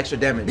why? Take extra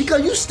damage.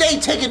 Because you stay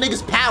taking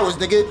niggas' powers,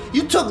 nigga.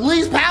 You took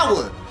Lee's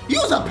power. You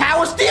was a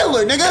power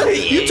stealer, nigga.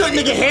 You took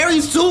nigga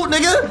Harry's suit,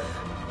 nigga.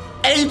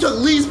 And you took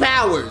Lee's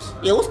powers.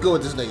 Yeah, what's good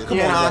with this nigga? Come on,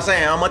 you know what I'm nigga.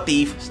 saying? I'm a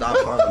thief. Stop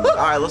calling me. All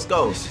right, let's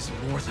go. This is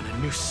more than a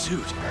new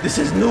suit. This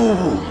is new.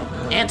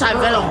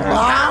 Anti-Venom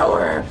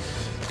power.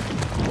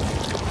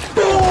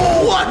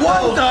 What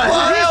the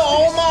hell?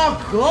 Oh my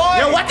god.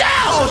 Yo, what the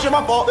hell? Oh shit,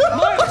 my fault.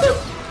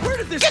 Where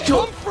did this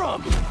come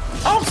from?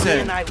 I'm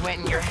saying. And I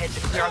went in your head to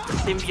clear out the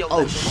symbiote.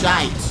 Oh,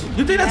 shite.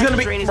 You think that's gonna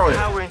be drain his bro?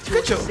 power into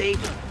Get it your to save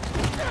him.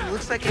 It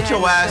looks like it get had your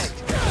an ass.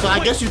 effect. So I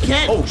guess you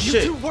can't. Oh You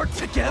shit. two work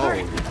together?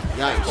 Yikes.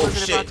 I Oh wasn't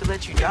shit. about to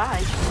let you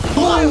die.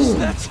 Boom.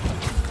 That's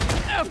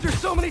after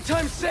so many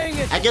times saying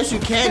it. I guess you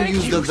can Thank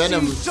use you, the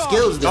Venom Seesaw.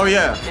 skills then. Oh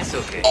yeah. It's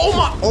okay. Oh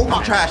my.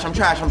 I'm trash. I'm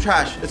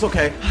trash. It's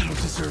okay. I don't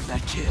deserve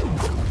that kid.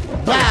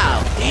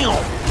 Wow.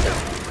 Damn.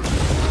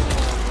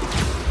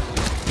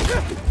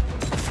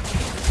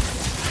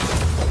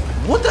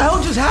 What the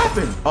hell just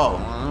happened? Oh. I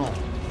don't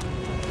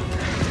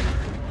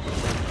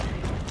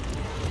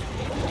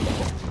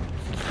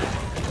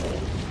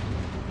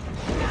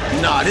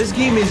know. Nah, this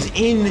game is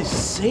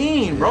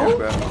insane, bro. Yeah,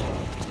 bro.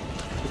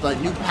 It's like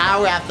new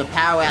power after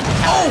power after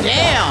power. Oh,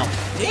 damn.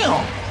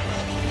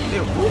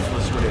 They're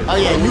ruthless with it. Oh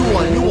yeah, new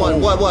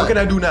one. What? What can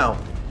I do now?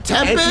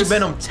 Tempest?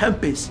 Anti-Venom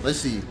Tempest. Let's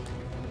see.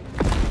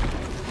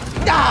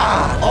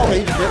 Ah! Oh, he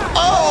did.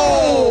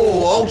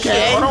 Oh, okay.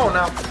 Shit. Hold on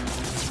now.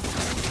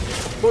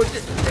 Bro,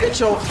 get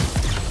your...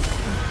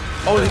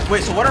 Oh,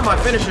 wait, so what are my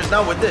finishers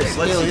now with this?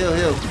 Let's see.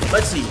 Heal.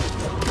 Let's see.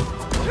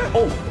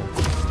 Oh.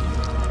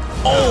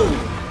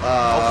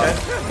 Okay.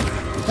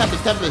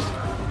 Tempest.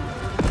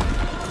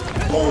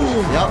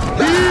 Boom. Yep.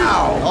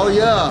 Wow. Oh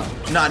yeah.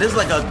 Nah, this is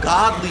like a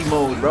godly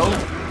mode, bro.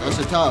 That's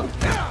a tough.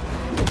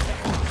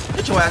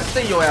 Get your ass,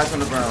 stay your ass on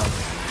the ground.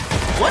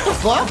 What the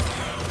fuck?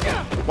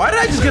 Why did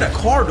I just get a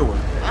car door?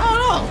 I don't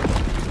know.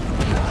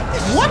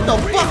 What the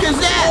fuck is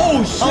that?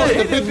 Oh shit! Oh,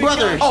 it's the big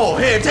brother. Oh,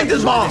 here, take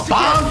this bomb,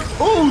 bomb.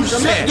 Oh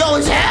shit! Yo,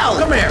 it's hell.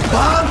 Come here,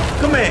 bomb.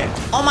 Come here.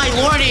 Oh my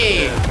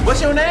lordy!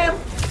 What's your name?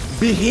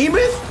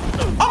 Behemoth?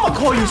 I'ma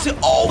call you shit.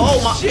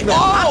 Oh my shit! Oh,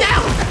 I'm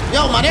down.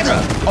 Yo, my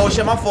nigga. Oh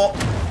shit, my fault.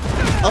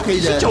 Okay,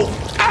 shit your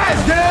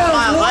ass down.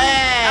 My boy.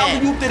 leg.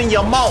 I'll you it in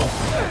your mouth.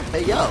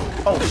 Hey yo.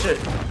 Oh shit.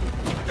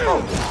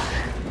 Oh.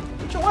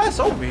 Get your ass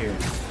over here.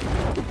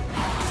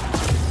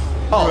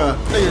 Oh,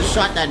 they just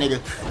shot that nigga.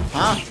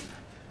 Huh?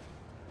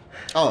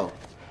 Oh.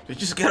 Did you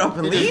just get up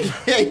and leave?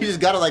 Yeah, you just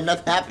got it like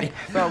nothing happened.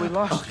 Bro, we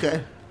lost.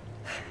 Okay.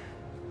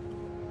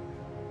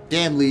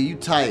 Damn, Lee, you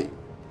tight.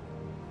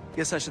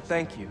 Guess I should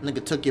thank you.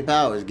 Nigga took your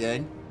powers,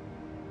 gang.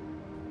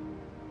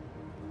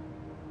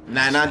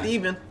 Nah, not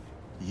even.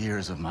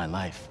 Years of my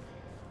life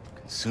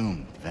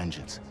consumed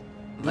vengeance.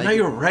 Like, now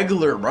you're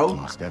regular, bro.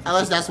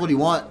 Unless that's what he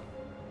want.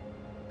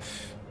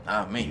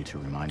 Me. You two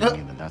reminded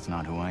me that that's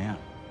not who I am.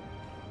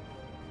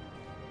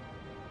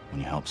 When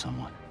you help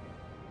someone,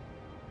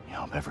 you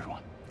help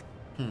everyone.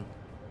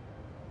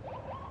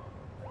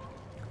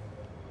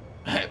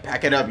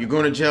 Pack it up. You're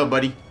going to jail,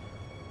 buddy.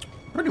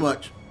 Pretty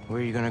much. Where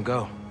are you gonna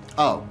go?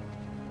 Oh.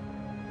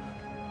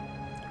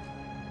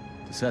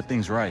 To set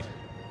things right.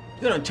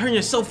 You're gonna turn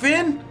yourself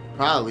in?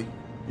 Probably.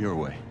 Your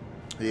way.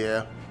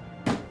 Yeah.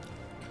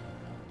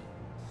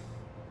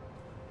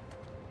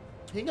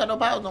 He ain't got no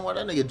powers no more.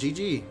 That nigga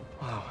GG.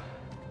 Wow.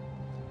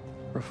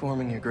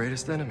 Reforming your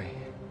greatest enemy.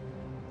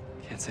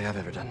 Can't say I've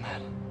ever done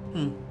that.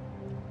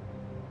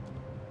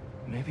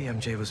 Maybe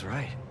MJ was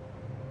right.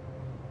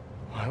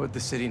 Why would the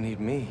city need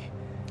me?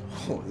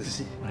 Oh, this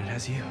is... when it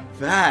has you?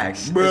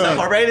 Facts. Bruh.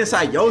 It's right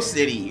inside your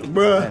city.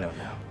 Bruh. I don't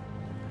know.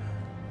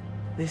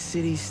 This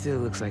city still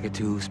looks like a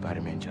two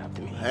Spider-Man job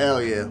to me.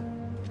 Hell yeah.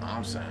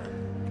 I'm saying.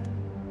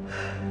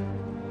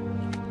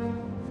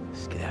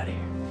 Let's get out of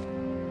here.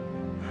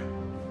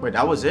 Wait,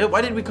 that was it?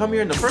 Why did we come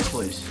here in the first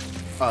place?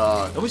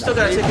 And we still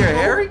gotta take care of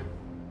Harry?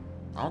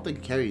 I don't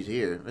think Carrie's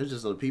here. It's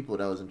just the people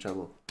that was in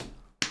trouble.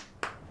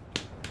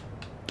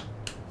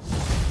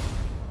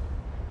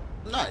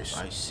 Nice.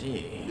 I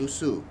see. New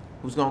suit.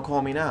 Who's gonna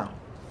call me now?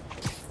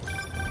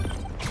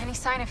 Any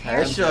sign of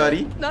Harry? Hey,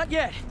 shorty. Not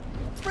yet.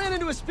 Ran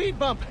into a speed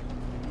bump.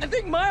 I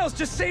think Miles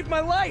just saved my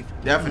life.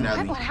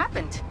 Definitely. What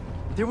happened?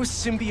 There was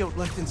symbiote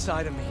left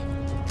inside of me.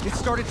 It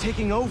started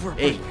taking over.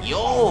 Hey,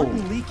 yo.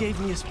 Martin Lee gave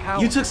me his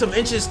power. You took some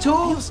inches too?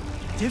 Feels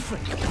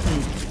different.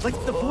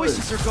 Like the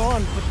voices are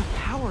gone, but the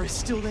power is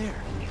still there.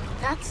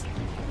 That's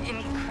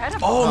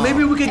incredible. Oh,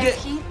 maybe we could And get...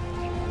 Pete,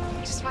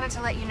 just wanted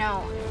to let you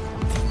know.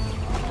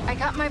 I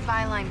got my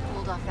byline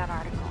pulled off that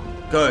article.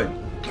 Good.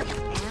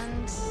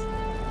 And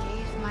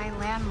gave my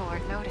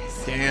landlord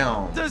notice.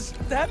 Damn. Does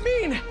that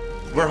mean?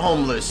 We're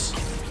homeless.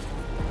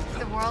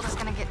 The world is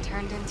gonna get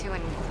turned into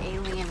an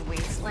alien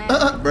wasteland.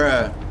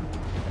 Bruh.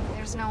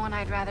 There's no one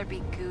I'd rather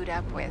be gooed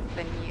up with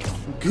than you.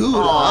 Good.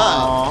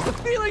 Aww. The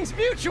feeling's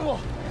mutual.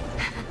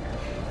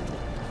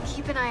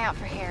 Keep an eye out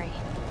for Harry.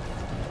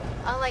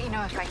 I'll let you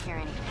know if I hear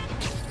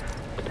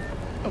anything.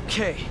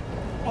 Okay.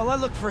 While I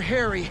look for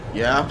Harry,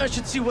 Yeah? I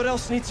should see what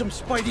else needs some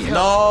Spidey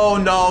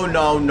help.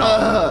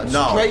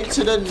 No. Straight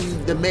to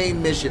the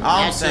main mission.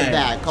 I'm saying.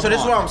 That. Come So this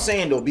is on. what I'm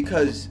saying though,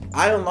 because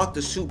I unlocked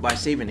the suit by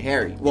saving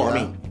Harry. Well, Yeah. I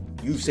mean,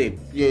 you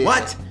saved. Yeah.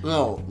 What?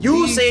 No.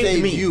 You he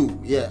saved me. You.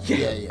 Yeah.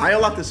 I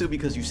unlocked the suit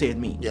because you saved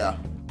me. Yeah.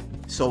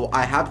 So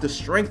I have the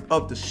strength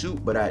of the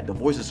suit, but the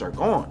voices are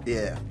gone.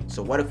 Yeah.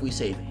 So what if we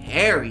save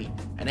Harry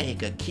and then he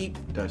could keep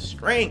the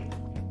strength,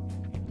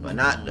 but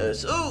not the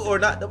suit or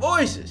not the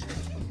voices?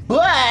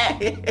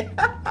 But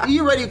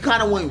you already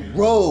kind of went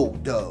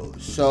rogue though.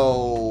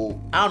 So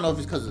I don't know if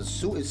it's because of the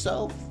suit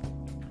itself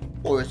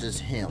or it's just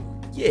him.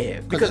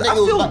 Yeah, because the I nigga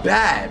was feel about-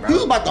 bad, bro. He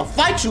was about to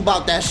fight you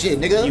about that shit,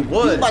 nigga. He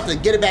was. about to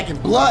get it back in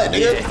blood,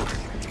 nigga.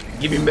 Yeah.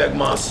 Give me back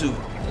my suit.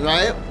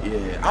 Right?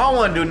 Yeah. I don't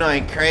want to do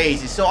nothing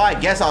crazy, so I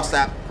guess I'll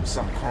stop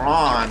some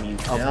crime. You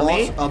feel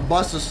me? A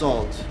bus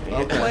assault.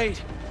 Okay. Wait,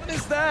 what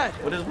is that?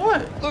 What is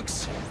what?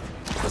 Looks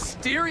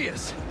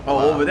mysterious.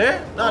 Oh, over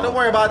there? No, don't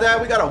worry about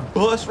that. We got a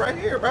bus right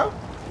here, bro.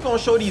 We gonna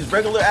show these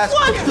regular ass.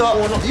 What cookies the?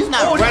 going on. These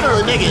not Oh,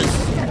 regular these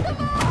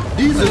niggas.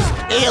 These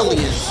is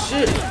aliens.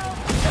 Shit.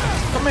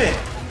 Come in.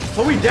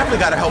 So we definitely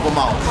gotta help them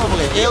out.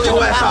 Get alien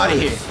your ass powers. out of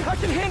here. I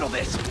can handle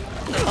this.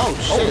 Oh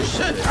shit. Oh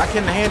shit. I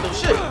can handle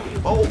shit.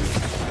 Oh.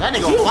 That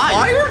nigga He on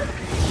fire.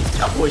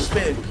 That boy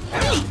spinning.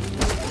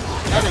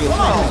 That nigga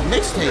playing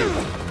his mixtape.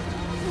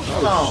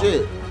 Oh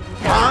shit.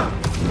 Huh?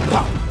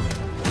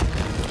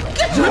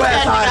 Get your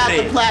ass out of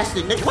the there.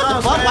 plastic, nigga. What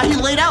the fuck? Why he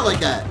laid out like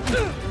that?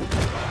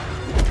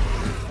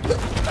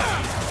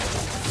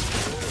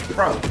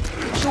 Bro.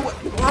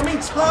 How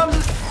many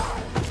times?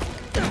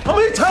 How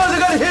many times I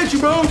gotta hit you,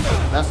 bro?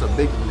 That's a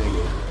big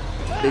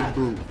nigga. Big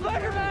brute.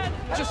 Spider-Man,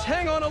 just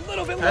hang on a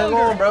little bit Hang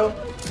longer. on, bro.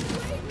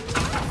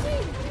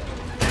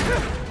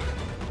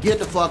 Get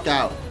the fuck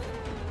out.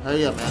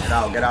 Hurry up, man. Get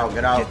out, get out,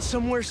 get out. Get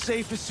somewhere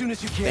safe as soon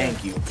as you can.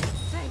 Thank you.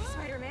 Thanks,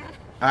 Spider-Man.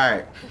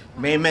 Alright.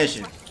 Main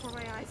mission. For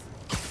my eyes.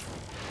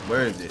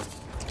 Where is it?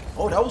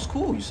 Oh, that was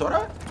cool. You saw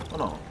that?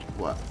 Hold on.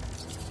 What?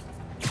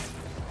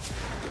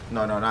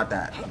 No, not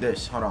that.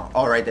 This. Hold on.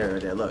 Oh, right there,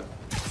 look.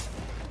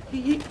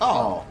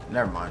 Oh,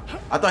 never mind.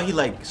 I thought he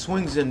like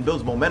swings and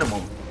builds momentum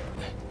on.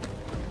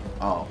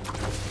 Oh.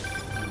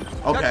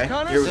 Okay,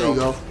 here we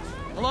go.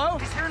 Hello?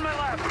 He's here in my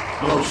lab.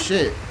 Oh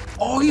shit.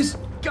 Oh, he's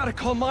gotta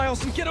call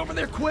Miles and get over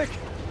there quick.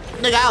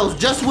 Nigga, I was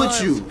just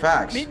with you.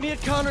 Facts. Meet me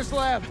at Connor's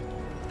lab.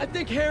 I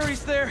think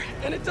Harry's there,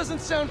 and it doesn't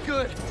sound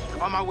good.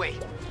 On my way.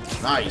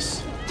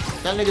 Nice.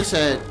 That nigga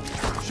said,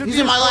 he's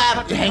in my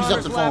lab. He hangs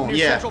up the phone.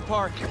 Yeah. Central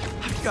Park.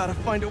 I've gotta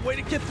find a way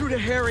to get through to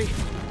Harry.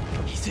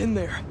 He's in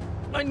there.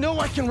 I know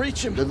I can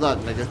reach him. Good luck,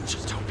 nigga.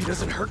 Just hope he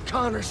doesn't hurt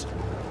Connors.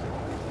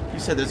 You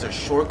said there's a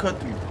shortcut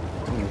through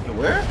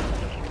where?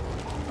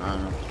 I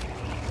don't know.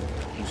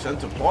 Through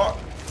Central Park.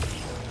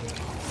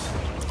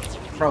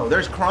 Bro,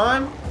 there's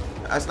crime?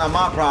 That's not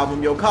my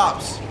problem. Yo,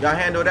 cops, y'all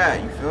handle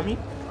that. You feel me?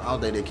 I don't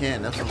think they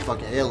can. That's some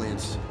fucking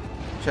aliens.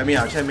 Check me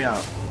out. Check me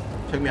out.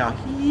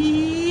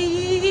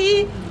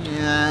 Yeah.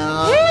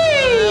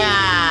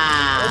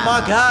 Oh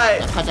my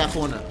God. Cut that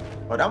corner.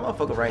 Oh, that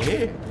motherfucker right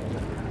here.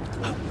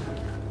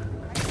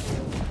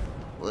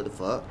 What the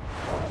fuck?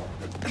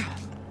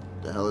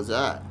 The hell is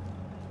that?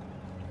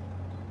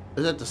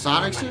 Is that the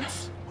Sonic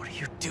suits? What are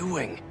you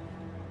doing?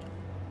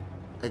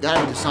 It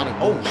gotta be the Sonic.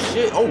 Oh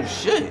shit! Oh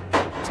shit!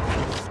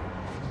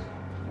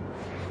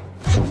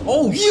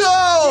 Oh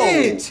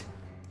shit!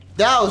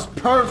 That was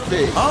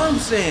perfect. I'm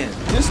saying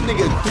this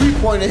nigga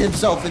 3-pointed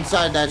himself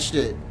inside that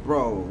shit.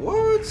 Bro,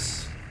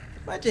 what?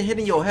 Imagine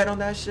hitting your head on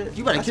that shit.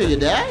 You better kill your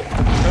dad?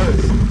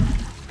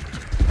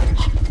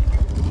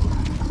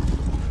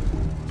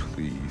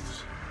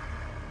 Please.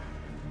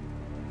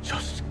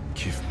 Just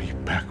give me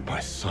back my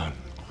son.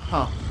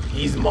 Huh.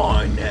 He's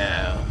mine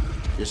now.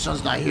 Your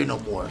son's not here no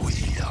more.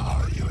 We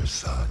are your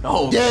son.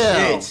 Oh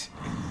damn. Shit.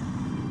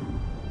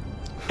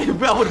 I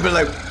would have been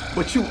like,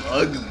 but you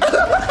ugly. Look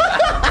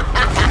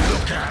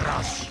at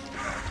us.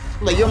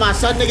 Like, you're my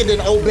son, nigga,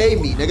 then obey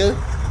me, nigga.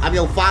 I'm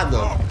your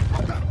father.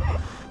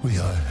 We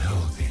are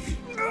healthy.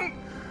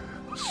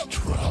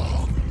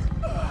 Strong.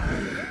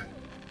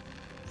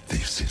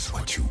 This is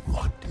what you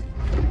wanted.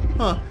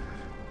 Huh.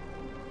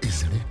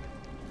 Isn't it?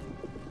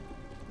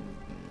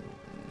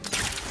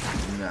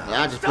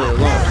 I just play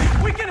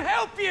along. We can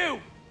help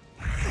you!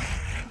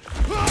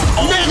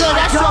 Oh nigga,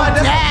 that's your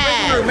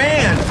dad!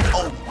 Man!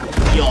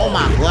 Oh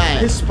my God.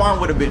 His spawn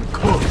would have been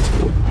cooked.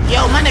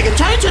 Yo, my nigga,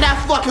 turn into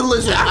that fucking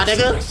lizard, my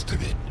nigga.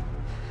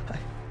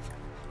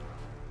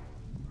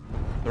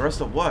 The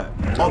rest of what?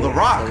 Oh, the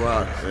rock. The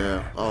rock,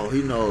 yeah. Oh,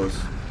 he knows.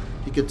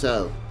 He could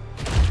tell.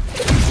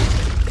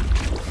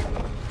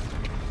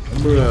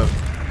 Bruh.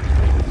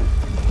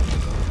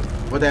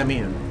 What that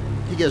mean?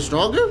 He gets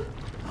stronger?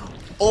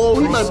 Oh,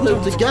 he might put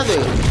them together.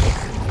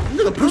 You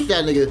gonna push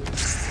that nigga.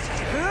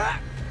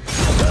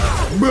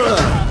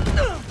 Bruh.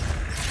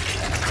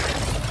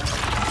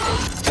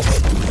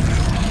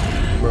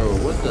 Bro,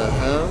 what the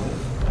hell?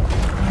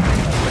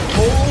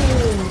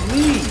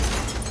 Holy!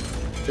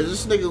 Is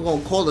this nigga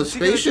gonna call a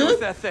spaceship?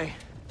 That thing.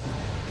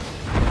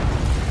 I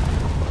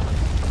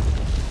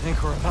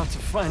think we're about to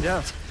find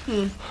out.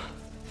 You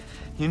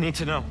need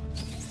to know.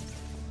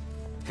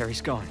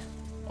 Harry's gone.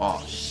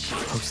 Oh shit.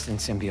 Host and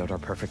symbiote are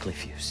perfectly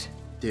fused.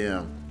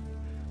 Damn.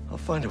 I'll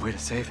find a way to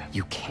save him.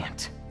 You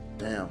can't.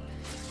 Damn.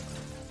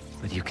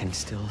 But you can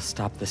still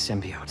stop the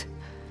symbiote.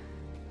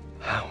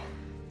 How?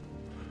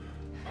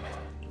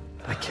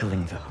 By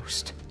killing the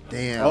host.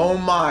 Damn. Oh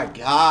my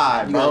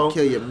God, you bro. gotta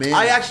kill your man.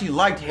 I actually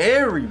liked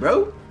Harry,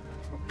 bro.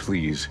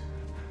 Please.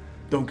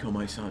 Don't kill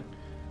my son.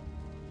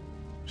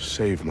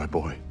 Save my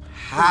boy.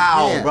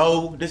 How, Yeah.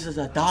 bro? This is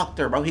a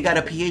doctor, bro. He got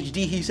a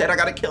PhD. He said I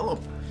gotta kill him.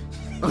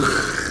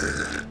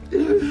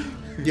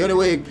 The only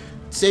way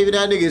saving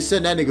that nigga is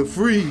setting that nigga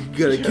free. You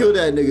gotta kill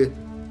that nigga.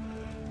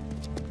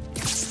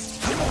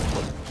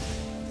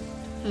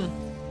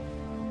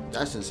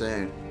 That's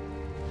insane.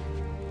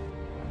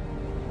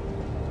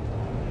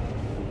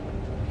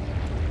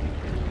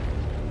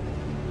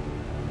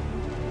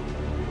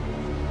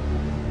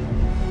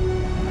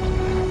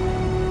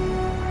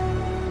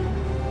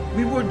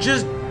 We were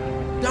just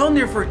down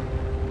there for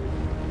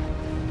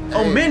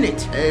a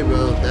minute. Hey,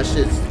 bro, that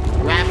shit's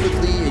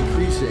rapidly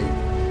increasing.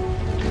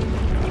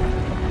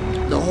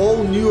 The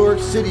whole New York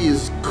City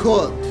is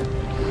cooked.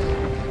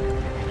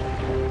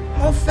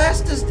 How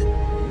fast is this?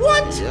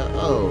 What? Yeah,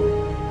 oh.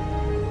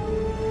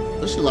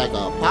 This shit like an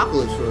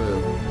apocalypse for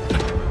real.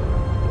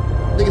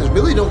 Niggas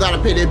really don't gotta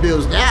pay their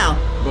bills now.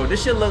 Bro,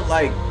 this shit look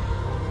like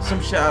some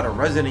shit out of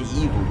Resident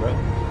Evil, bro.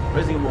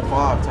 Resident Evil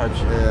 5 type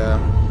shit. Yeah.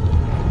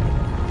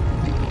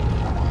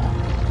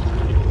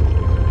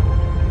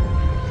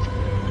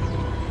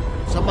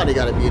 Somebody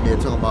gotta be in there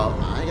talking about,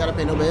 I ain't gotta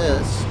pay no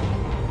bills.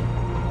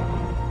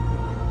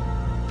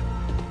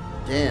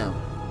 Damn.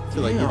 I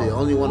feel like you're the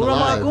only one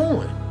alive. Where am I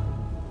going?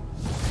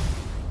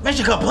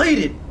 Mission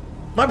completed.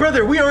 My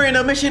brother, we are in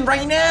a mission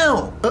right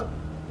now.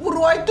 What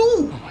do I do?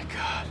 Oh my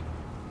God.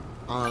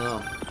 I don't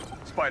know.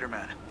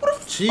 Spider-Man.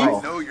 Chief? I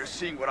know you're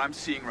seeing what I'm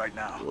seeing right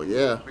now. Well,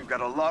 yeah. We've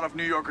got a lot of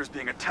New Yorkers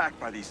being attacked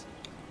by these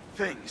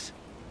things.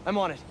 I'm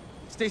on it.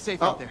 Stay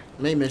safe out there.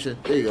 Main mission.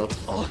 There you go.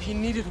 All he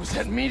needed was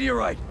that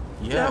meteorite.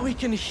 Yeah. Now he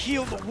can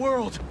heal the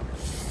world.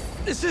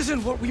 This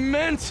isn't what we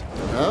meant.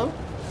 No?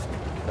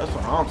 That's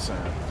what I'm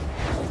saying.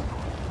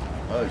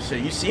 Oh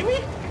shit, you see me?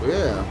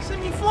 Yeah. See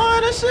me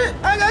flying and shit?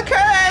 I got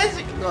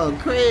crazy. Going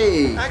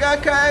crazy. I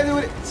got crazy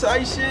with it.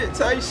 Tight shit,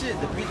 tight shit.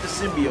 Defeat the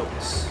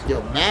symbiotes.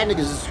 Yo, mad niggas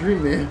is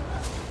screaming.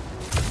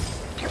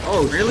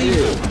 Oh, really?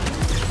 Shit.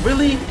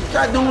 Really? What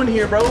y'all doing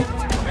here, bro?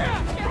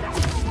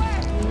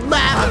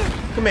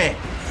 Come here.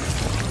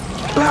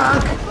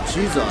 Bonk.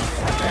 Jesus.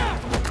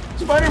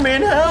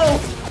 Spider-Man,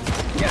 help!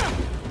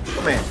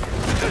 Come here.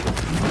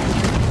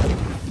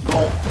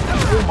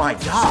 Oh my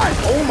god.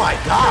 Oh my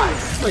god.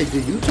 Wait,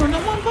 did you turn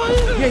that on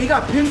fire? Yeah, he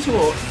got pinned to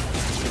a...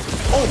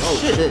 Oh,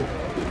 shit.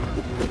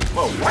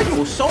 Bro, why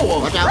you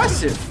so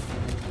aggressive?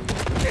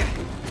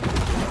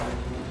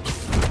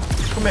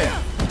 Come here.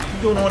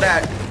 You doing all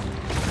that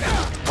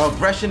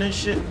aggression and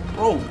shit?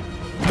 Bro,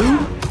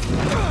 dude.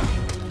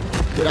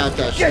 Get out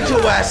that shit. Get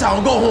your ass out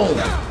and go home.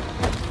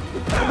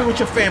 Come here with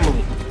your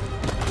family.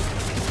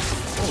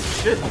 Oh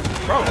shit.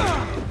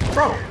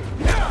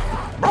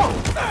 Bro.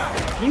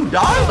 Can you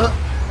die?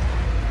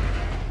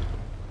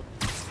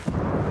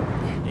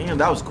 Damn,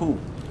 that was cool.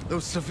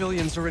 Those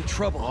civilians are in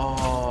trouble.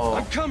 Oh.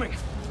 I'm coming.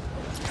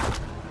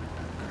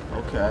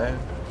 Okay.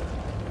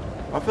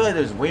 I feel like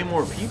there's way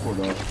more people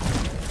though.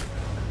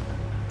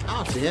 I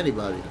don't see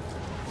anybody.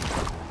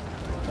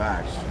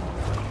 Facts.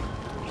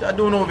 What y'all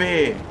doing over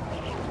here?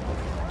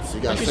 So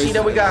you see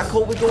that we got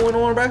COVID going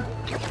on, bro?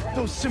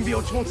 Those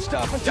symbiotes won't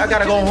stop until y'all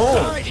gotta go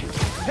home.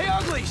 Hey,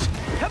 uglies!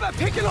 How about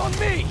picking on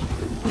me?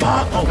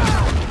 Oh.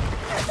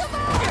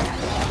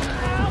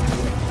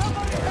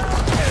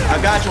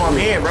 I got you. I'm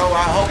here, bro.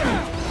 I'll help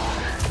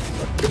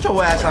you. Get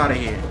your ass out of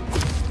here.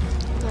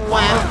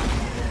 Wow.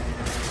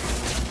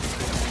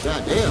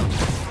 God damn.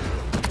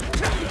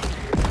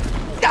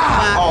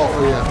 Oh,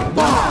 yeah.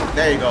 Bomb.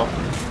 There you go.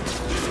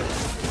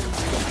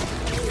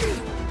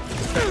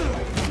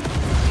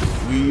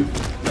 Weave.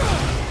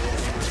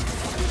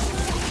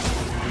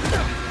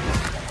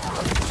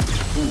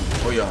 Ooh,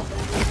 oh yeah.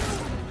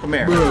 Come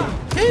here.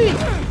 Hey.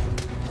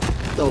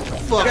 The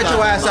fuck? Get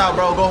your ass out,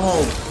 bro. Go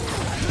home.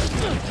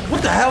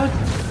 What the hell?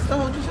 What the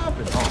hell just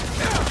happened?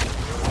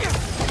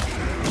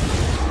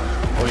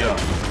 Oh yeah.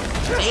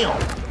 Damn.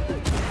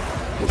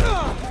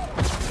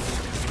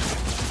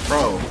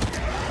 Bro.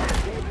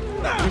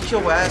 Get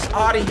your ass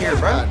out of here,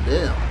 bro. God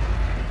damn.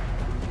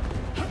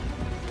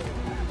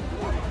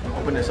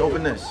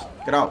 Open this.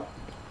 Get out.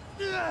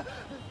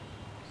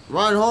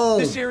 Run home.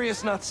 This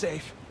area's not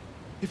safe.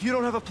 If you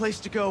don't have a place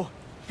to go,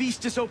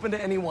 Feast is open to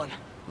anyone.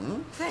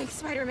 Thanks,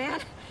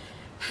 Spider-Man.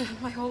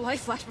 My whole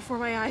life flashed before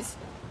my eyes.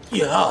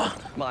 Yeah.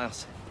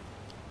 Miles,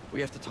 we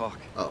have to talk.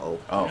 Oh.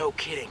 No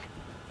kidding.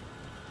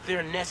 There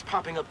are nests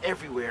popping up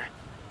everywhere.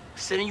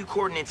 Sending you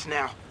coordinates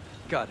now.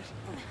 Got it.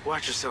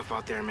 Watch yourself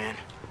out there, man.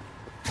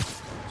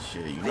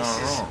 Shit, you not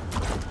wrong.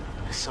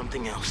 This is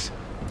something else.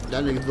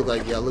 That niggas look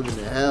like y'all living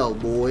in hell,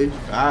 boy.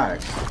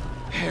 Facts.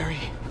 Harry,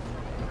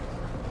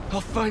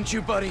 I'll find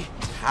you, buddy.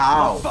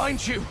 How? I'll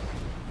find you.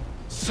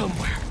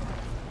 Somewhere.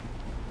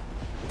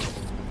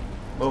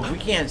 But if we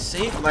can't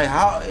save, like,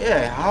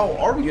 how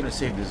are we gonna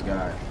save this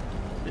guy?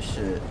 This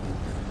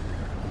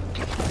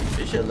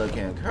shit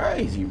looking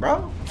crazy,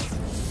 bro.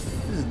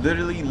 This is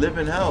literally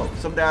living hell.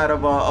 Something out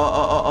of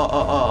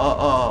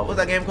what's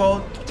that game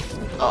called?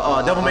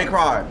 Devil May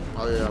Cry.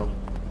 Oh yeah.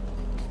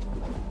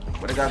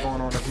 What they got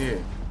going on up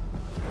here?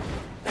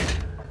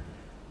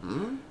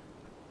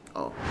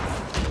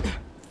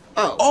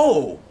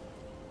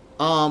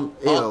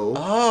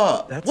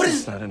 That's what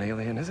is not an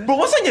alien, is it? Bro,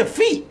 what's on your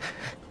feet?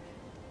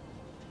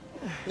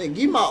 Nigga,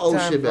 give my old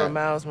Time shit for back. a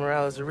Miles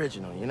Morales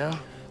original, you know?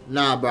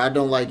 Nah, bro, I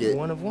don't like it.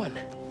 One of one.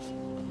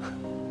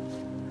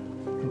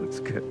 Looks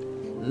good.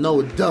 No,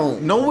 it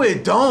don't. No,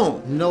 it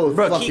don't. No, it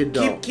bro, fucking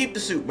don't. Keep the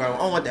suit, bro. I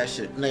don't want that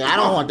shit. Nigga, I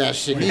don't want that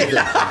shit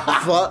either.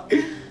 Fuck.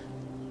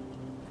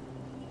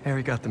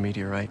 Harry got the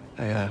meteorite.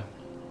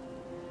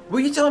 Were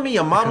you telling me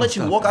your mom let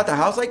you walk out the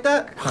house like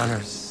that?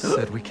 Connor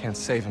said we can't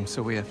save him,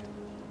 so we have to...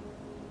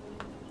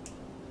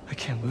 I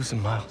can't lose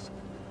him, Miles.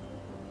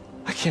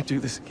 I can't do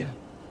this again.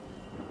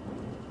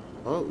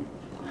 Oh,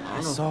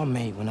 I saw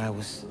May when I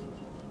was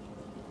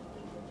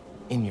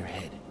in your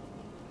head.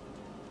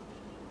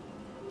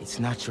 It's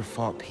not your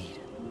fault, Pete.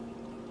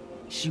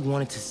 She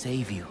wanted to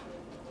save you.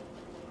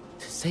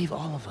 To save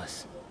all of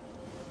us.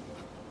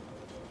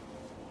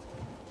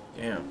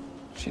 Damn.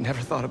 She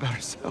never thought about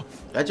herself.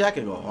 That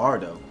jacket go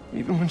hard though.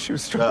 Even when she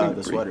was struggling.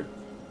 The sweater.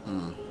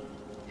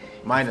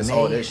 Minus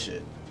all this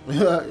shit.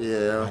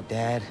 Yeah. My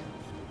dad.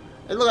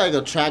 It looked like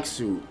a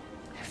tracksuit.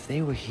 If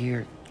they were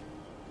here,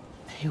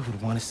 they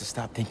would want us to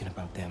stop thinking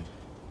about them.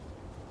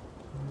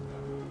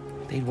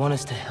 They'd want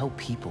us to help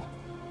people.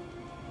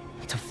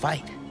 To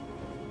fight.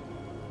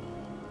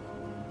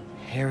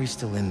 Harry's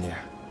still in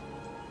there.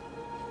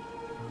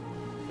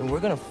 And we're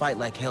gonna fight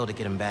like hell to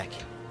get him back.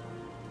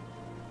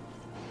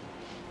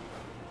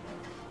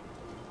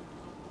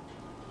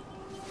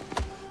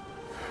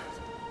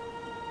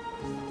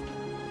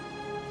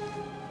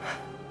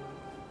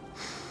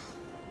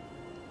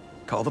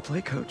 Call the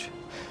play, coach.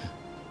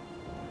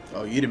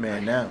 Oh, you the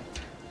man now.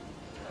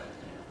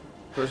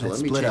 First of all,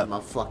 let me change my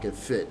fucking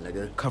fit,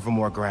 nigga. Cover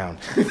more ground.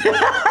 Find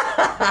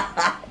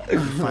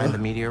the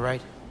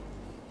meteorite.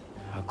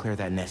 I'll clear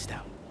that nest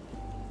out.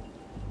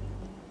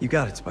 You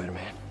got it,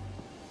 Spider-Man.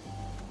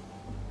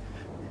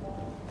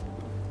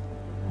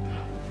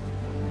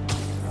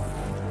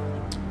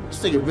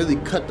 This nigga really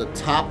cut the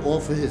top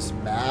off of his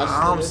mask.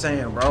 I'm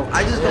saying, bro.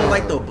 I just don't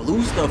like the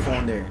blue stuff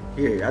on there.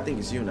 Here, I think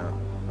it's you now.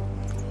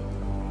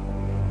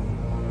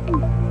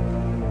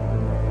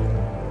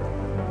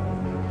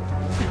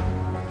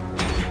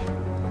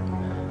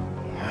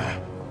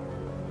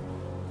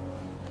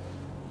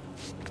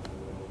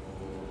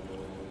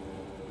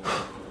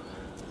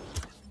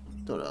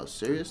 Thought I was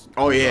serious.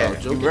 Oh yeah,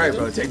 you're right,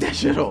 bro. Take that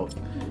shit off.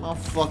 My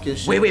fucking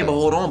shit. Wait, but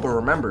hold on. But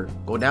remember,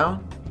 go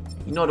down.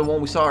 You know the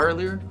one we saw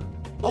earlier?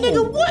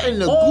 Nigga, what in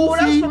the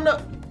goofy? That's from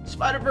the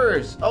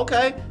Spider-Verse.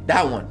 Okay,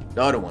 that one.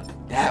 The other one.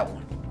 That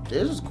one.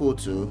 This is cool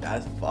too.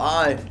 That's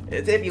fine.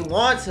 It's if you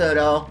want to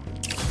though.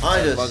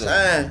 I'm just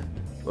saying.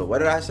 But what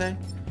did I say?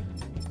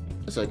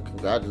 It's like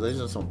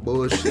congratulations on some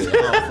bullshit. I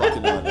don't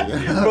fucking know,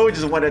 nigga. Bro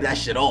just wanted that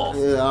shit off.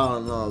 Yeah, I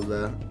don't know,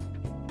 man.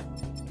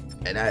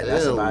 And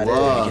that's about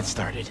it. Get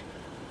started.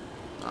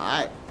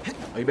 Alright.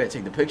 Oh, you better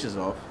take the pictures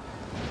off.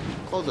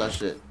 Close that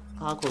shit.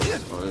 How close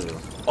is it? Oh, there you go.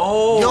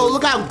 Oh. Yo,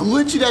 look how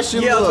glitchy that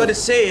shit yeah, looks. but it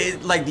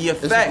said like the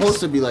effects. It's supposed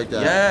to be like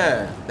that.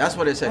 Yeah, that's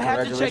what it said. I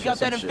have to check out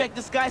that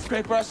infected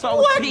skyscraper I saw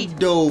with Pete. What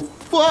the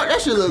fuck?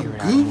 That shit look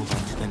good. Move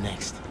on to the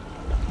next.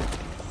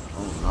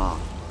 Oh nah.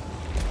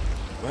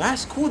 Well,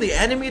 that's cool. They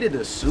animated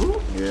the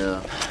suit.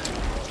 Yeah.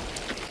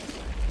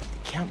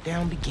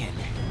 Countdown begin.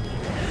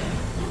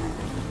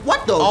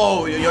 What the?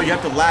 Oh, yo, you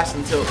have to last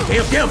until.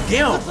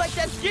 Damn. Looks like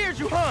that scared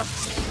you, huh?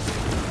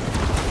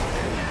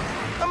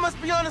 I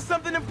must be onto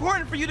something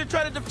important for you to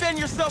try to defend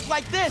yourself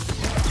like this.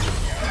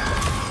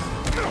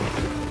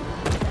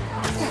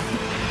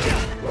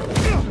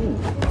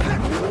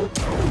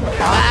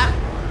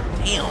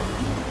 Damn.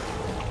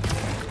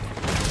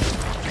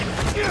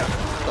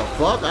 The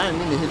fuck? I didn't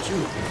mean to hit you.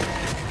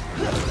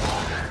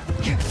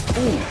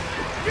 Ooh.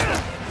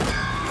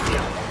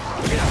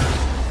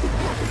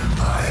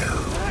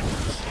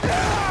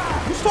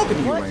 Who's talking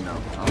to you right now?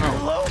 I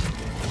don't know.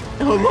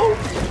 Hello?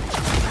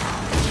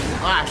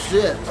 Ah,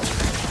 shit.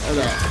 Look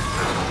at that.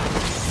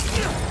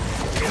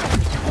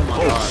 Oh my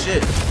god.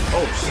 Shit.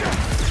 Oh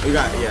shit. We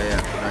got it. Yeah.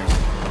 Nice.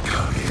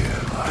 Come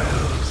here,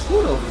 Miles. Who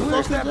the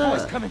Where's fuck that is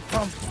voice that? coming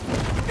from?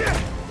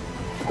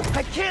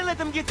 I can't let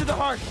them get to the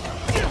heart.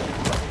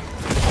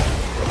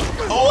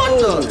 Oh, what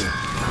the?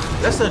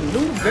 That's a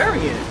new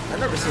variant. I've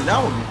never seen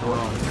that one before.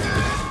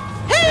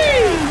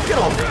 Hey! Get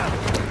off there.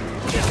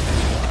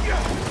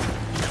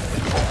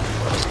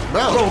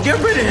 Bro, get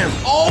rid of him.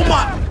 Oh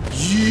my.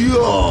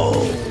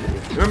 Yo.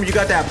 Remember, you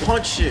got that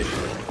punch shit.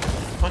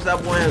 Punch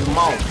that boy in his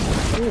mouth.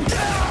 Ooh.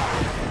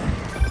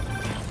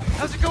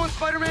 How's it going,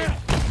 Spider-Man?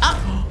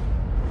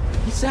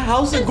 He said,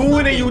 how's it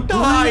going and you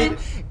died?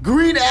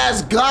 Green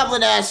ass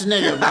goblin ass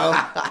nigga, bro.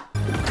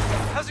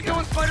 How's it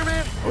going,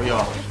 Spider-Man? Oh,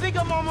 y'all. I think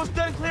I'm almost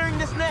done clearing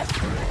this nest.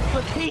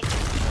 But Pete,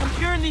 I'm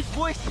hearing these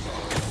voices.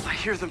 I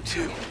hear them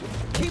too.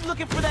 Keep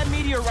looking for that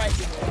meteorite.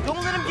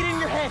 Don't let him get in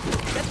your head.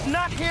 That's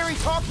not Harry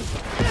talking.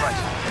 Right.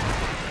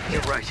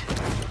 You're right.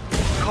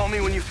 Call me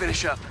when you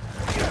finish up.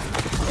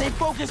 Stay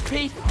focused,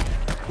 Pete.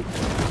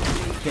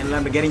 Can't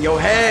let me get in your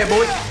head,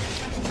 boy.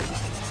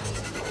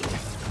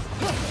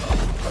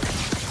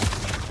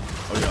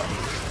 Oh, yeah.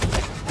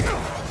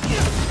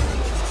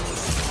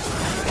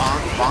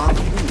 Bonk.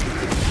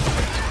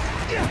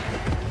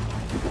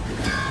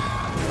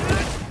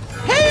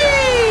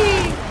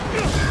 Hey!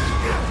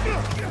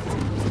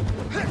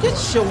 Get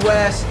your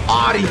ass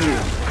out of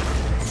here.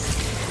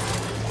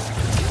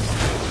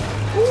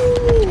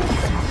 Ooh.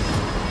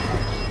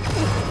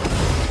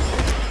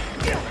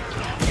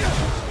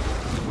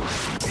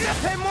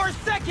 10 more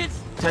seconds.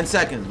 10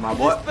 seconds, my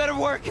boy. This better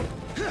work.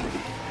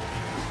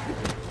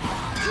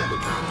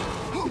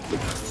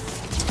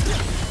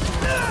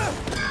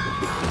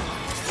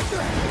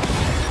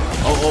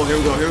 Oh, here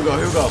we go.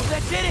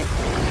 That did it.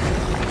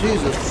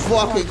 Jesus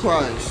fucking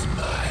Christ.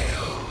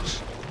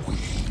 Miles, we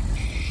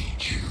need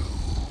you.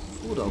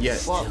 Who the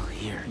Yes. fuck?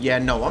 Yeah,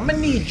 no, I'm gonna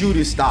need you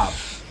to stop.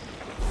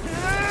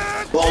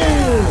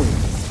 Boom!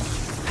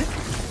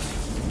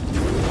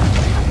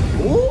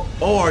 Who?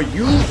 Oh, are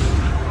you?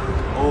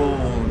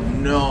 Oh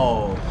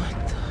no.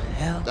 What the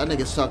hell? That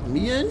nigga sucked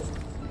me in?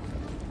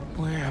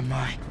 Where am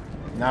I?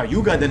 Now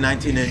you got the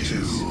 19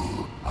 inches.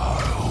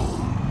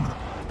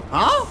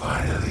 Huh?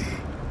 Finally,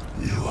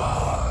 you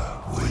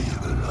are where you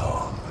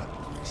belong.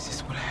 Is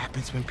this what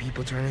happens when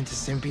people turn into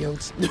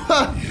symbiotes? You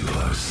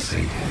are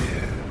safe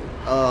here.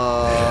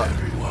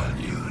 Everyone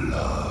you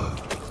love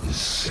is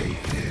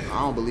safe here. I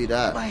don't believe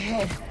that. My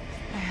head.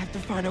 I have to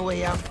find a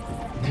way out.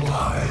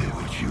 Why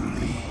would you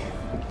leave?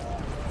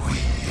 We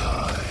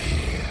are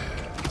here.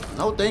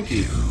 No, thank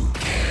you. You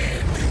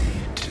can be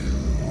too.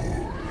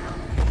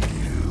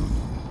 You,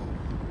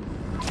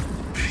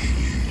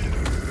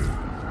 Peter.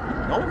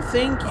 No,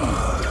 thank you.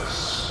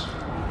 Us.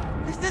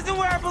 This isn't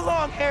where I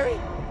belong, Harry.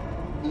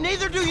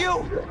 Neither do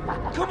you.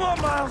 Come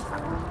on, Miles.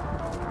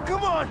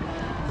 Come on.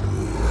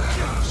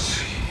 Let's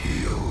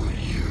heal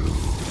you.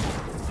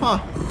 Huh.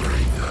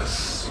 Bring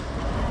us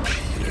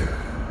Peter.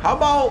 How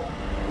about?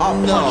 Oh,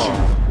 No.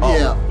 Oh.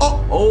 Yeah.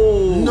 Oh.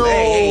 Oh. No.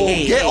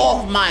 Hey, Get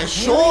off my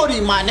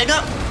shorty, my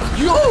nigga.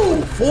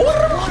 Yo, for?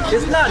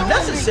 It's not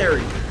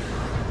necessary.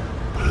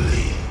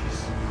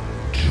 Please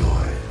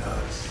join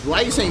us. Why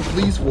are you saying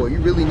please for? You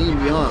really need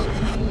me, huh?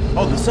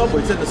 Oh, the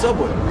subway. It's in the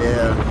subway.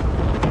 Yeah.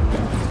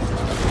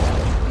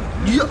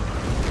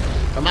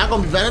 Am I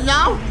gonna be Venom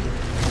now?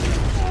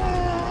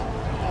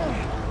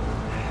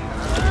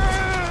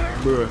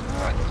 Bruh.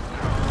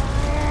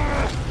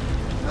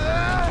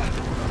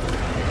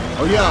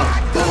 Oh yeah.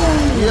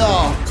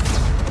 Yeah.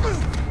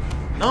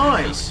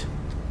 Nice.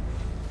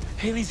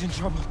 Haley's in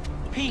trouble.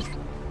 Pete,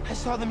 I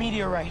saw the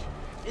meteorite.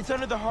 It's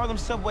under the Harlem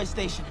subway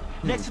station,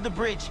 next to the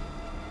bridge.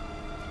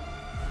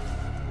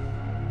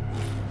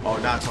 Oh,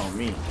 that's on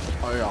me.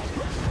 Oh yeah.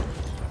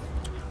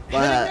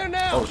 Heading there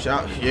now. Oh,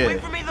 shout. Yeah.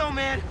 Wait for me though,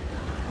 man.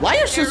 Why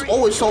are shit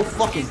always so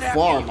fucking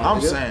far, man?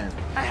 I'm saying.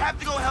 I have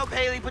to go help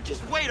Haley, but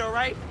just wait, all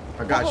right?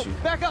 I got you.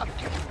 Back up.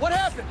 What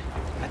happened?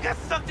 I got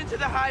sucked into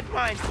the hive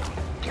mind.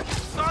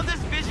 Saw this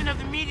vision of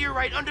the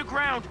meteorite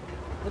underground.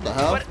 What the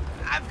hell? But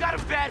I've got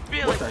a bad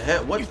feeling. What the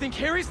heck? What? You think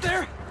Harry's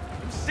there?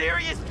 I'm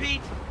serious,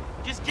 Pete.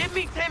 Just give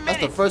me 10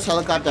 minutes. That's the first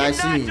helicopter I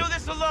seen. do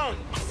this alone.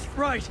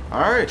 Right.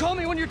 All right. Call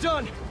me when you're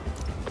done.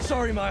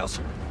 Sorry, Miles,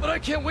 but I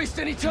can't waste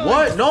any time.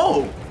 What?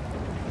 No.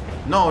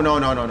 No.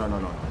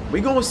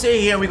 We gonna stay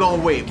here and we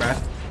gonna wait, bruh.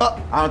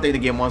 I don't think the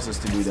game wants us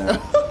to do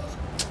that.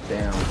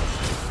 Damn.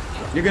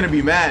 You're gonna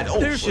be mad. Oh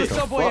There's shit. the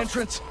subway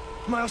entrance.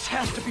 Miles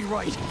has to be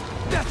right.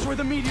 That's where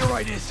the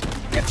meteorite is.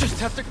 You just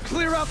have to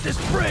clear out this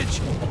bridge.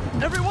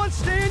 Everyone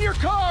stay in your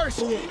cars.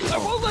 I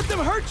won't let them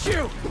hurt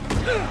you.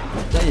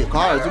 Stay in your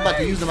cars. You're about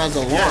to use them as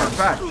an alarm. Yeah, in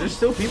fact, there's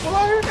still people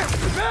out here?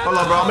 Hold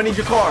on, bro. I'm gonna need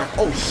your car.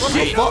 Oh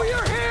shit. know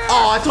you're here.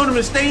 Oh, I told him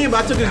to stay in,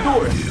 but I took his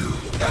door.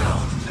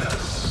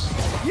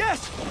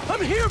 Yes,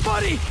 I'm here,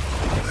 buddy.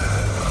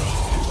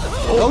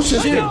 Those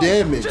shits were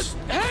damaged. Just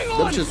hang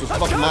Them on. shits was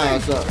fucking my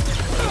ass up.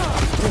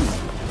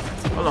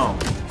 Hold on.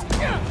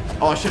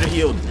 Oh, I should have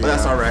healed, but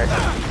that's all right.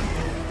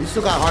 You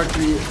still got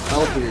R3,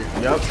 L3.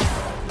 Yep.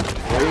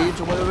 Rage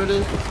or whatever it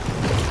is.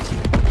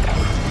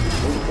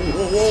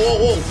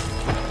 Whoa.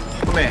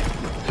 Come here.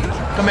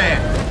 Come here.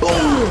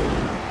 Boom.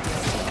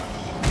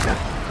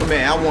 Come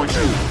here, I want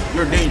you.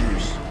 You're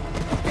dangerous.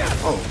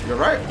 Oh, you're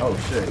right? Oh,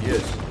 shit,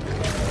 yes.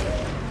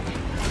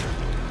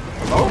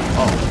 Oh.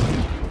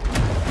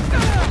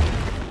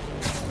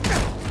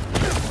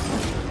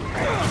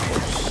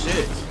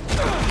 Shit.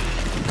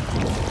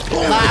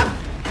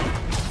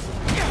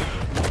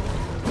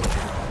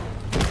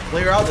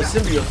 Clear out the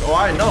symbiotes. Oh,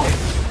 I know.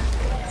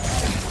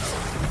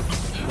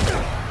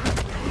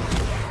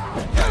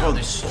 Oh,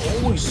 there's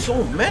always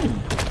so many.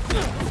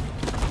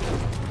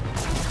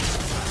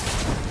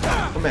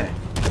 Come here.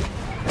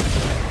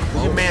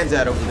 Where's your man's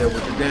at over there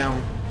with the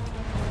damn...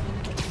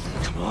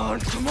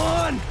 Come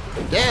on.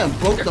 Damn,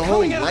 broke the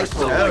whole light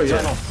pole. Hell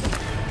yeah.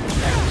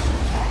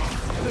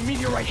 The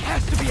meteorite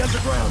has to be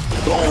underground.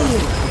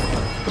 Boom.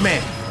 Come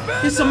here.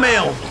 Get some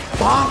mail.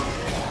 Bonk.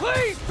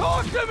 Please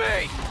talk to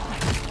me.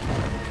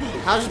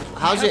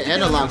 How's your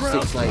analog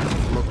sticks like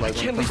look like?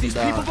 Can't leave these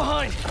people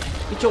behind.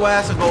 Get your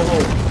ass and go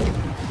home.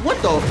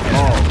 What the? Oh,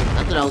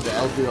 I thought that was the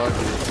L3 R3.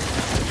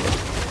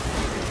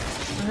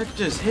 The heck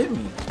just hit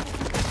me?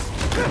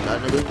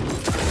 That nigga.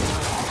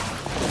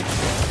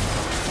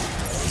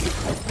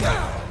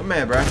 Come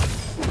here, bruh.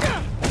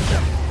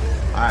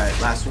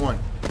 Alright, last one.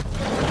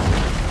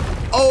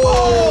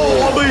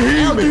 Oh, I'm a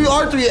human.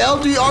 L3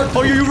 R3.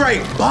 Oh, you're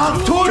right.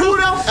 Bonk, Torto.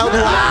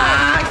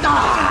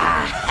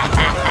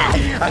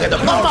 I got the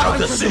bomb out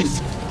the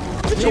suit.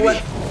 Get your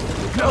ass.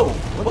 No.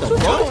 What's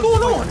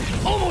going on?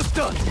 Almost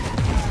done.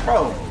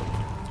 Bro.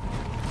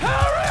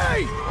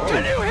 Harry!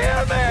 Can you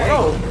hear me?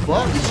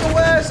 Bro, get your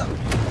ass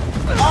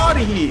out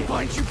of here.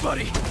 Find you,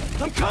 buddy.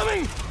 I'm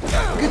coming.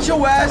 Get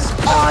your ass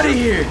out of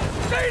here.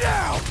 Stay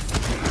down.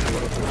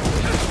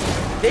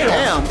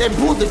 Damn, they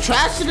pulled the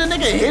trash to the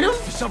nigga and hit him?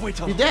 The subway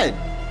tunnel. He dead.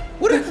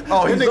 What?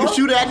 Oh, that nigga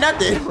shoot at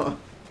nothing.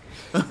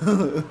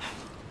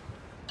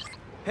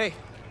 Hey,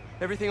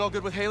 everything all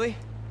good with Haley?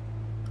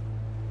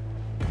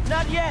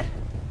 Not yet.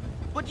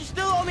 But you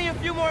still owe me a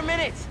few more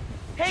minutes.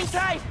 Hang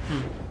tight.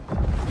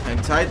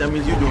 Hang tight? That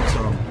means you're doing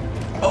something.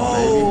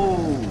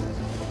 Oh.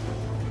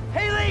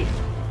 Haley!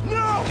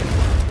 No!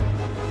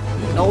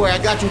 Don't worry, I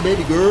got you,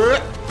 baby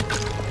girl.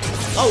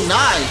 Oh,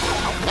 nice.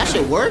 That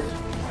shit worked.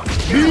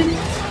 Get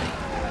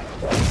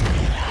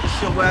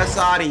your ass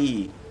out of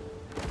here.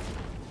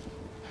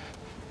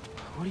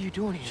 What are you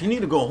doing here? You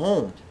need to go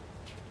home.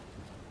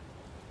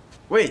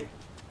 Wait.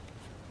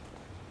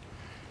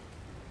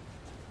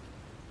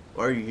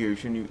 Why are you here?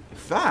 Shouldn't you?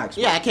 Facts.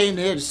 Yeah, I came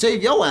here to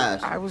save your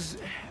ass. I was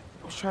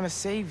trying to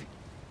save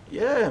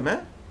you. Yeah,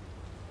 man.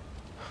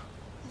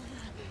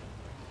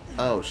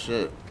 Oh,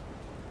 shit.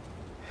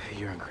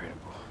 You're incredible.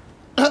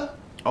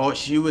 Oh,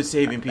 she was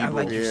saving people. I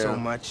like you so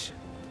much.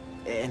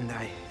 And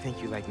I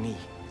think you like me.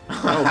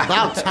 Oh,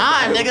 about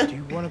time, nigga. Do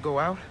you want to go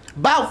out?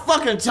 About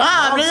fucking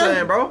time, nigga. I'm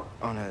saying, bro.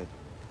 On a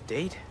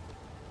date?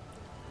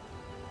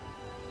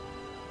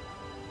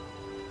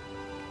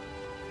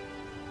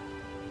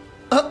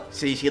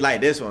 See, she like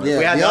this one. Yeah,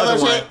 we had the the other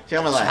other one. shit, She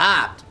was like,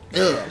 chopped.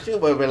 Yeah. She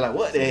would have been like,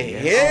 what the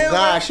hell? Oh,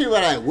 God, she was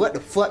like, what the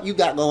fuck you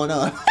got going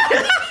on?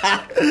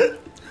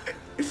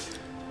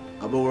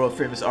 I'm a world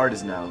famous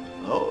artist now.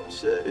 Oh,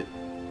 shit.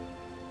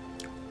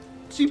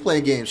 She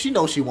playing games. She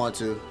knows she want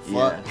to.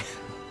 Fuck. Yeah.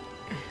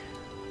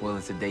 Well,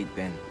 it's a date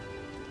then.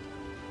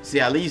 See,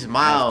 at least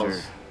Miles.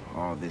 After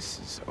all this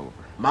is over.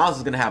 Miles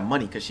is gonna have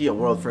money because she a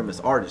world famous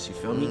artist, you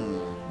feel me?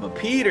 But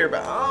Peter,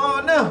 but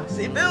oh no,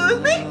 see, Bill is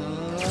me.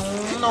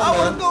 I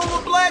wanna go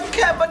with Black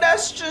Cat, but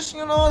that's just,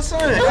 you know what I'm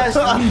saying? That's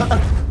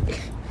me.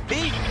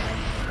 Pete!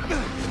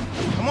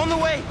 I'm on the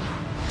way!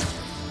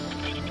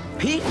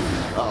 Pete?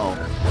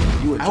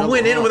 Uh-oh. I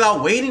went in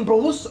without waiting, bro.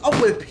 What's up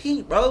with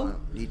Pete, bro?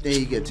 You think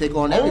you can take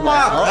on Oh everybody?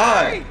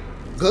 my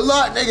God. Good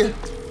luck, nigga.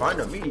 Find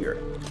a meteor.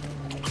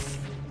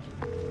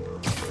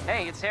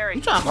 Hey, it's Harry.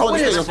 You trying to call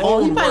this nigga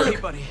phone? He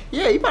probably,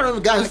 yeah, he probably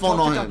even got his phone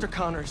on him. Dr.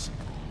 Connors.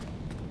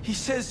 He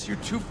says you're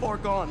too far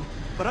gone,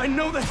 but I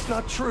know that's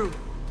not true.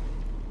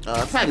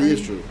 It probably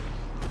is true.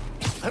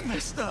 I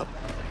messed up.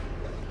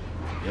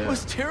 Yeah. It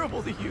was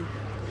terrible to you.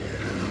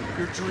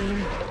 Your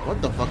dream.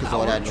 What the fuck is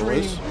all that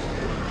noise?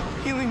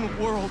 Healing the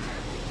world.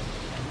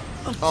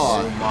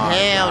 Oh,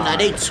 hell, now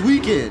they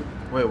tweaking.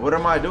 Wait, what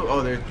am I doing?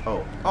 Oh, they're,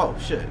 oh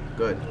shit,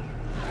 good.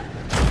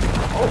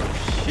 Oh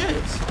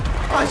shit,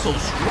 why so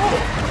strong?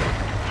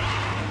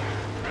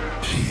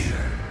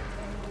 Peter,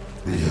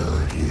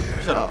 you're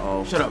here. Shut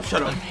up, shut up,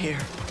 shut up. I'm here.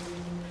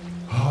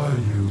 Are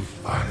you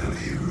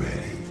finally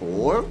ready?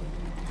 For?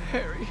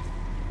 Harry,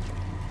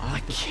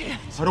 I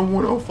can't. I don't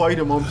want to fight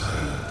him, I'm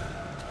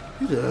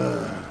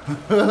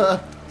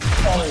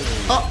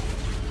Oh.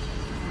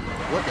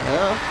 What the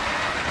hell?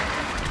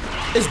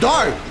 It's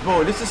dark.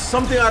 Bro, this is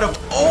something out of,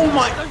 oh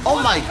my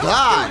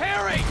God.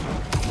 Harry!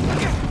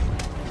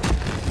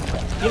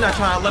 You're not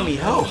trying to let me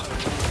help.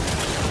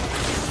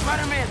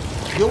 Spider-Man!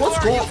 Yo, what's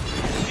going on?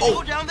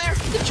 Oh, down there?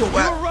 Get your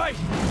You're right.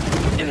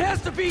 It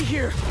has to be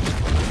here.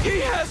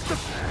 He has to.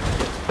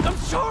 I'm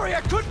sorry,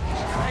 I couldn't.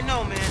 I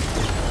know, man.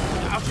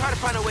 I'll try to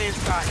find a way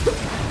inside.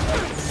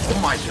 Oh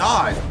my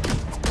God.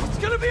 It's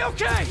gonna be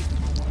okay.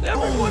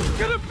 Everyone's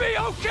gonna be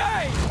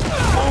okay.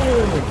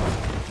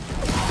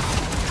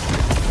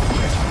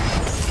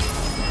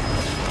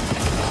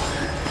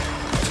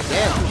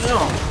 Damn.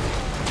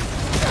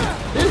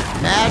 This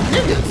mad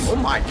niggas. Oh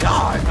my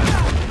God.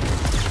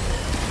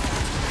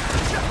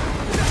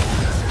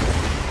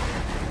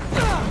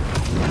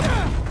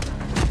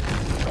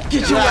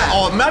 Get your ass.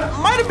 Oh,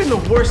 might have been the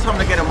worst time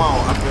to get him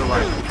out, I feel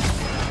like.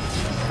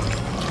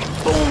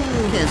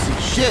 Boom. Can't see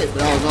shit, but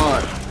that was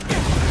hard.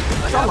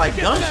 Sound like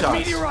That gunshots.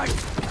 meteorite.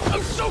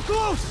 I'm so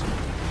close.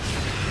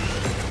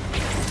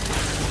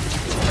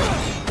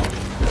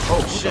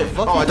 Oh shit.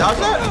 Oh, I dodged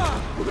that?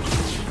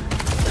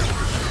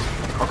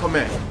 Oh, come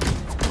in.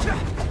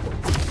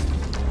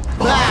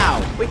 Wow.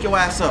 Wake your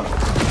ass up.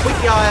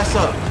 Wake your ass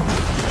up.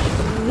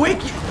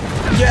 Wake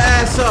your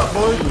ass up,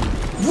 boy.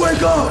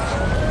 Wake up.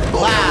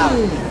 Wow.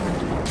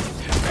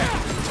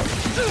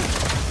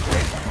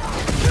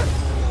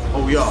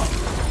 Oh, yeah.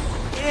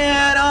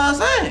 Yeah, know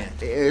what I'm saying?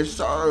 Yes,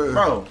 sir.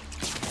 Bro.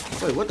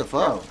 Wait, what the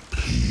fuck?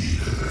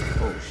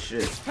 Oh,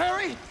 shit.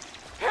 Harry,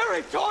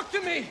 Harry, talk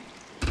to me.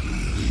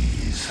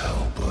 Please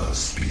help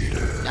us, Peter.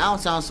 That don't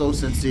sound so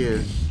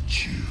sincere.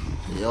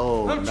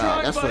 Yo, I'm nah,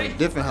 trying, that's for buddy. a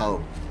different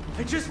help.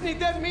 I just need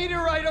that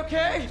meteorite,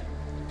 okay?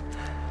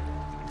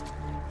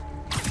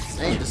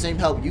 That ain't the same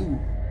help you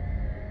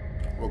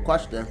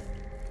requested.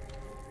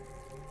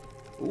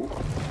 Ooh,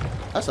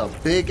 that's a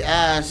big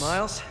ass.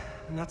 Miles,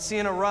 I'm not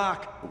seeing a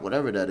rock.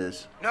 Whatever that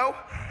is. No?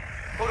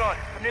 Hold on.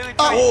 I'm nearly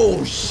done.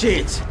 Oh,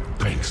 shit.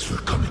 Thanks for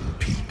coming,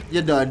 Pete.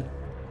 You're done.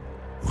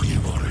 We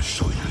want to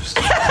show you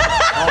something.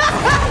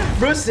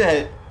 Bruce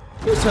said.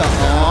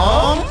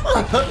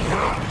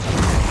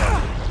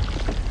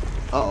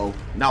 Uh-oh.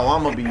 Now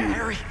I'm gonna be.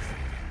 Harry,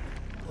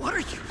 what are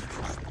you?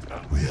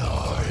 We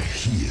are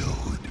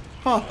healed.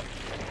 Huh.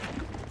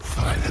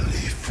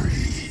 Finally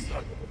free.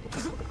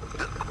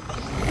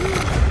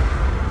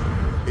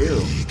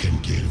 Ew. We can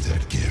give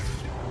that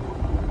gift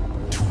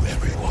to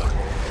everyone.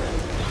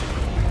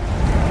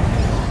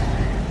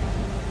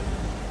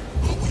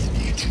 But we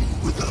need you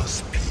with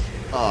us, Pete.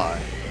 Oh,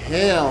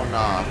 hell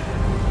nah.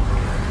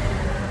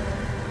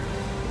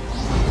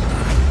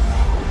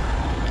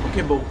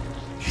 Okay, boo.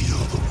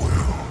 Heal the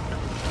world.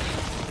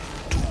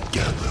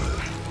 Together.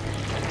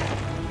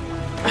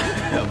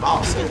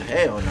 Miles said,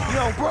 hell no.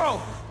 Yo,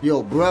 bro.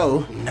 Yo,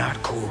 bro.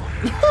 Not cool.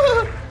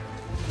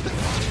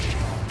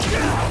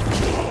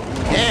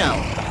 Damn.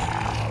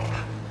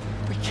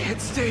 We can't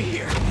stay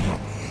here.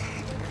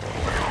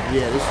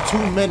 Yeah, there's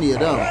too many of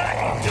them.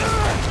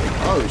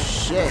 Oh,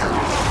 shit.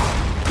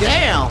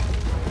 Damn.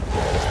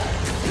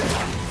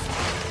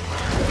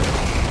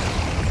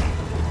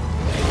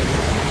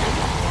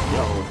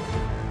 Yo.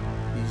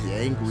 He's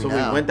angry So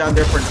now. we went down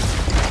there for.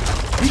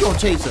 He gonna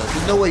chase us.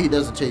 There's no way he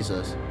doesn't chase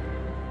us.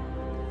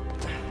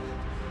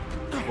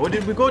 What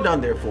did we go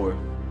down there for?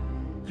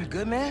 You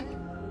good, man?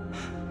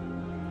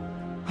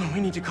 Oh,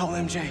 we need to call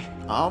MJ.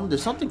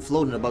 There's something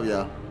floating above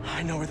y'all.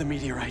 I know where the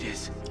meteorite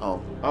is.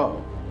 Oh.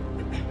 Oh.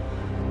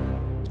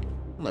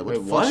 I'm like, what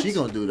the fuck she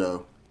gonna do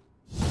though?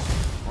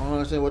 I don't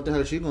understand what the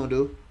hell she gonna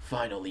do.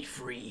 Finally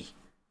free.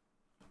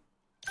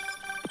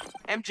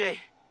 MJ,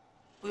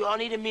 we all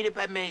need to meet up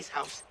at May's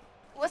house.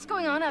 What's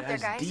going on up there,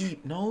 guys?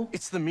 Deep, no?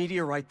 It's the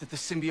meteorite that the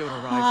symbiote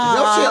arrived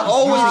Your shit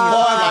always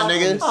hard, my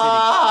nigga.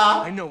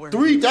 I know where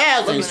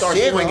 3,000. Start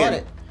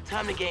swinging.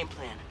 Time to game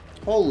plan.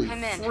 Holy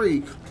I'm in.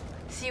 freak.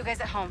 See you guys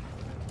at home.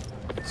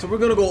 So we're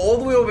gonna go all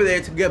the way over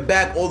there to get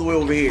back all the way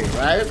over here.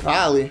 Right?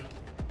 Probably.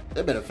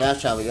 They better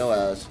fast travel your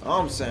ass.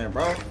 All I'm saying,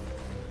 bro.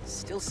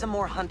 Still some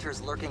more hunters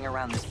lurking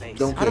around this base.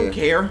 Don't care. I don't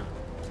care.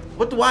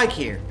 What do I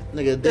care?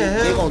 Nigga,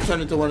 they gonna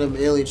turn into one of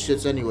them alien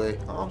shits anyway.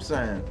 All I'm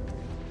saying.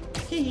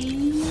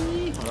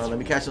 Hold on, let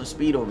me catch some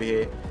speed over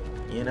here.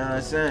 You know what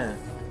I'm saying?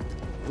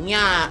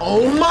 Yeah.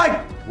 Oh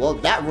my! Well,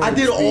 that I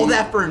did all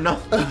that for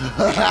nothing.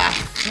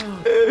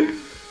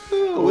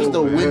 What's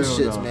the wind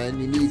shits, man?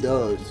 You need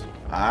those.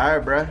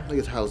 Alright, bruh.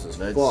 Nigga's house is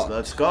fucked.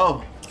 Let's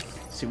go.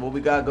 See what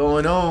we got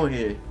going on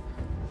here.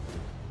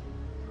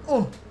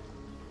 Oh.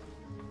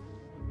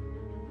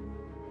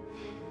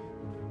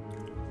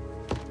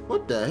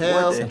 What the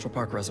hell? Central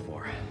Park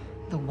Reservoir.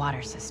 The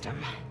water system.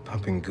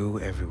 Pumping goo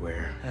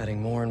everywhere.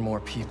 Adding more and more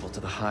people to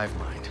the hive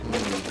mind.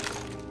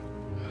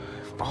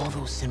 If all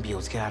those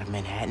symbiotes get out of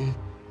Manhattan.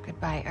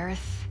 Goodbye,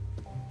 Earth.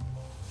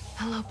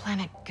 Hello,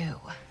 planet goo.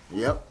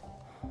 Yep.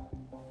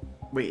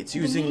 Wait, it's The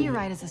using...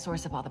 meteorite is the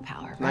source of all the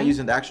power, right? Not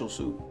using the actual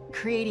suit.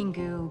 Creating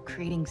goo,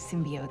 creating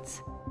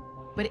symbiotes.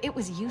 But it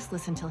was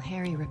useless until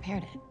Harry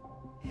repaired it.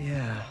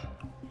 Yeah.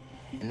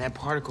 And that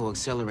particle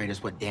accelerator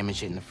is what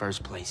damaged it in the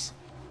first place.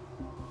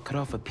 Cut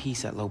off a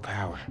piece at low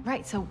power.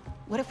 Right, so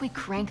what if we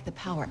crank the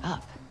power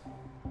up?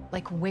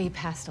 Like way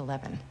past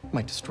 11?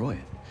 Might destroy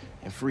it.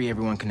 And free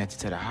everyone connected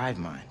to the hive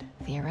mind.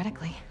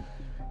 Theoretically.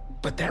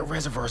 But that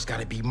reservoir's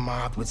gotta be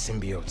mobbed with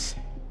symbiotes.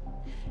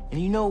 And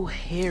you know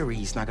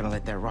Harry's not gonna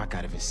let that rock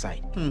out of his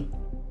sight.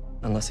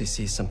 Unless he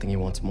sees something he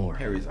wants more.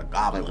 Harry's a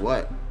goblin. Like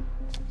what?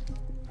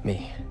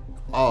 Me.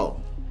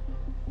 Oh.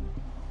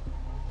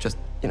 Just,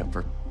 you know,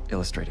 for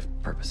illustrative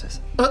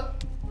purposes.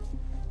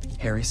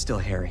 Harry's still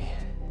Harry.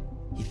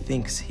 He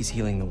thinks he's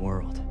healing the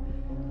world.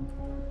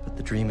 But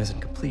the dream isn't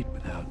complete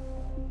without...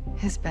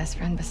 his best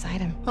friend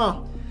beside him.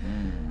 Huh.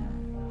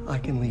 I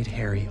can lead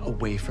Harry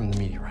away from the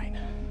meteorite.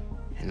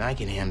 And I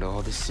can handle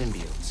all the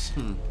symbiotes.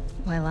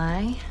 While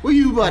I... What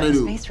you about to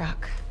do? Space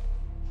rock.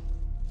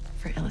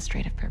 For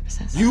illustrative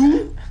purposes.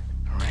 You?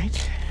 All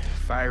right.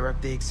 Fire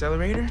up the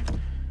accelerator.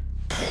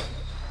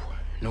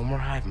 No more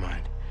hive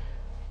mind.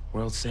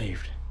 World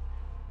saved.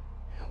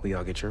 We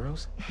all get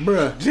churros?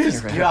 Bruh. This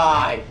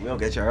guy. We don't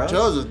get churros.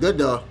 Churros is good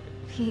though.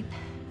 Pete.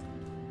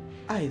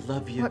 I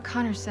love you. What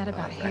Connor said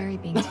about Harry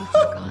being too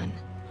far gone.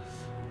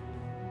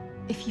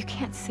 If you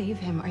can't save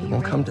him, are you It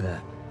won't ready? come to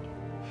that.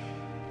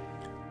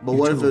 But You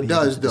what two if will it be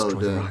able does to though? destroy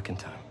the Then? rock in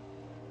time.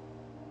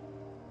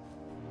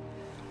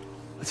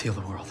 Let's heal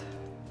the world.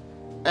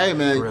 Hey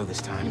man, For real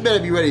this time. you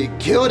better be ready to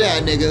kill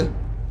that nigga.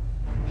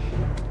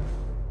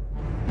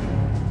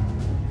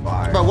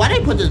 Fire. Bro, why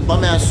they put this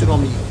bum ass suit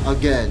on me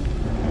again?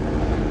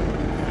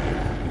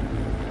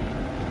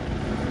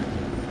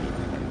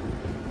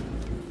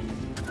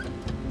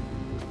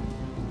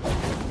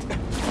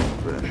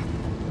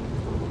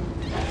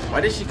 Why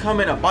did she come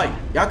in a bite?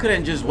 Y'all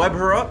couldn't just web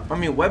her up? I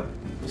mean,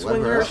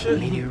 swing her shit?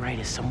 Meteorite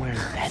is somewhere in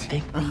that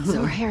thing.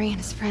 So are Harry and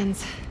his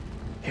friends.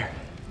 Here.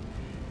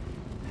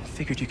 I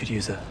figured you could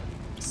use a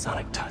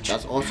sonic touch.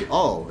 That's also.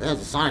 Oh, it has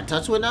a sonic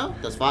touch to it now?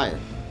 That's fire.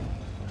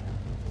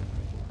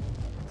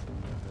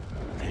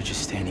 They're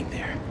just standing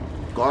there.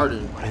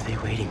 Garden. What are they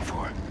waiting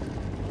for?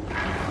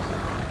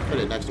 For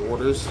the next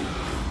orders.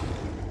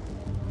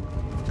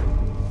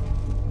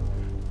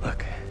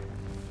 Look,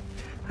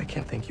 I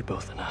can't thank you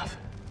both enough.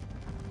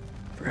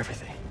 For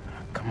everything.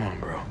 Come on,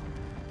 bro.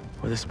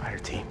 We're the spider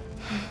team.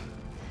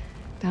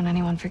 Don't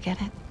anyone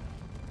forget it.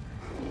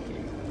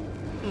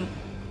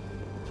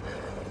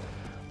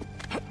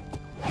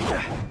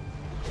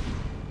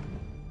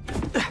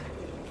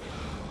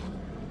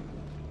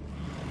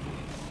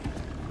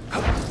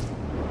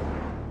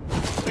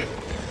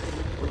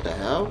 What the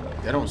hell?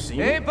 They don't see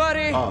me? Hey,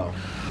 buddy! Oh.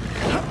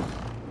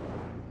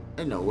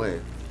 Ain't no way.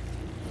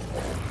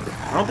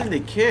 I don't think they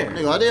care.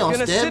 Nigga, are they on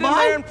Gonna sit in there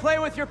standby? and play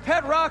with your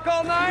pet rock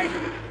all night?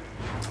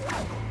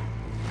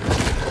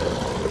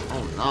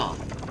 Oh no.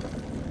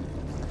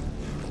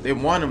 They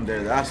want him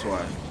there, that's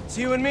why. It's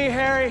you and me,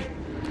 Harry.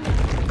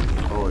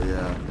 Oh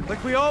yeah.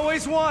 Like we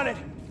always wanted.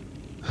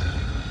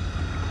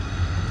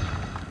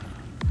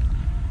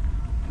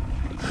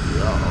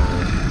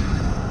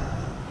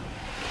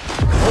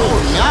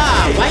 Oh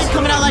nah, why you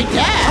coming out like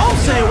that? I'm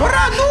saying, what did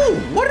I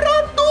do? What did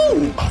I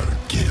do? Our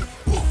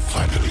gift will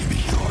finally be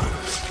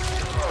yours.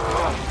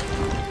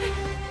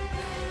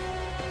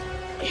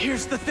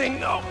 Here's the thing,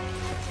 though.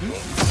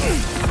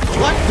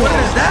 What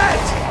is that?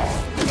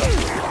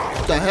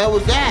 What the hell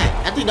was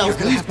that? I think that was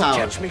Lee's power.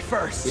 Catch me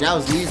first. Yeah, that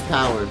was Lee's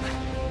power.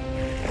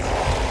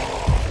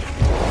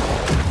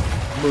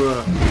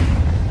 Bruh.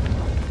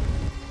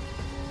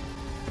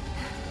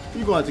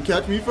 You gonna have to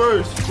catch me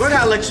first. We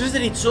got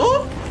electricity too?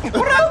 What do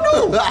I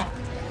do?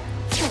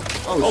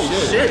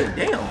 Oh shit.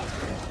 Damn.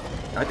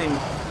 I think.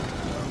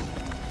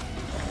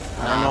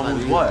 I don't know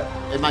who's what.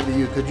 It might be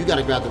you, because you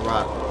gotta grab the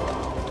rock.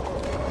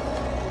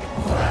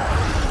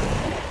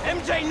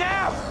 MJ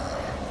now!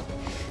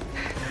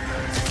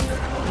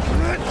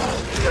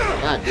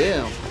 God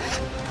damn.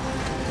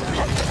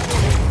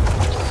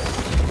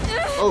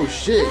 Oh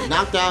shit,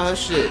 knocked out her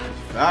shit.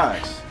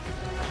 Nice.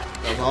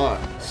 That's hard.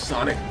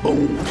 Sonic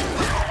boom.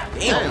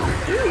 Damn.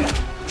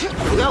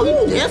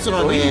 Yo, he dancing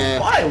on there.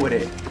 Fire with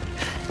it.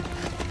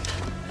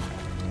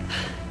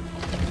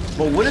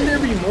 But wouldn't there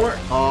be more?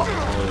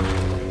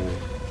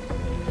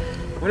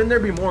 Wouldn't there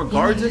be more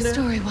guards in there?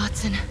 Story,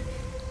 Watson.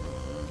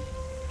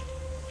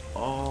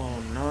 Oh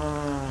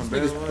no.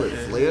 Niggas put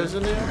flares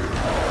in there.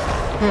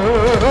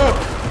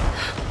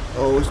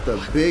 Oh, it's the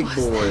big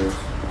boys.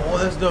 Oh,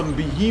 that's the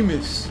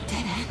behemoths.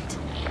 Dead end.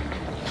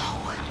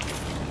 No.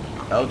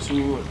 L2.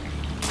 There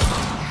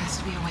has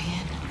to be a way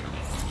in.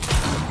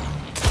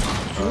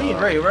 What you mean?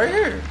 Right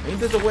here. Ain't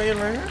this a way in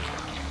right here?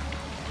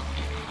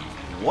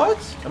 What?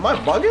 Am I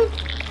bugging?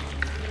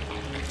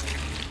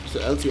 It's the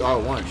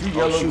LTR1. Shoot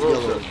yellow, shoot bro.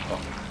 yellow.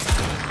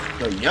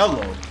 The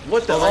yellow?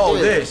 What the? Oh, Oh,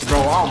 right there. this, bro.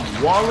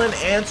 I'm walling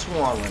and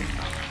swallowing.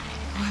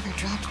 Whoever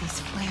dropped these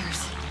flares.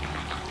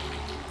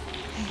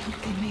 I hope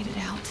they made it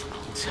out.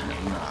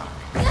 Nah.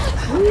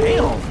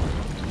 Damn.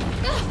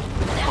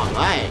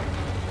 Alright.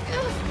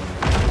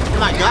 Oh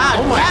my god.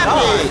 Oh my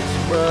god.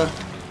 Bruh.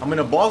 I'm in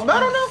a boss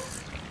battle now?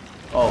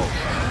 Oh.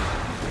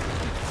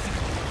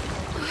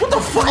 What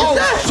the fuck is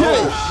that?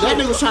 Shit. That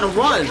nigga was trying to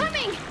run.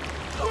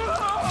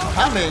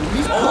 Coming.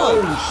 He's cool.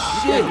 You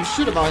can't do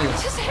shit about him.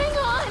 Just hang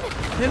on.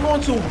 Hang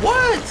on to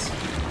what?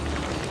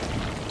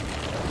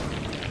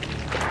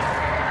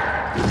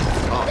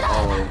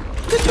 Uh-oh.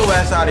 Get your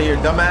ass out of here,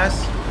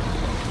 dumbass.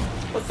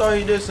 I thought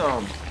he did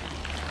something.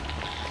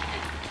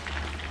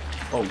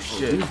 Oh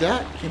shit. Use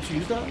that? Can't you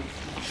use that?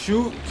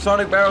 Shoot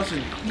Sonic barrels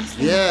and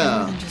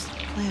yeah.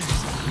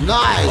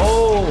 Nice.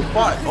 Oh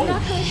fuck. Oh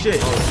shit.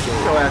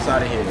 Get your ass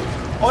out of here.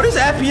 Oh, this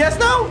FPS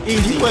now?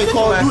 Easy. You play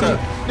Call of Duty.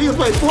 Nigga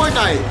play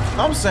Fortnite.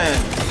 I'm saying.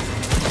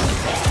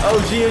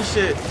 OG and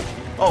shit.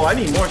 Oh, I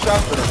need more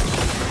shots for them.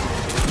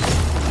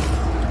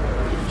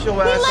 Get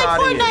your ass out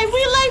of here.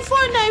 We like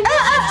Fortnite.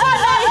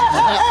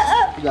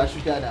 You gotta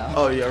shoot that now.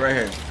 Oh yeah, right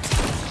here.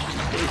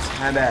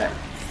 Had that.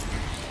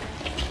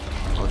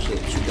 Oh shit,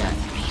 shoot that.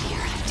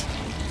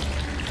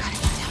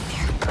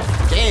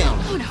 Damn.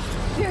 Oh no,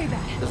 very bad.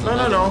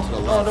 No.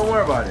 No, don't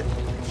worry about it.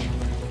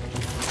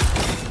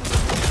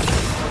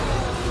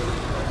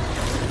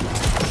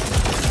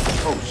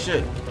 Oh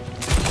shit.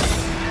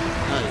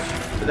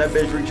 Nice. Did that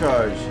bitch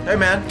recharge? Hey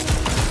man.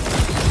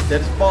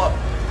 Dead as fuck.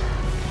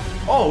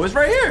 Oh, it's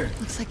right here.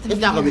 Looks like the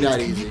It's not gonna be that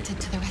meteor is easy. connected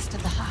to the rest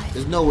of the hive.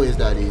 There's no way it's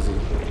that easy.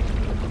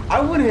 I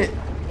wouldn't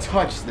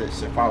touch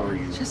this if I were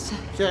you. Just a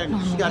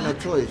She got no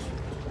choice.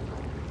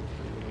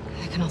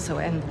 I can also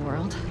end the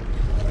world.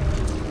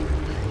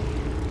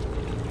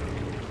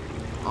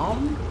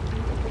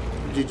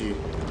 GG.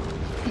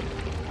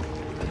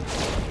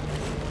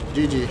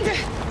 GG.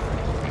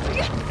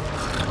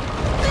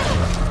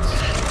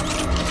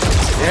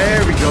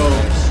 There we go.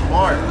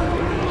 Smart.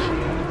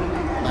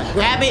 Now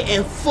grab it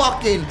and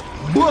fucking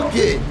book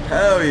it.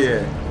 Hell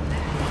yeah.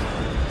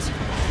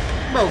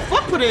 Bro,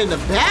 fuck put it in the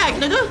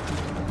bag, nigga.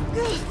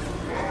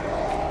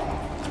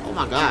 Oh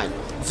my god.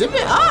 Zip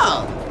it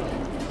up.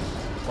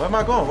 Where am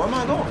I going? Where am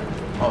I going?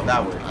 Oh,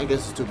 that way. I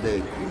guess it's too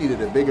big. You needed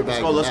a bigger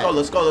bag. Let's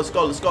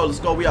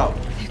go. We out.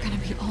 They're gonna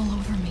be all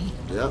over me.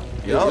 Yep.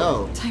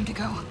 Yo. Time to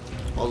go.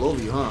 All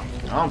over you, huh?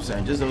 You know what I'm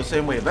saying? Just the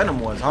same way Venom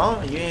was,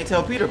 huh? You ain't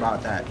tell Peter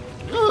about that.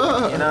 You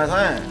know what I'm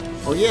saying?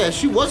 Oh yeah,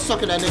 she was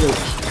sucking that nigga.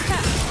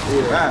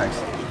 Yeah. Facts.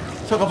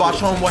 Talk about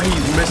showing what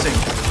he's missing.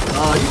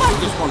 You might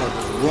just wanna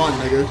run,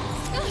 nigga.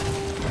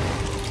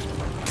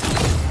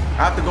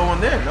 I have to go in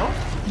there, no?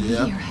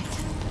 Yeah. You're right.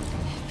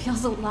 It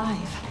feels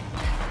alive.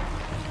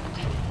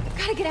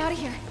 Gotta get out of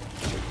here.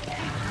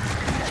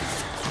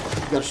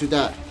 You gotta shoot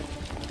that.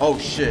 Oh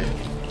shit.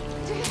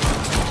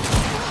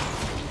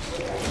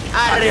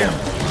 Out of there.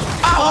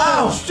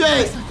 Oh shit.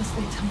 Let's let this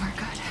lead somewhere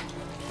good.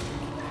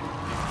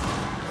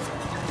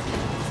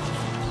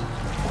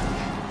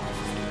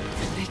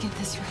 They get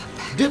this rock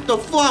back. Get the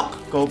fuck.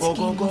 Go.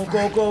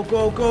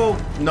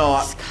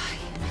 No.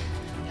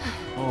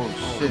 Oh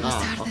shit.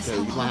 Okay,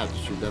 you might have to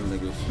shoot them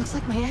niggas. Looks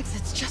like my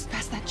exit's just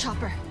past that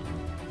chopper.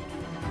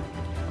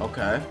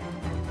 Okay.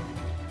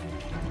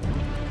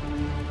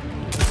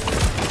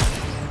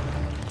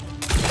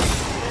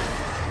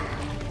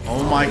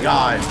 Oh my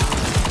god.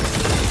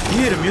 You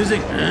hear the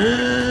music?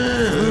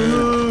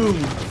 Oh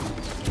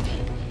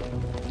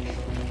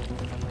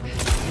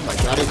my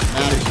god, it's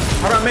mad.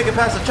 How do I make it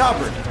past the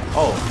chopper?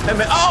 Oh, hey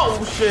man.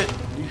 Oh shit.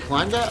 You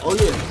climb that? Oh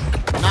yeah.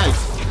 Nice.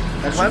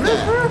 I climbed it?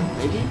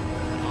 Maybe?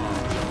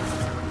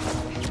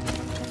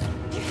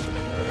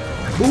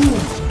 Boom.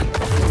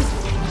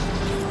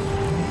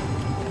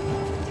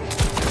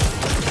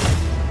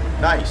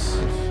 Nice.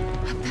 Up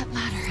that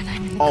ladder and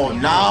I'm in Oh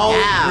no,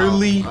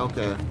 really?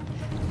 Okay.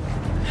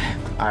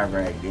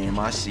 Alright, game,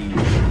 I see you.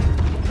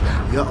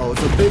 Yo,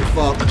 it's a big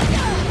fuck.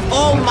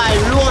 Oh my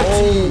lord.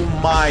 Oh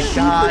my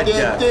god.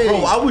 Yeah.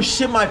 Bro, I would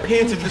shit my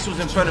pants if this was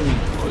in front of me.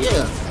 Oh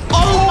yeah.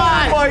 Oh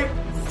my.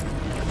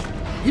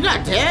 You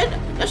not dead?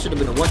 That should have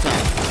been a one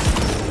time.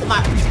 Oh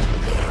my.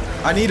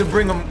 I need to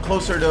bring him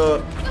closer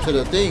to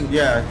the thing.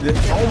 Yeah.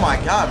 Oh my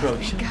god, bro.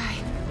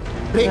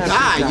 Big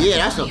guy. Yeah,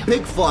 that's a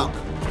big fuck.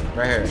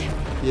 Right here.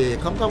 Yeah,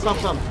 come. Come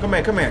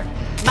here, come here.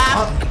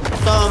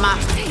 Toma. I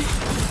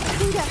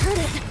think that hurt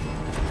it.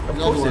 Of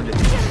course it did.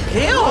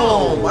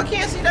 Damn! I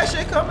can't see that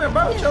shit coming,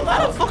 bro. Chill How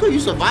the out. fuck are you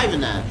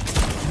surviving that?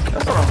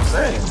 That's what I'm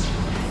saying.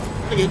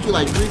 I hit you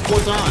like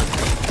 3-4 times.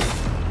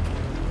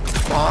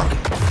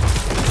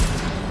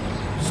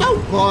 So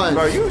fun.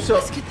 Bro, you so.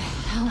 Let's get the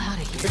hell out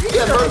of here. If you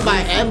get hurt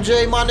by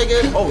MJ, my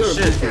nigga. Oh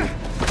shit.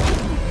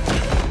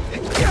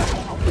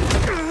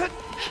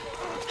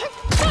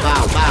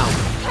 Wow.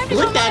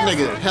 Look that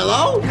nigga.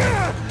 Hello?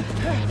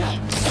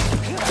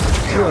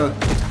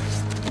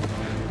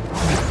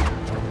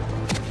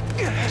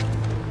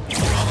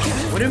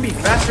 Wouldn't it be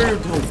faster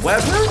to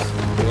web her?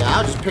 Yeah,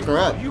 I'll just pick her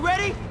up. You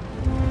ready?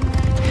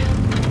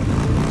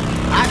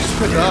 I just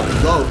pick her up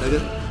and go,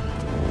 nigga.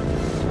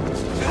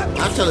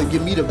 I'll tell her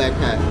give me the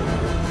backpack.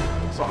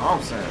 That's all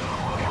I'm saying.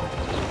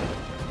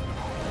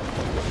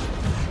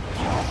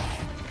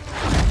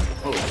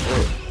 Oh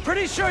shit.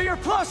 Pretty sure your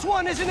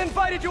 +1 isn't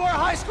invited to our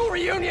high school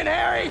reunion,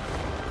 Harry.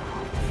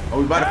 Are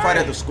we about to fight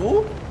at the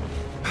school?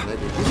 He's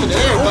in the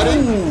air, buddy.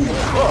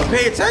 Oh,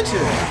 pay attention.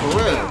 For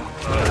real.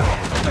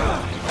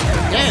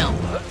 Damn.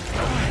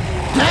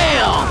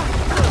 Damn.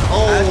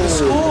 Oh. At the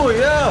school,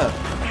 yeah.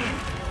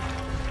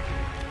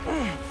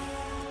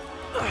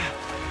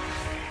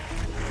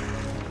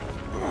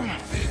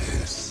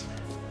 This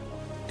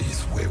is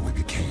where we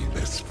became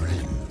best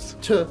friends.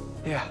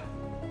 Yeah.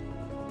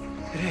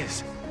 It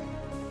is.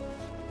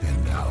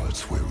 And now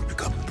it's where we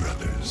become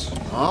brothers. Hey.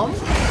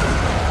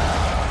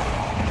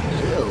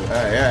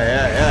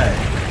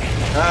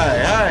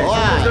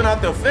 Someone's gonna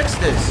have to fix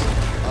this.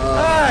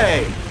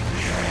 Hey.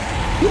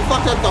 You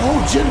fucked up the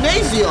whole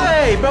gymnasium.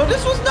 Hey, bro,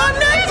 this was not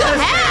necessary.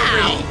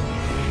 How?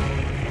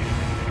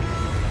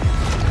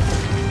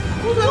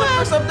 Who's gonna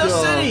fix up the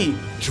city?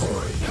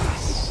 Join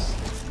us.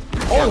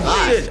 Oh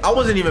shit! I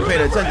wasn't even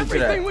paying attention to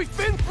that. Everything we've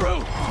been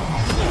through.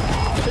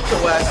 Get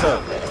your ass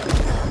up.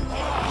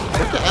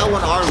 What's the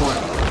L1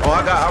 R1? Oh,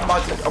 I'm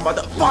about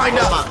to find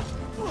out.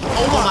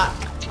 Oh my.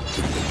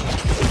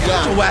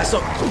 Get your ass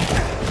up.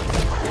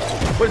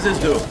 What does this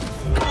do?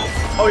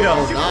 Oh yeah. Oh,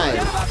 nice.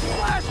 Forget about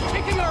Flash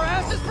kicking our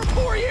asses for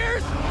 4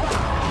 years.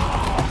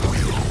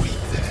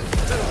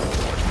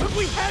 But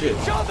we had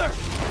each other.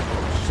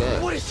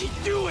 Shit. What is he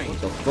doing? What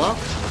the fuck?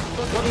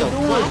 What the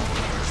fuck?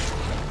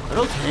 Are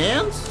those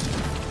hands?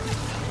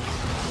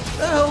 What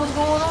the hell is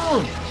going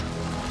on?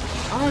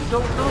 I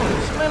don't know.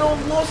 This man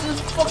almost lost his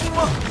fucking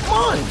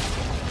mind.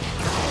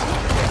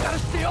 Gotta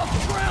stay off the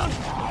ground.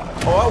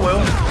 Oh, I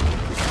will.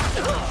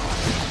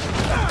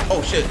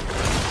 Oh shit.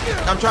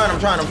 I'm trying.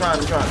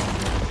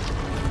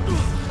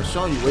 It's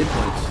showing you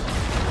waypoints.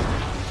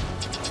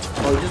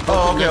 Oh, just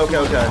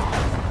okay.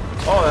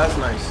 Oh, that's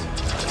nice.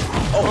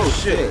 Oh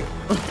shit.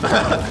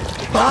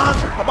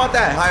 How about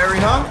that, Hyrie,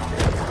 huh?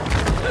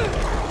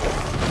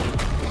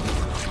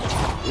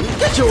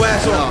 Get your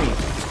ass off me.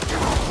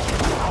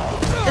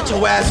 Get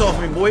your ass off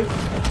me, boy. You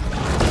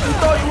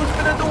thought you was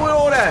finna do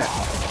all that?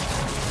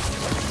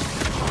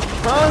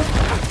 Huh?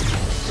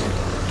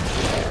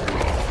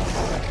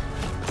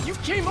 You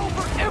came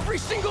over every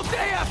single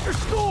day after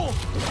school.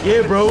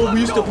 Yeah, bro. We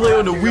used to play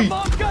on the Wii. Your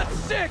mom got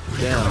sick.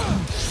 Damn.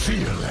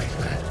 Feel like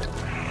that.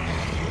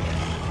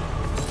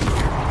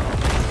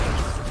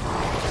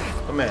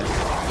 Come here.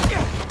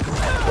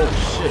 Oh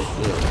shit.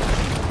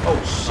 Oh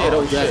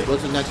shit.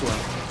 What's the next one?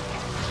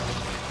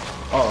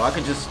 Oh, I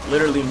could just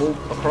literally move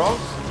across?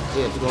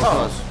 Yeah, to go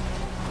across.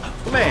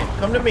 Come here,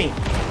 come to me.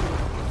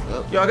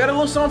 Yep. Yo, I got a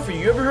little something for you.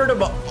 You ever heard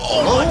about...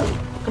 Oh!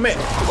 Come here.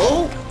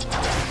 Oh!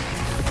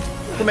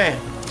 Come here.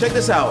 Check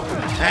this out.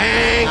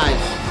 Dang. Nice.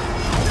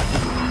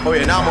 Oh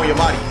yeah, now I'm on your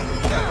body.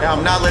 Now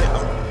I'm not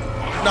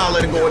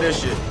letting go of this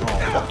shit. Oh,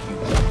 fuck you.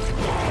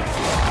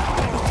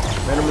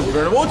 Venom is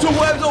burning. Oh, 2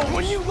 webs over.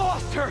 When you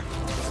lost her,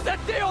 that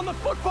day on the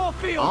football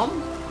field,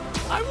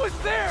 I was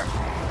there.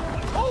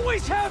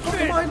 Always have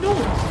been. What am I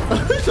doing?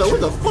 So what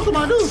the fuck am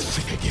I doing?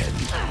 Again.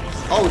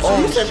 Oh, so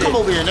you said come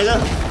over here, nigga.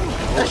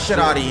 Get that shit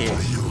out of here.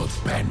 You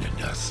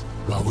abandoned us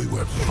while we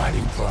were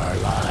fighting for our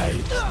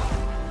lives.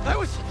 I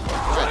was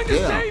trying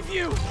to save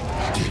you.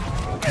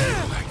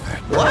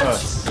 What?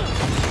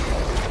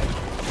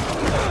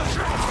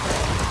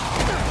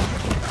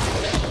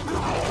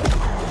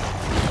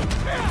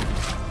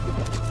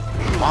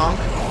 Bonk.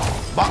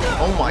 Bonk.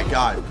 Oh my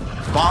god.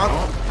 Bonk.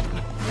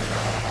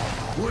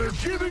 We're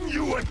giving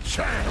you a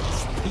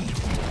chance.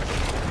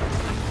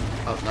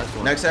 Oh, nice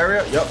one. Next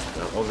area? Yep.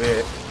 Over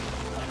here.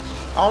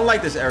 I don't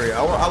like this area.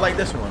 I like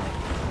this one.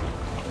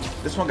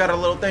 This one got a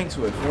little thing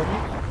to it. Feel me?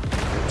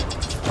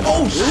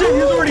 Oh shit!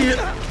 He's already hit.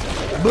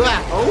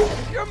 Black. Oh.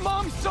 Your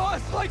mom saw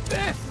us like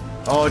this.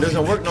 Oh, it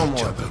doesn't work no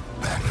more.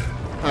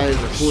 How is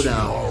the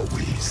cooldown?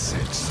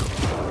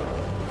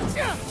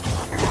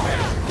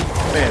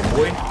 Come here,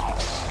 boy.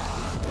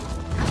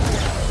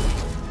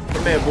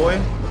 Come here,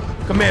 boy.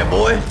 Come here,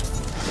 boy.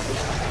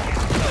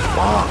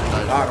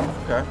 Got him.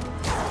 Okay.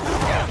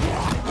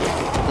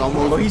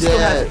 Almost he still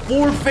has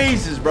 4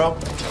 phases, bro.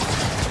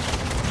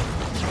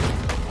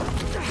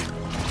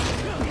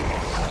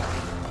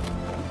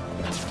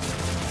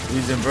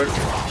 He's inverted.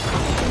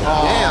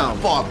 Oh, damn.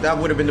 Fuck. That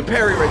would have been the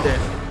parry right there.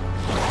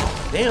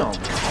 Damn.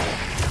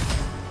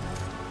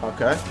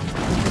 Okay.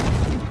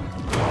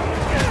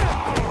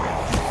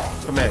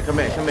 Come here, come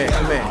here, come here,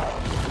 come here.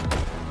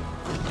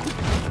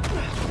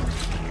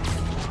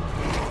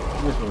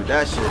 Miss me with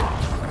that shit.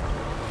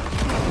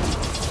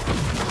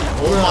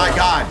 Oh my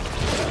god.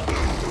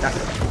 That's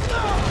it.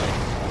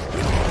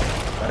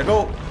 Gotta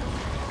go.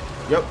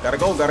 Yep, gotta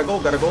go, gotta go,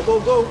 gotta go,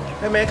 go.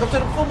 Hey man, come to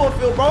the football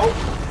field, bro.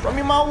 Run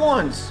me my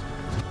ones.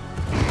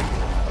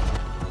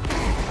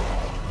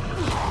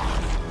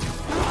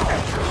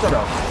 Shut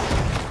up.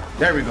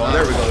 There we go,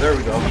 there we go, there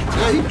we go.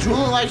 Yeah, he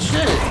drooling like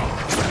shit.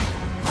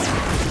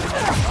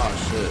 Oh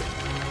shit.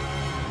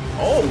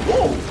 Oh,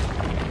 whoa.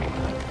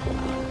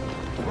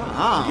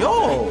 Wow.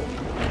 Yo.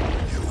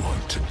 You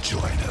want to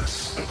join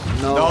us?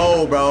 No.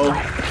 No, bro.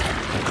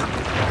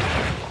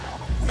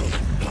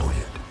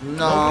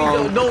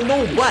 No. No,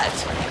 what?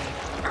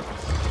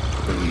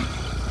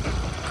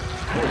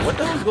 Oh, what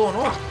the hell's going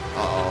on?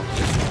 Uh-oh.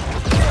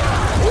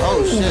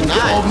 Oh shit,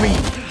 nice. Me.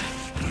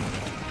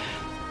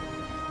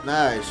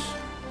 Nice.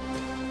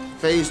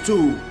 Phase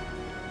 2.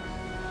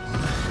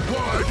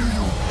 Why do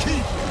you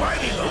keep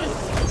fighting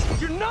us?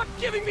 You're not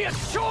giving me a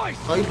choice.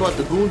 Oh, he brought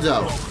the goons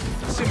out.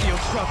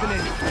 Symbiote's dropping in.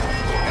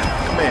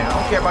 Man, I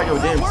don't care about your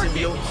damn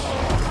symbiotes.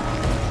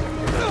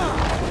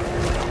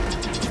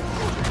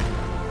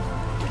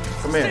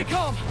 Come here. Stay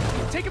calm.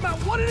 Take him out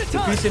one at a The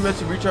time. PC meant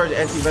to recharge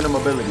anti-venom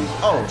abilities.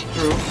 Oh,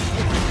 true.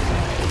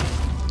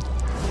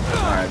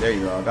 Alright, there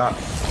you go. I got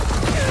it.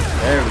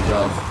 There we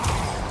go.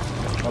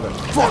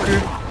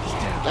 Motherfucker.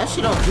 That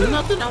shit don't do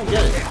nothing? I don't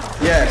get it.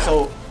 Yeah,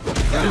 so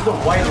there's the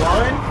white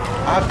line.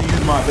 I have to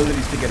use my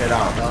abilities to get it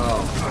out.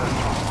 Oh.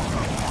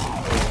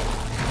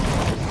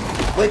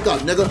 Wake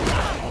up, nigga.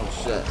 Oh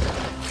shit.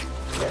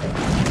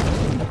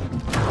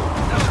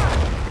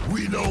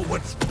 We know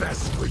what's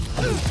best for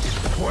you.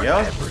 For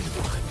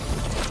everyone.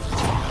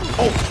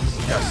 Oh,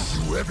 yes.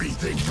 Do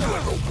everything you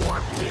ever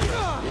wanted,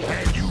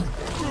 and you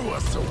threw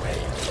us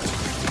away.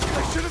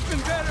 I should have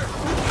been better.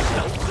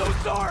 I'm so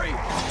sorry.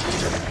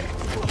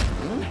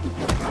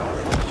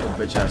 Your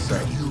bitch ass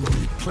up. You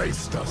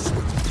replaced us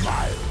with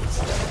violence.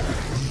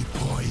 We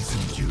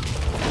poisoned you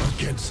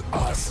against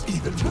us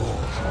even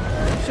more.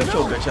 Shut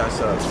your bitch ass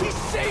up. He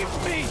saved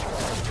me,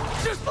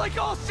 just like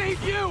I'll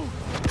save you.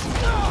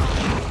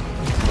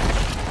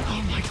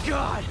 Oh my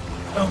god.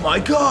 Oh my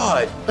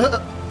god.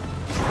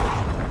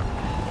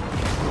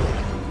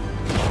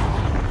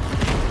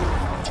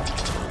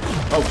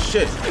 Oh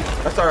shit.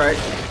 That's alright.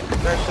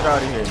 Get that shit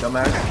out of here,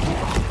 dumbass.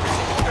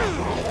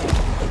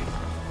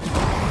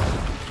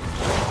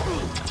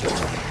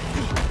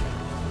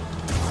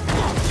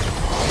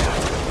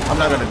 I'm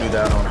not gonna do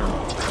that on him.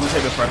 I'm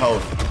taking for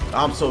health.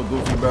 I'm so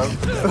goofy, bro.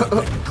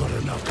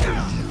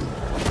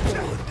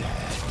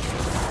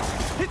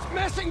 It's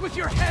messing with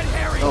your head,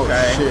 Harry.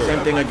 Okay,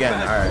 same thing again.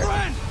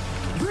 Alright.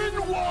 Then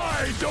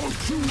why don't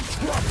you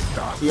trust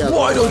us? Yeah,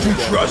 why don't you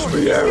trust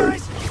me, Harry?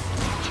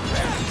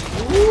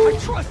 I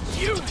trust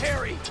you,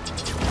 Harry.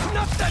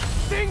 Not that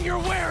thing you're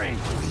wearing.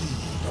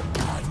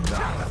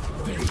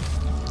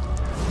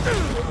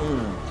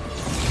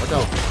 What's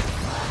up?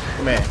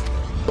 Come here.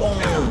 Boom.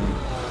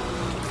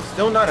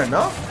 Still not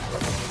enough?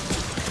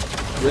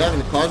 You have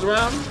any cars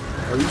around?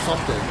 Or you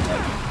something?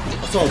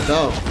 That's all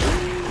dumb.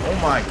 Oh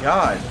my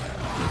god.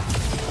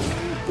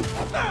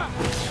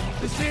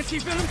 This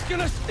anti-venom's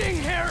gonna sting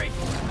Harry.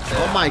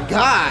 Oh my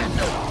god.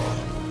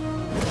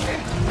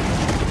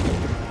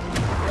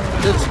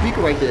 There's a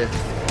speaker right there.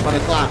 On the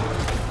clock.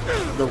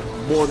 The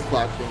board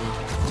clock thing.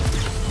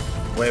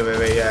 Wait,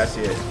 yeah, I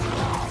see it.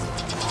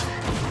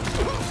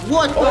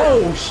 What the?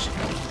 Oh shit.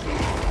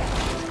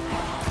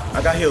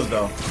 I got heals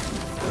though.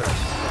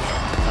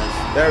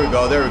 There we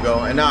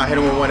go. And now I hit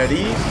him with one of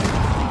these.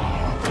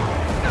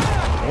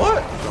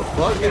 What? The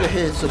fuck? You're gonna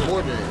hit his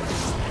subordinate.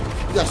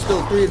 You got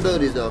still 3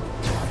 abilities though.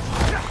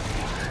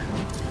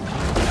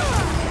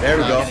 There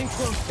we go.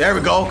 There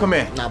we go. Come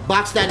here. Now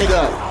box that nigga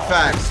up.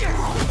 Facts.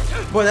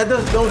 Boy, that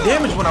does no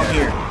damage when I'm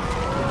here.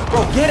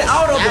 Bro, get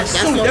out of the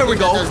suit. There we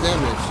go.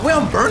 Wait,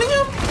 I'm burning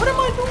him? What am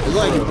I doing? It's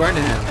like you're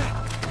burning him.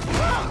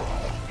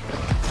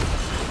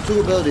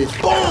 2 abilities.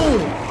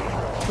 Boom!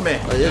 Come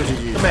here. Oh, yeah,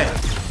 GG. Come here.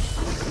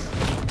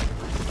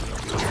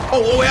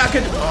 Oh, wait, I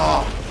can.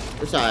 Oh.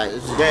 It's alright.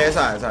 Yeah, it's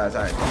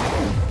alright.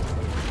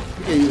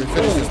 You can't even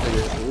finish this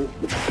nigga.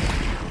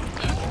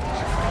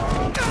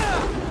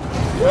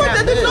 What?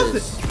 That did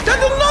nothing. That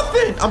did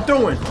nothing. I'm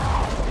throwing.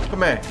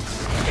 Come here.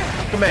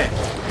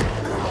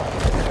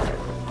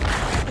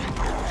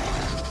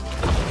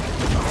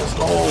 Let's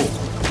go.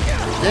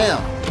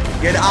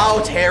 Damn. Get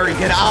out, Harry.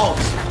 Get out.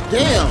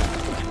 Damn.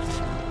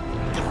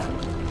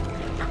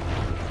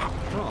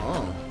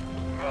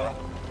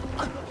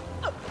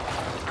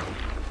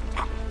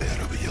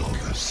 It'll be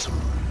over soon.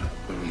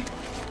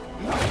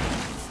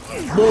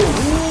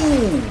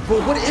 Ooh,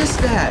 but what is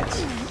that?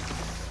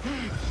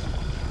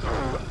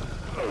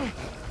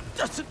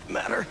 Doesn't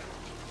matter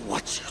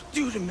what you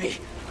do to me.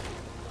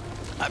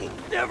 I'm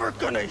never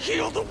gonna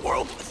heal the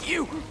world with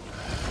you.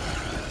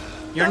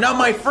 You're not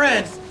my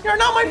friend. You're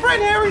not my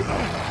friend, Harry.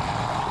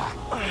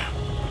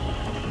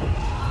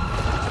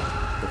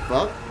 The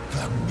fuck?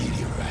 The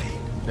meteorite.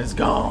 It's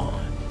gone.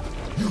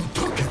 You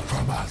took it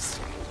from us.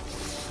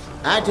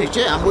 I take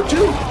shit. I'm with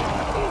you.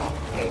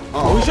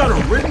 Oh, he's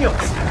trying to rip me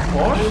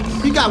apart?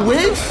 He got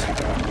wigs?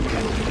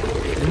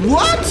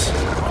 What?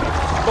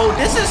 Bro,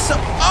 this is so.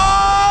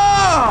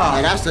 Ah!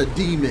 Hey, that's a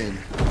demon.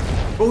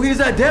 Bro, he's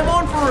a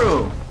demon for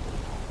real.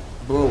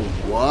 Bro,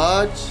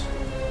 what?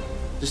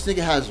 This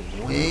nigga has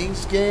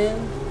wings,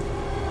 gang?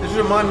 This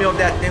reminds me of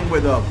that thing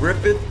where the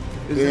Griffith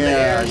is in the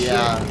air.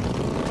 Yeah.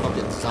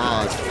 Fucking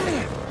Zaz.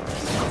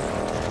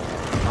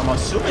 I'm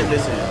assuming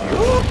this is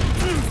you.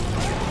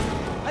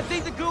 I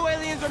think the goo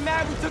aliens are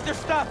mad we took their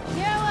stuff.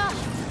 Yeah, well,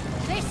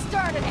 they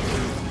started it.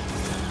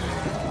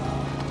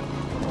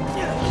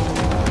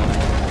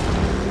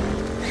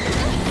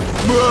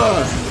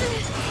 Bruh.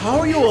 How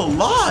are you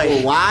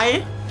alive?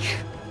 Why?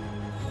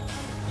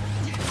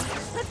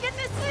 Let's get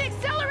this to the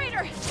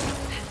accelerator.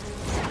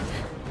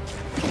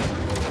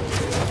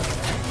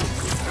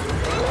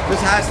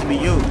 This has to be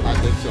you. I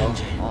think so.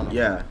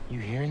 Yeah. You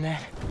hearing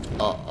that?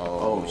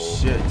 Uh-oh. Oh,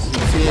 shit.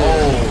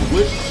 Oh,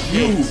 with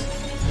you.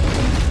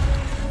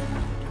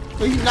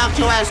 So you knocked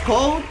your ass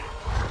cold?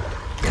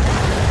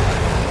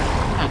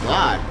 Oh my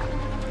god.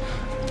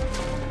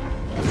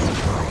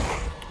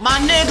 My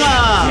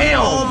nigga!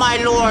 Damn. Oh my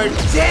lord!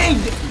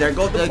 Dang! There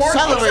goes the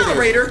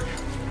accelerator.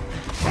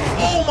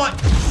 Oh my!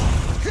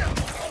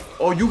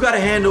 Oh, you gotta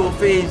handle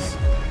phase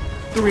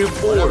 3 and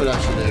 4. Whatever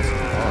that shit is.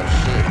 Oh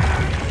shit.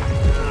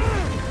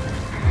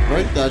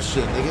 Break that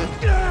shit, nigga.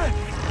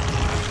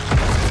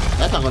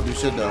 That's not gonna do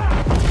shit though.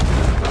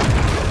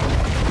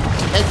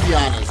 Let's be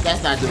honest,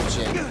 that's not doing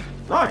shit.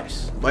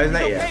 Nice. But it's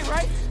not yet.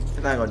 Right? It's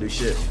not gonna do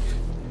shit.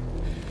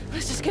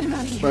 Let's just get him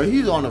out of here. Bro,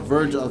 he's on the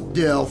verge of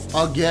death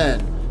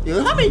again.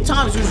 Yo, how many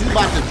times was you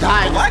about to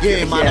die in this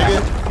game, my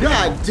nigga?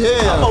 God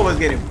damn. I'm always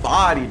getting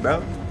bodied,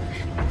 bro.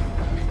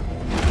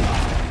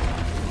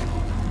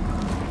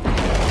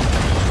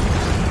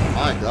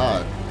 My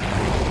god.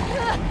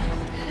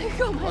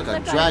 Go, Like a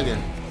dragon.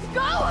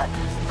 Go!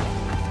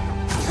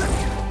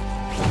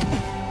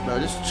 Bro,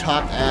 this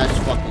chopped ass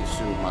fucking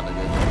suit, my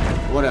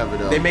nigga. Whatever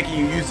though. They making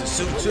you use the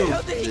suit too.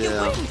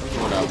 Yeah,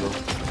 whatever.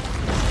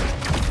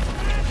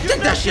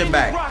 Take that shit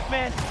back.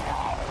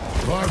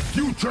 Our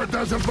future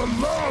doesn't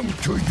belong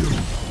to you.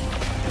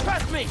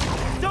 Trust me,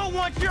 don't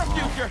want your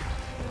future.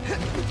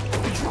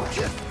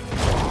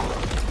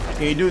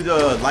 Can you do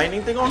the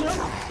lightning thing on him?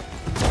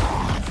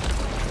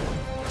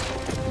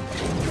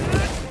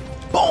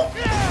 Boom!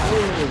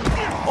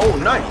 Oh,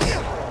 nice.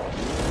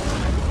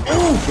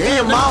 Oh,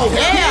 damn, Miles.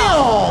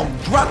 Damn!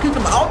 Drop him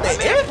out the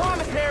air? I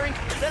promise, Harry,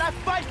 that I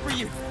fight for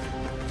you.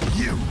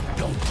 You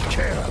don't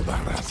care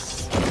about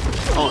us.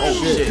 Oh,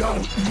 shit.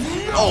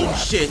 Oh,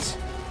 shit.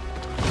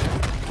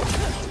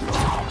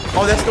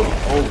 Oh, that's the.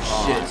 Oh,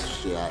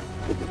 shit.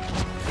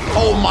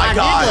 Oh, my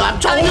God. I'm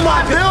trying to get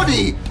my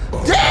ability.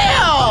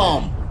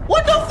 Damn!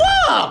 What the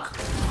fuck?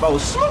 Bro,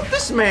 smoke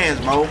this man's,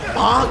 bro.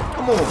 Bonk.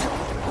 Come on.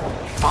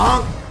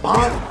 Bonk,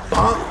 bonk,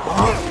 bonk,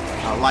 bonk.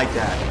 I like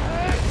that.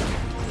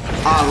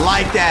 I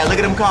like that. Look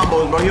at them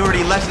combos, bro. He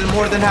already less than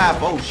more than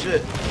half. Oh,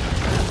 shit.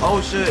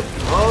 Oh, shit.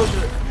 Oh,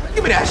 shit.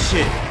 Give me that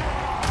shit.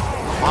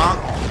 Bonk.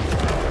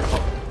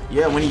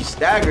 Yeah, when he's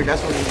staggered,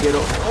 that's when you get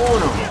on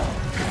him.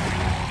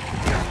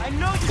 I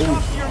know you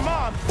talked to your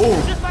mom,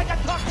 just like I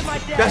talked to my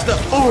dad. That's the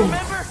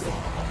Remember?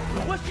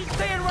 What's she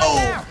saying right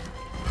now?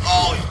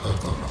 Oh,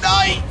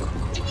 night.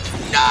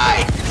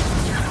 Night.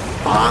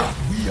 Bonk.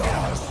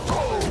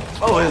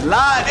 Oh, it's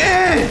lied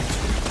in.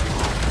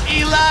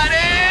 He lied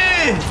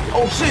in.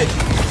 Oh, shit.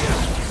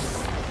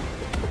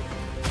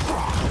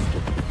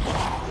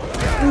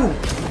 Ooh.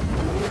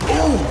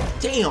 Ooh,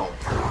 damn.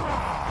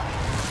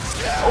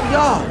 Oh,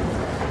 yeah.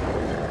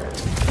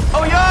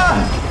 Oh,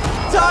 yeah.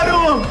 Tied to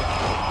him.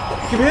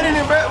 Keep hitting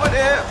him, bro. What the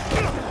hell?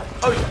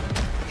 Oh,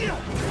 yeah.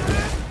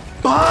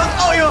 Bonk.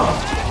 Oh, yeah.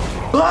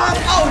 Bonk.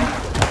 Oh,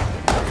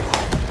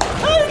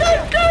 oh,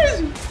 that's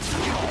crazy.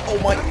 Oh,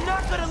 my. I'm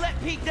not gonna let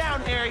Pete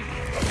down, Harry.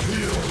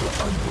 He'll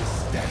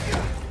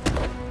understand.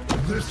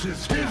 This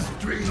is his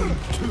dream,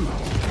 too.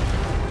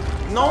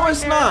 No,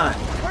 it's not.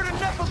 Heard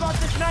enough about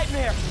this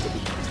nightmare.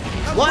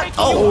 What?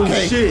 Oh,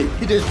 okay. Shit.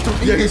 He did.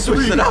 He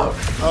switched it out.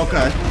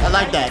 Okay, I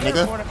like that,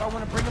 nigga.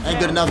 Ain't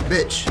good enough,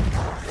 bitch.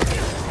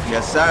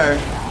 Yes, sir.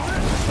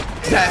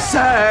 Yes,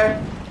 sir.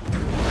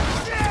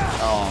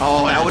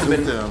 Oh, that would have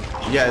been them.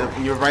 Yeah,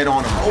 you're right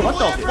on him. Oh, what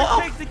the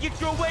fuck? To get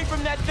you away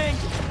from that thing.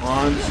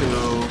 1,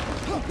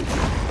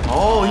 2.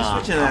 Oh, he's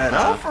switching that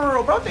up for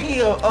real, bro. I think he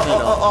a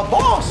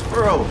boss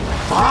for real.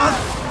 Boss.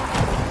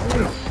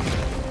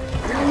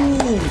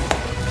 Ooh.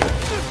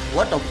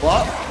 What the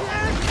fuck?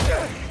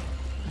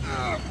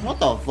 What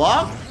the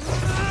fuck?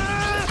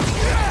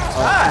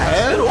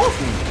 Get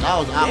off me. That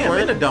was awkward.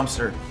 Damn, in the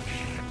dumpster.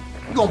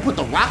 You gonna put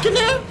the rock in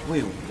there?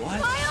 Wait,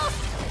 what?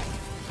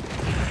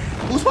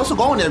 Who's supposed to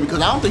go in there? Because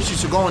I don't think she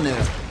should go in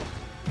there.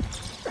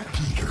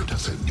 Peter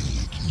doesn't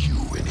need you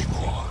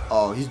anymore.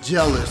 Oh, he's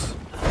jealous.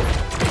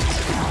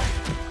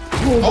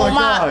 Oh my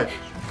God.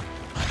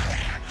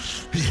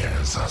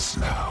 Here's us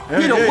now.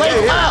 Peter,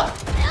 wake up!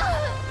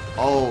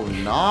 Oh,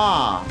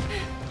 nah.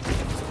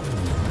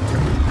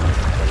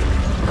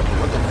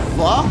 What the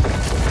fuck?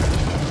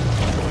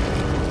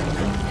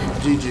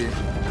 GG.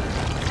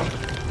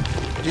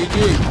 GG.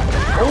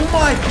 Oh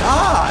my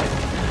God.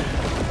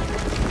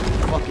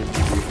 Fucking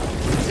GG.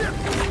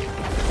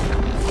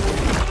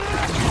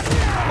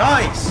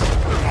 Nice.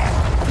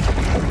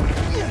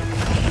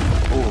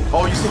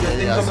 Oh, you see the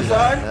things on the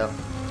side? Yeah.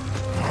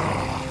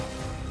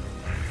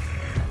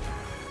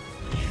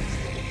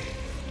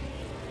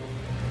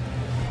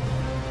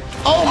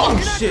 Oh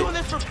shit!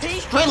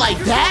 Straight like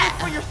that?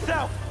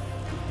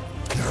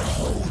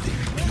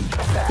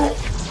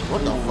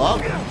 What the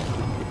fuck?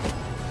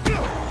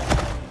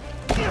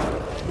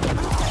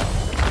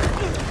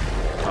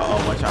 Uh-oh,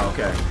 watch out,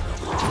 okay.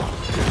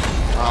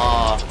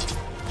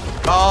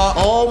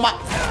 Oh my.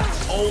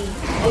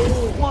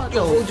 What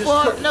the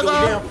fuck,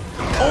 nigga?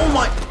 Oh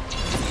my.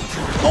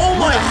 Oh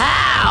my.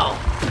 How?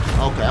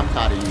 Okay, I'm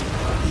tired of you.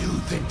 You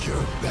think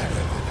you're better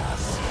than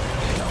us,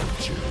 don't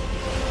you?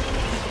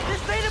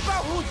 This ain't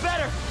about who's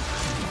better.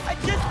 I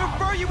just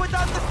prefer you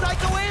without the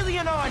psycho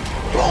alien on.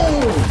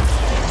 Boom.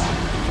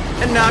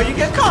 And now you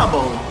get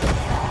combo.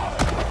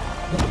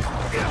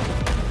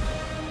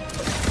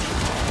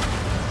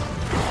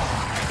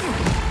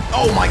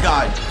 Oh my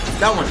God.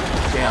 That one.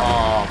 Damn.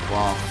 Oh,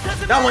 fuck.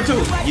 That one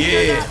too.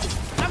 Yeah.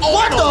 Oh,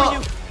 what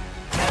the?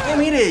 Damn,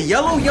 he did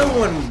yellow,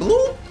 and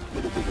blue?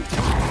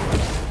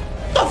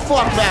 The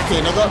fuck back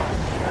here, nigga.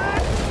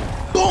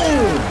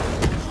 Boom.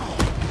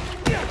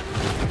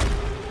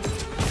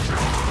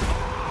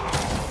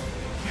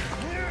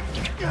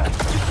 You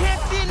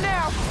can't see it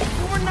now, but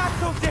we're not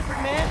so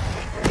different, man.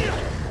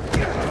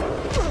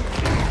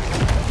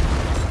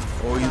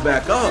 Oh, you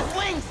back up.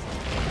 Wings.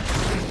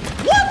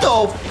 What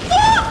the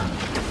fuck?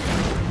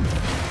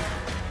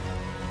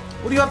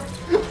 What do you have?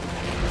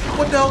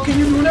 What the hell can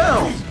you do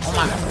now? Oh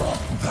my God.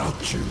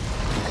 Without you,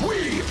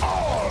 we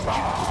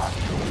are.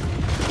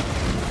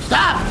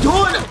 Stop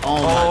doing it! Oh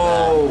my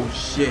God.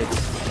 Shit.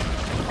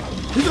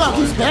 He's gonna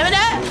keep spamming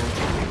that?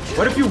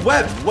 What if you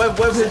web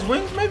his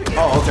wings maybe?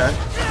 Oh, okay.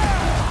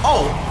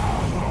 Oh.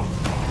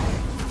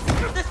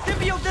 The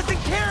symbiote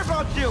doesn't care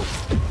about you.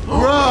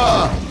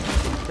 Bruh.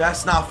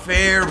 That's not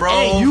fair, bro.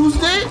 Ain't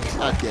used it?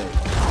 Okay.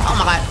 Oh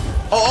my God.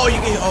 Oh, you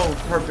can. Oh,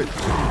 perfect.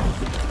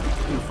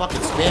 You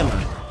fucking spammer.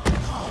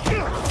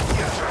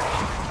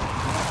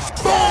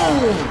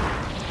 Boom!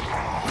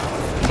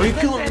 Are you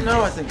killing him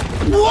now, I think?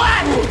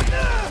 What?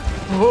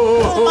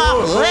 Oh my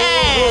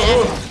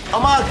God. Oh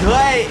my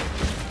God.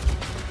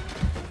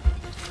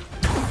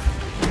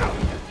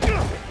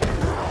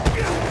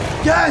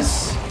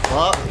 Yes!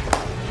 Fuck.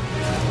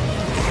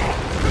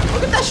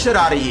 Look at that shit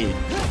out of here.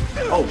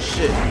 Oh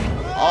shit.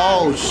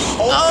 Oh shit.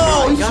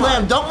 Oh, he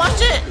slam dunk my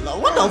shit.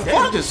 What the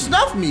fuck? He Just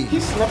snuffed me. He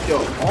snuffed your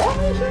arm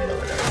and shit?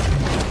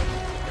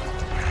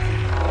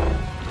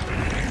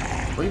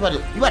 Well,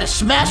 you better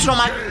smash it on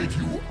my.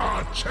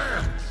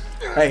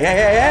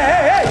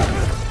 Hey.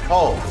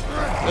 Oh.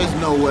 There's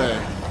no way.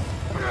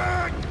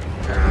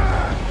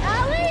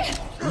 Allie?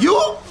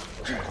 You?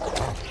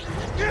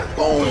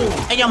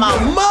 Boom. In your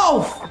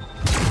mouth.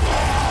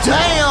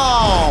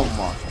 Damn.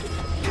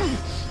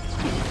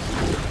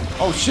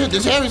 Oh shit,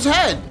 this Harry's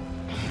head.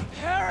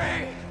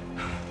 Harry.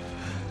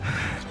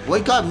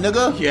 Wake up,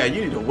 nigga. Yeah,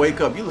 you need to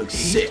wake up. You look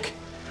sick.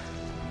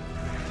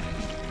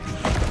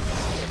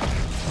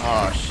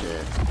 Oh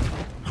shit.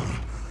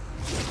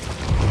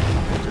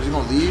 Is he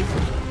gonna leave?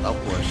 Of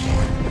course.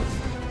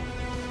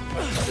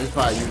 It's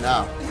probably you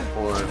now.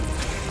 Or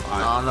I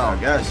don't know. I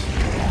guess.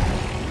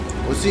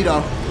 We'll see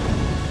though.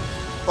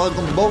 Oh, it's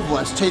gonna be both of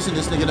us chasing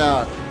this nigga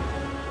down.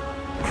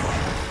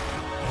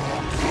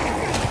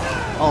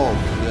 Oh,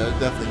 yeah, it's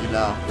definitely you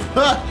now.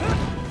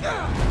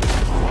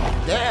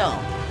 Damn.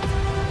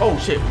 Oh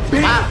shit.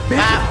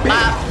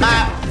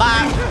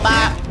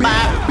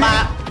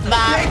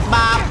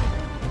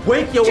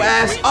 Wake your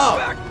ass up.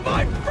 Back,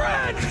 my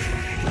friend.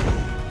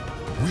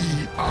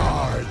 We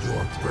are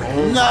your friends.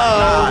 Oh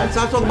no.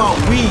 Stop talking about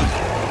we.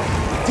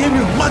 Damn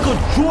you, Michael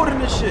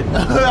Jordan and shit.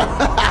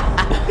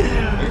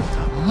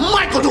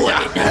 Michael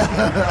Jordan.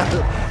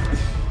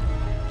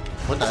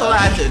 That's all I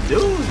had to do.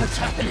 What's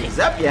happening?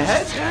 Zap your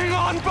head. Hang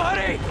on,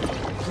 buddy.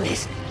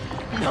 Please.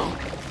 No.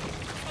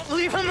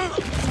 Leave him alone.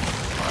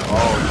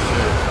 Oh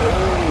shit.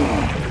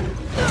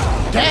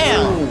 Oh.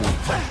 Damn.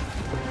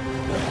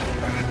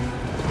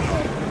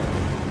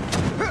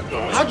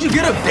 How'd you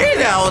get up there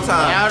that whole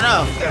time? I don't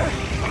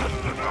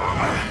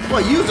know.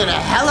 What, using a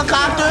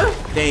helicopter?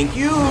 Thank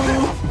you.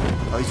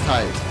 Oh, he's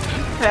tight.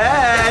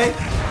 Hey.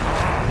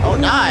 Oh,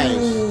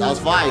 nice. That was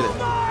fire.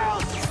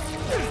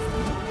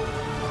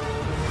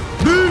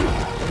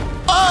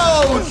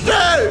 Oh,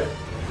 shit.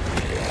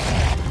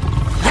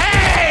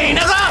 Hey,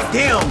 nigga.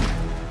 Damn.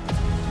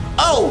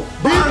 Oh,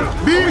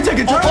 let me take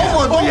a drink.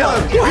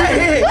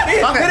 Hey,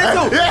 hit it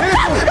too.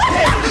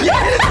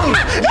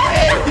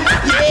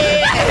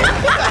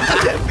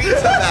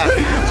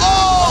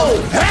 Oh,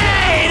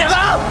 hey,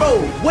 nigga. Bro,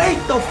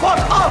 wake the fuck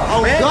up.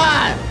 Oh, man.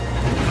 God.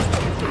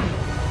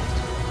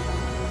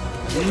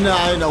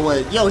 Nah, ain't no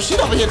way. Yo, she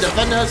over here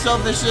defending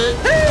herself and shit.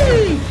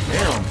 Hey.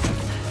 Damn.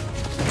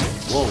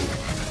 Whoa.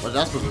 What's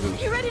that supposed to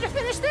do? You ready to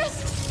finish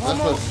this? That's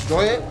supposed to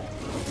destroy it?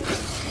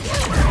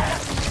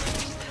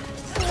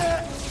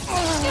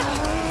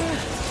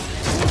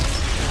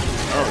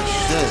 Oh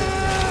shit.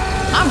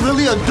 I'm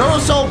really a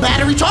Duracell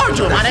battery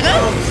charger, my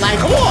nigga. Like,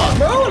 come on,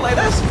 bro. Like,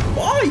 that's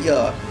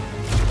fire.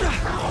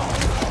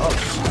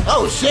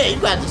 Oh shit,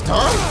 you got this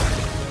tongue?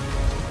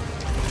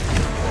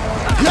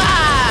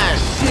 God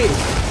shit.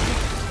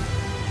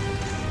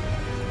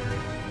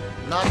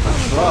 Not the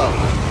truck.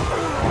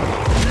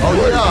 Oh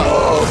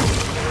yeah.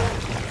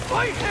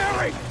 Fight,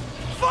 Harry!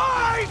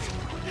 Fight!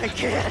 I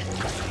can't.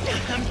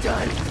 I'm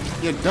done.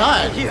 You're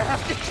done? You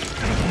have to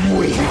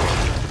wait.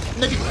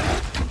 Nigga,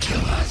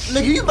 kill us.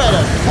 Nigga, you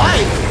better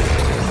fight.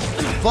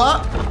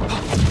 Fuck.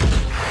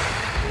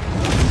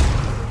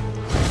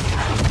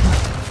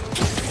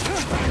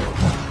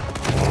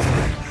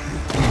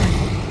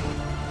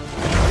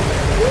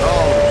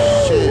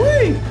 Oh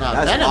shit.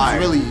 Nah, Venom's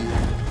really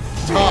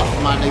tough,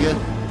 my nigga.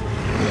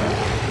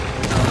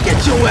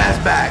 Get your ass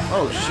back.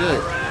 Oh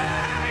shit.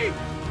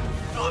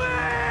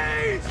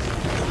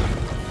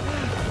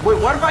 Wait,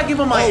 what if I give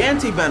him my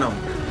anti-venom?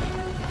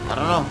 I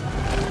don't know.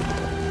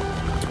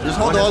 Just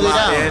hold all the way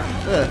down.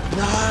 Yeah.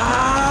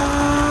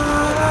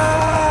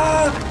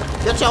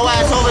 Get your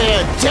ass over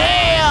here.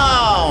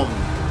 Damn!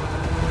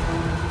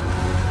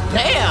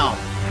 Damn!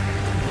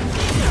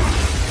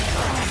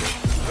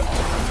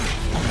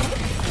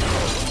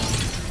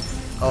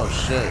 Oh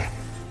shit.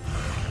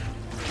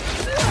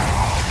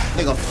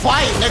 Nigga,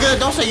 fight, nigga.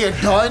 Don't say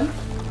you're done.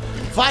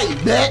 Fight,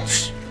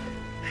 bitch.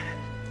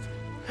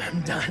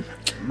 I'm done.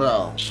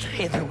 Bro.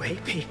 Either way,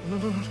 Pete.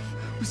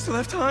 We still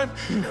have time?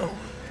 No,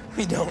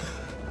 we don't.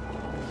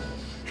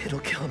 It'll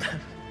kill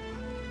them.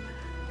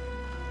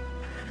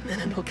 And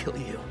then it'll kill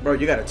you. Bro,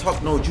 you gotta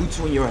talk no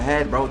jutsu in your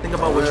head, bro. Think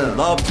about what you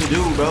love to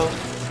do, bro.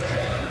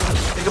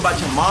 Think about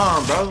your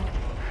mom, bro.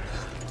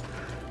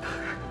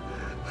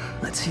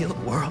 Let's heal the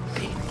world,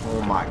 Pete.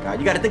 Oh my god.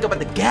 You gotta think about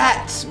the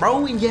gats,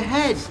 bro, in your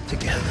head.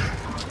 Together.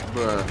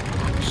 Bruh.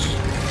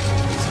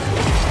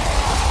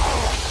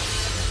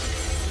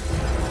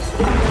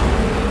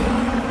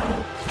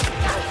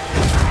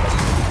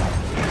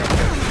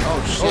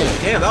 Oh,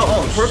 damn, that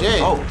was perfect.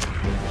 Shit. Oh.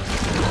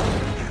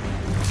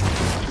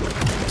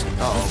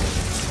 Uh-oh.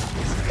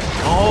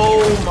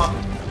 Oh my.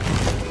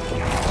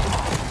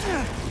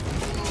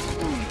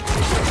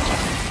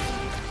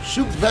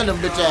 Shoot Venom,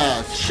 bitch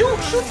ass. Shoot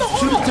the arm.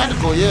 Shoot the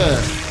tentacle, yeah.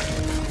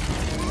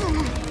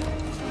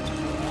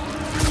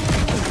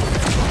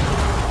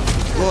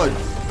 Good.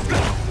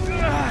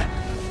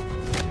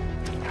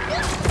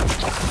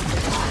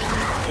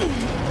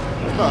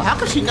 Bro, how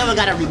come she never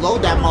gotta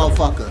reload that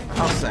motherfucker?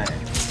 I'm saying.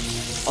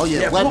 Oh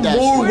yeah, Put web that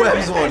more shit.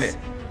 webs on it.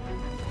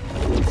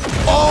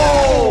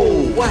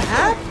 Oh! What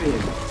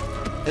happened?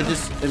 It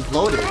just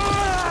imploded.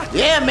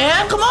 Yeah,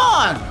 man, come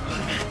on!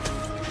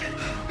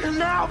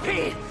 Now,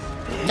 Pete!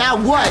 Now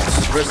what?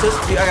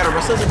 I gotta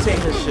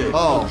resuscitate this shit.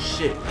 Oh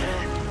shit.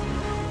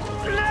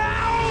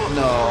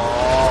 No.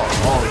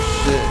 Oh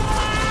shit.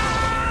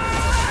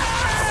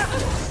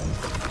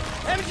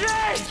 MJ!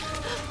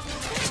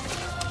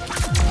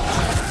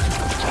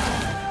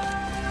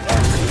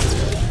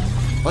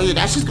 Oh yeah,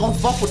 that shit's gonna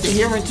fuck with the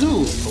hearing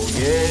too. Oh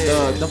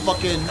yeah. The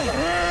fucking.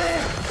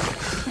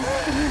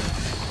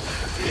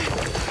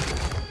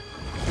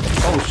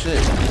 Oh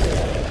shit.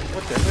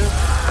 What the hell?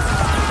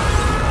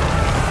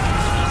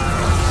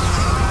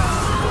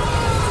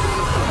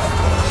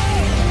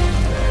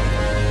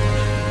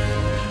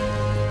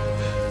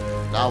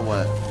 Now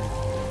what?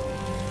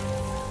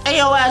 Hey,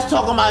 your ass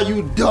talking about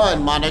you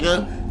done, my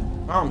nigga.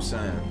 I'm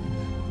saying.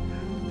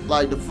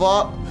 Like the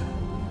fuck?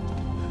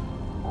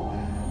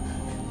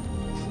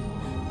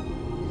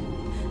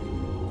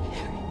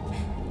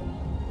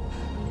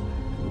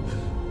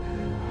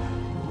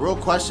 Real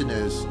question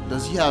is,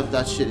 does he have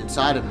that shit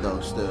inside him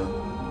though still?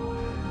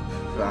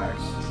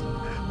 Facts.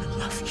 I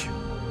love you.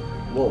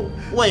 Whoa.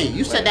 Wait,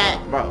 you said that?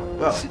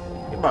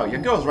 Bro, your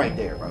girl's right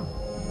there, bro.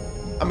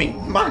 I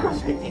mean, my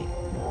girl's right there.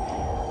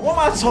 What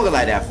am I talking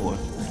like that for?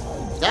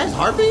 That's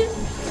heartbeat?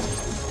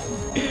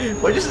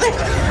 What'd you say?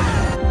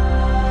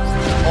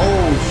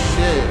 Oh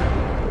shit.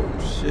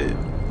 Oh shit.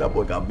 That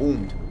boy got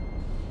boomed.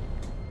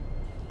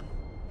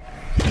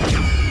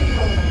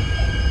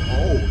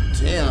 Oh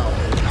damn.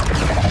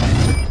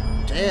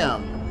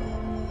 Damn.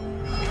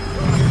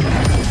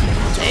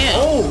 Damn.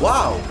 Oh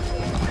wow.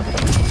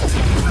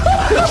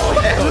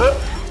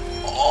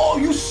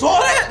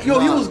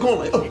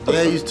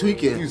 Yeah, he's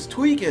tweaking. He's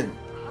tweaking.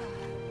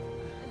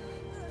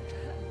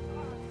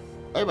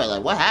 Everybody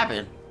like, what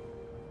happened?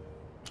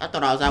 I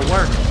thought I was at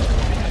work.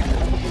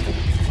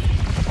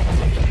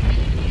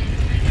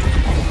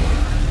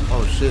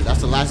 Oh shit,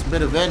 that's the last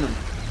bit of Venom.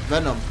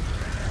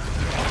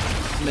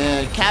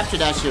 Man, capture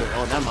that shit.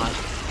 Oh, never mind.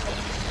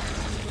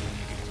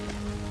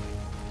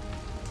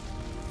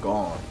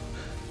 Gone.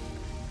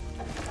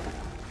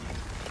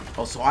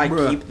 Oh, so I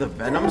keep the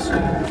Venom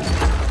suit?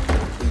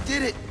 We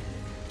did it.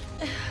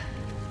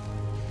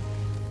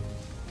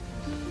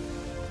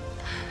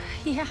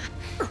 Yeah.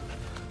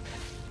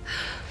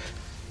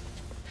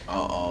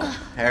 Uh-oh.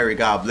 Harry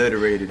got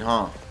obliterated,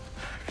 huh?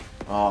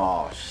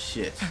 Oh,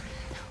 shit.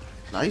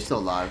 Nah, he's still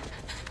alive.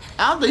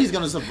 I don't think he's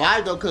gonna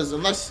survive, though, because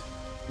unless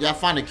y'all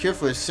find a cure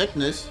for his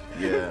sickness.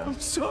 Yeah. I'm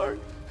sorry.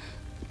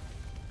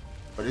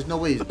 But there's no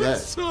way he's dead.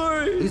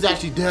 Sorry. He's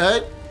actually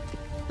dead?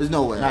 There's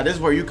no way. Nah, this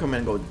is where you come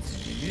in and go.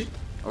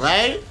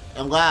 Right?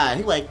 I'm glad.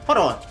 He like, hold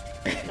on.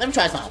 Let me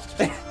try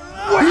something.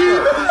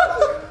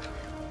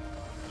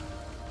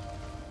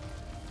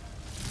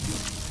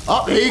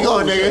 Oh, here you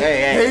go, nigga.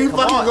 Hey, here you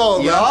fucking go,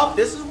 man. Yup,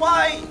 this is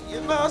why, you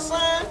know what I'm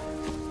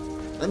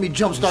saying? Let me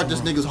jumpstart this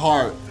nigga's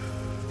heart.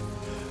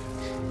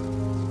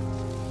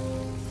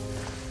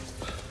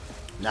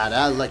 Nah,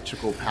 that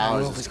electrical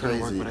powers is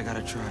crazy. Work, but I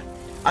gotta try.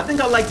 I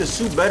think I like the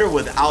suit better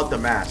without the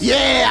mask.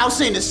 Yeah, I was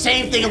saying the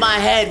same thing in my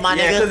head, my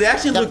nigga. Yeah, because they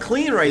actually look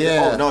clean right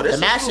there. Oh, no, this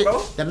the mask is cool,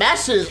 bro. The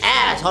mask is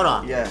ass. Hold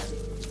on. Yeah.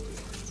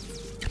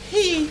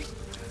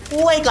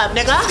 Wake up,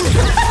 nigga.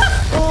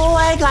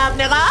 Wake up,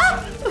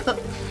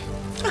 nigga.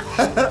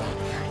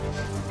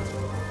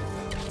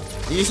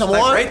 You need some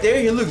more? Right there,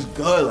 he looks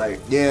good. Like,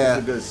 yeah,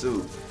 it's a good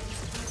suit.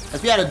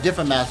 If you had a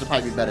different mask, it'd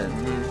probably be better.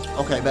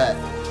 Okay, bet.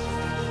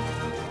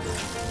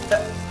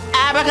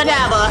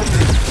 Abracadabra.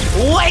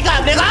 Wake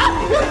up,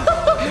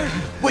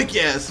 nigga. Wake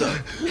your ass up.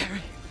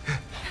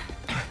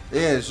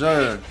 Yeah,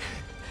 sure.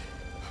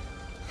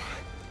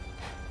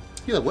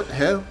 He's like, what the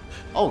hell?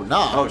 Oh,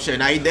 nah. Oh, shit,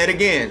 now he dead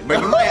again.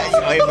 But you might,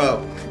 hey,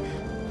 bro.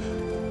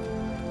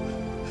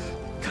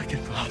 Gotta get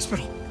to the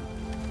hospital.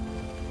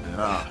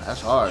 Nah,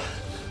 that's hard.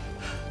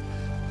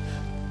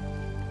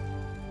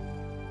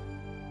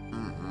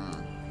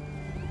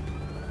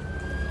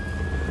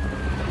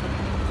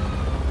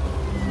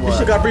 This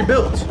shit got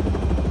rebuilt.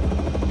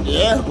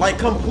 Yeah? Like,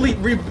 complete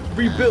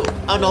rebuilt.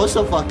 Oh, no, it's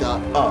still fucked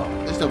up. Oh.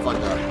 It's still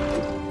fucked up.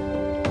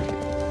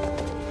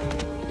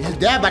 His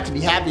dad about to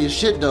be happy as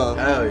shit, though.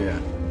 Hell yeah.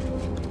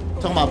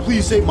 Talking about,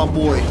 please save my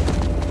boy.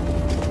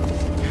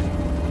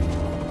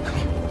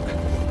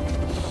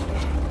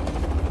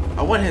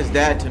 I want his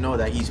dad to know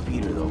that he's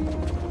Peter, though.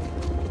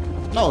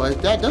 No, his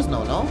dad does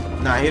know, no?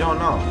 Nah, he don't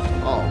know.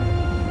 Oh.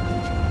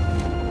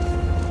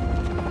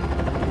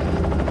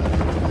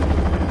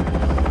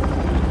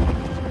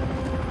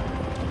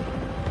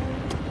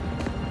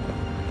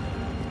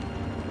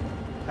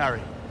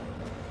 Harry.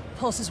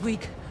 Pulse is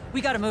weak. We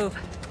gotta move.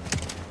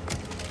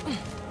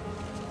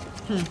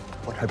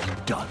 What have you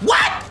done?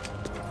 What?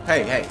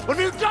 Hey, hey. What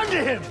have you done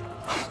to him?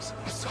 I'm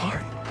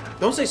sorry.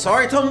 Don't say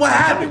sorry. Tell him what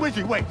happened. With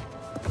you. Wait.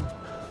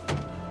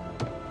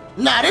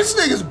 Nah, this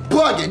nigga's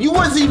bugging. You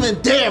wasn't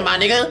even there, my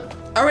nigga.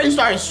 I already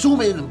started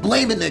assuming and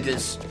blaming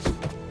niggas.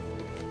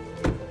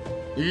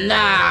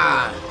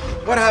 Nah.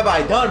 What have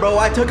I done, bro?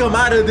 I took him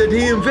out of the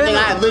damn Venom.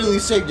 Nigga, I literally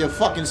saved your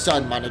fucking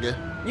son, my nigga.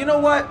 You know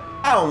what?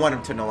 I don't want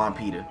him to know I'm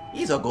Peter.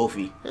 He's a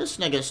goofy. This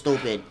nigga's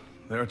stupid.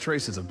 There are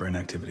traces of brain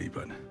activity,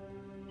 but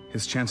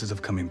his chances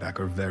of coming back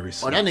are very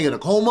slim. Oh, that nigga in a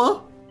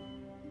coma?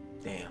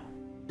 Damn.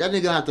 That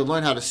nigga have to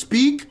learn how to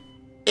speak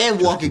and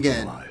walk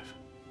again. Alive.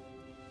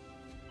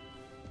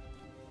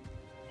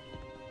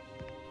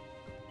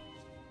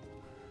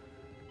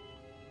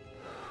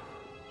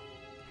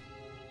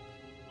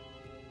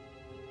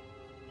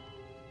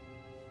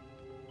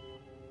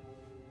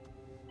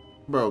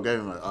 Bro, gave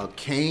him a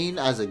cane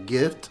as a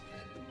gift?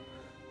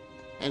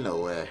 Ain't no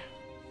way.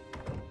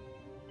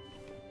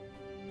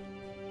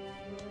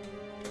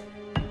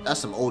 That's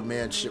some old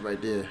man shit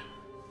right there.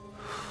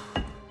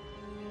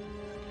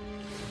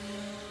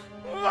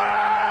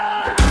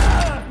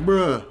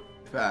 Bruh.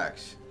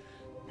 Facts.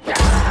 It's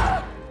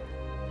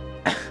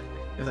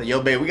like,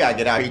 yo, babe, we gotta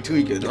get out here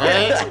tweaking,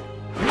 right?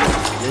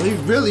 Yo, he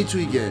really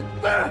tweaking.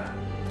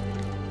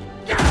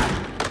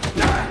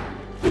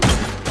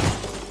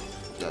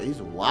 Yo, he's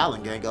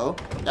wildin', Gango.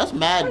 That's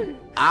mad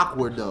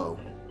awkward, though.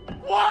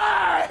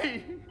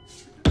 Why?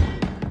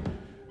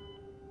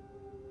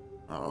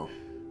 Uh-oh.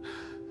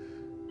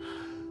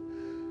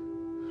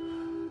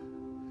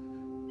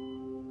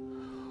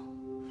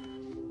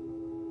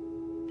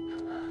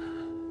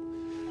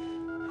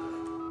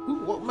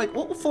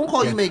 What phone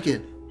call you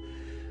making?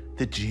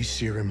 The G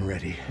serum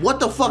ready. What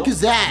the fuck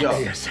is that? Yo,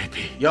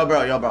 ASAP. Yo,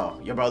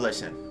 bro,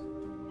 listen.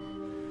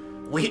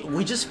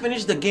 We just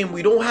finished the game.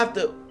 We don't have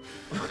to.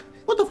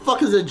 What the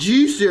fuck is a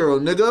G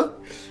serum, nigga?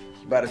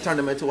 You better turn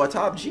them into a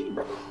top G,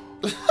 bro.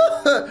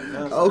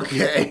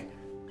 Okay.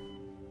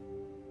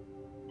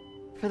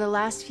 For the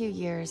last few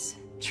years,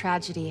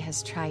 tragedy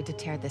has tried to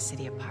tear the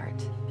city apart.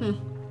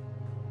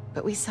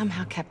 But we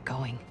somehow kept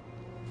going.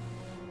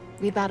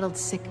 We battled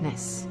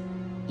sickness,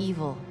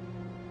 evil,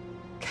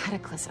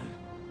 cataclysm.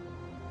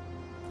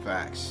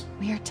 Facts.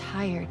 We are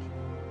tired,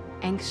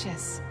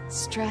 anxious,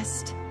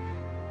 stressed,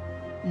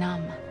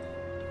 numb.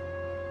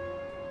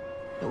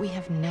 But we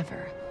have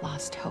never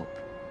lost hope.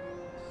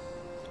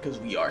 Because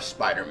we are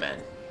Spider-Man.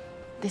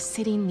 The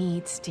city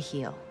needs to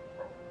heal.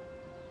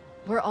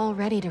 We're all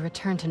ready to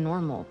return to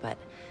normal, but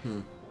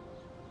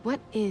what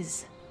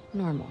is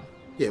normal?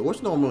 Yeah,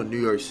 what's normal in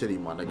New York City,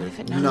 my nigga? If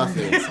it no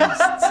Nothing.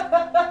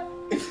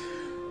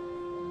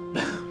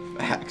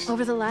 Facts.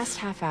 Over the last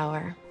half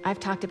hour, I've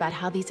talked about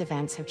how these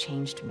events have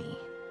changed me.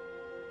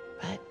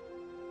 But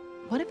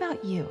what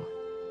about you?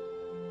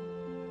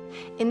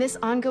 In this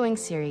ongoing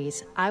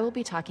series, I will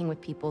be talking with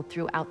people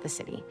throughout the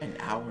city. An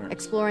hour.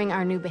 Exploring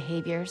our new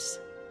behaviors,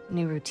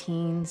 new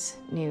routines,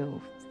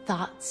 new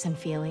thoughts and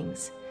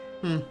feelings.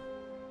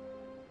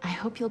 I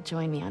hope you'll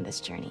join me on this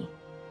journey.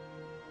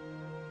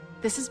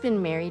 This has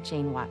been Mary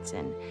Jane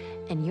Watson,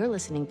 and you're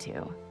listening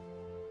to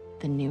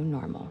The New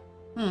Normal.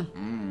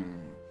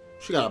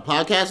 She got a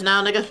podcast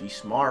now, nigga? She's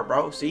smart,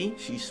 bro. See?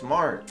 She's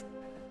smart.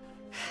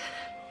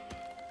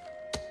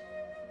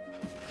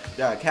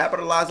 Yeah,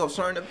 capitalize on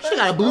certain events. She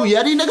got a Blue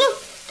Yeti, nigga?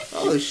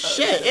 Oh,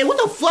 shit. Hey, what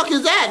the fuck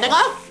is that,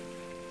 nigga?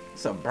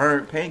 It's a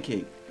burnt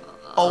pancake.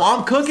 Oh,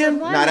 I'm cooking?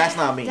 Nah, that's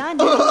not me. Nah,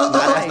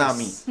 that's not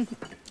me.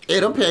 Hey,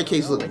 them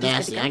pancakes look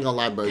nasty. I ain't gonna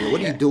lie, bro. What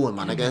are you doing,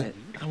 my nigga?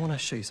 I want to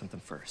show you something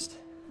first.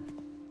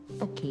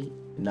 Okay.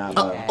 Nah,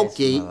 bro.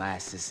 Okay.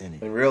 Molasses in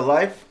it. In real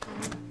life,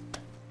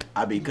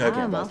 I be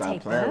cooking, but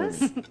stop playing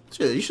with me.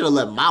 Shit, you should have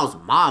let Miles'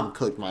 mom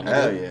cook, my nigga.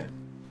 Hell yeah.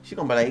 She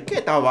gonna be like,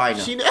 get that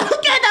vaina. Get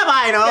that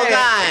vaina, oh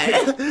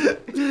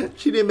god.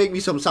 She didn't make me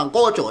some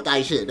sancocho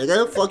type shit,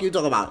 nigga. Fuck you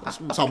talking about?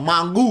 Some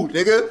mango,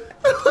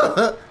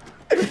 nigga.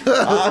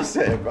 I'm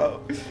saying, bro.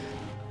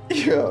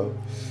 Yo.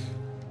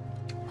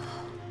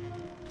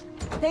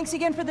 Thanks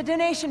again for the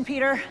donation,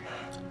 Peter.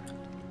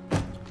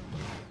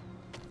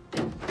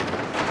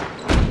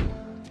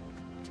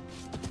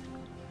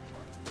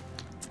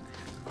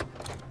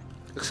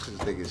 This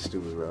nigga is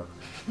stupid, bro.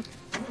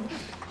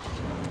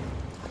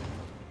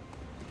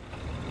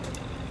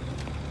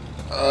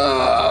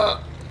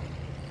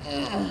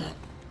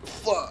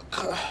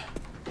 Fuck.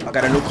 I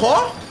got a new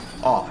car?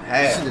 Oh,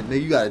 hell. Shit,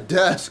 nigga, you got a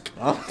desk.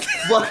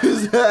 Fuck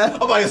is that?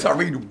 I'm about to start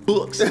reading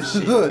books and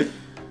shit.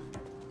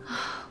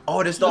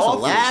 Oh, this the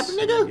office. Lab,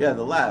 nigga? Yeah,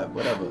 the lab,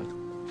 whatever.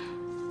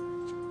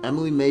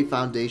 Emily May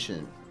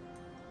Foundation.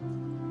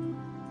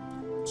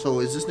 So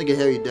is this nigga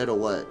Harry dead or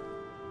what?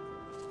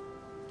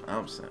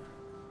 I'm saying.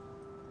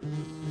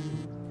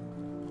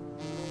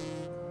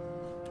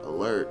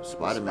 Alert,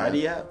 Spider-Man.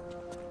 Spidey app?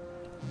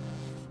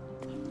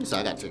 So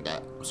I gotta check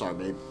that. I'm sorry,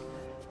 babe.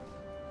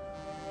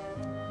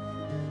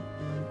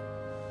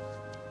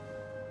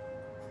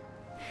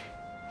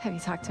 Have you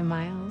talked to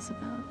Miles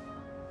about?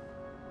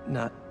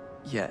 Not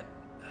yet.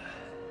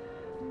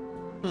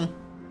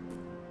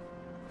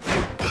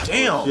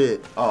 Damn.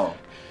 Shit. Oh.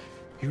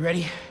 You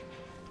ready?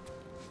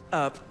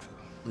 No.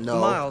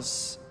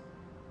 Miles.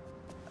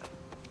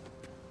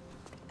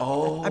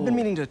 Oh. I've been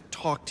meaning to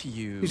talk to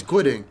you. He's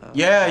quitting.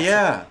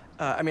 Yeah.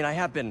 I mean, I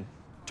have been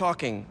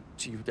talking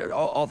to you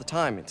all the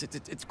time.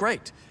 It's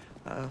great.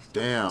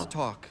 Damn. To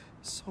talk.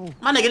 So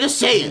my nigga, just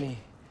say many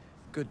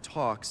good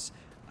talks.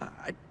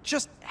 I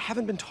just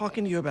haven't been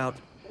talking to you about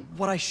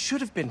what I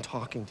should have been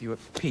talking to you at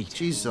Pete.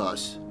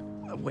 Jesus.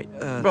 Wait,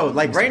 bro,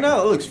 like right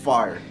now it looks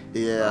fire.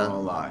 Yeah. I'm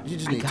gonna lie. You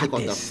just need to take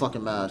off that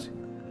fucking mask.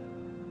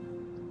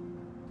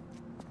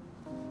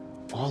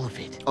 All of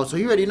it. Oh, so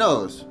he already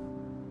knows.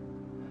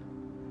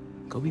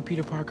 Go be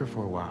Peter Parker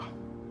for a while.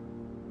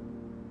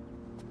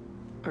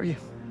 Are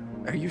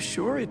you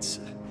sure? It's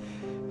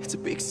a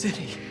big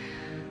city.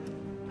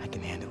 I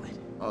can handle it.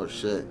 Oh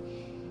shit.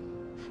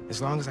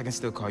 As long as I can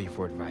still call you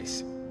for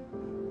advice.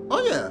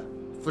 Oh yeah,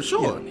 for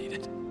sure. You don't need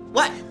it.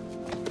 What?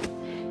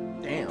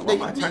 Damn.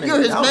 Nigga,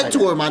 you're his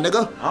mentor, my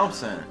nigga. I'm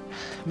saying.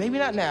 Maybe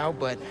not now,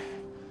 but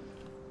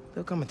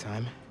there'll come a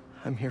time.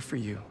 I'm here for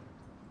you.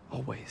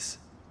 Always.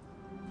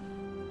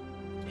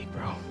 Big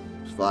bro.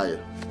 It's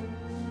fire.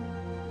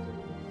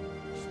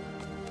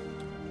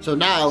 So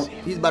now,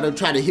 he's about to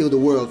try to heal the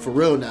world for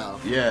real now.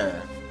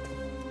 Yeah.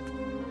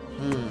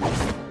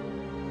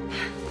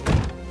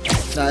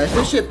 Now, if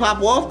this shit pop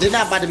off, they're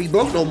not about to be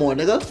broke no more,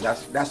 nigga.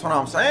 That's what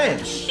I'm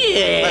saying.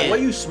 Shit. Like, what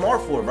are you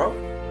smart for, bro?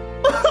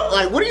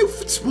 Like, what are you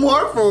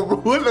smart for, bro?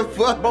 What the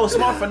fuck? Bro,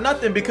 smart for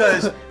nothing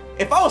because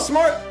if I was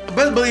smart,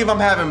 best believe I'm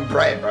having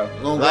bread, bro.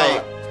 Oh,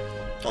 like,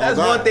 God. that's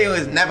one thing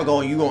is never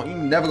going, you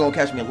never gonna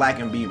catch me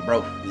lacking being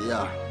broke.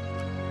 Yeah.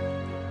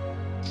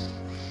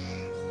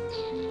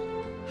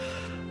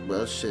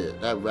 Well, shit,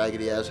 that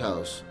raggedy ass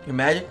house.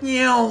 Imagine,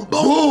 boom,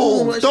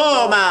 Boom,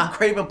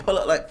 Kraven pull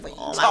up like,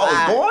 oh that's how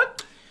I was born?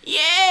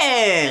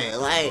 Yeah,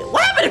 like,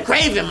 what happened to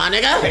Kraven, my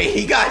nigga? Hey,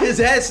 he got his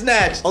head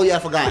snatched. Oh, yeah, I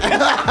forgot.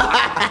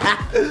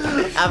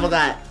 I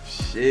forgot.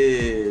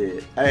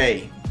 Shit.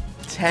 Hey,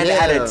 10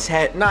 out of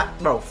 10. Not,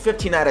 bro,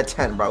 15 out of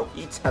 10, bro.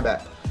 Eat 10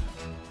 back.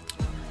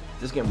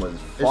 This game was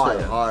fire.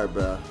 It's hard,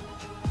 bro.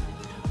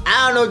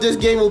 I don't know if this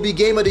game will be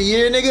game of the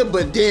year, nigga,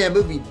 but damn,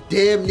 it'll be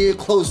damn near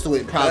close to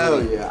it,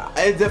 probably. Hell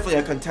yeah. It's definitely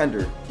a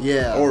contender.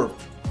 Yeah. Or,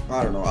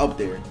 I don't know, up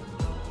there.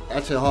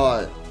 That's it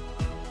hard.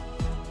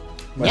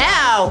 But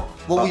now,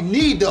 what we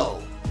need,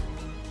 though,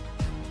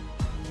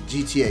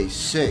 GTA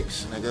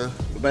 6, nigga.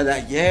 But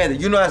that, yeah,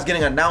 you know that's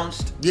getting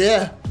announced.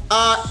 Yeah.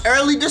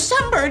 Early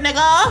December,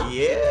 nigga.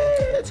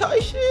 Yeah,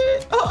 tight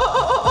shit.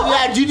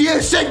 Yeah,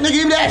 GTA 6, nigga,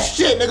 give me that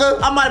shit, nigga.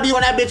 I'm about to be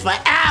on that bitch for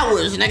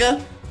hours,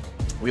 nigga.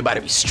 We about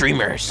to be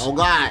streamers. Oh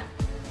God.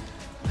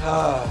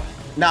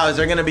 Now, is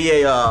there gonna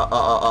be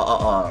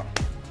a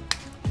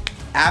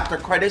after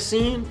credit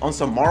scene on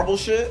some Marvel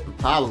shit?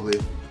 Probably.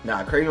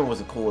 Nah, Kraven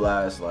was a cool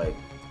ass like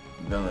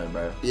villain,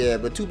 bro. Yeah,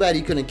 but too bad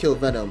he couldn't kill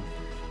Venom.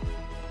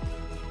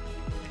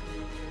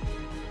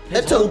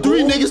 It took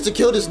 3 niggas to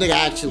kill this nigga,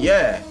 actually.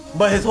 Yeah,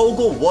 but his whole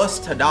goal was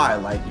to die.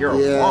 Like, you're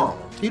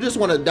wrong. He just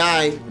want to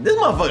die. This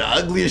motherfucker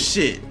ugly as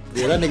shit.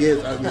 Yeah, that nigga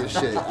is ugly as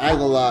shit. I ain't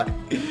gonna lie.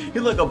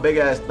 He look a big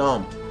ass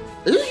thumb.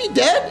 Is he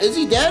dead? Is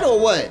he dead or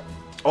what?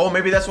 Oh,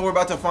 maybe that's what we're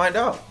about to find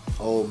out.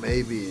 Oh,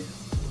 maybe.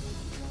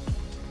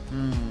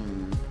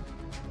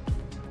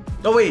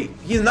 No, wait,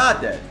 he's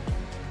not dead.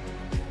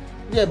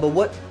 Yeah, but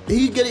what?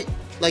 He getting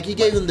like he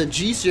gave him the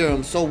G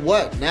serum. So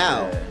what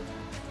now? Yeah.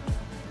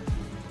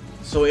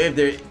 So if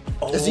there,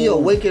 is he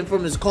awakened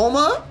from his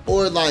coma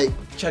or like?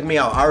 Check me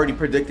out. I already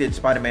predicted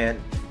Spider-Man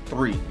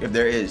 3, if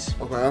there is.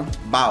 Okay.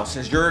 Bow,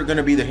 since you're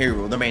gonna be the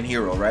hero, the main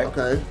hero, right?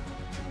 Okay.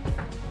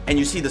 And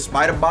you see the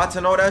spider bots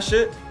and all that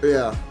shit.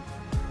 Yeah.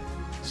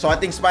 So I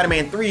think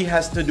Spider-Man 3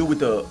 has to do with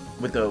the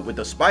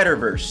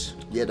Spider-Verse.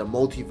 Yeah, the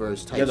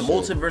multiverse type. Yeah, the shit.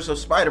 multiverse of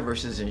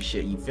Spider-Verses and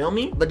shit. You feel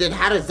me? But then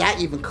how does that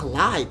even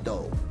collide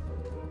though?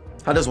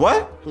 How does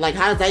what? Like,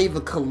 how does that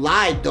even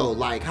collide though?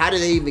 Like, how do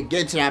they even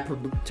get to that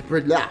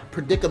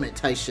predicament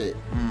type shit?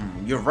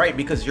 You're right,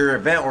 because your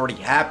event already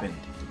happened.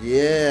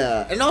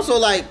 Yeah, and also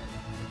like,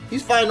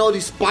 he's fighting all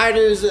these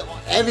spiders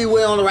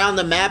everywhere all around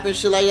the map and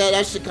shit like that.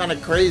 That shit kind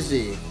of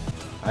crazy.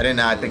 I did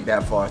not think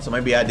that far, so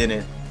maybe I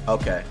didn't.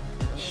 Okay,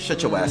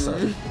 shut your ass up.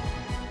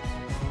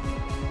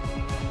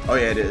 Oh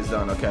yeah, it is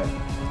done. Okay,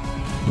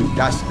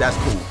 that's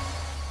cool.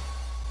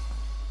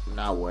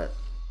 Now what?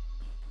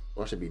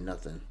 Or should be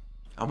nothing.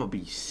 I'm gonna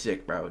be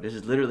sick, bro. This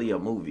is literally a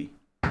movie.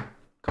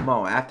 Come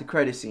on, after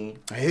credit scene.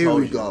 Here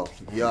we go.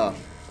 Yeah.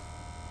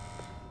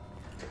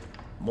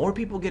 More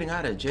people getting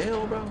out of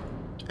jail, bro.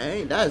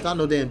 Hey, that is not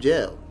no damn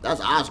jail. That's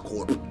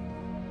Oscorp.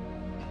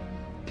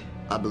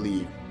 I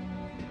believe.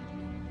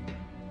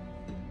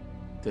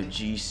 The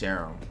G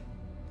serum.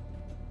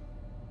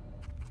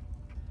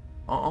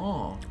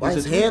 Why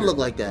his hand look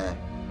like that?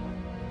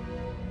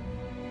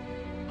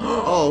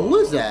 Oh, who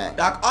is that?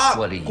 Doc Ock.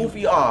 What do you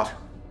Goofy Ock.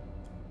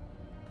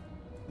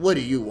 What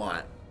do you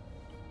want?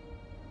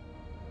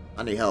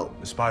 I need help.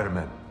 The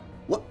Spider-Man.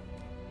 What?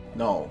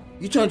 No.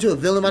 You turn into a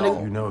villain, my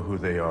nigga? You know who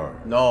they are.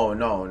 No.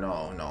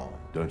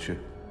 Don't you?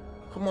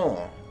 Come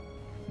on.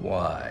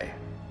 Why?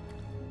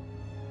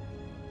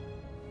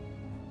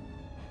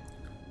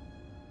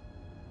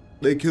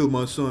 They killed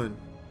my son.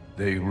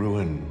 They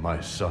ruined my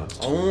son.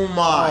 Oh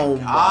my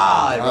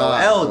God, bro.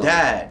 L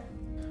Dad.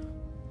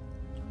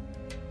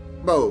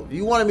 Bro,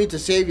 you wanted me to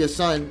save your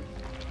son,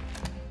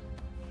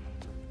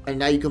 and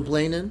now you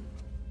complaining?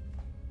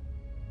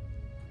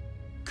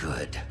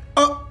 Good.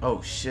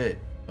 Oh shit.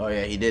 Oh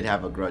yeah, he did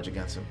have a grudge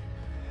against him.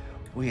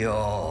 We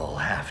all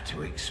have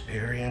to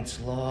experience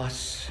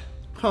loss.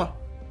 Huh.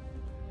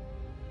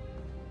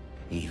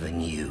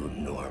 Even you,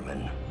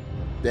 Norman.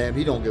 Damn,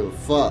 he don't give a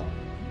fuck.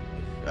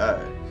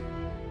 God.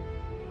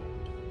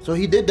 So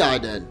he did die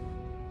then.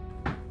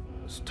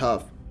 It's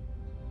tough.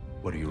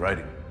 What are you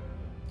writing?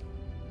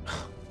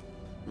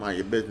 Mind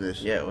your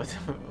business. Yeah, what?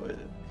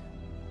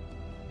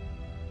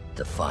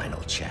 The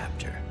final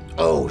chapter.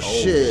 Oh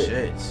shit.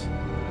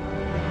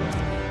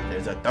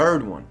 There's a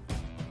third one.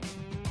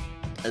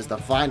 It's the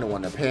final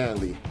one,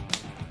 apparently.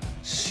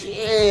 Shit.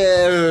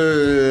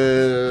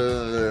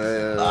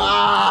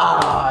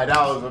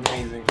 That was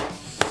amazing.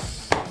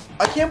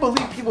 I can't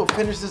believe people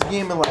finished this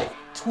game in like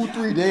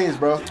 2-3 days,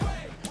 bro.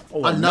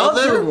 Oh,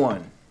 another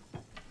one.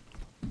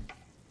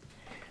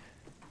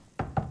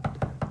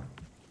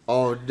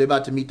 Oh, they're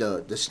about to meet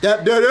the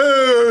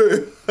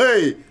stepdaddy.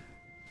 Hey,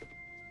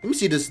 let me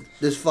see this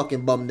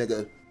fucking bum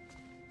nigga.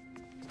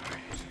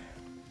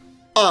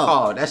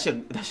 Oh, that's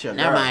your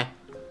Never mind.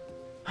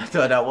 I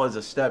thought that was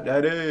a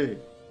stepdaddy.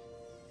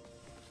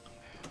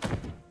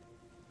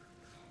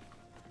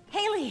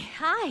 Haley,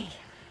 hi.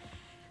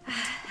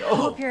 Yo. I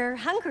hope you're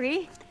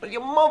hungry. What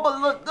your mama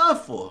look good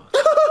for?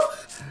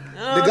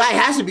 The guy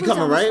has to be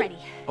coming, right? Ready.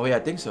 Oh yeah, I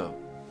think so.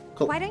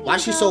 Why don't you Why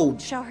she so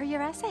show her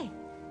your essay?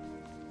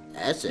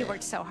 essay? You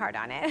worked so hard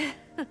on it.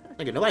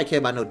 Nigga, nobody care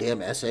about no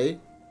damn essay.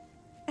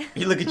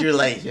 You look at your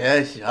like,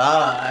 yeah, sure.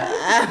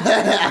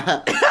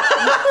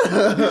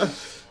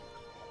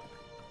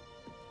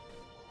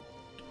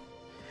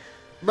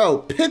 Bro,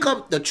 pick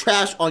up the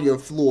trash on your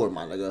floor,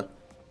 my nigga.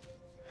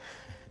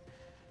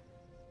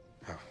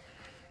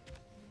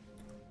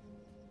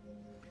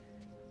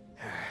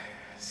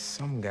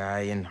 Some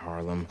guy in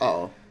Harlem.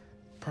 Uh-oh.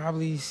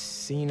 probably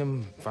seen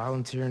him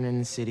volunteering in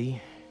the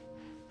city,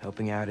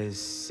 helping out his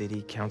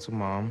city council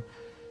mom,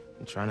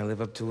 and trying to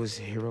live up to his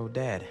hero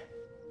dad.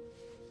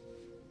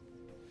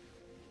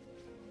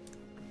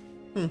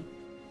 Hmm.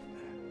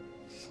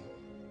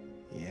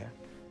 Yeah.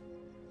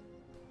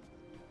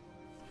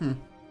 Hmm.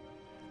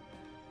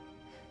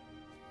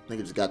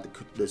 Nigga just got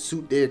the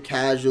suit there,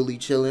 casually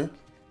chilling.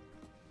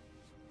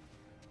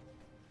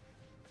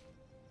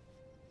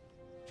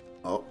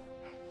 Oh.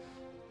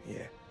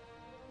 Yeah.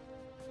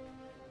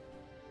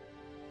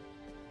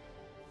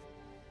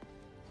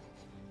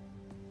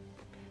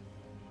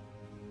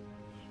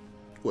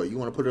 What, you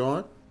want to put it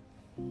on?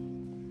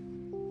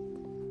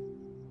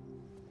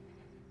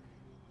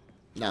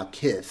 Now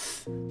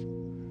kiss.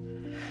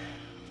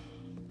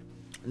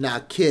 Now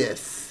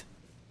kiss.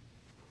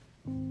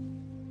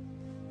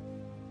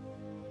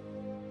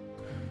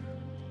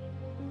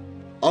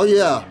 Oh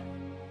yeah.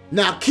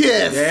 Now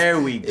kiss.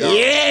 There we go.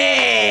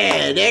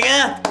 Yeah,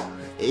 nigga.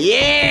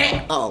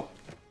 Yeah. Oh.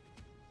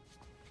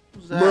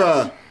 What's that?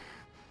 Bruh.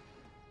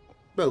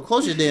 Bro,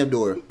 close your damn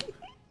door.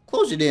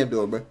 Close your damn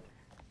door, bro.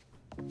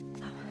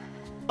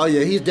 Oh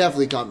yeah, he's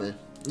definitely coming.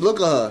 Look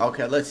at her.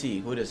 Okay, let's see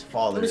who this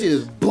father Let me is. see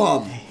this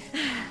bum.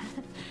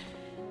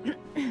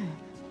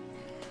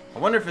 I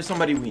wonder if it's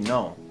somebody we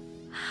know.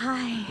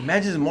 Hi.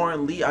 Imagine it's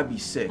Martin Lee, I'd be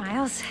sick.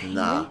 Miles.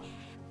 Nah.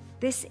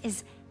 This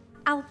is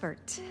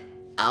Albert.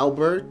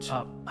 Albert?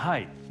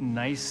 Hi.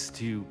 Nice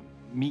to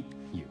meet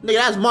you. Nigga,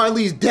 that's Martin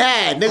Lee's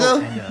dad, nigga.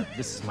 Oh, and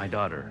this is my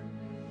daughter.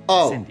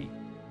 Oh. Cindy.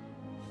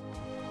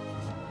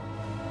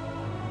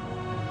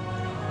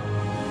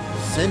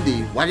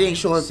 Cindy? Why they didn't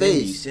show her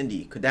face?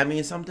 Cindy. Could that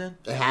mean something?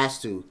 It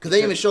has to. Cause they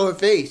didn't even show her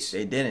face.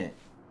 They didn't.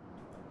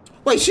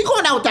 Wait, she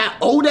going out with that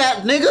old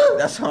ass nigga?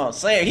 That's what I'm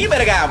saying. He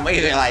better got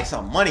maybe like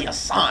some money or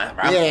something,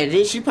 bro.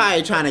 Yeah, she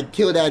probably trying to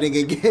kill that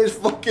nigga and get his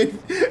fucking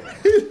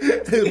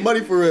his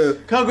money for real.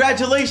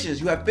 Congratulations,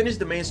 you have finished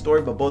the main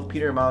story, but both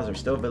Peter and Miles are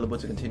still available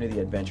to continue the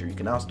adventure. You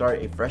can now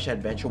start a fresh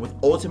adventure with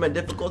ultimate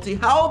difficulty.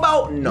 How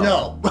about no?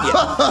 No.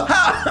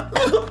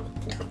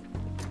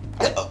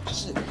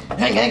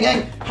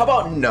 Gang. How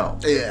about no?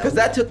 Yeah. Because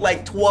that took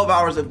like 12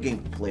 hours of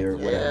gameplay or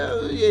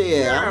whatever.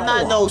 Yeah. I'm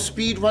not no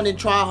speed running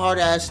try hard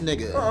ass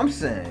nigga. I'm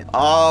saying.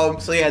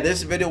 So yeah,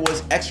 this video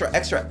was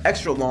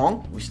extra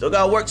long. We still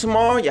got work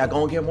tomorrow. Y'all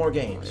gonna get more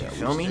games. You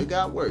feel me? Still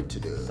got work to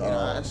do. You know what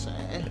I'm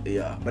saying?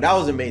 Yeah, but that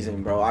was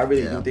amazing, bro. I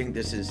really do think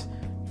this is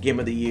game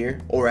of the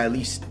year, or at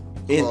least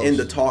in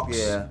the talks.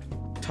 Yeah.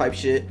 Type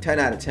shit. 10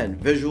 out of 10.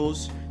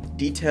 Visuals,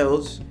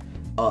 details,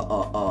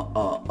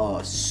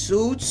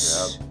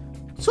 suits. Yep.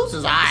 Suits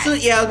is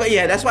alright.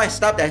 Yeah, that's why I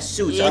stopped at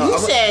suits. Yeah, he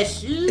said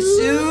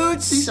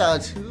suits. He saw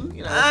two.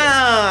 You know.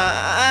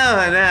 I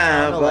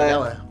don't know,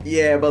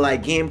 but but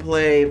like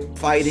gameplay,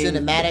 fighting,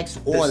 cinematics,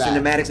 all that.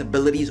 Cinematics,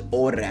 abilities,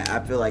 all that. I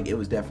feel like it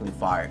was definitely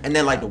fire. And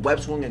then like the web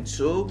swinging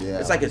too. Yeah.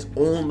 It's like its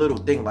own little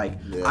thing. Like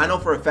I know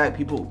for a fact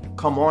people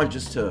come on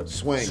just to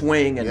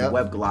swing and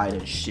web glide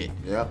and shit.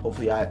 Yeah.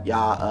 Hopefully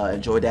y'all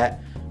enjoyed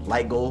that.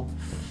 Like goal.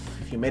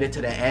 If you made it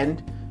to the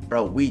end,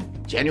 bro, we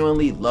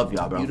genuinely love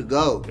y'all, bro. You to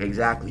go.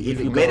 Exactly. If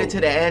you made it to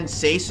the end,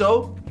 say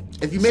so.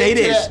 If you made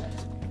it to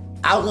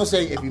I was gonna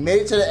say, if you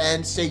made it to the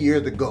end, say you're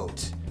the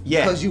GOAT.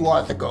 Yeah. Because you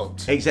are the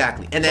GOAT.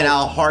 Exactly. And then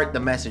I'll heart the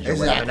message or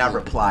whatever, and I'll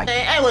reply.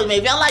 Hey, anyways, man,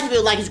 if y'all like it,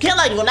 you like it. You can't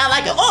like it, you will not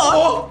like it.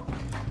 Oh!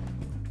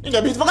 You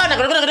got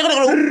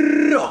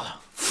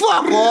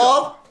fuck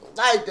off!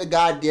 Like the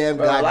goddamn,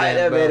 like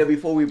that, man,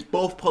 before we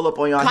both pull up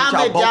on y'all.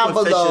 Comment down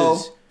below.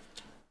 Fishes.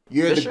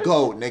 You're the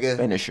GOAT, nigga.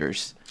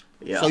 Finishers.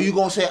 Yeah. So you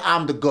gonna say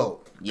I'm the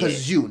GOAT.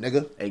 Because you,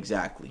 nigga.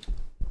 Exactly.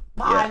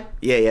 Bye.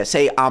 Yeah.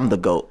 Say I'm the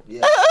GOAT.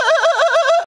 Yeah.